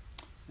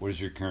 What is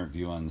your current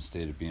view on the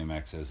state of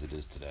BMX as it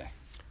is today?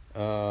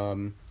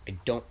 I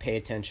don't pay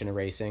attention to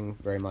racing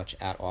very much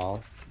at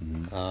all.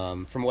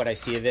 From what I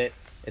see of it,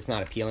 it's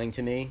not appealing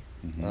to me.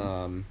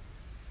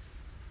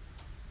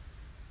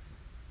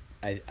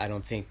 I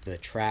don't think the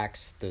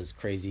tracks, those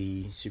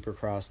crazy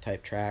supercross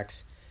type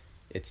tracks,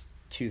 it's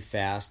too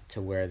fast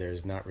to where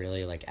there's not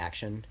really like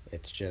action.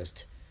 It's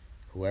just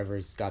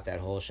whoever's got that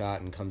hole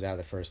shot and comes out of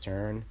the first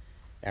turn.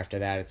 After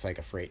that, it's like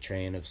a freight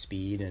train of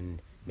speed,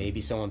 and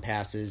maybe someone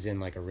passes in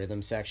like a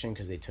rhythm section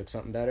because they took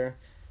something better,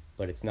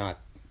 but it's not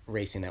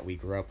racing that we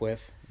grew up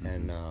with.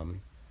 And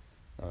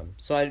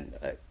so I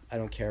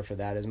don't care for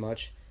that as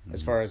much.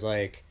 As far as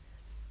like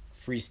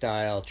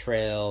freestyle,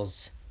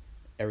 trails,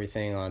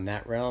 everything on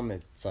that realm,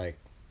 it's like,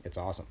 it's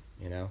awesome,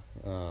 you know?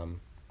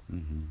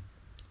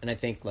 And I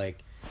think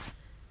like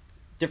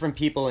different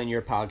people in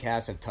your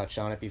podcast have touched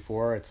on it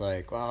before. It's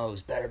like, oh, it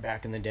was better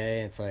back in the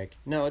day. It's like,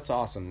 no, it's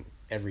awesome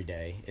every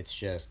day. It's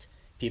just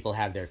people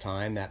have their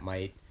time that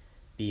might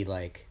be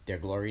like their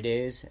glory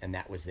days, and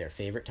that was their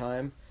favorite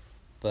time.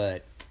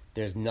 But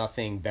there's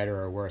nothing better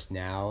or worse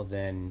now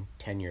than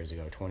 10 years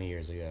ago, 20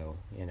 years ago,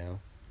 you know?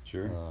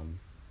 Sure.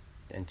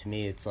 And to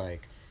me, it's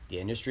like the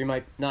industry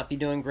might not be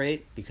doing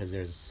great because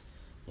there's,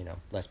 you know,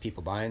 less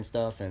people buying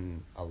stuff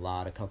and a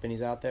lot of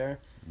companies out there,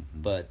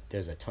 but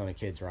there's a ton of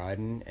kids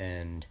riding,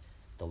 and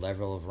the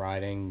level of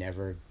riding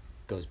never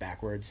goes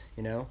backwards,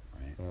 you know?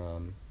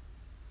 Right.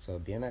 So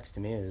BMX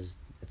to me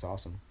it's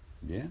awesome.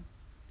 Yeah.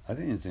 I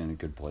think it's in a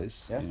good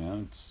place. Yeah. You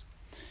know, it's.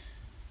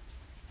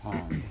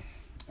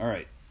 All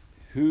right.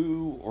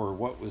 Who or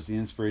what was the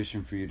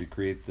inspiration for you to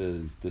create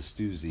the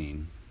Stew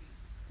zine?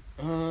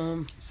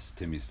 This is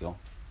Timmy still.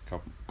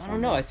 I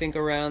don't know. I think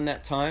around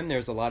that time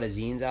there's a lot of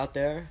zines out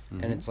there,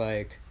 Mm-hmm. and it's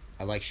like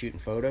I like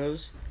shooting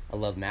photos. I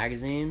love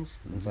magazines.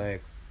 Mm-hmm. It's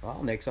like, well,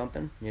 I'll make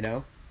something. You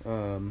know,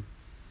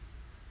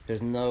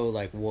 there's no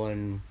like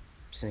one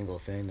single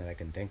thing that I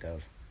can think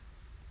of,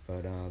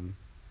 but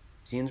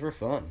zines were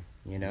fun.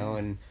 You know,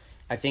 and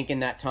I think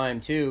in that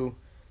time too,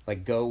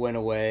 like Go went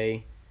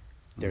away.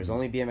 There's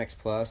only BMX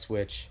Plus,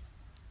 which,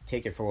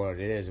 take it for what it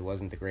is, it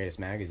wasn't the greatest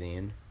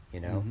magazine, you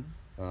know.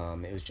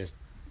 It was just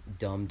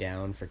dumbed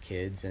down for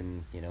kids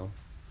and, you know,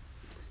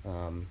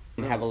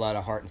 didn't have a lot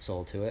of heart and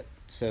soul to it.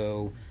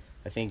 So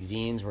I think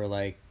zines were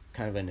like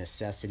kind of a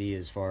necessity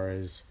as far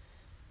as,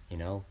 you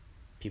know,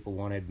 people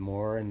wanted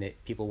more and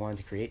that people wanted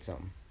to create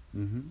something.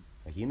 Mm-hmm.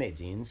 Like you made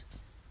zines.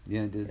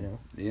 Yeah, I did. You know?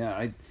 Yeah,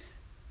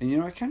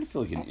 I kind of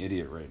feel like an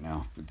idiot right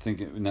now,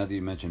 thinking now that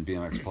you mentioned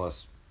BMX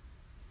Plus,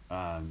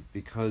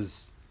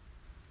 because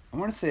I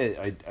want to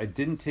say I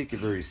didn't take it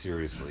very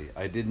seriously.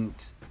 I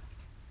didn't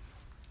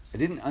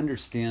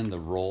understand the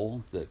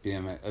role that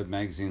a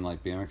magazine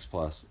like BMX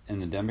Plus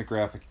and the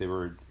demographic they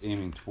were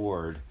aiming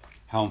toward,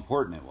 how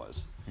important it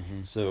was.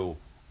 Mm-hmm. So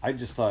I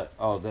just thought,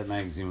 oh, that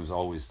magazine was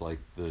always like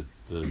the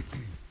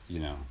you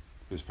know,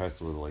 it was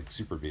practically like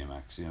Super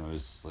BMX. You know, it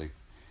was like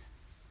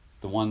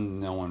the one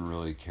no one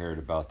really cared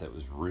about that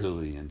was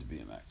really into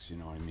BMX. You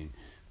know what I mean?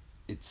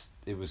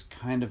 It was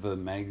kind of a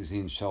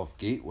magazine shelf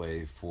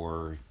gateway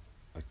for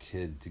a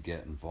kid to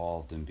get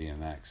involved in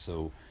BMX.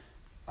 So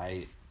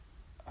I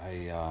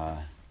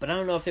But I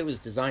don't know if it was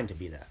designed to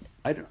be that.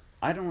 I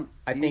don't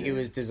I think it either.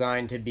 was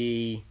designed to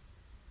be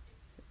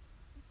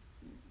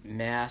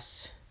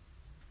mass,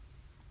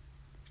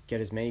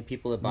 get as many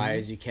people to buy it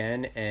as you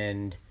can,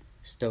 and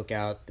stoke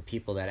out the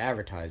people that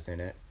advertised in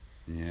it.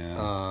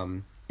 Yeah.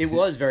 It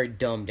was very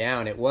dumbed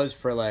down. It was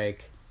for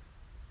like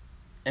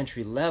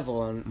entry level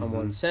on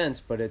one sense,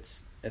 but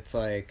it's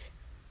like,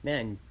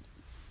 man,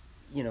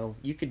 you know,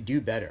 you could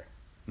do better.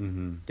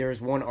 Mm-hmm. There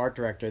was one art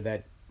director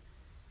that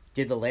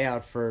did the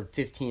layout for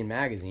 15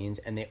 magazines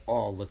and they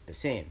all looked the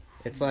same.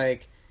 It's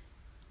like,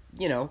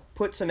 you know,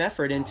 put some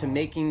effort into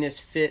making this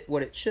fit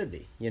what it should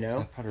be, you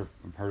know? Is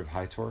that part of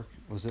High Torque,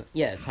 was it?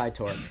 Yeah, it's high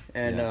torque.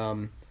 And, Yeah.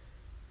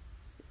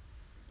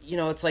 You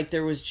know, it's like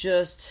there was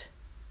just,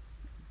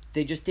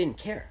 they just didn't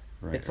care.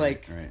 Right, it's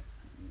right, like,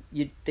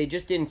 right. they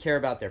just didn't care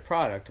about their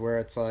product, where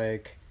it's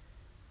like,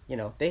 you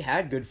know, they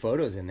had good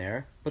photos in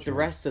there, but the Sure.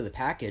 rest of the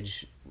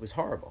package was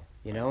horrible,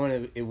 you know?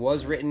 And it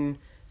was written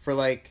for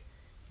like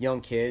young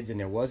kids, and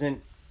there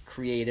wasn't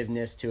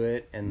creativeness to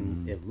it,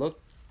 and it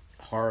looked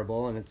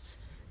horrible, and it's,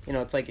 you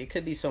know, it's like it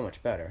could be so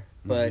much better,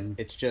 but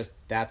it's just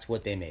that's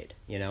what they made,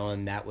 you know,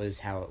 and that was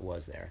how it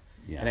was there.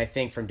 Yeah. And I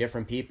think from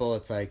different people,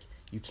 it's like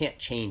you can't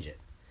change it.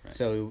 Right.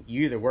 So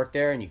you either work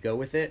there and you go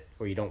with it,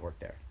 or you don't work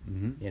there.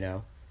 Mm-hmm. You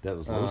know, That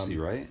was Losi,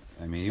 right?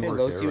 I mean, you worked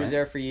Losi there, was right?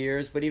 there for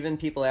years, but even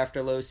people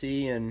after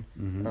Losi, and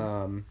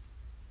Mm-hmm.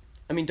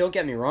 I mean, don't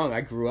get me wrong,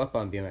 I grew up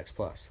on BMX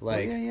Plus.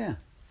 Like, oh, yeah.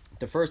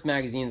 the first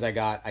magazines I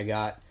got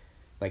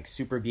like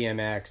Super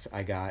BMX,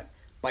 I got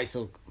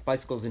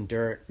Bicycles and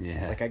Dirt.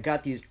 Yeah. Like, I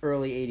got these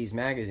early 80s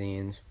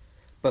magazines,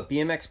 but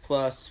BMX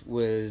Plus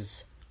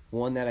was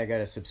one that I got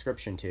a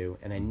subscription to,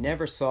 and I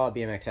never saw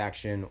BMX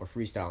action or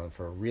freestyling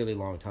for a really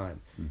long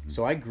time.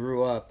 So I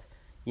grew up,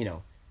 you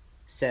know,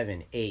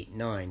 7, 8,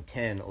 9,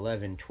 10,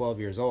 11, 12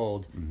 years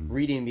old,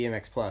 reading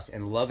BMX Plus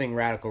and loving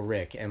Radical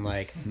Rick, and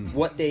like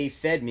what they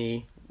fed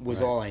me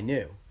was Right. all I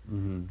knew.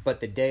 Mm-hmm.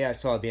 But the day I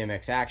saw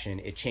BMX action,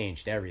 it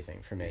changed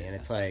everything for me. And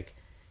it's like,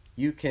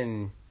 you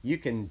can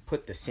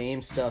put the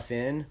same stuff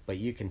in, but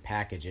you can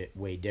package it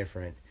way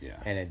different. Yeah.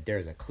 And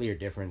there's a clear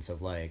difference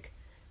of like,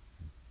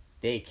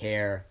 they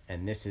care,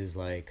 and this is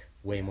like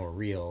way more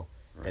real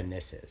than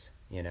this is,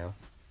 you know?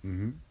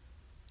 Mm-hmm.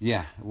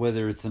 Yeah,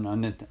 whether it's an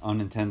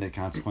unintended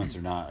consequence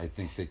or not, I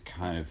think they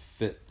kind of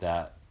fit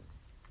that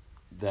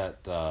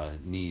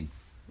need.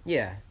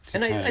 Yeah. To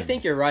And I kind of-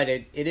 think you're right.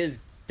 It is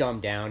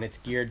dumbed down. It's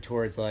geared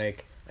towards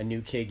like a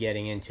new kid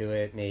getting into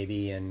it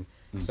maybe, and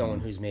someone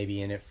who's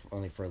maybe in it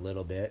only for a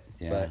little bit.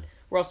 Yeah. But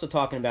we're also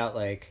talking about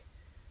like,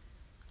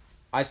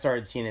 I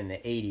started seeing it in the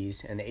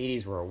 80s, and the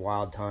 80s were a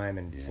wild time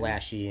and Yeah.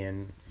 flashy,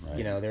 and Right.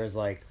 you know, there's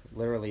like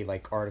literally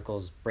like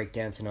articles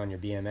breakdancing on your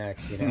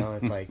BMX, you know?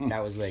 It's like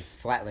that was like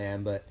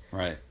Flatland, but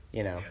Right.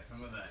 you know. Yeah,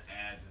 some of the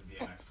ads in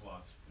BMX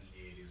Plus in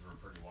the 80s were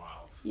pretty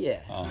wild.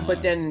 Yeah. Uh-huh.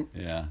 But then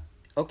Yeah.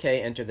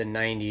 okay, enter the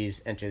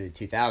 90s, enter the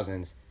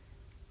 2000s,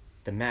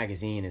 the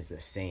magazine is the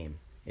same.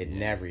 It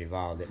never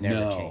evolved. It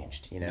never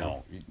changed, you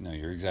know? No,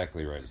 you're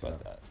exactly right So.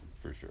 about that,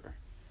 for sure.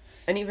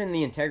 And even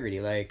the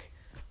integrity, like,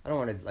 I don't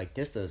want to, like,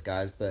 diss those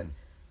guys, but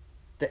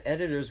the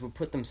editors would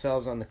put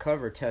themselves on the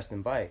cover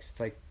testing bikes. It's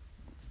like,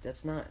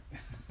 that's not,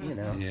 you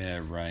know, Yeah,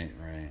 right.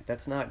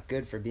 that's not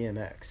good for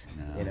BMX,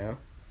 No. you know?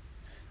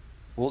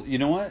 Well, you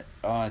know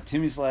what?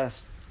 Timmy's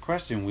last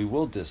question, we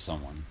will diss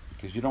someone,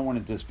 because you don't want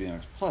to diss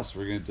BMX Plus,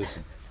 we're going to diss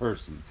a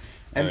person.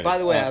 And right. by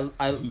the way,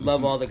 I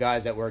love all the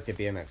guys that worked at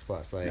BMX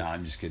Plus. Like, no,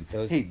 I'm just kidding.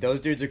 Those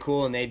dudes are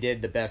cool, and they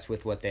did the best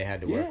with what they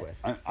had to work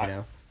with.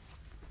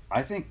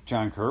 I think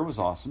John Kerr was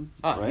awesome,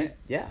 right?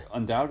 Yeah.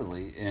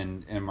 Undoubtedly.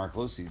 And Mark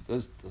Losey,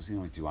 those are the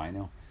only two I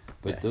know.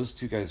 But those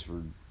two guys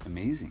were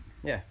amazing.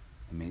 Yeah.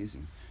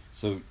 Amazing.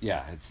 So,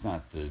 yeah, it's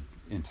not the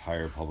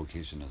entire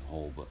publication as a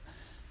whole. But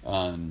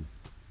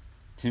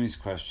Timmy's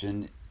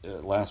question,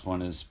 last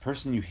one, is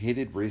person you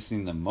hated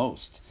racing the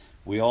most.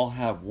 We all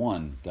have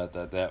one,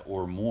 that,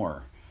 or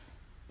more.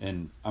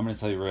 And I'm going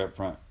to tell you right up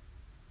front,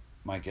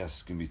 my guess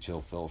is going to be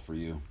Chill Phil for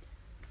you.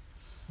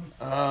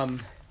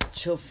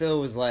 Chill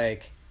Phil was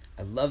like...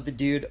 I love the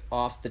dude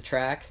off the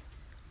track.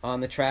 On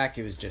the track,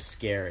 it was just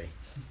scary.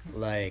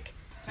 Like,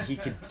 he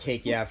could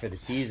take you out for the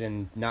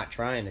season, not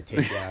trying to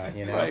take you out,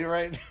 you know?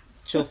 Right.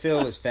 Chill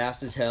Phil was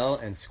fast as hell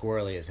and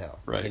squirrely as hell.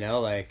 Right. You know,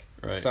 like,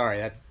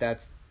 sorry,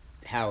 that's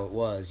how it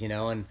was, you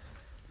know? And,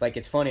 like,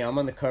 it's funny, I'm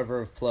on the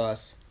cover of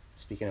Plus,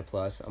 speaking of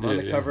Plus, I'm on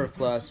the cover of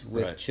Plus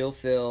with Chill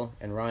Phil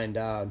and Ryan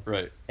Dodd.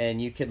 Right. And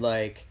you could,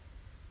 like,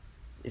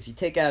 if you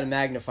take out a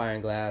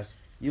magnifying glass,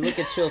 you look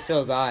at Chill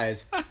Phil's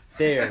eyes,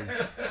 they're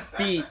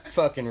beat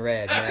fucking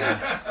red,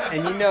 man.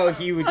 And you know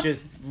he would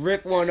just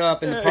rip one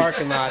up in the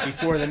parking lot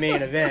before the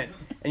main event.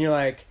 And you're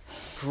like,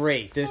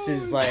 great, this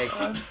is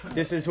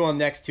who I'm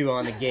next to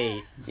on the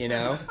gate, you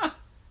know?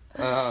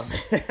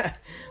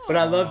 But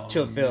I love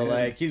Chill Phil.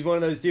 Like, he's one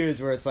of those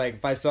dudes where it's like,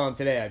 if I saw him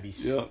today, I'd be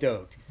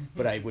stoked.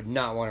 But I would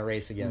not want to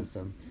race against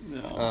him.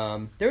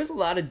 No. There's a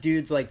lot of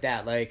dudes like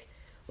that. Like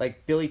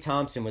Billy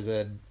Thompson was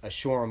a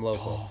Shoreham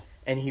local.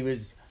 And he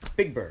was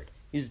Big Bird.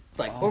 He's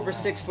like over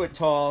 6 foot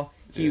tall.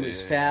 He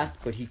was fast,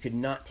 but he could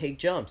not take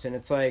jumps. And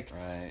it's like,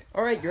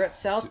 all right, you're at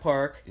South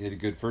Park. He had a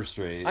good first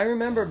race. I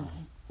remember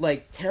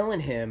like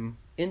telling him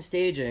in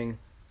staging,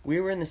 we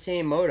were in the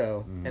same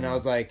moto, and I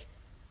was like,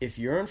 if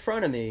you're in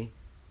front of me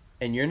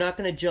and you're not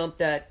going to jump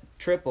that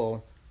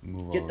triple,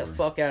 get the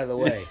fuck out of the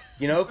way.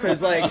 You know,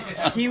 because like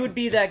he would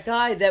be that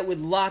guy that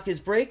would lock his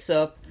brakes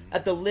up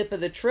at the lip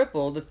of the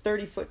triple, the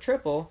 30-foot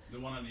triple. The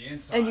one on the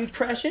inside. And you'd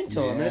crash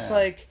into him. And it's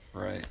like,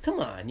 come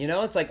on, you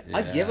know? It's like,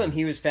 I'd give him,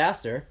 he was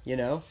faster, you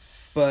know?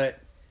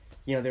 But,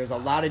 you know, there was a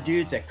lot of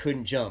dudes that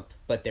couldn't jump,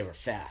 but they were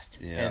fast.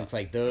 And it's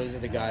like, those are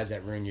the guys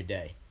that ruin your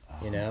day,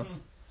 you know?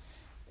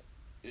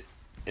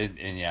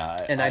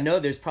 And I know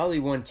there's probably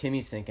one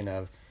Timmy's thinking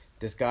of.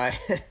 This guy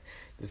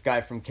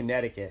from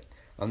Connecticut.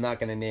 I'm not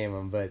going to name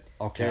him, but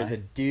there's a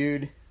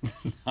dude.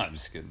 I'm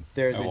just kidding.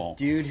 There's a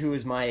dude who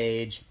was my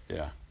age.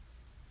 Yeah.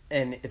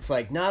 And it's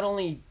like, not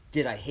only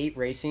did I hate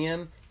racing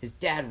him, his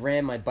dad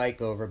ran my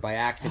bike over by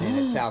accident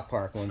at South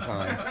Park one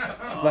time.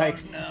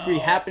 We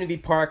happened to be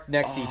parked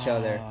next to each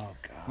other.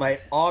 God. My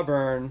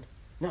Auburn...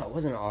 No, it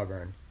wasn't an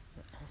Auburn.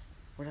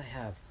 What did I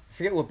have? I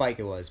forget what bike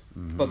it was.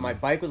 But my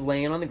bike was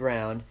laying on the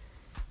ground.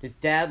 His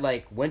dad,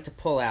 like, went to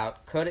pull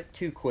out, cut it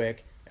too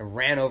quick, and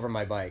ran over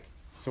my bike.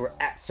 So we're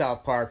at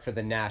South Park for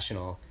the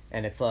National,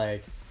 and it's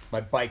like... My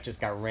bike just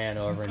got ran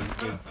over, and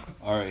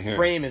his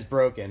frame is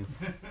broken.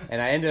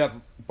 And I ended up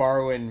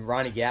borrowing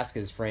Ronnie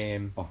Gaska's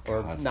frame,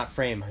 or not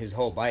frame, his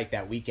whole bike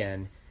that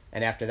weekend.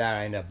 And after that,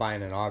 I ended up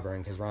buying an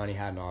Auburn, because Ronnie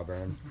had an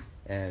Auburn.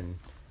 And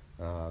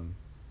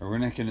we're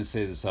not going to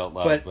say this out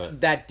loud, but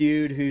that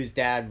dude whose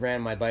dad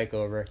ran my bike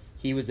over,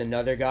 he was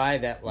another guy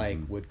that like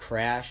would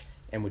crash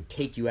and would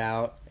take you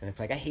out. And it's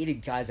like, I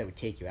hated guys that would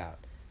take you out.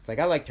 It's like,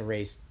 I like to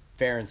race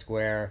fair and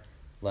square,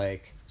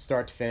 like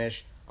start to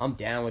finish. I'm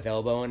down with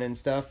elbowing and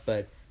stuff,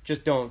 but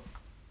just don't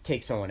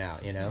take someone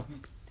out, you know?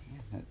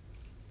 Damn it.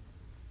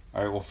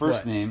 All right, well,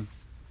 first name.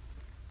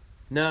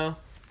 No,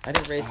 I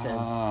didn't race him.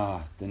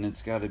 Then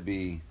it's got to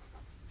be...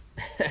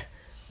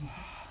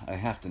 I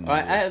have to know.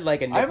 I had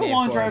like a nickname. I have a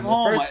long drive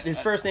home. His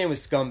first name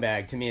was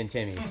Scumbag to me and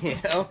Timmy, you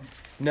know?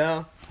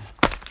 No.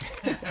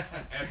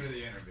 After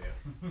the interview.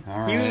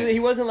 All right.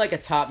 He wasn't like a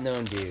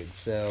top-known dude,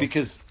 so...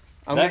 Because...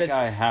 that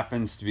guy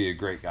happens to be a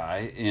great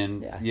guy,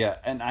 and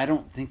and I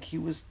don't think he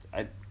was.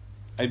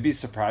 I'd be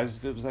surprised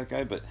if it was that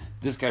guy, but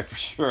this guy for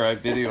sure. I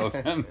video of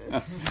him.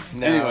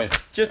 No, anyway,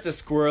 just a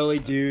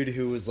squirrely dude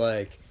who was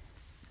like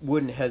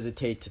wouldn't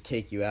hesitate to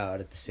take you out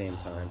at the same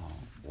time.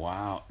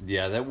 Wow,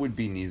 yeah, that would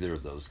be neither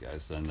of those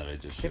guys then that I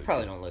just. They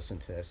probably don't listen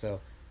to this,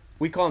 so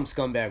we call him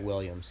Scumbag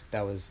Williams.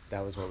 That was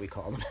what we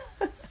called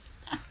him.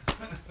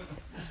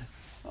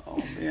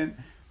 Oh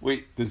man.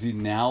 Wait, does he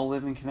now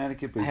live in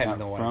Connecticut, but he's not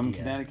from idea.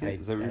 Connecticut?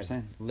 Is that what you're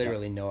saying?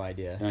 Literally no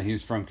idea. No, he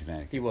was from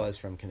Connecticut. He was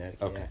from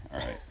Connecticut. Okay, all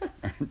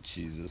right.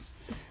 Jesus.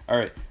 All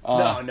right.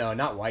 No,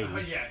 not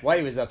Whitey. Yeah.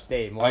 Whitey was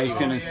upstate. I was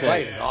going to say.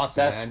 Whitey was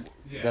awesome, man.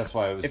 That's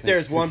why I was If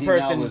there's one he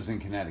person... now lives in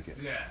Connecticut.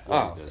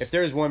 Yeah. If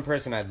there's one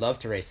person I'd love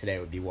to race today, it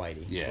would be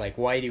Whitey. Yeah. Like,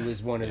 Whitey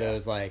was one of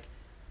those, like,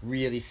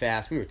 really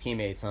fast... We were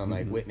teammates on,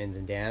 like, Whitman's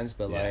and Dan's,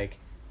 but, like...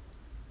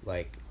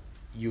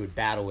 You would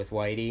battle with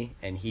Whitey,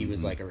 and he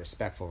was like a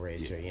respectful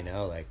racer, you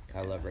know? Like,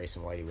 I love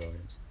racing Whitey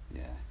Williams.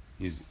 Yeah,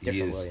 he's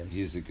Williams.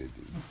 He's a good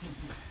dude.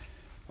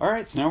 All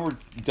right, so now we're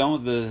done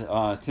with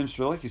the Tim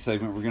Strzelecki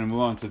segment. We're going to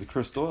move on to the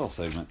Chris Doyle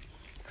segment.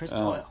 Chris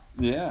Doyle.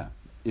 Yeah.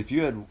 If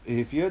you had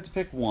to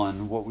pick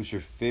one, what was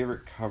your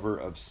favorite cover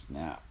of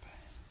Snap?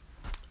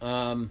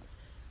 I've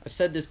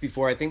said this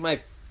before. I think my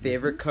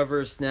favorite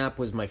cover snap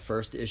was my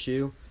first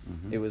issue.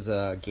 It was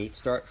a gate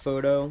start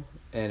photo,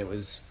 and it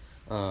was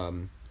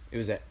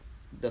at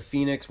the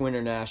Phoenix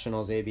Winter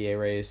Nationals ABA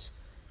race.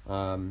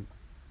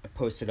 I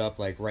posted up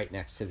like right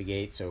next to the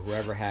gate, so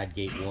whoever had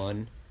gate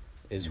 1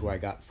 is who I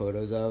got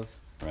photos of.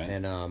 Right.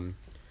 And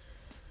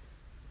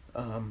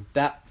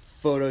that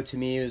photo to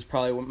me was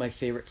probably one of my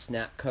favorite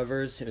snap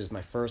covers. It was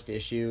my first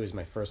issue. It was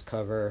my first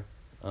cover.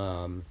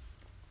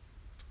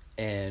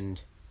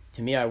 And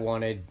to me, I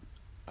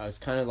was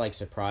kind of like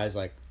surprised,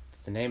 like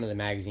the name of the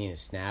magazine is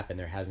Snap, and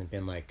there hasn't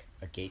been like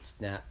a gate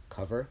snap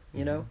cover,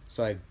 you know?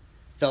 So I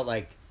felt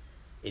like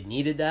it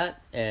needed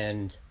that,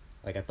 and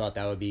like I thought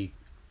that would be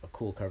a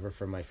cool cover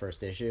for my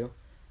first issue.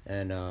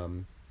 And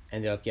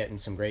ended up getting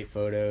some great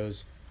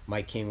photos.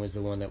 Mike King was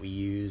the one that we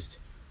used.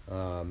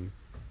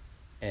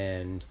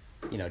 And,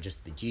 you know,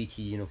 just the GT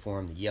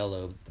uniform, the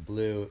yellow, the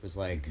blue, it was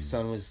like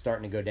sun was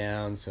starting to go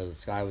down, so the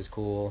sky was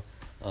cool.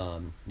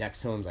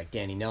 Next to him was like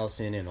Danny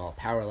Nelson in all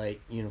Powerlight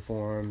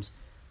uniforms.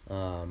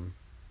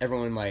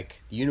 Everyone,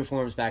 like, the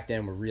uniforms back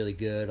then were really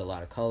good, a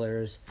lot of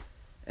colors.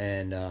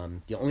 And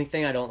the only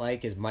thing I don't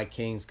like is Mike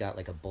King's got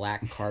like a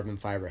black carbon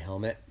fiber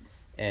helmet,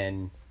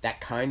 and that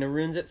kind of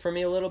ruins it for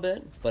me a little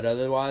bit. But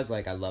otherwise,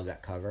 like, I love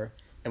that cover.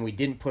 And we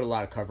didn't put a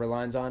lot of cover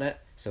lines on it,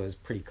 so it was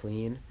pretty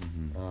clean.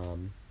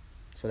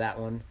 So that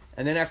one.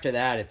 And then after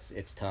that,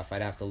 it's tough.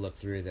 I'd have to look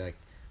through the, like,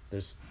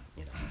 there's,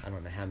 you know, I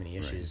don't know how many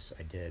issues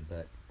I did,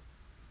 but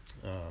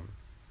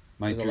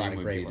my there's a lot dream of would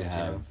be great to ones,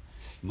 have you know?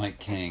 Mike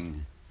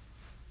King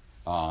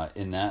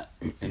in that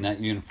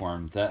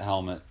uniform, that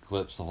helmet,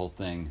 clips, the whole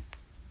thing,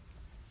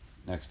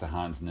 next to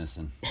Hans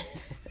Nissen.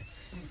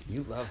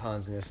 You love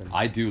Hans Nissen.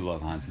 I do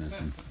love Hans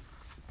Nissen.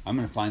 I'm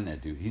gonna find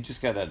that dude. He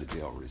just got out of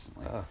jail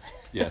recently. Oh.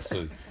 Yeah,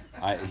 so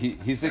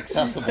he's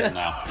accessible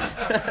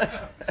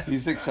now.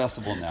 He's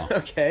accessible now.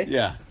 Okay.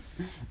 Yeah.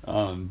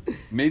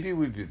 Maybe it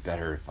would be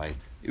better if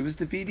it was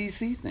the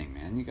VDC thing,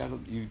 man.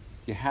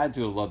 You had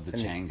to have loved the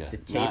And Changa. the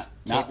tape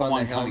not the on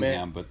one the helmet.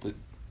 Cunningham, but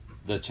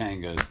the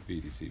Changa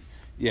VDC.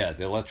 Yeah,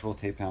 the electrical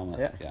tape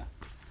helmet. Yeah.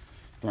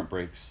 Front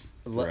brakes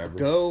forever.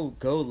 Go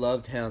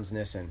loved Hans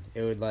Nissen.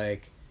 It would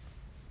like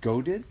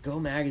Go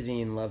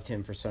magazine loved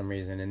him for some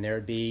reason, and there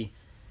would be,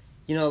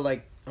 you know,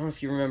 like, I don't know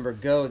if you remember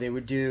Go,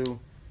 they'd do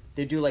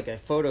like a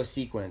photo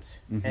sequence,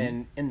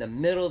 and in the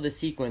middle of the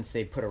sequence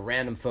they'd put a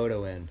random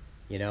photo in,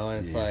 you know,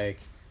 and it's like,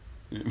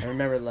 I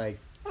remember, like,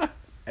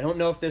 I don't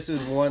know if this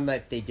was one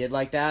that they did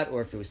like that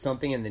or if it was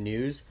something in the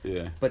news,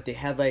 but they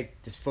had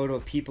like this photo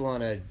of people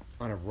on a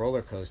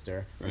roller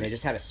coaster, and they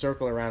just had a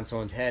circle around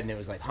someone's head, and it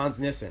was like Hans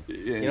Nissen.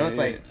 You know, it's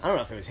like, I don't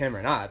know if it was him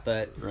or not,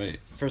 but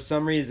for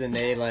some reason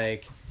they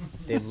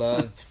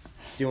loved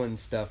doing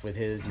stuff with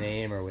his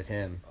name or with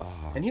him.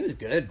 And he was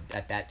good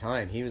at that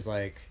time. He was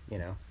like, you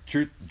know.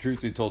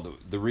 Truth be told,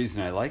 the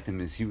reason I liked him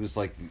is he was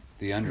like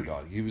the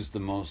underdog. He was the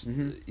most,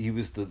 he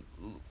was the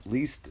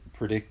least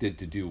predicted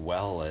to do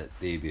well at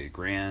the ABA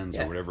Grands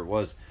or whatever it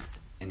was,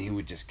 and he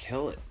would just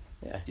kill it.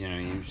 Yeah. You know,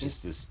 he was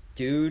just this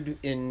dude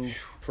in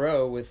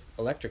pro with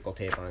electrical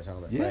tape on his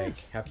helmet. Like,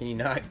 how can you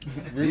not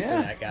root for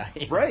that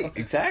guy? Right,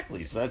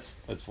 exactly. So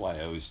that's why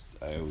I always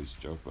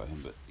joke about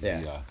him, but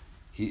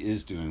he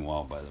is doing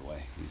well, by the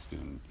way. He's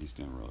doing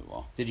really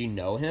well. Did you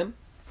know him?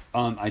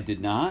 I did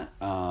not,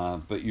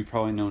 but you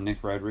probably know Nick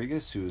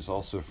Rodriguez, who is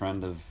also a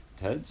friend of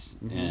Ted's,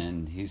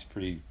 and he's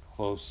pretty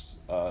close,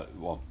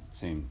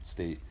 same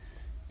state,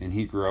 and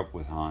he grew up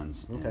with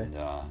Hans, and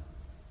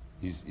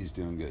he's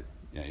doing good.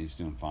 Yeah, he's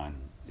doing fine.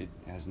 It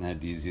hasn't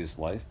had the easiest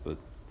life, but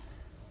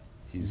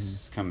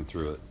he's coming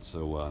through it,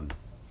 so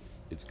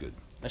it's good.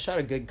 I shot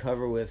a good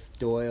cover with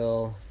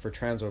Doyle for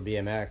Transworld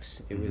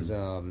BMX. It was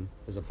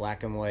a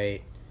black and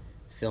white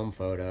film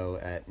photo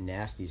at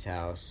Nasty's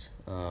house.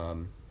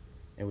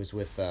 It was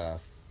with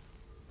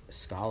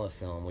Scala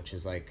film, which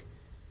is like,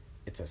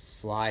 it's a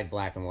slide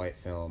black and white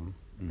film,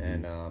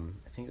 and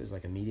I think it was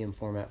like a medium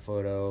format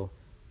photo,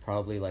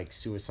 probably like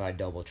suicide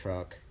double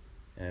truck,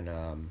 and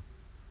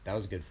that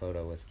was a good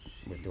photo with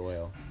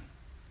Doyle.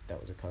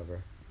 That was a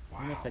cover. I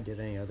don't know if I did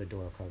any other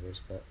Doyle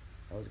covers, but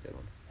that was a good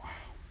one. Wow.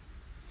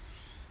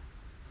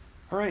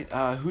 All right,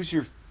 who's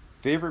your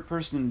favorite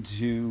person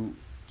to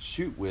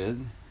shoot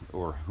with,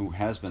 or who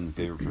has been the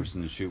favorite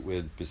person to shoot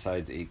with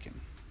besides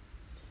Aiken?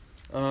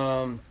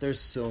 There's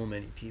so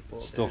many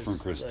people. Still from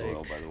Chris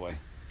Doyle, by the way.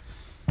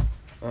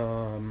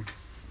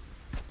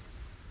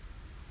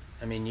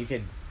 I mean, you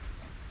could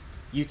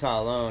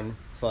Utah alone,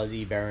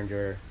 Fuzzy,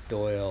 Behringer,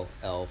 Doyle,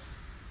 Elf,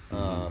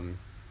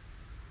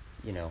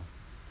 you know,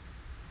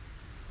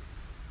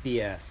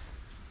 BF,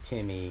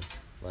 Timmy,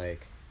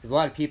 like, there's a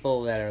lot of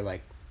people that are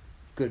like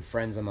good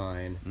friends of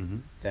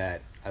mine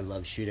that I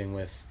love shooting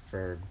with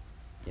for,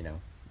 you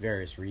know,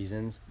 various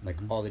reasons. Like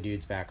all the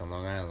dudes back on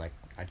Long Island, like,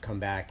 I'd come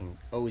back and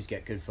always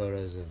get good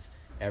photos of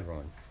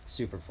everyone.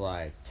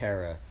 Superfly,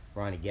 Terra,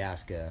 Ronnie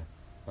Gasca,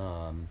 you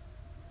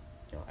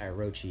know,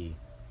 Irochi.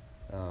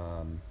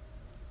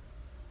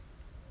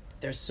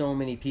 There's so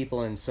many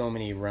people in so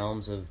many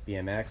realms of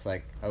BMX.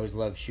 Like, I always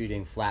love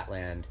shooting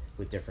Flatland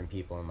with different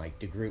people, and like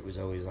DeGroot was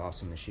always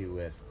awesome to shoot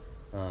with.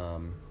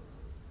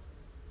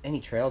 Any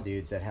trail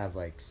dudes that have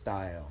like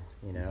style,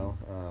 you know.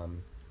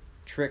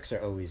 Tricks are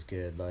always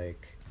good.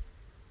 Like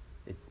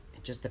it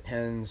just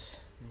depends.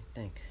 Let me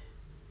think.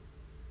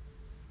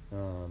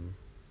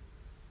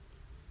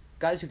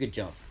 Guys who could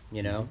jump,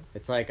 you know.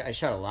 It's like I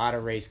shot a lot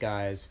of race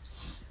guys.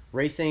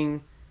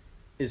 Racing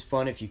is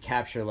fun if you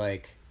capture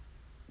like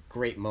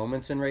great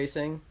moments in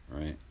racing,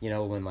 right? You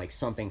know, when like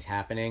something's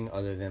happening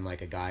other than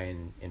like a guy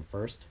in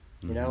first,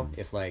 you know.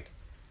 If like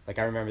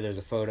I remember there's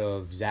a photo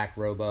of Zach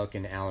Roebuck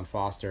and Alan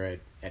Foster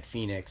at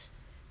Phoenix,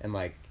 and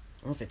like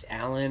I don't know if it's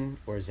Alan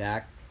or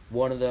Zach,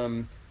 one of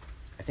them,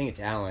 I think it's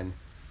Alan,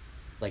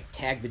 like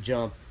tagged the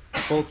jump,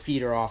 both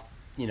feet are off,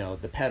 you know,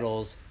 the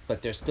pedals,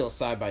 but they're still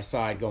side by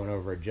side going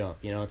over a jump,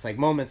 you know. It's like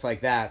moments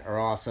like that are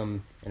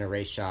awesome in a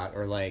race shot,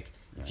 or like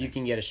if you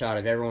can get a shot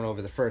of everyone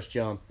over the first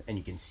jump and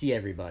you can see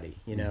everybody,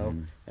 you know,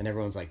 and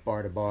everyone's like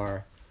bar to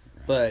bar.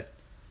 But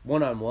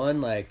one-on-one,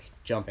 like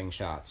jumping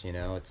shots, you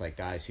know, it's like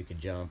guys who could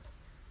jump.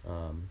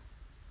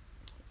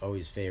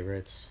 Always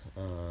favorites.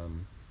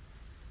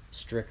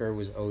 Stricker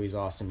was always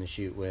awesome to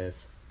shoot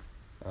with.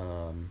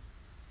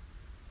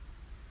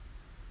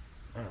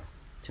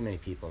 Too many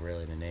people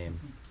really to name.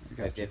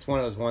 It's one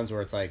of those ones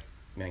where it's like,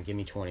 man, give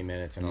me 20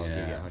 minutes and I'll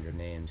give you 100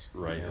 names.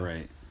 Right, you know?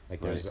 right.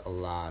 Like there's a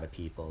lot of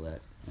people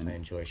that I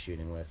enjoy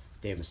shooting with.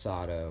 Dave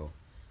Asado.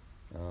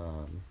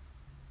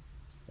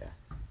 Yeah.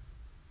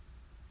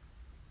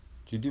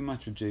 Did you do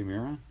much with Jay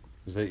Miron?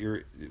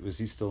 Was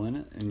he still in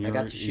it? I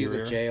got to shoot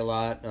with Jay a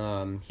lot.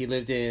 He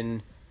lived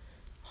in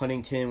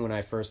Huntington when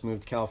I first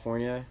moved to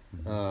California.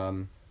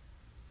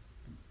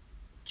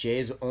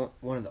 Jay's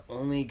one of the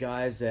only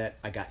guys that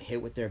I got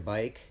hit with their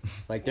bike.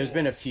 Like, there's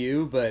been a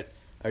few, but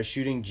I was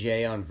shooting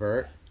Jay on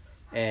vert,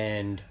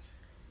 and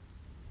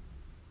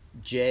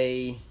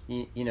Jay,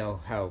 you know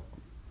how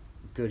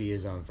good he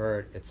is on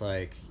vert. It's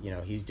like, you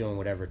know, he's doing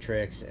whatever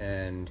tricks,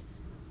 and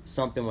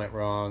something went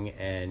wrong,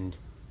 and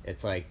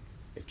it's like,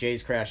 if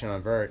Jay's crashing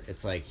on vert,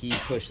 it's like he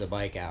pushed the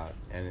bike out,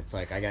 and it's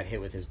like I got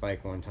hit with his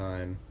bike one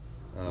time.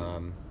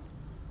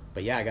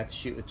 But yeah, I got to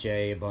shoot with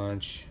Jay a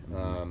bunch.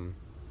 A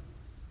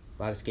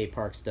lot of skate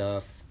park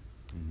stuff.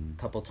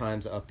 A couple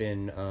times up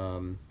in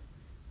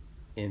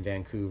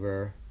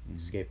Vancouver,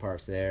 skate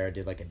parks there. I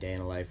did like a day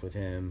in a life with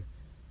him.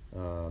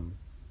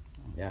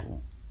 Yeah.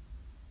 Cool.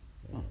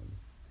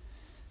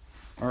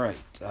 All right,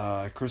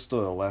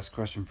 Crystal, last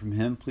question from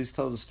him. Please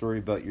tell the story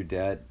about your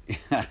dad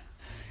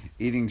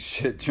eating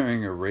shit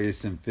during a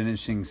race and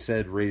finishing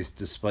said race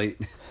despite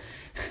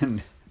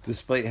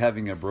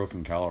having a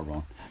broken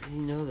collarbone. How do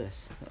you know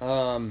this?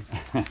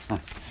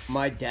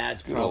 My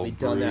dad's probably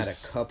done that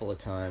a couple of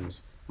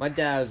times. My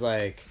dad was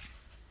like,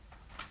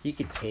 he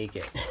could take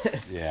it.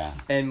 Yeah.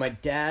 And my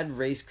dad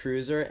raced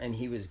cruiser, and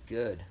he was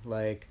good.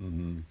 Like,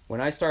 when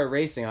I started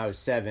racing, I was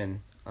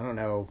 7. I don't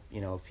know,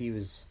 you know, if he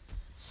was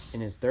in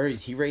his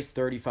 30s. He raced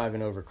 35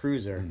 and over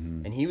cruiser,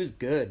 and he was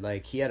good.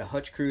 Like, he had a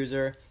hutch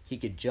cruiser. He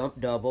could jump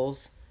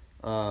doubles.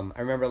 I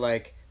remember,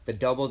 like, the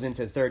doubles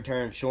into the third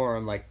turn at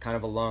Shoreham, like, kind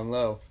of a long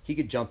low. He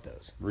could jump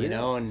those, you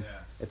know? And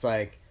it's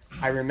like,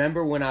 I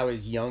remember when I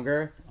was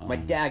younger, my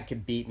dad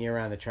could beat me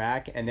around the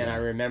track, and then I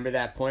remember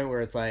that point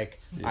where it's like,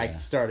 I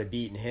started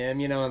beating him,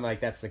 you know? And, like,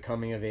 that's the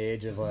coming of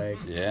age of,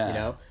 like, you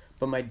know?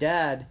 But my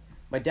dad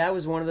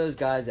was one of those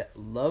guys that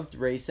loved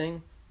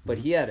racing, but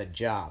he had a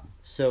job.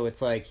 So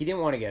it's like, he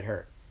didn't want to get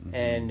hurt.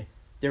 And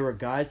there were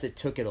guys that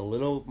took it a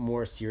little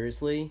more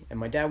seriously, and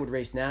my dad would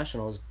race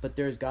nationals, but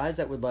there's guys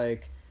that would,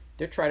 like,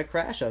 they'd try to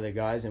crash other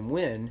guys and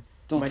win.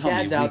 Don't my tell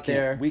dad's me out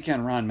there.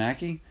 Weekend Ron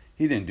Mackey?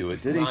 He didn't do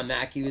it, did he? Ron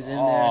Mackey was in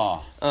there.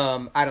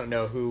 I don't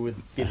know who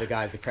would be the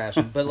guys that crashed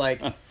him, but,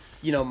 like,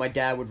 you know, my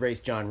dad would race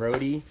John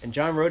Rohde, and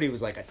John Rohde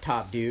was, like, a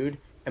top dude,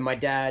 and my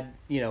dad,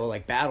 you know,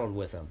 like, battled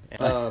with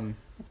him.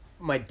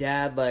 My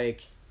dad,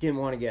 like, didn't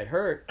want to get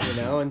hurt, you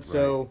know, and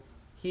so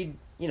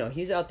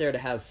he's out there to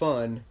have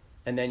fun,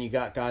 and then you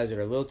got guys that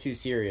are a little too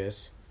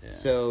serious,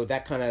 so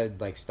that kind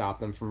of, like, stopped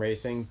them from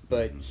racing.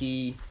 But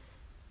he,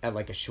 at,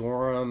 like, a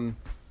Shoreham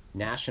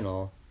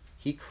National,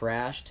 he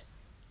crashed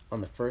on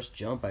the first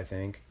jump, I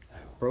think,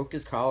 broke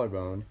his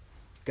collarbone,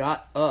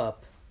 got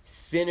up,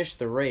 finished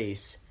the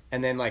race,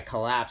 and then, like,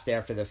 collapsed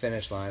after the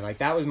finish line. Like,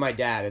 that was my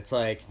dad. It's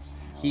like,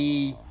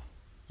 he,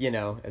 you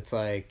know, it's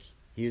like,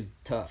 he was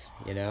tough,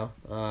 you know?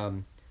 I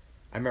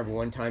remember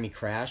one time he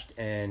crashed,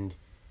 and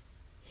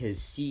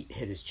his seat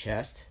hit his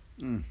chest,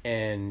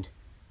 and,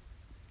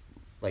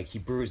 like, he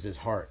bruised his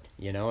heart,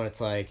 you know? And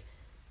it's like,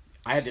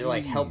 I had to,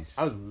 like, help.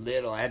 I was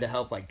little. I had to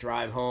help, like,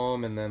 drive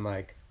home and then,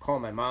 like, call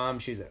my mom.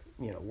 She's at,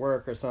 you know,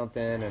 work or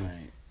something. And,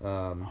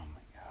 oh, my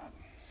God.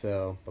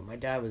 So, but my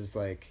dad was,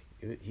 like,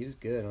 he was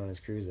good on his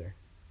cruiser.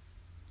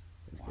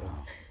 Wow. Good.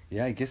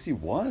 Yeah, I guess he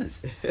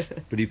was.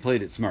 But he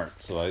played it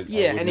smart. So I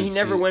and he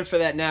never went for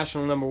that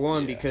national number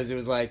one because it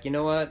was like, you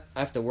know what? I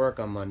have to work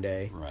on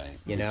Monday. Right.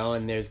 You know,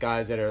 and there's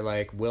guys that are,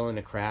 like, willing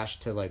to crash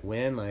to, like,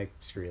 win. Like,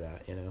 screw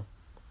that, you know?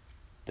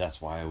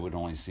 That's why I would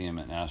only see him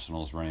at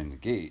nationals running the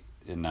gate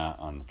and not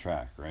on the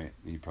track, right?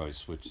 He probably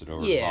switched it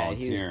over to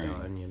volunteering. he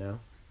was done, you know?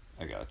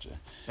 I gotcha.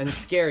 And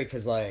it's scary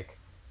because, like,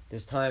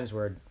 there's times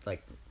where,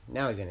 like,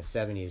 now he's in his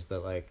 70s,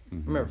 but, like, I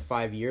remember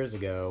 5 years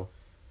ago,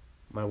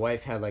 my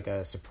wife had, like,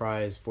 a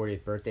surprise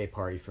 40th birthday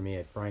party for me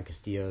at Brian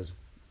Castillo's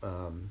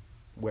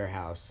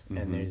warehouse,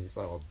 and there's these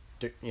little,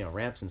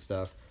 ramps and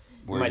stuff.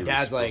 Where my you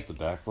dad's were like, supposed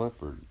to backflip,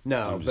 or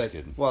no, I'm just but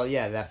kidding. well,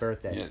 yeah, that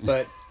birthday. Yeah.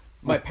 But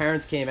my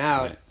parents came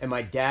out, Right. and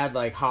my dad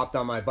like hopped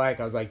on my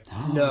bike. I was like,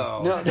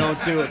 no,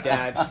 don't do it,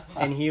 Dad.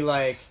 And he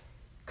like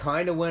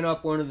kind of went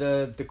up one of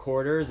the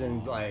quarters,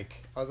 and like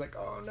I was like,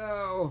 oh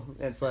no.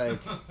 And it's like,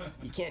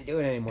 you can't do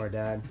it anymore,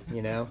 Dad. And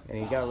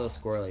he got a little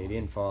squirrely. He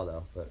didn't fall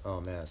though, but oh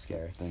man, it was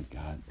scary. Thank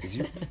God.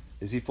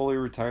 Is he fully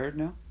retired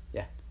now?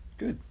 Yeah.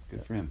 Good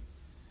for him.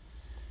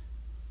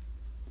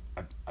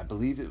 I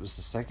believe it was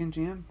the second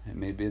jam. It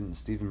may have been the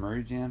Stephen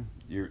Murray jam.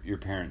 Your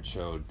parents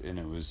showed, and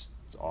it's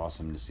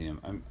awesome to see them.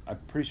 I'm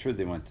pretty sure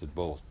they went to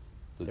both.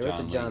 They were at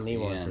the John Lee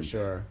one for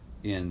sure.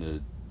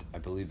 And I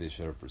believe they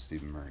showed up for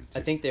Stephen Murray too.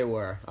 I think they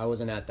were. I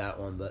wasn't at that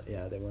one, but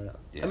yeah, they went up.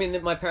 Yeah. I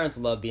mean, my parents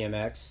love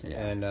BMX,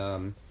 Yeah.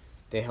 and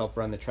they helped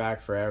run the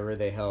track forever.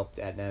 They helped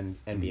at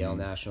NBL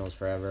Nationals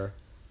forever.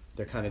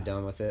 They're kind of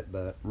done with it,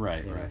 but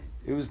Right.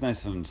 It was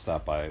nice of them to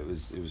stop by. It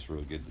was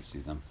really good to see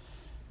them.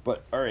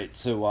 But all right,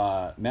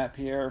 so Matt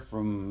Pierre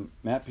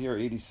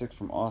 86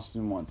 from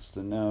Austin wants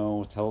to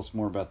know. Tell us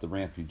more about the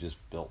ramp you just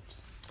built.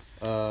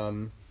 I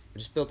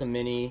just built a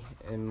mini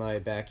in my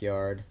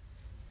backyard.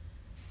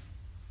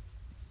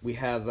 We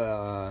have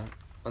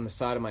on the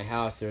side of my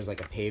house. There's like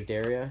a paved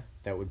area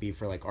that would be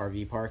for like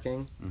RV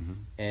parking,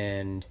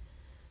 and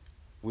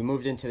we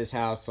moved into this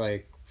house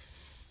like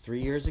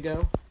 3 years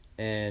ago,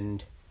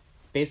 and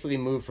basically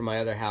moved from my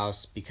other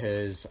house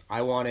because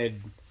I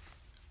wanted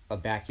a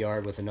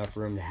backyard with enough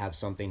room to have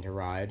something to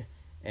ride,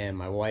 and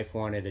my wife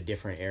wanted a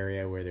different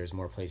area where there's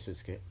more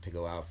places to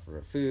go out for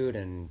food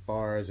and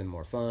bars and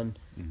more fun.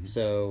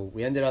 So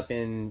we ended up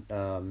in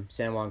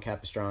San Juan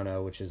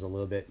Capistrano, which is a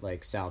little bit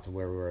like south of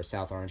where we were,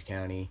 South Orange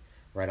County,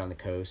 right on the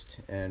coast.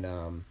 And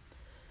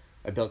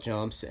I built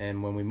jumps,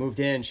 and when we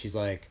moved in, she's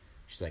like,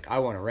 I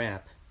want a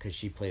ramp, because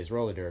she plays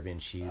roller derby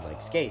and she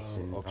like skates,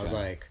 and okay. I was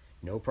like,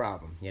 no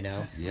problem,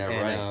 Yeah,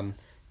 and, right.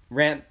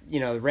 Ramp,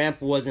 the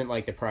ramp wasn't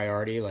like the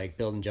priority, like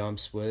building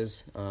jumps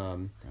was.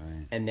 Right.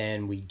 And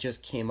then we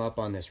just came up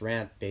on this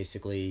ramp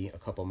basically a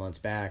couple months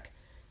back.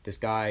 This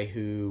guy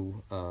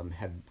who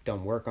had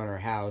done work on our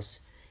house,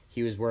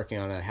 he was working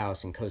on a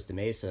house in Costa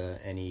Mesa,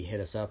 and he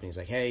hit us up and he's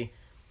like, hey,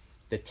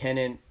 the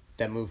tenant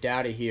that moved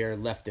out of here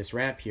left this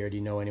ramp here. Do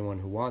you know anyone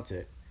who wants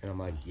it? And I'm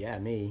like, yeah,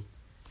 me.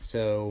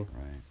 So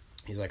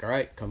he's like, all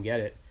right, come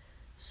get it.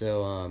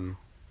 So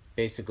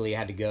basically I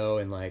had to go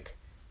and like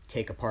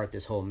take apart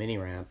this whole mini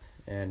ramp,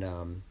 and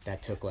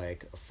that took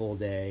like a full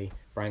day.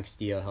 Brian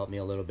Castillo helped me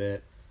a little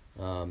bit,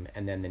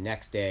 and then the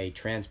next day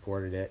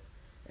transported it.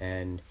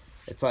 And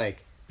it's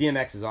like,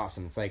 BMX is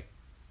awesome. It's like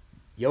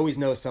you always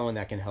know someone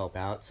that can help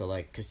out. So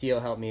like Castillo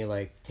helped me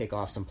like take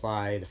off some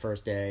ply the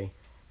first day,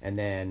 and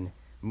then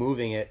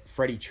moving it,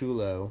 Freddie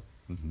Chulo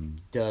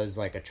does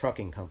like a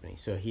trucking company,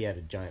 so he had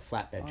a giant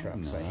flatbed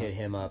truck. So I hit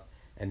him up,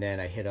 and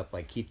then I hit up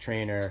like Keith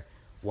Trainer,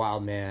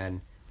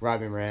 Wildman,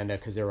 Robbie Miranda,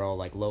 because they were all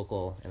like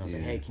local, and I was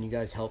like, hey, can you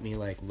guys help me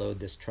like load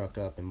this truck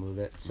up and move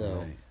it?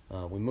 So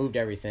we moved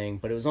everything,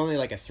 but it was only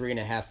like a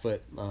 3.5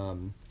 foot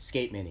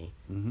skate mini.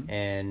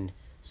 And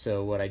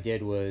so what I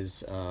did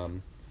was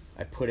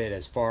I put it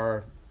as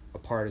far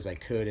apart as I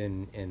could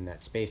in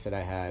that space that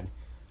I had.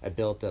 I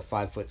built a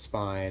 5 foot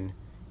spine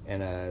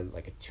and a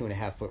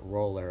 2.5 foot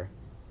roller,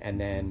 and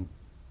then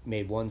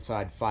made one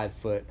side 5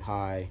 foot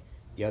high.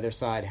 The other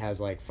side has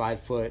like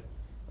 5 foot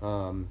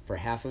for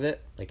half of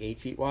it, like 8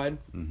 feet wide.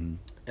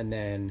 And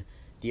then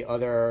the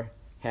other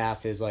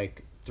half is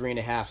like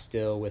 3.5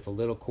 still, with a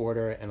little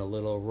quarter and a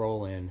little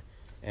roll in.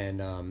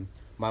 And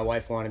my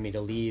wife wanted me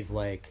to leave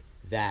like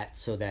that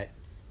so that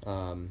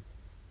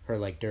her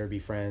like derby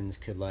friends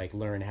could like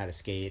learn how to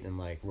skate and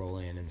like roll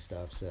in and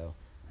stuff. So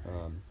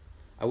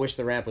I wish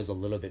the ramp was a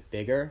little bit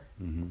bigger.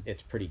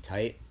 It's pretty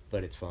tight,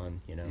 but it's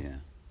fun, Yeah.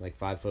 Like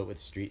 5 foot with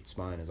street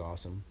spine is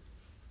awesome.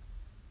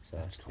 So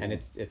That's cool. and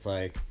it's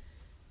like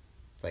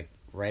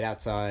right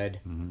outside.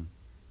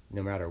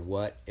 No matter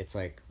what, it's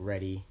like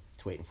ready.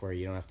 It's waiting for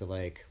you. You don't have to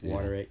like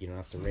water it. You don't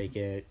have to rake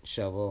it,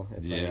 shovel.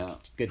 It's like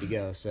good to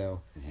go.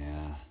 So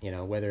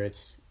whether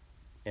it's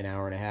an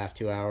hour and a half,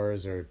 2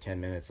 hours, or 10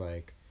 minutes,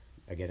 like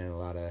I get in a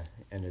lot of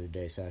end of the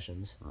day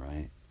sessions.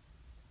 Right.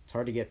 It's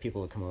hard to get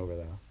people to come over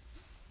though.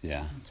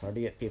 Yeah. It's hard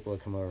to get people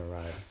to come over and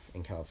ride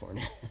in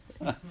California.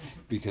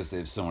 Because they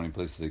have so many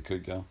places they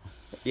could go.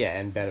 Yeah,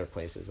 and better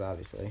places,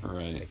 obviously.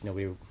 Right. Like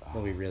nobody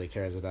really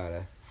cares about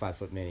a 5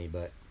 foot mini,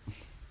 but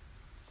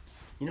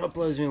what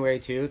blows me away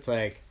too? It's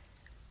like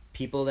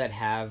people that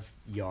have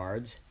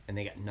yards and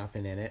they got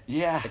nothing in it.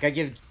 Yeah. Like I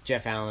give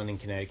Jeff Allen in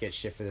Connecticut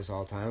shit for this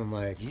all the time. I'm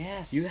like,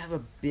 yes, you have a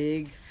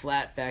big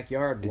flat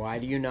backyard. Why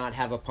do you not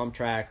have a pump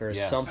track or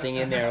something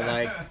in there?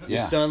 Like your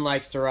son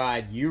likes to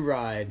ride, you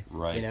ride.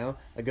 Right.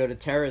 I go to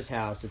Tara's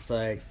house. It's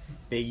like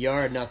big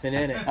yard, nothing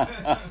in it.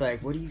 It's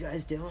like, what are you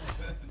guys doing?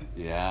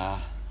 Yeah.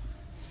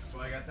 That's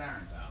like at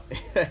Darren's house.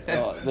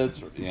 Oh,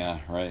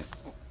 right.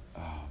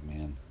 Oh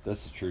man,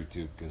 that's the truth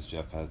too, because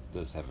Jeff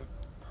does have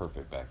a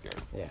perfect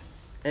backyard. Yeah,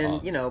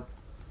 and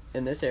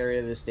in this area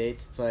of the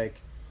States, it's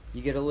like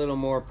you get a little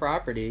more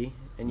property,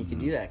 and you can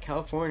do that.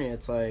 California,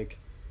 it's like,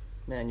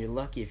 man, you're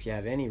lucky if you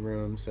have any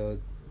room. So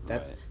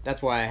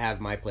that's why I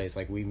have my place.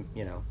 Like we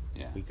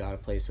got a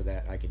place so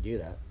that I could do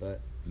that.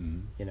 But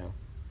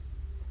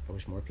I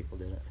wish more people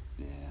did it.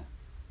 Yeah.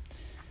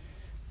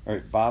 All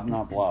right, Bob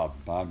Not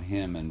Blob. Bob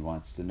Hammond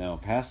wants to know,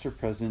 past or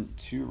present,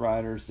 2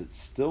 riders that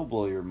still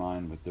blow your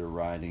mind with their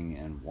riding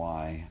and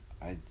why?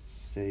 I'd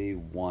say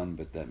 1,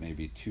 but that may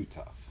be too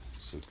tough.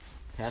 So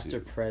past or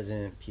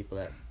present, people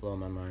that blow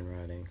my mind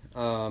riding.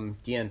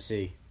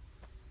 DMC,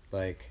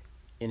 like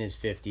in his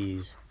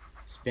 50s,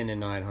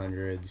 spinning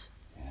 900s.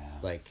 Yeah.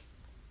 Like,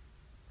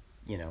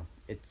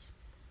 it's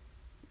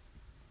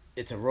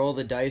a roll of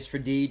the dice for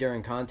D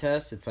during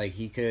contests. It's like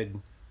he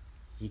could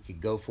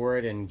go for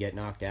it and get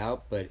knocked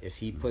out, but if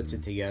he puts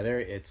it together,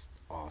 it's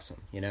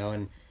awesome,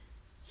 and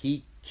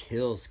he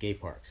kills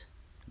skate parks.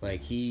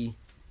 Like he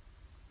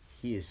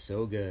is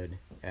so good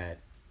at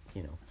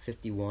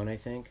 51, I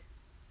think.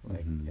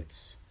 Like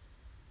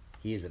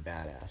he is a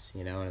badass,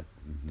 and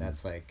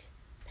that's like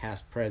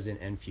past,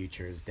 present, and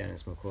future is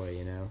Dennis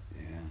McCoy, Yeah.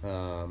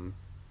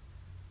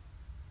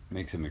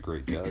 Makes him a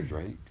great judge,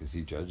 right? Because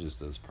he judges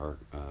those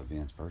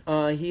Vans Park.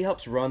 He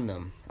helps run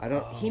them.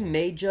 He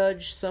may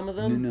judge some of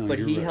them, but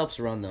he helps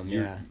run them.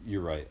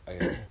 You're right. I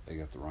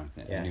got the wrong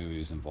thing. Yeah. I knew he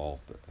was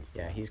involved, but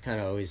he's kind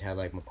of always had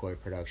like McCoy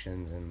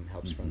Productions and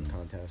helps run the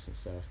contests and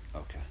stuff.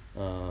 Okay.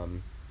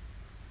 God,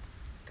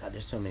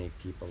 there's so many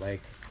people.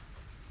 Like,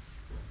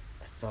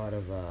 I thought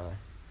of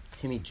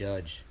Timmy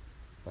Judge.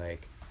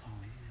 Like,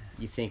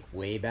 you think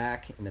way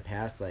back in the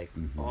past, like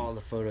all the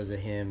photos of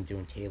him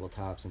doing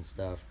tabletops and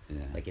stuff,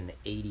 like in the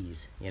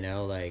 80s,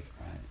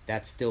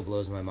 that still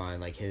blows my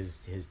mind, like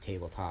his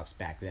tabletops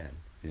back then.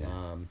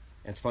 Yeah.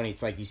 It's funny,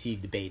 it's like you see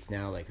debates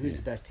now, like who's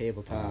the best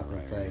tabletop, and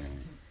it's like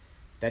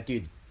that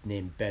dude's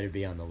name better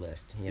be on the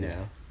list,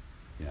 know?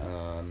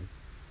 Yeah.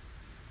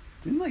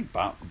 Didn't like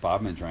Bob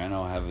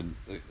Medrano have an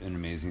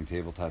amazing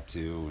tabletop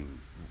too, and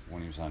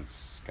when he was on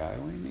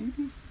Skyway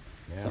maybe?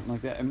 Yeah. Something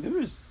like that. I mean, there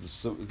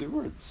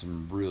were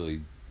some really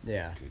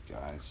good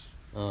guys.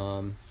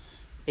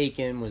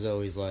 Aiken was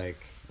always like,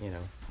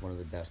 one of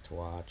the best to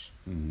watch.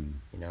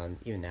 Mm-hmm. And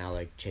even now,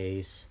 like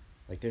Chase,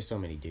 like there's so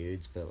many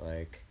dudes, but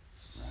like,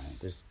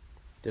 there's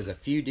a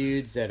few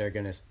dudes that are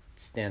gonna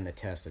stand the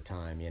test of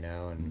time,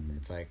 and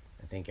it's like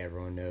I think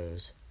everyone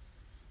knows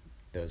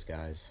those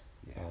guys.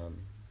 Yeah.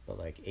 But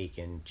like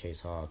Aiken,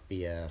 Chase Hawk,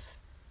 BF,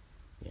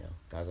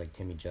 guys like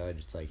Timmy Judge,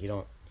 it's like he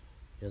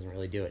doesn't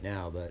really do it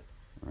now, but.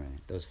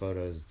 Right. Those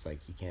photos, it's like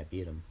you can't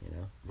beat them,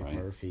 Rick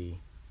Murphy,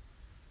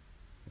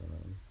 a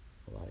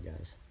lot of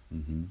guys.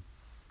 Mm-hmm.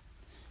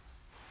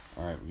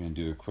 All right, we're going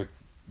to do a quick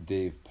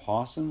Dave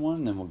Pawson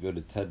one, then we'll go to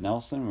Ted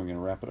Nelson. We're going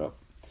to wrap it up.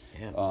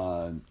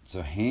 Yeah.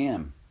 So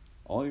Ham,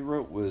 all he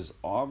wrote was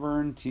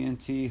Auburn,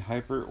 TNT,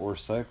 Hyper, or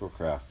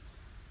Cyclocraft.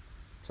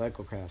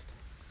 Cyclocraft.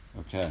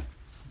 Okay.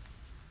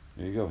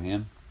 There you go,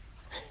 Ham.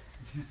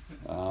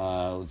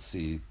 Let's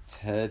see.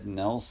 Ted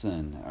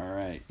Nelson. All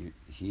right.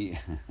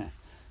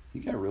 He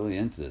got really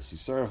into this. He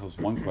started off with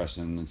one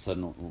question and then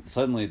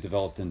suddenly it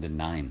developed into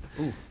 9.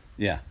 Ooh.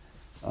 Yeah.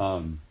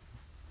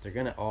 They're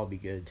going to all be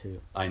good, too.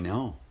 I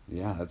know.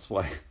 Yeah, that's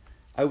why.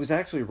 I was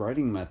actually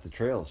writing them at the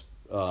trails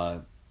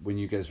when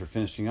you guys were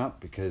finishing up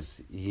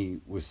because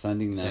he was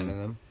sending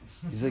them.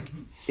 He's like,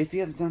 if you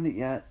haven't done it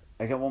yet,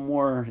 I got one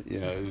more.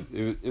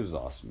 It was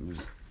awesome.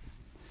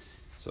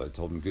 So I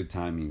told him good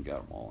timing and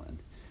got them all in.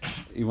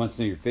 He wants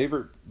to know your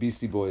favorite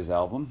Beastie Boys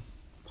album.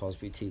 Paul's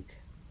Boutique.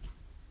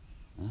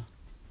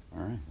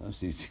 All right,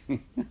 that's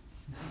easy.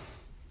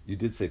 You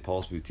did say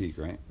Paul's Boutique,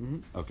 right?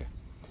 Mm-hmm. Okay.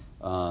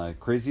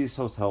 Craziest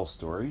hotel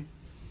story.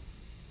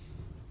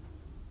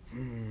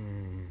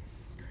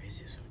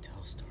 Craziest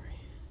hotel story.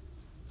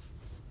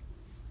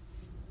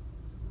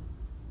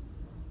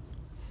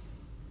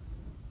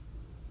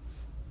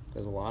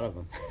 There's a lot of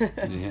them.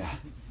 Yeah.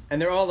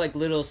 And they're all like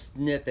little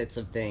snippets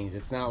of things.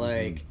 It's not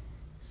like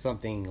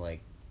something like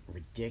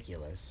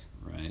ridiculous.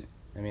 Right.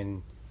 I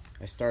mean,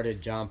 I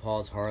started John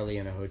Paul's Harley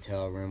in a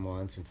hotel room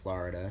once in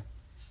Florida.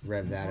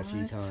 Revved that a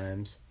few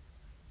times.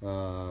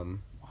 Wow.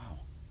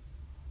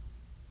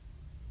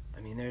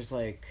 I mean, there's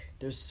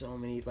so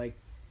many, like,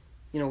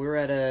 we were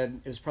at it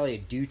was probably a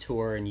dew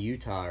tour in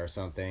Utah or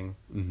something.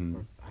 Mm-hmm.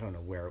 Or, I don't know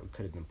where, it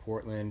could have been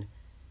Portland.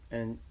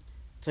 And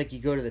it's like you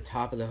go to the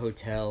top of the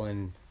hotel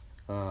and,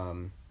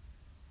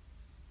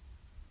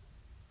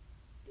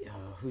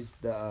 who's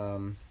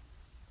the,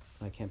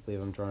 I can't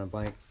believe I'm drawing a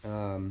blank.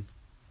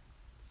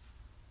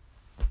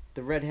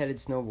 The redheaded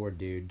snowboard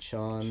dude,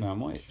 Sean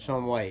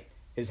White,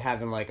 is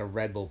having like a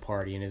Red Bull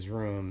party in his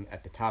room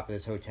at the top of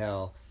this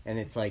hotel, and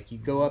it's like you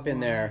go up in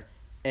there,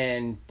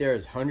 and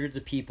there's hundreds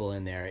of people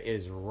in there. It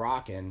is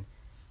rocking,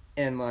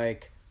 and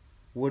like,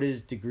 what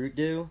does DeGroot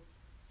do?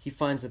 He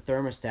finds the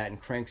thermostat and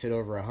cranks it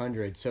over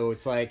 100. So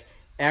it's like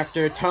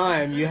after a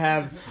time, you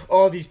have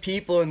all these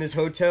people in this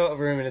hotel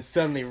room, and it's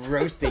suddenly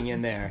roasting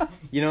in there.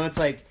 You know, it's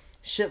like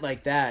shit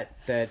like that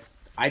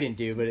I didn't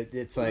do, but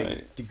it's like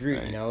Right, degree,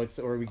 right. you know. It's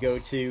or we go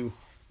to,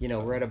 you know,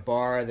 we're at a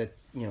bar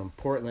that's, you know, in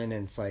Portland,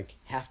 and it's like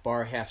half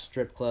bar, half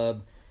strip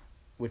club,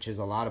 which is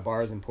a lot of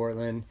bars in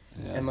Portland.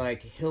 Yeah. And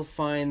like he'll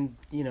find,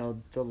 you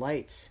know, the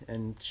lights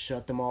and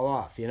shut them all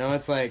off. You know,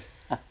 it's like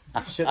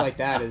shit like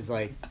that is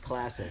like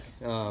classic.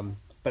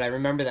 But I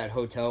remember that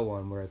hotel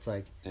one where it's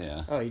like,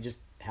 Yeah. oh, you just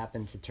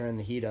happened to turn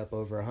the heat up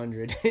over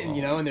 100,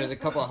 you know, and there's a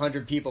couple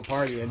 100 people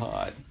partying.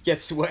 God.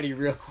 Get sweaty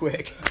real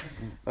quick.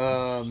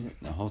 The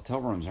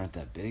hotel rooms aren't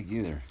that big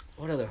either.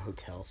 What other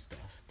hotel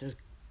stuff? There's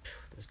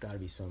got to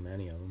be so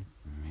many of them.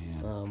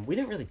 Man. We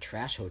didn't really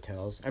trash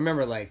hotels. I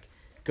remember like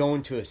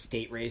going to a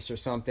state race or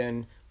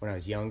something when I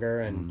was younger,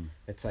 and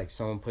it's like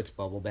someone puts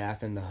bubble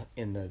bath in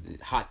the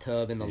hot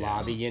tub in the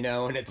lobby, you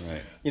know, and it's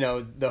Right. you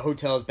know, the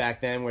hotels back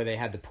then where they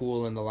had the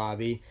pool in the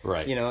lobby,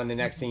 Right. You know, and the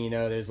next thing you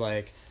know, there's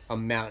like a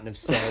mountain of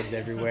suds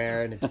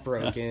everywhere, and it's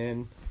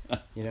broken.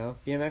 You know,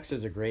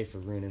 BMXers are great for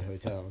ruining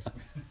hotels.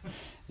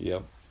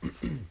 Yep.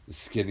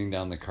 Skidding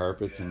down the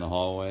carpets in the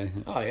hallway.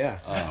 Oh yeah.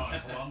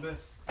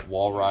 Columbus.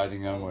 Wall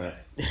riding on where.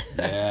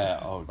 Yeah.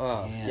 Oh,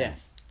 Oh damn. yeah.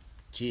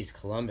 Jeez,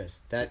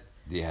 Columbus. That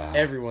Yeah.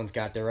 everyone's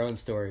got their own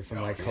story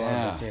from like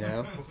Columbus, yeah. you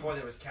know. Before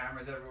there was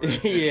cameras everywhere.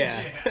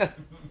 Yeah.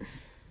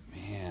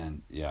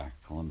 Man, yeah,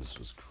 Columbus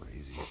was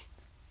crazy.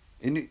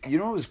 And you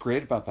know what was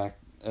great about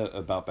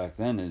back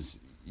then is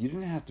you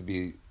didn't have to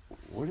be.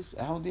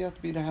 How old do you have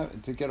to be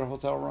to get a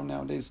hotel room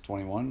nowadays?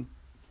 21,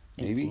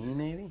 maybe. 18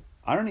 maybe.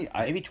 I don't need.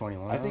 Maybe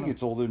 21. I think don't know.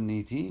 it's older than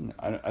 18.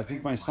 I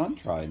think my son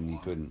tried and he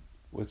couldn't.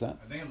 What's that?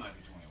 I think it might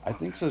be 21. I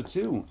think so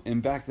too.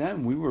 And back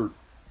then we were.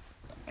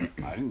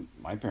 I didn't.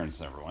 My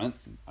parents never went.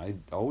 I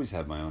always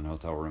had my own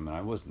hotel room, and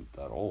I wasn't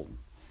that old.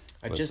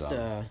 I But, just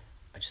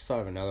thought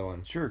of another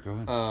one. Sure, go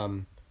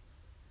ahead.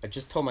 I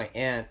just told my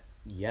aunt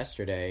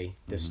yesterday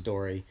this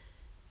story.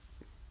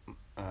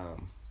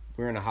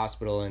 We were in a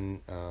hospital,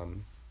 and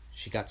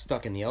she got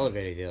stuck in the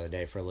elevator the other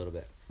day for a little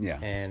bit. Yeah.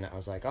 And I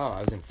was like, oh,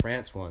 I was in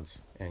France once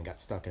and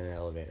got stuck in an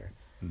elevator.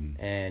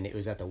 And it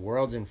was at the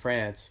Worlds in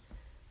France.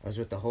 I was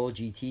with the whole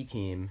GT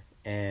team,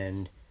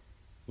 and,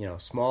 you know,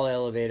 small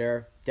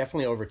elevator,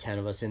 definitely over 10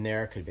 of us in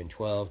there. Could have been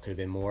 12, could have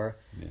been more.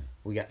 Yeah.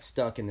 We got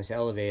stuck in this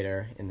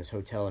elevator in this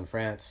hotel in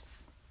France.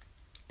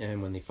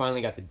 And when they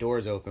finally got the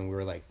doors open, we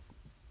were like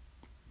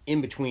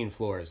in between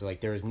floors. Like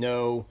there's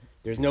no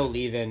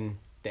leaving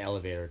the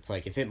elevator. It's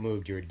like if it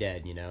moved, you're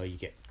dead, you know, you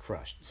get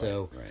crushed.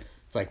 So Right.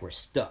 it's like we're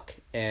stuck.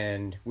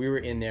 And we were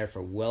in there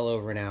for well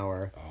over an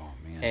hour. Oh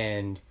man.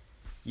 And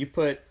you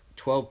put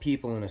 12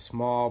 people in a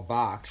small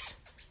box,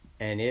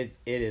 and it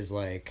is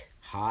like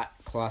hot,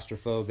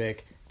 claustrophobic.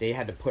 They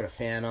had to put a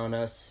fan on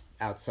us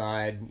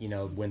outside, you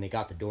know, when they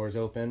got the doors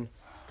open.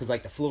 Because,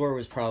 like, the floor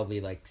was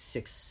probably, like,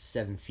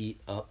 6-7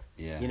 feet up,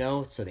 Yeah. you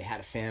know? So they had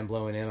a fan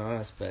blowing in on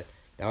us, but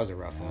that was a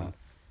rough Yeah. one.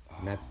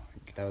 And Oh,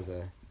 that was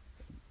a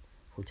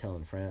hotel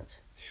in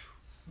France.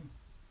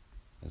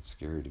 That's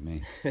scary to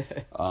me.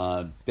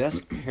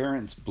 Best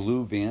parents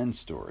blue van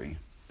story.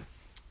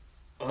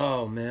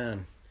 Oh,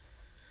 man.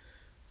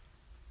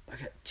 I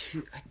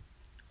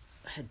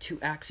had two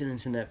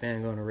accidents in that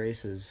van going to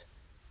races.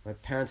 My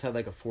parents had,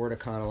 like, a Ford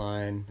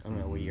Econoline. I don't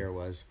know what year it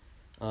was.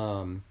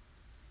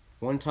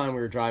 One time we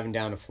were driving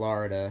down to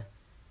Florida,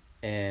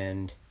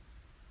 and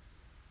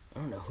I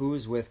don't know who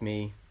was with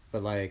me,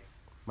 but like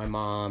my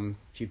mom,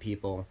 a few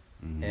people,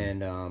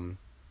 and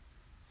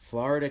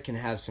Florida can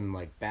have some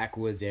like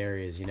backwoods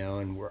areas, you know,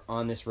 and we're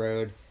on this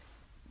road,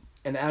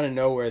 and out of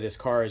nowhere this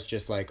car is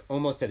just like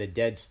almost at a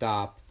dead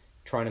stop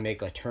trying to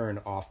make a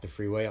turn off the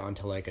freeway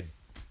onto like a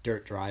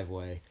dirt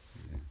driveway,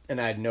 and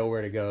I had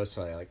nowhere to go,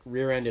 so I like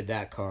rear-ended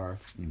that car,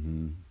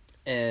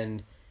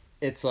 and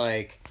it's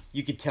like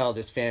you could tell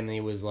this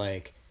family was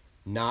like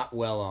not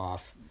well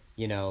off,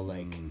 you know,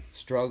 like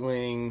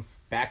struggling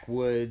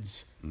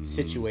backwoods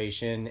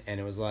situation, and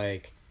it was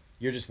like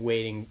you're just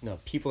waiting, you know,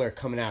 people are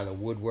coming out of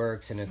the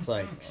woodworks, and it's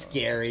like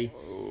scary,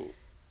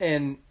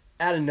 and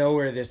out of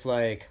nowhere this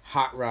like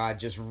hot rod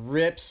just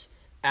rips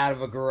out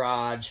of a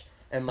garage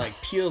and like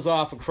peels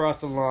off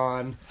across the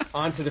lawn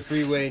onto the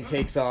freeway and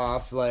takes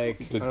off.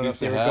 Like I don't know if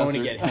they were going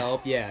to get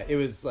help. Yeah, it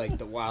was like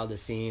the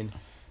wildest scene.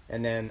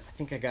 And then I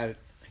think I got a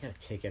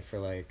ticket for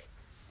like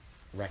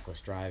reckless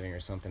driving or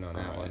something on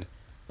that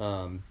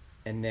one.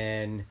 And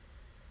then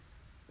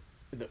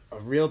a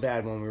real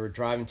bad one, we were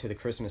driving to the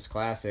Christmas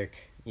Classic.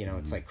 You know,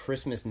 it's like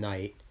Christmas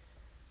night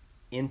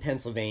in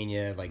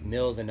Pennsylvania, like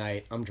middle of the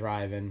night. I'm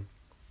driving.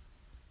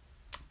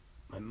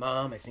 My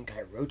mom, I think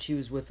Hirochi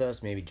was with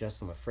us, maybe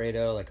Justin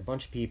Lafredo, like a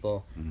bunch of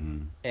people.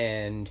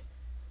 And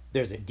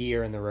there's a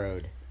deer in the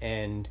road.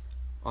 And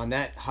on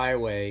that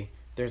highway,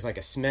 there's like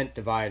a cement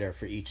divider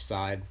for each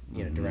side,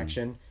 you know,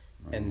 direction.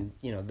 Right. And,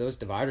 you know, those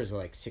dividers are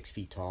like 6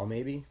 feet tall,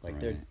 maybe. Like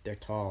they're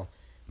tall.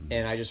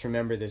 And I just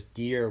remember this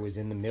deer was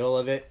in the middle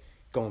of it,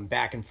 going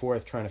back and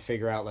forth, trying to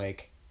figure out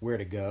like where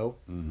to go.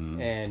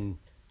 And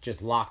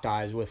just locked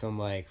eyes with him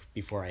like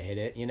before I hit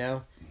it, you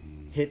know.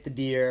 Hit the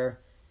deer,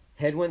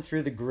 Head went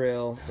through the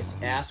grill. Its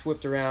ass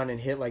whipped around and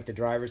hit like the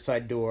driver's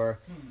side door.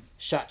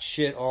 Shot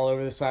shit all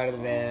over the side of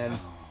the van.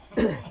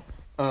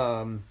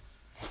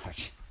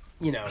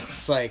 You know,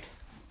 it's like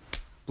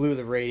blew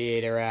the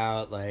radiator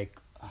out, like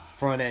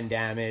front end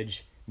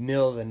damage.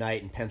 Middle of the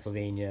night in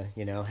Pennsylvania,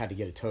 you know, had to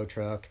get a tow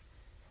truck.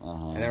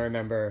 And I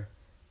remember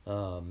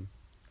I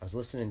was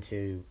listening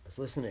to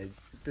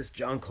this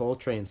John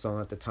Coltrane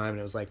song at the time, and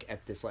it was like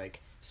at this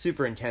like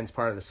super intense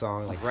part of the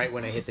song, like right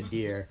when I hit the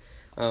deer,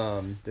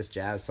 this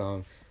jazz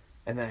song.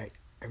 And then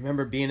I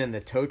remember being in the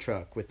tow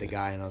truck with the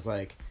guy, and I was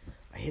like,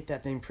 I hit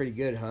that thing pretty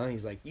good, huh?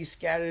 He's like, you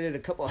scattered it a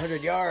couple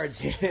 100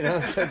 yards, you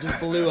know, so I just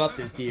blew up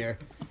this deer.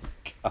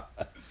 God.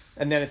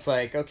 And then it's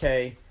like,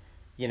 okay,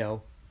 you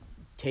know,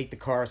 take the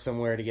car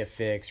somewhere to get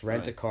fixed,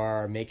 rent a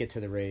car, make it to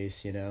the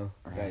race, you know.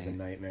 That guy's a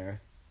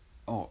nightmare.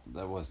 Oh,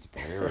 that was the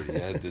priority.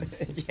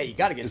 Yeah, you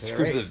got to get to the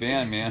race. Screw the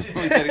van, man.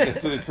 We got to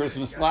get to the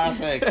Christmas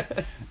Classic.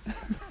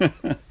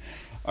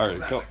 All right, was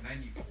that go. like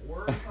 94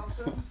 or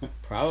something?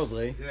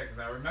 Probably. Yeah, because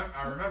I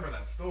remember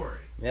that story.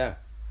 Yeah.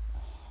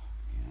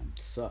 Man.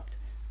 Sucked.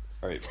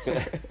 All right,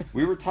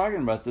 we were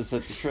talking about this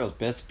at the trails.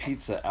 Best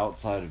pizza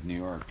outside of New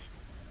York.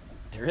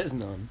 There is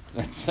none.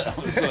 That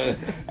was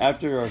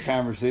after our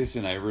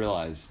conversation, I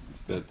realized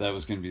that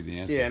was going to be the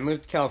answer. Dude, I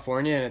moved to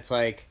California, and it's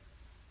like,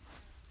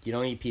 you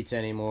don't eat pizza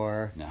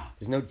anymore. No.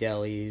 There's no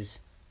delis.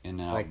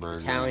 In-N-Out like Burger.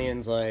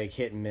 Italians, like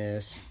hit and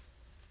miss.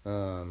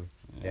 Yeah,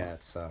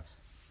 it sucks.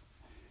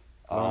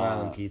 Long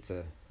Island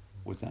pizza.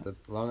 What's that? The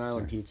Long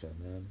Island pizza,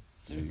 man.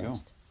 It's There you the go.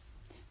 best.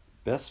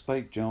 Best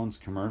Spike Jonze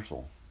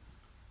commercial.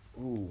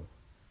 Ooh.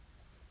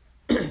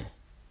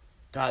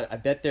 God, I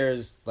bet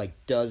there's like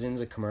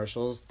dozens of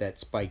commercials that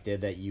Spike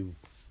did that you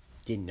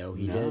didn't know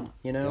he did,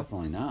 you know?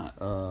 Definitely not.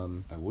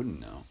 I wouldn't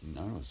know.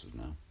 None of us would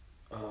know.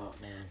 Oh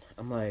man,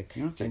 I'm like,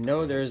 You don't get I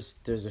know credit.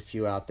 there's a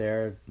few out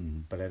there,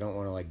 Mhm. but I don't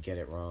want to like get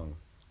it wrong.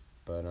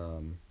 But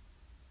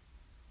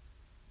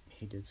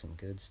he did some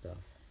good stuff.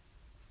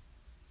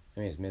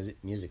 I mean, his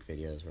music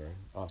videos were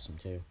awesome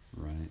too.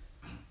 Right.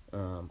 I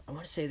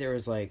want to say there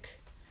was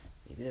like,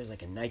 maybe there's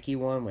like a Nike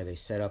one where they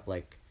set up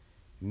like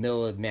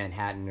middle of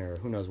Manhattan or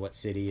who knows what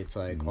city. It's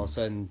like all of a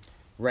sudden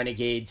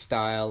Renegade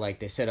style, like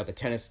they set up a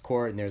tennis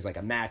court and there's like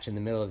a match in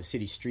the middle of the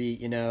city street,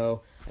 you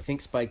know. I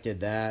think Spike did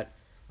that.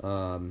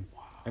 I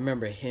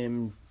remember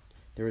him,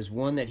 there was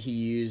one that he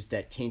used,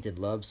 that Tainted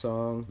Love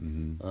song.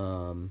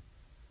 Mm-hmm.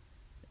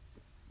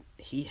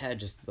 He had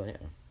just,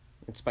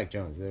 it's Spike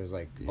Jonze. There was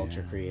like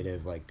ultra Yeah.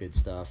 creative, like good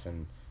stuff,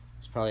 and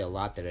there's probably a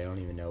lot that I don't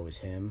even know was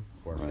him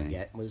or Right.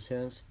 forget was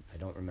his. I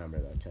don't remember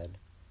that, Ted.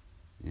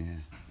 Yeah.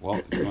 Well,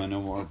 if you want to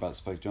know more about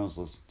Spike Jonze,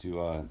 listen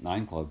to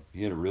Nine Club.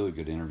 He had a really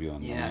good interview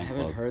on the Yeah, I Nine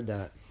haven't Club. heard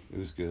that. It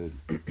was good.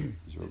 It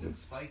was real Did good.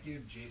 Spike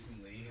give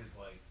Jason Lee his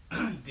like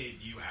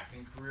debut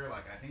acting career?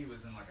 Like I think he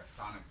was in like a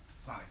Sonic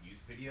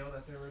Youth video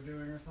that they were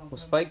doing or something. Well,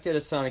 Spike did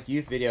a Sonic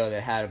Youth video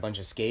that had a bunch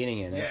of skating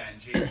in it. Yeah, and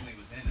Jason Lee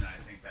was in it. And I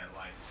think that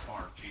like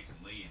sparked Jason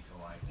Lee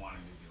into like wanting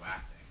to do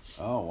acting.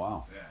 Oh,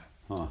 wow.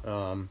 Yeah.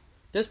 Huh.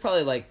 There's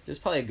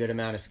probably a good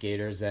amount of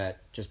skaters that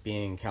just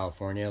being in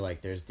California,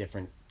 like there's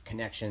different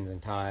connections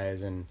and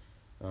ties and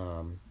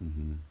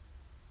Mm-hmm.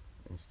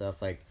 and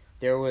stuff. Like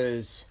there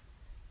was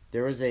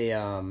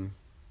a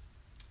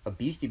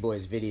Beastie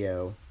Boys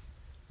video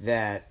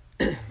that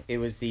it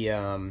was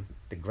the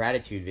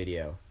gratitude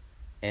video,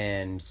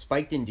 and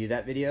Spike didn't do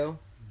that video,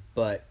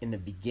 but in the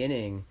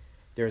beginning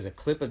there was a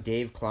clip of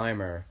Dave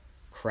Clymer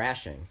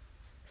crashing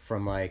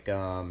from like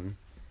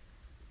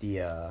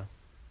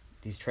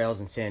these trails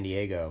in San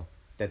Diego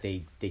that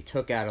they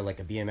took out of like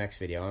a BMX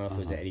video. I don't know if it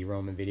was an Eddie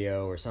Roman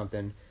video or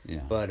something.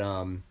 Yeah. But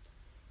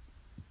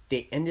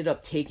they ended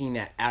up taking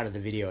that out of the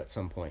video at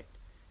some point.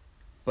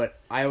 But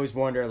I always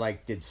wonder,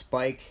 like, did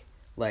Spike,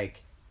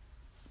 like,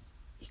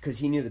 because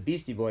he knew the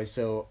Beastie Boys,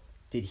 so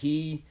did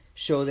he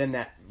show them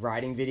that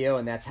riding video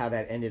and that's how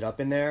that ended up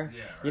in there?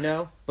 Yeah, right. You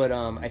know? But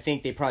I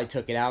think they probably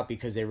took it out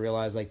because they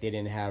realized, like, they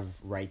didn't have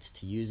rights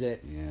to use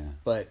it. Yeah.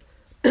 But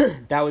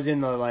that was in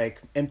the,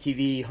 like,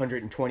 MTV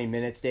 120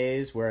 Minutes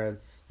days where,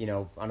 you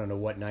know, I don't know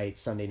what night,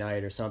 Sunday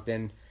night or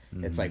something.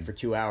 Mm-hmm. It's like for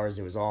 2 hours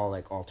it was all,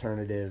 like,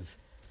 alternative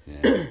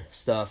Yeah.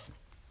 stuff.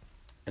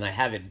 And I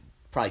have it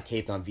probably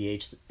taped on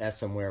VHS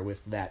somewhere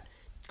with that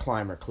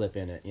Climber clip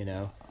in it, you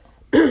know?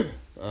 But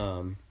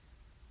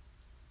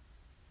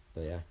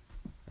yeah,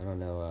 I don't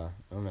know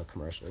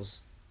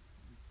commercials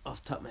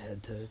off the top of my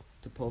head to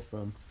pull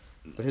from.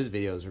 But his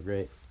videos are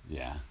great.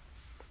 Yeah.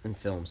 And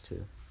films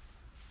too.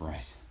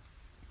 Right.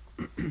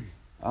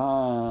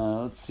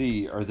 Let's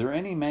see. Are there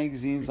any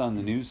magazines on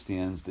the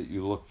newsstands that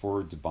you look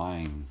forward to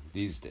buying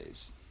these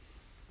days?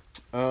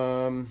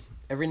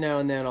 Every now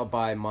and then I'll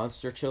buy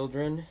Monster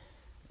Children.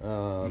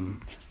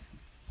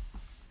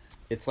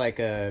 It's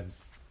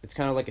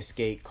kind of like a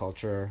skate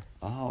culture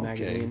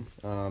magazine.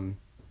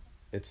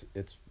 It's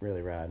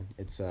really rad.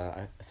 It's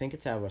I think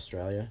it's out of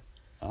Australia,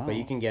 but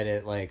you can get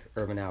it like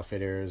Urban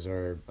Outfitters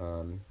or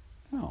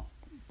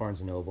Barnes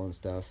and Noble and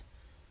stuff.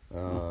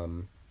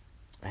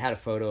 I had a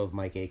photo of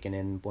Mike Aiken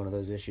in one of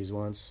those issues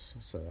once,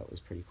 so that was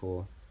pretty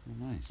cool. Oh,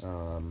 nice.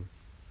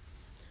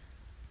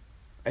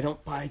 I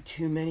don't buy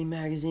too many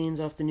magazines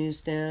off the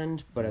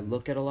newsstand, but I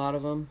look at a lot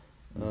of them.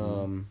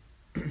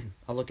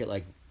 I'll look at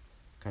like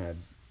kind of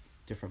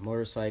different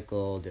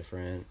motorcycle,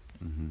 different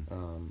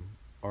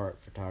art,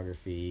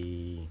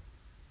 photography,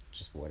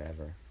 just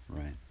whatever.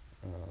 Right.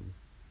 I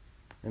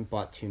haven't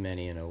bought too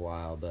many in a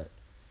while, but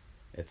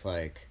it's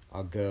like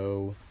I'll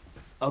go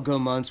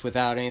months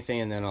without anything,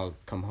 and then I'll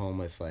come home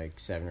with like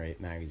 7 or 8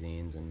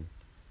 magazines and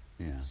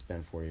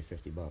spend $40 or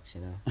 $50,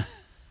 you know.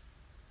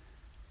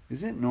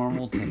 Is it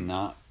normal to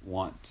not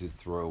want to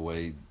throw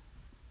away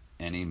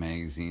any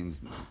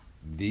magazines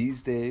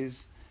these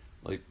days,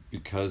 like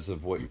because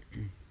of what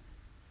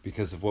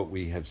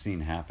we have seen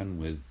happen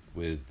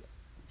with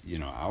you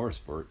know, our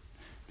sport,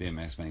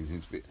 BMX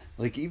magazines,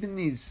 like even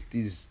these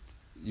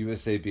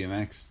USA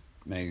BMX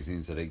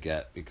magazines that I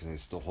get because I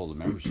still hold a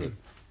membership,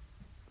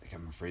 like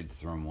I'm afraid to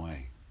throw them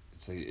away.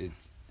 It's like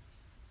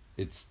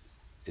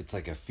it's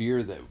like a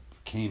fear that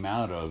came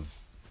out of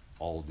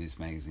all of these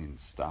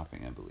magazines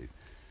stopping, I believe.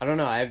 I don't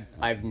know.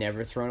 I've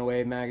never thrown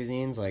away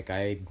magazines. Like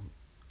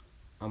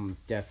I'm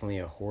definitely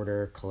a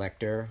hoarder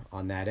collector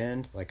on that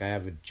end. Like I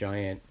have a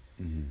giant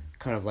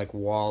kind of like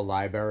wall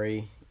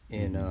library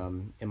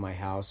in my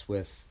house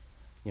with,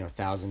 you know,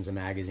 thousands of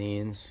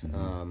magazines.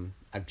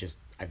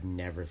 I've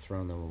never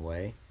thrown them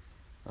away.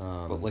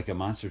 But like a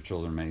Monster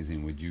Children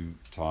magazine, would you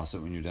toss it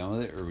when you're done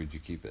with it, or would you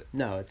keep it?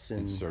 No, it's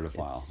in sort of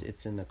file.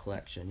 It's in the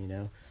collection, you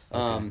know.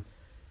 Okay.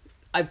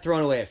 I've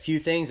thrown away a few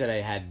things that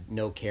I had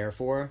no care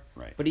for.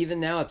 Right. But even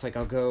now, it's like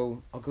I'll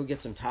go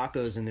get some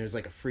tacos, and there's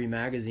like a free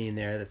magazine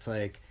there that's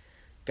like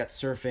got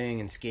surfing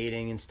and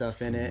skating and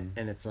stuff in it,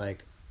 and it's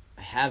like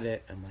I have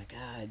it. I'm like,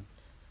 I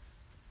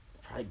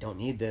probably don't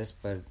need this,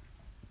 but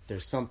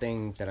there's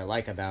something that I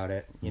like about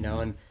it, you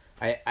know. And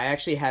I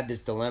actually had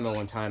this dilemma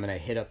one time, and I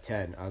hit up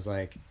Ted. I was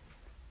like,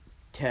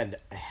 Ted,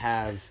 I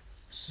have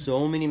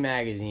so many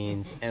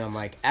magazines, and I'm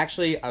like,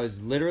 actually, I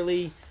was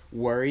literally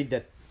worried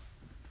that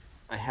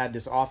I had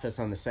this office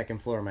on the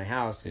second floor of my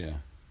house,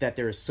 that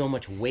there was so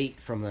much weight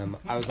from them.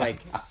 I was like,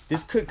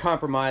 this could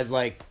compromise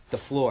like the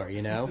floor,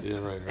 you know? Yeah,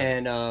 right.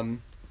 And I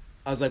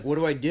was like, what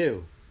do I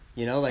do?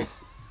 You know, like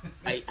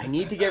I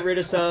need to get rid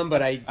of some,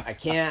 but I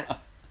can't.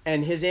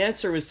 And his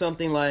answer was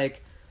something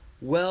like,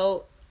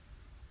 well,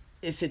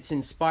 if it's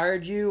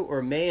inspired you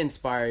or may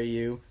inspire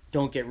you,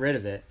 don't get rid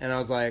of it. And I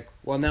was like,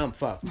 well, now I'm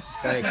fucked.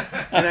 Like,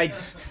 and I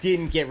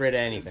didn't get rid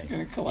of anything. It's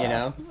gonna collapse. You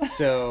know?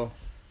 So,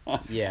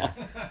 yeah.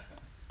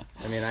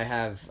 I mean, I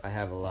have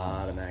a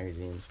lot of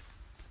magazines,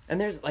 and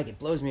there's like, it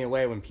blows me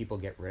away when people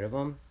get rid of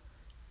them,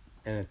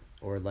 and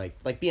or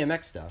like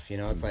BMX stuff. You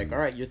know, it's like, all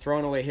right, you're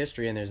throwing away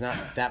history, and there's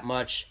not that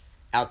much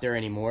out there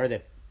anymore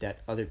that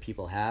other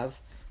people have.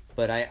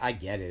 But I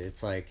get it.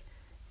 It's like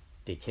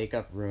they take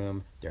up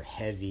room. They're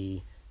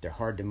heavy. They're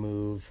hard to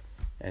move,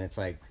 and it's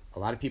like a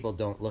lot of people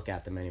don't look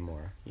at them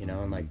anymore. You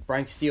know, and like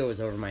Brian Castillo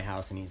was over my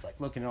house, and he's like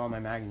looking at all my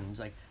magazines. He's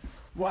like,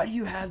 why do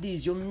you have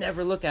these? You'll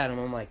never look at them.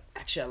 I'm like,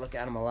 actually, I look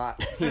at them a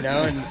lot, you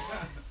know,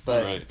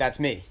 but that's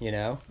me, you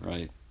know?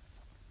 Right.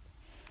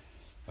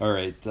 All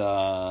right.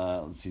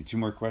 Let's see. 2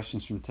 more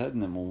questions from Ted,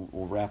 and then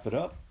we'll wrap it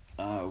up.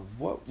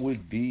 What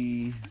would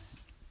be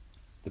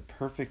the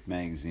perfect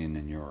magazine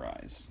in your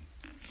eyes?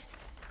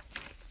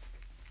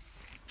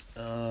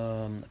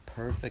 The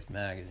perfect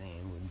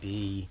magazine would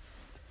be...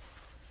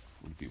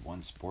 Would it be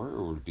one sport,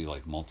 or would it be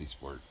like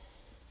multi-sport?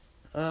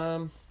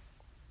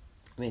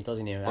 I mean, it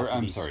doesn't even have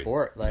to be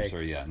sport. Like, I'm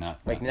sorry, yeah,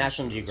 not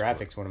National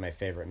Geographic's one of my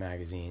favorite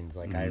magazines.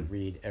 Like, I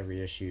read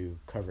every issue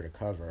cover to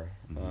cover.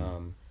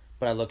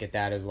 But I look at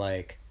that as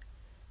like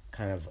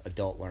kind of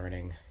adult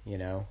learning, you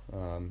know.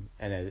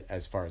 And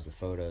as far as the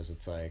photos,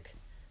 it's like,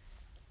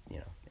 you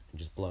know, I'm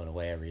just blown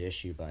away every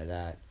issue by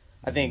that.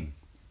 I think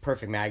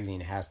Perfect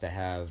Magazine has to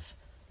have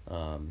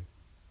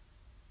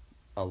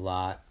a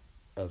lot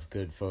of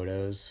good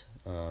photos,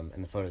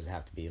 and the photos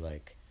have to be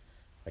like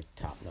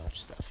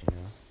top-notch stuff,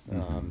 you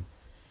know.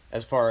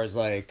 As far as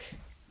like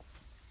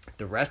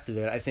the rest of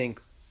it, I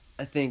think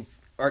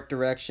art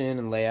direction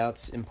and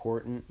layout's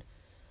important,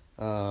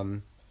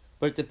 but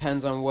it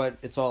depends on what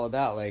it's all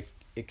about. Like,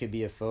 it could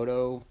be a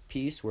photo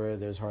piece where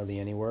there's hardly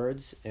any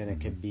words, and it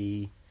could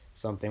be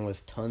something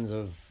with tons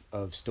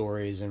of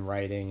stories and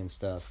writing and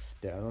stuff.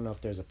 I don't know if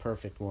there's a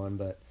perfect one,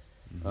 but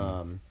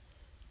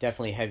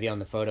definitely heavy on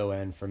the photo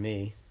end for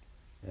me,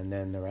 and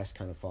then the rest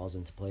kind of falls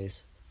into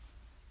place.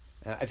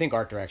 I think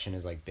art direction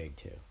is like big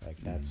too. Like,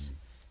 that's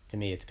to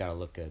me, it's got to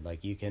look good.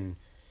 Like, you can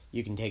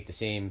take the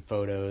same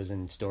photos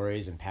and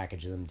stories and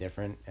package them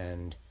different,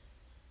 and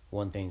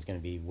one thing's going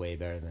to be way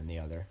better than the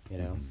other, you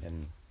know.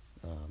 And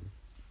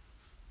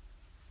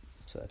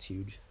so that's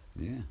huge.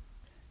 Yeah.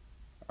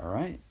 All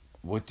right.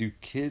 What do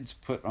kids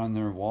put on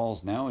their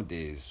walls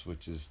nowadays,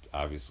 which is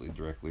obviously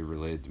directly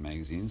related to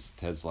magazines?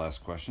 Ted's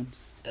last question.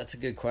 That's a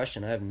good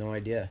question. I have no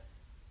idea.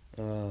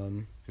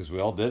 Because we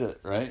all did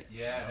it, right?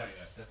 Yeah,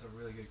 that's a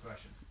really good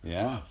question. There's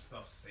a lot of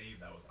stuff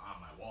saved that was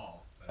on my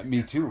wall.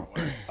 Me too.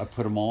 I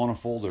put them all in a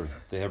folder.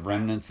 They have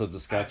remnants of the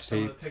Scotch some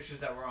tape. of the pictures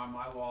that were on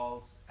my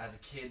walls as a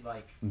kid,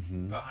 like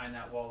behind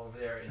that wall over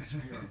there in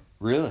Spearman.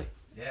 Really?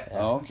 Yeah.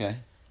 Oh, okay.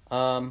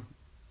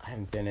 I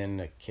haven't been in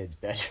a kid's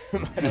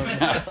bedroom.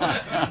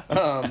 I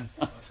don't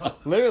know.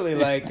 Literally,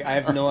 like, I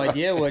have no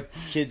idea what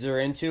kids are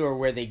into or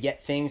where they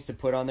get things to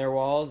put on their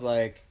walls.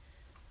 Like,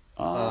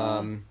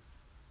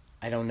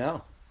 I don't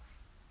know.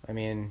 I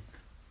mean,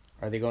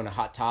 are they going to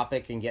Hot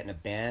Topic and getting a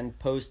band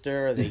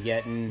poster? Are they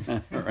getting,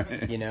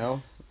 Right. you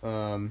know?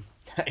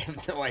 I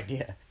have no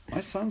idea. My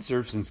son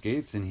surfs and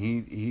skates, and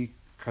he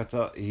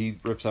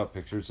rips out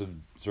pictures of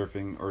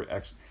surfing or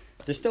actually.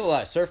 There's still a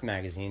lot of surf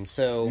magazines,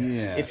 so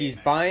Yeah. if he's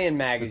buying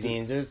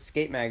magazines, there's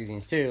skate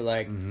magazines too,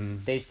 like,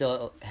 they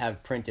still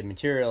have printed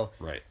material.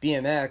 Right.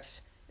 BMX,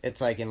 it's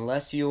like,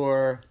 unless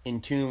you're in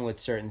tune with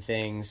certain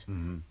things,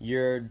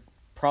 you're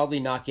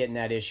probably not getting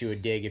that issue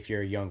of Dig if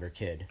you're a younger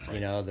kid. Right. You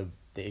know,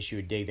 the issue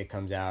of Dig that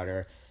comes out,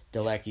 or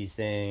Dalecki's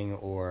thing,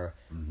 or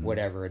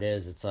whatever it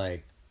is. It's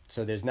like,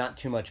 so there's not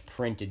too much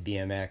printed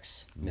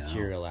BMX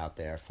material out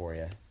there for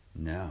you.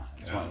 No.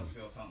 I almost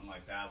feel something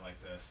like that, like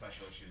the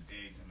special issue of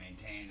Digs and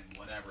Maintain and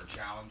whatever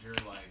Challenger,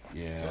 like,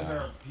 those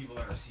are people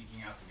that are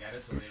seeking out to get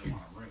it, so they don't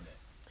want to ruin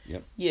it.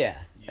 Yep. Yeah,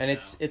 You and know?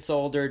 it's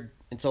older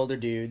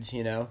dudes,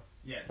 you know.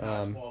 Yeah, it's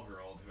not a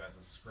 12-year-old who has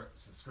a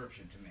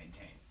subscription to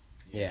Maintain.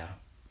 you Yeah.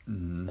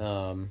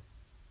 know?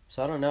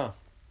 So I don't know.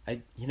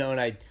 I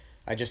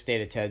just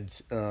stayed at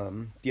Ted's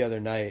the other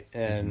night,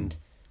 and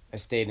I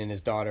stayed in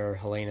his daughter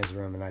Helena's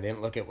room, and I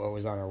didn't look at what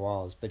was on her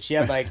walls, but she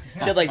had like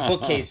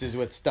bookcases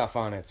with stuff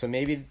on it. So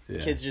maybe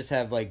kids just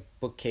have like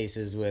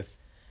bookcases with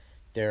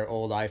their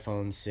old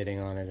iPhones sitting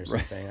on it or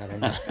something. I don't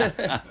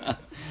know.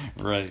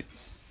 Right.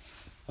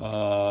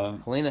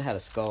 Helena had a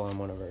skull on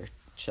one of her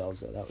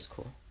shelves, though. That was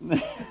cool.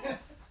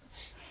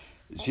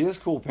 She has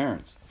cool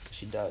parents.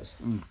 She does.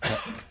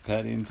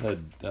 Patty and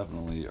Ted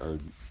definitely are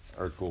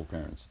cool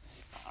parents.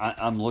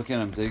 I'm looking,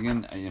 I'm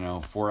digging.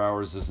 4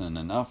 hours isn't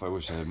enough. I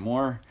wish I had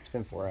more. It's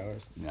been 4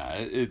 hours. Nah,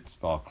 it's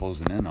about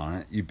closing in on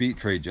it. You beat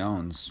Trey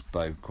Jones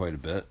by quite a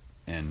bit,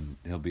 and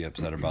he'll be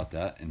upset about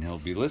that. And he'll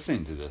be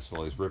listening to this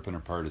while he's ripping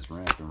apart his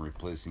ramp and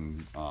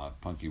replacing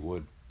Punky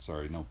Wood.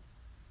 Sorry, no,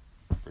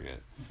 forget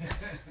it.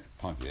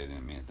 Punky, I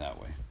didn't mean it that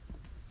way.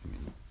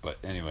 But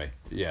anyway,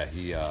 yeah,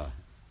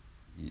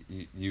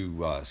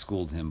 you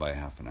schooled him by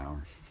half an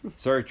hour.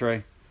 Sorry,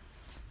 Trey.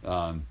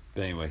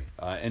 But anyway,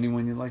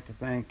 anyone you'd like to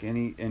thank?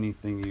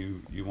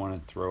 Anything you want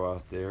to throw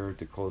out there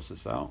to close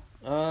this out?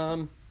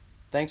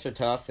 Thanks are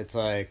tough. It's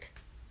like,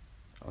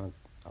 I'll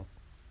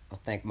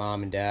thank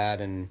Mom and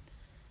Dad and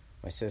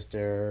my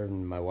sister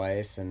and my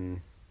wife,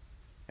 and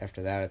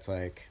after that, it's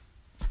like,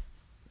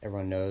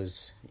 everyone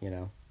knows,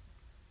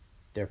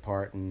 their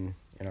part in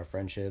our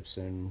friendships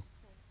and,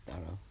 I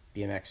don't know,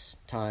 BMX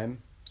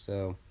time.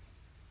 So,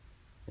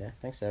 yeah,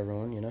 thanks to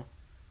everyone, I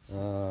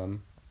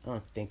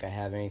don't think I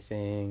have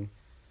anything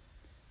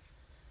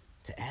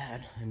to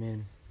add. I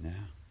mean, Yeah,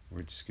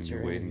 we're just going It's to be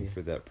your waiting interview.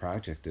 for that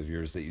project of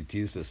yours that you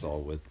teased us all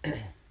with.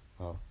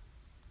 well,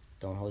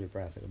 don't hold your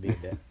breath. It'll be a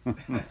bit. No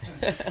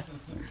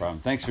problem.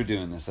 Thanks for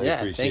doing this. I Yeah,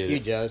 appreciate it. thank you,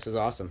 Joe. This was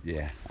awesome.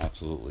 Yeah,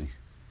 absolutely.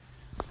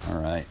 All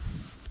right.